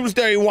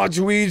 Doomsday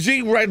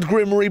Waluigi, Red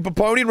Grim Reaper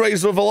Pony,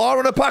 Razor Valar,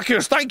 and a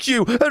Packus. Thank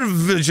you!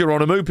 And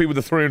Geronimo with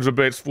the 300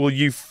 bits. Will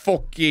you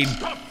fucking...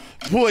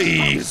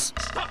 Please!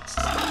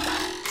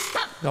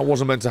 That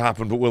wasn't meant to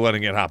happen, but we're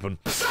letting it happen.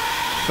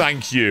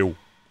 Thank you.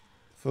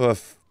 For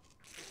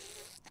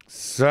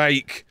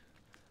sake.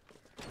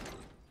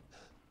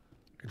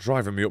 You're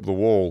driving me up the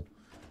wall.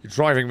 You're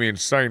driving me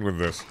insane with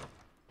this.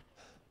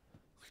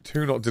 I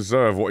do not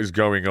deserve what is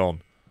going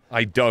on.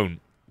 I don't.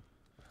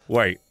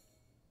 Wait.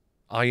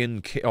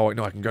 Iron Kid. Oh,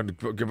 no, I can go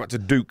back to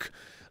Duke.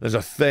 There's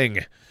a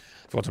thing.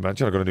 Forgot to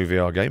mention, I got a new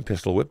VR game,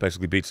 Pistol Whip,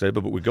 basically Beat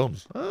Saber, but with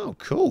guns. Oh,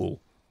 cool.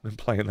 Been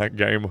playing that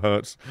game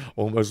hurts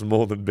almost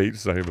more than Beat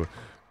Saber.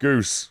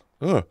 Goose.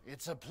 Ugh.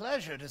 It's a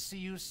pleasure to see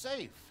you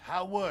safe.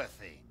 How were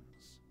things?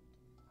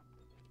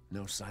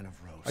 No sign of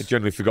Rose. I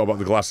generally forgot about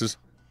the glasses.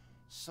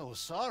 So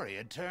sorry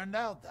it turned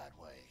out that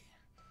way.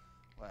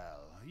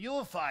 Well,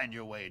 you'll find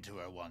your way to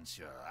her once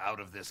you're out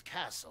of this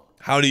castle.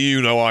 How do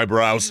you know,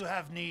 eyebrows? Do you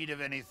have need of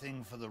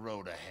anything for the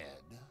road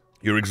ahead?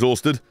 You're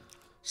exhausted?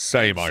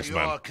 Same, Thanks to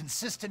your Iceman.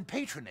 consistent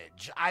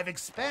patronage, I've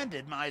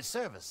expanded my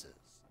services.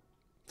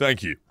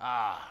 Thank you.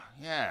 Ah,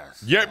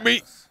 yes. Get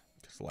me...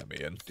 Just let me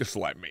in. Just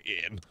let me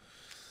in.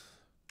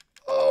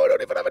 Oh, I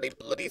don't even have any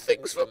bloody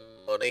things for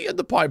money. And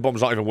the pipe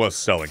bomb's not even worth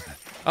selling.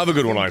 Have a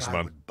good one, Iceman.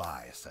 I would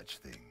buy such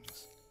things.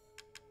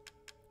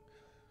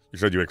 You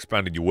said you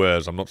expanded your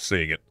wares. I'm not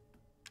seeing it.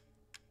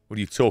 What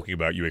are you talking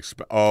about? You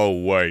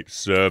Oh, wait.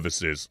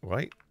 Services.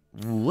 Wait.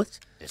 What?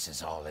 This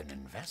is all an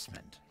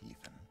investment,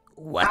 Ethan.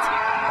 What?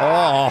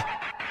 Oh.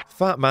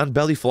 Fat man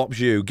belly flops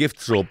you.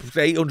 Gift sub.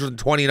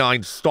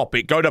 829. Stop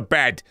it. Go to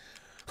bed.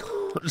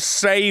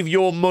 Save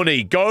your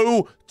money.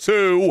 Go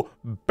to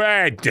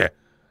bed.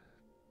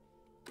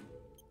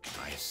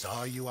 I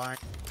saw you are...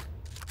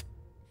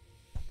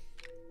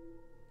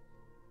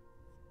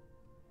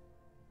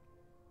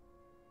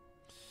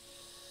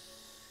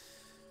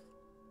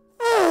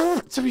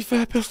 To be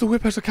fair, Pistol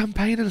Whip has a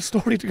campaign and a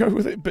story to go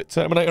with it. Bit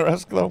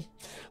Terminator-esque, though.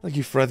 Thank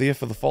you, Fredia,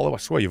 for the follow. I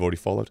swear you've already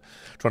followed.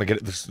 Trying to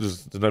get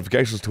the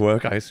notifications to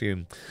work, I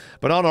assume.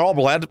 Banana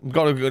Obblehead.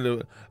 Got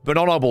a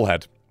Banana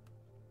Obblehead.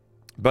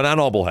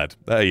 Banana Obblehead.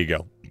 There you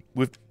go.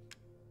 We've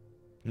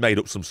made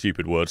up some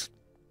stupid words.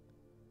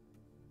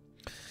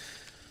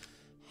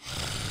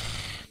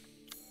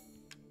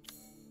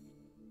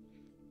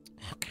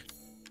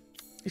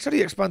 He said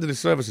he expanded his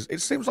services. It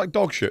seems like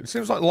dog shit. It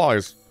seems like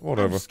lies.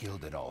 Whatever. I'm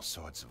skilled at all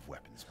sorts of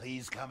weapons.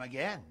 Please come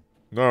again.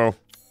 No.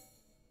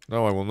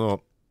 No, I will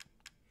not.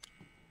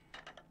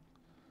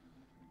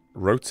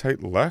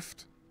 Rotate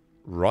left?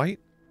 Right?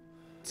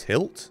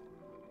 Tilt?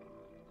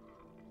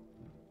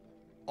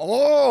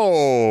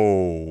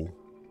 Oh!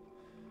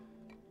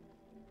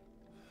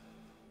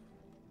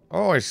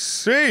 Oh, I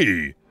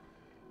see.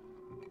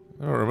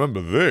 I don't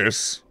remember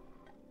this.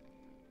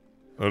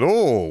 At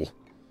all.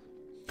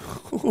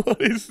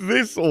 What is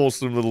this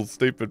awesome little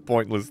stupid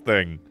pointless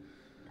thing?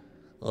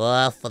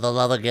 Oh, for the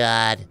love of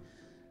God.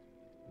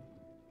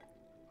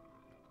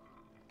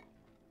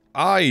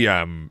 I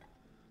am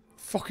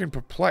fucking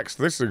perplexed.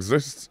 This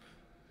exists.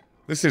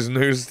 This is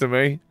news to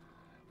me.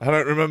 I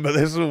don't remember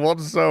this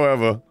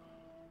whatsoever.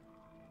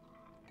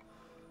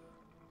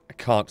 I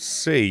can't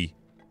see.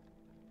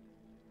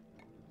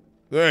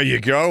 There you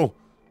go.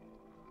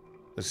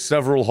 There's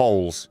several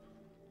holes.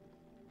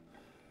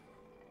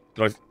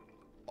 Did I...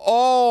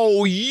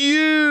 Oh,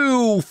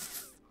 you...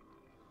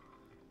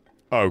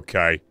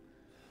 Okay.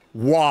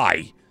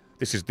 Why?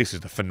 This is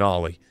the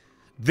finale.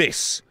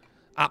 This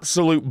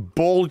absolute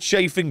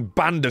ball-chafing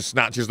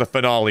bandersnatch is the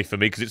finale for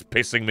me because it's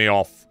pissing me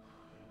off.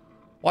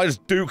 Why has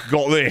Duke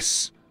got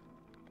this?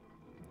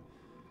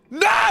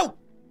 No!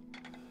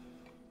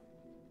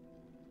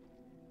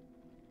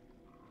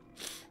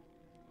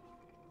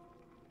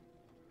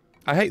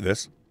 I hate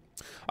this.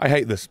 I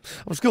hate this.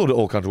 I'm skilled at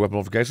all kinds of weapon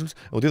modifications.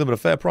 I'll do them at a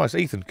fair price.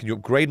 Ethan, can you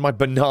upgrade my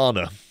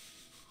banana?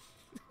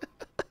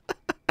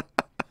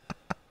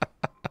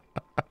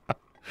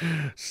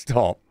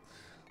 Stop.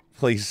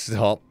 Please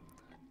stop.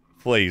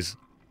 Please.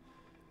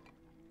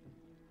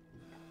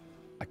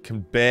 I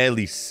can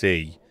barely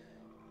see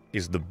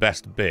is the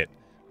best bit.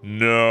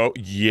 No.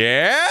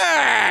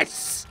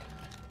 Yes!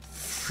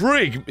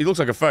 Frig! It looks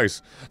like a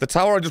face. The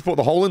tower I just put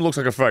the hole in looks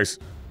like a face.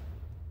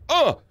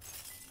 Oh!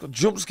 Got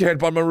jump scared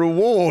by my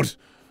reward.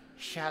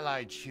 Shall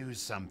I choose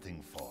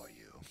something for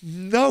you?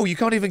 No, you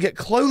can't even get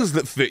clothes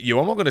that fit you.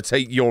 I'm not going to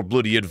take your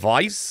bloody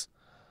advice.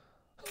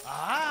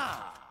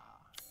 Ah!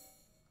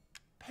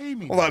 Pay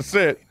me. Well, that's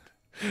it.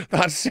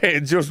 That's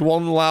it. Just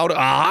one loud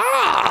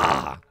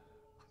ah!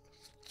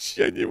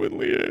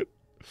 Genuinely it.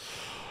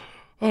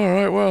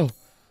 Alright, well.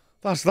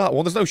 That's that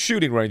one. There's no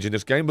shooting range in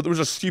this game, but there was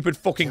a stupid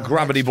fucking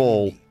gravity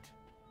ball.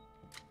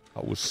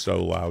 That was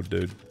so loud,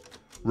 dude.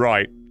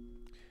 Right.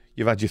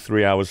 You've had your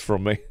 3 hours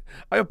from me.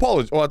 I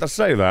apologize. Well, I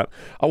say that.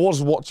 We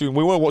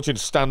were watching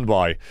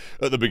Standby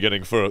at the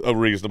beginning for a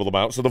reasonable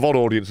amount, so the VOD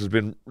audience has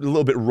been a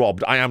little bit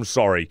robbed. I am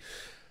sorry.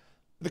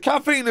 The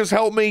caffeine has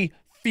helped me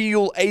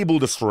feel able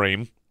to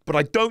stream, but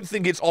I don't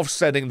think it's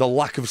offsetting the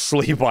lack of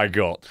sleep I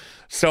got.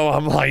 So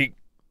I'm like,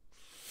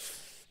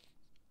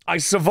 I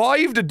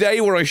survived a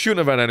day where I shouldn't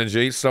have had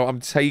energy, so I'm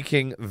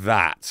taking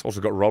that. Also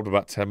got robbed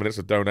about 10 minutes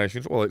of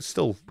donations. Well, it's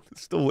still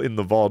in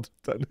the VOD,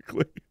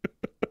 technically.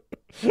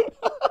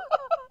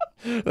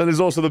 Then there's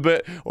also the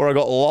bit where I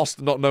got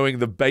lost not knowing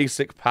the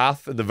basic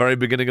path in the very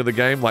beginning of the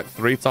game, like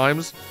 3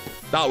 times.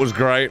 That was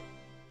great.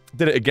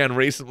 Did it again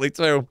recently,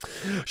 too.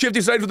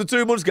 Shifty stayed for the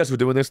 2 months. Guess we're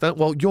doing this now.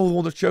 Well, you're the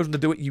one that's chosen to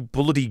do it, you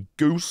bloody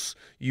goose.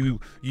 You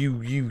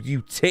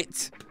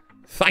tit.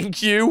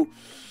 Thank you.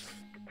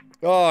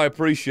 Oh, I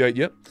appreciate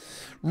you.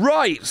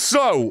 Right,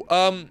 so,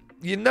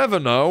 you never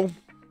know.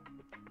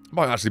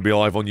 Might actually be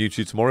live on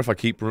YouTube tomorrow if I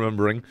keep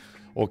remembering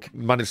or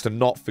manage to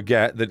not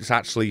forget that it's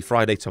actually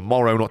Friday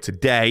tomorrow, not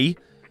today.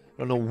 I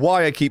don't know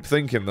why I keep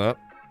thinking that.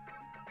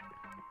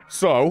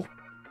 So,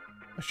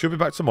 I should be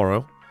back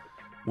tomorrow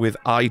with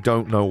I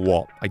don't know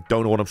what. I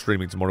don't know what I'm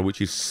streaming tomorrow, which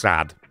is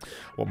sad.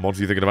 What mods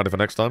are you thinking about it for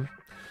next time?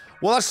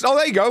 Well, oh,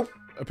 there you go.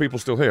 Are people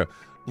still here?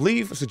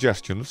 Leave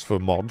suggestions for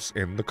mods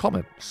in the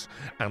comments.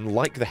 And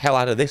like the hell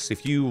out of this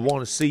if you want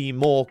to see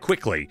more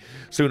quickly,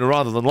 sooner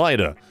rather than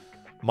later.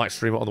 Might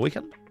stream it on the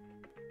weekend.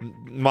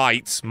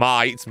 Might.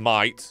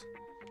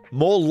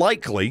 More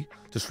likely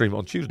to stream it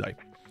on Tuesday.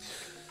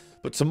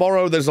 But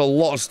tomorrow there's a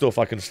lot of stuff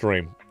I can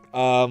stream.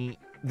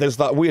 There's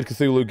that weird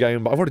Cthulhu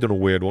game, but I've already done a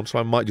weird one, so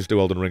I might just do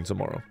Elden Ring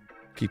tomorrow.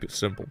 Keep it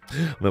simple.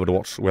 I'm able to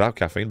watch without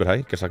caffeine, but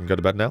hey, guess I can go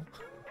to bed now.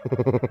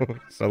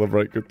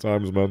 Celebrate good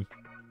times, man.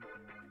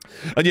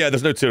 And yeah,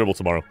 there's no Terrible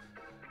tomorrow.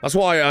 That's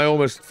why I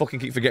almost fucking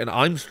keep forgetting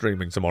I'm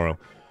streaming tomorrow.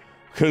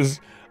 Because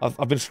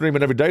I've been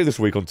streaming every day this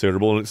week on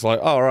Terrible, and it's like,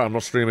 oh, alright, I'm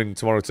not streaming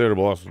tomorrow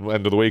Terrible. That's the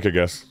end of the week, I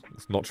guess.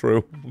 It's not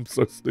true. I'm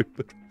so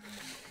stupid.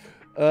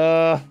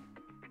 So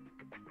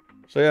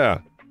yeah.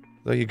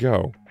 There you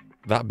go.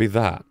 That be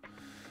that.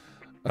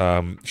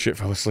 Shit,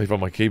 fell asleep on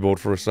my keyboard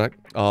for a sec.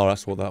 Oh,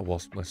 that's what that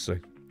was. Let's see.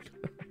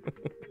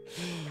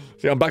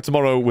 See, I'm back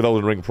tomorrow with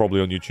Elden Ring,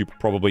 probably on YouTube.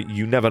 Probably.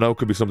 You never know.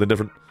 Could be something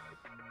different.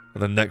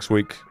 And then next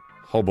week,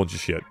 whole bunch of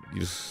shit.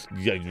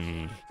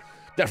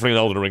 Definitely an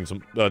Elden Ring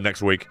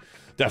next week.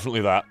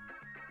 Definitely that.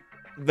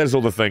 There's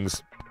other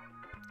things.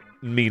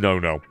 Me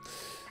no.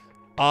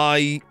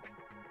 I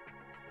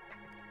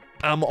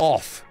am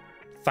off.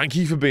 Thank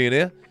you for being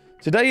here.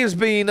 Today has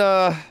been,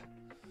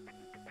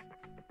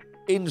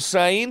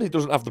 insane. It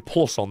doesn't have the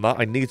plus on that.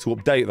 I need to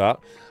update that.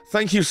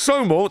 Thank you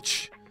so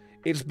much.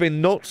 It's been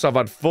nuts. I've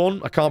had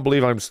fun. I can't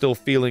believe I'm still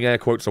feeling air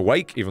quotes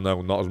awake, even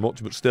though not as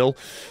much, but still.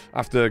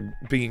 After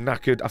being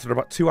knackered, after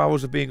about 2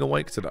 hours of being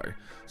awake today.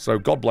 So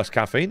God bless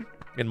caffeine.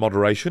 In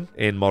moderation.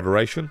 In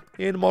moderation.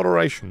 In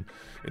moderation.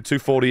 In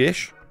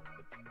 240-ish.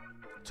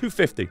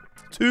 250.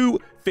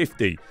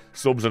 250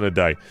 subs in a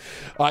day.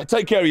 Alright,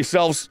 take care of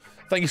yourselves.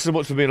 Thank you so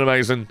much for being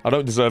amazing. I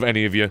don't deserve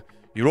any of you.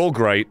 You're all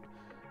great.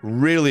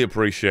 Really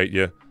appreciate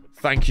you.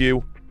 Thank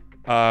you.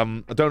 I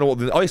don't know what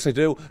the... Oh, yes, I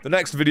do. The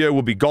next video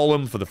will be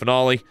Gollum for the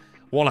finale.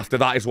 One after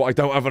that is what I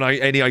don't have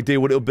any idea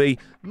what it'll be.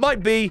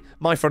 Might be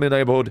My Friendly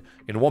Neighborhood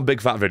in one big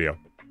fat video.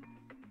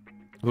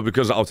 But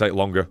because that'll take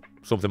longer,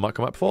 something might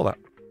come out before that.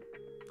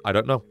 I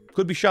don't know.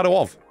 Could be Shadow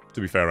of,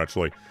 to be fair,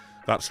 actually.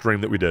 That stream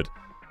that we did.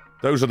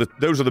 Those are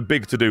the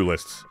big to-do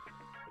lists.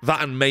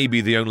 That and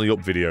maybe the only up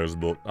videos,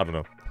 but I don't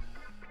know.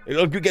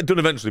 It'll get done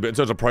eventually, but in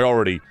terms of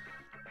priority,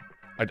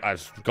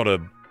 I've got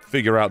to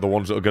figure out the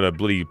ones that are going to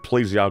bloody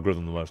please the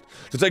algorithm the most.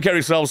 So take care of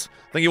yourselves.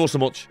 Thank you all so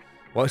much.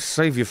 Well,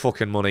 save your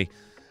fucking money.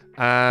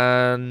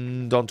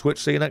 And on Twitch,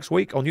 see you next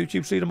week. On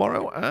YouTube, see you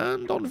tomorrow.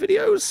 And on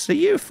videos,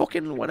 see you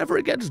fucking whenever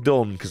it gets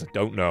done, because I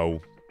don't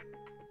know.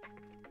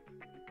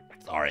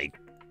 Sorry.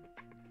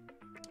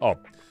 Oh,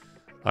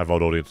 I have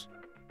odd audience.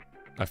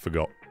 I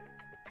forgot.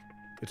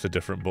 It's a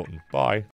different button. Bye.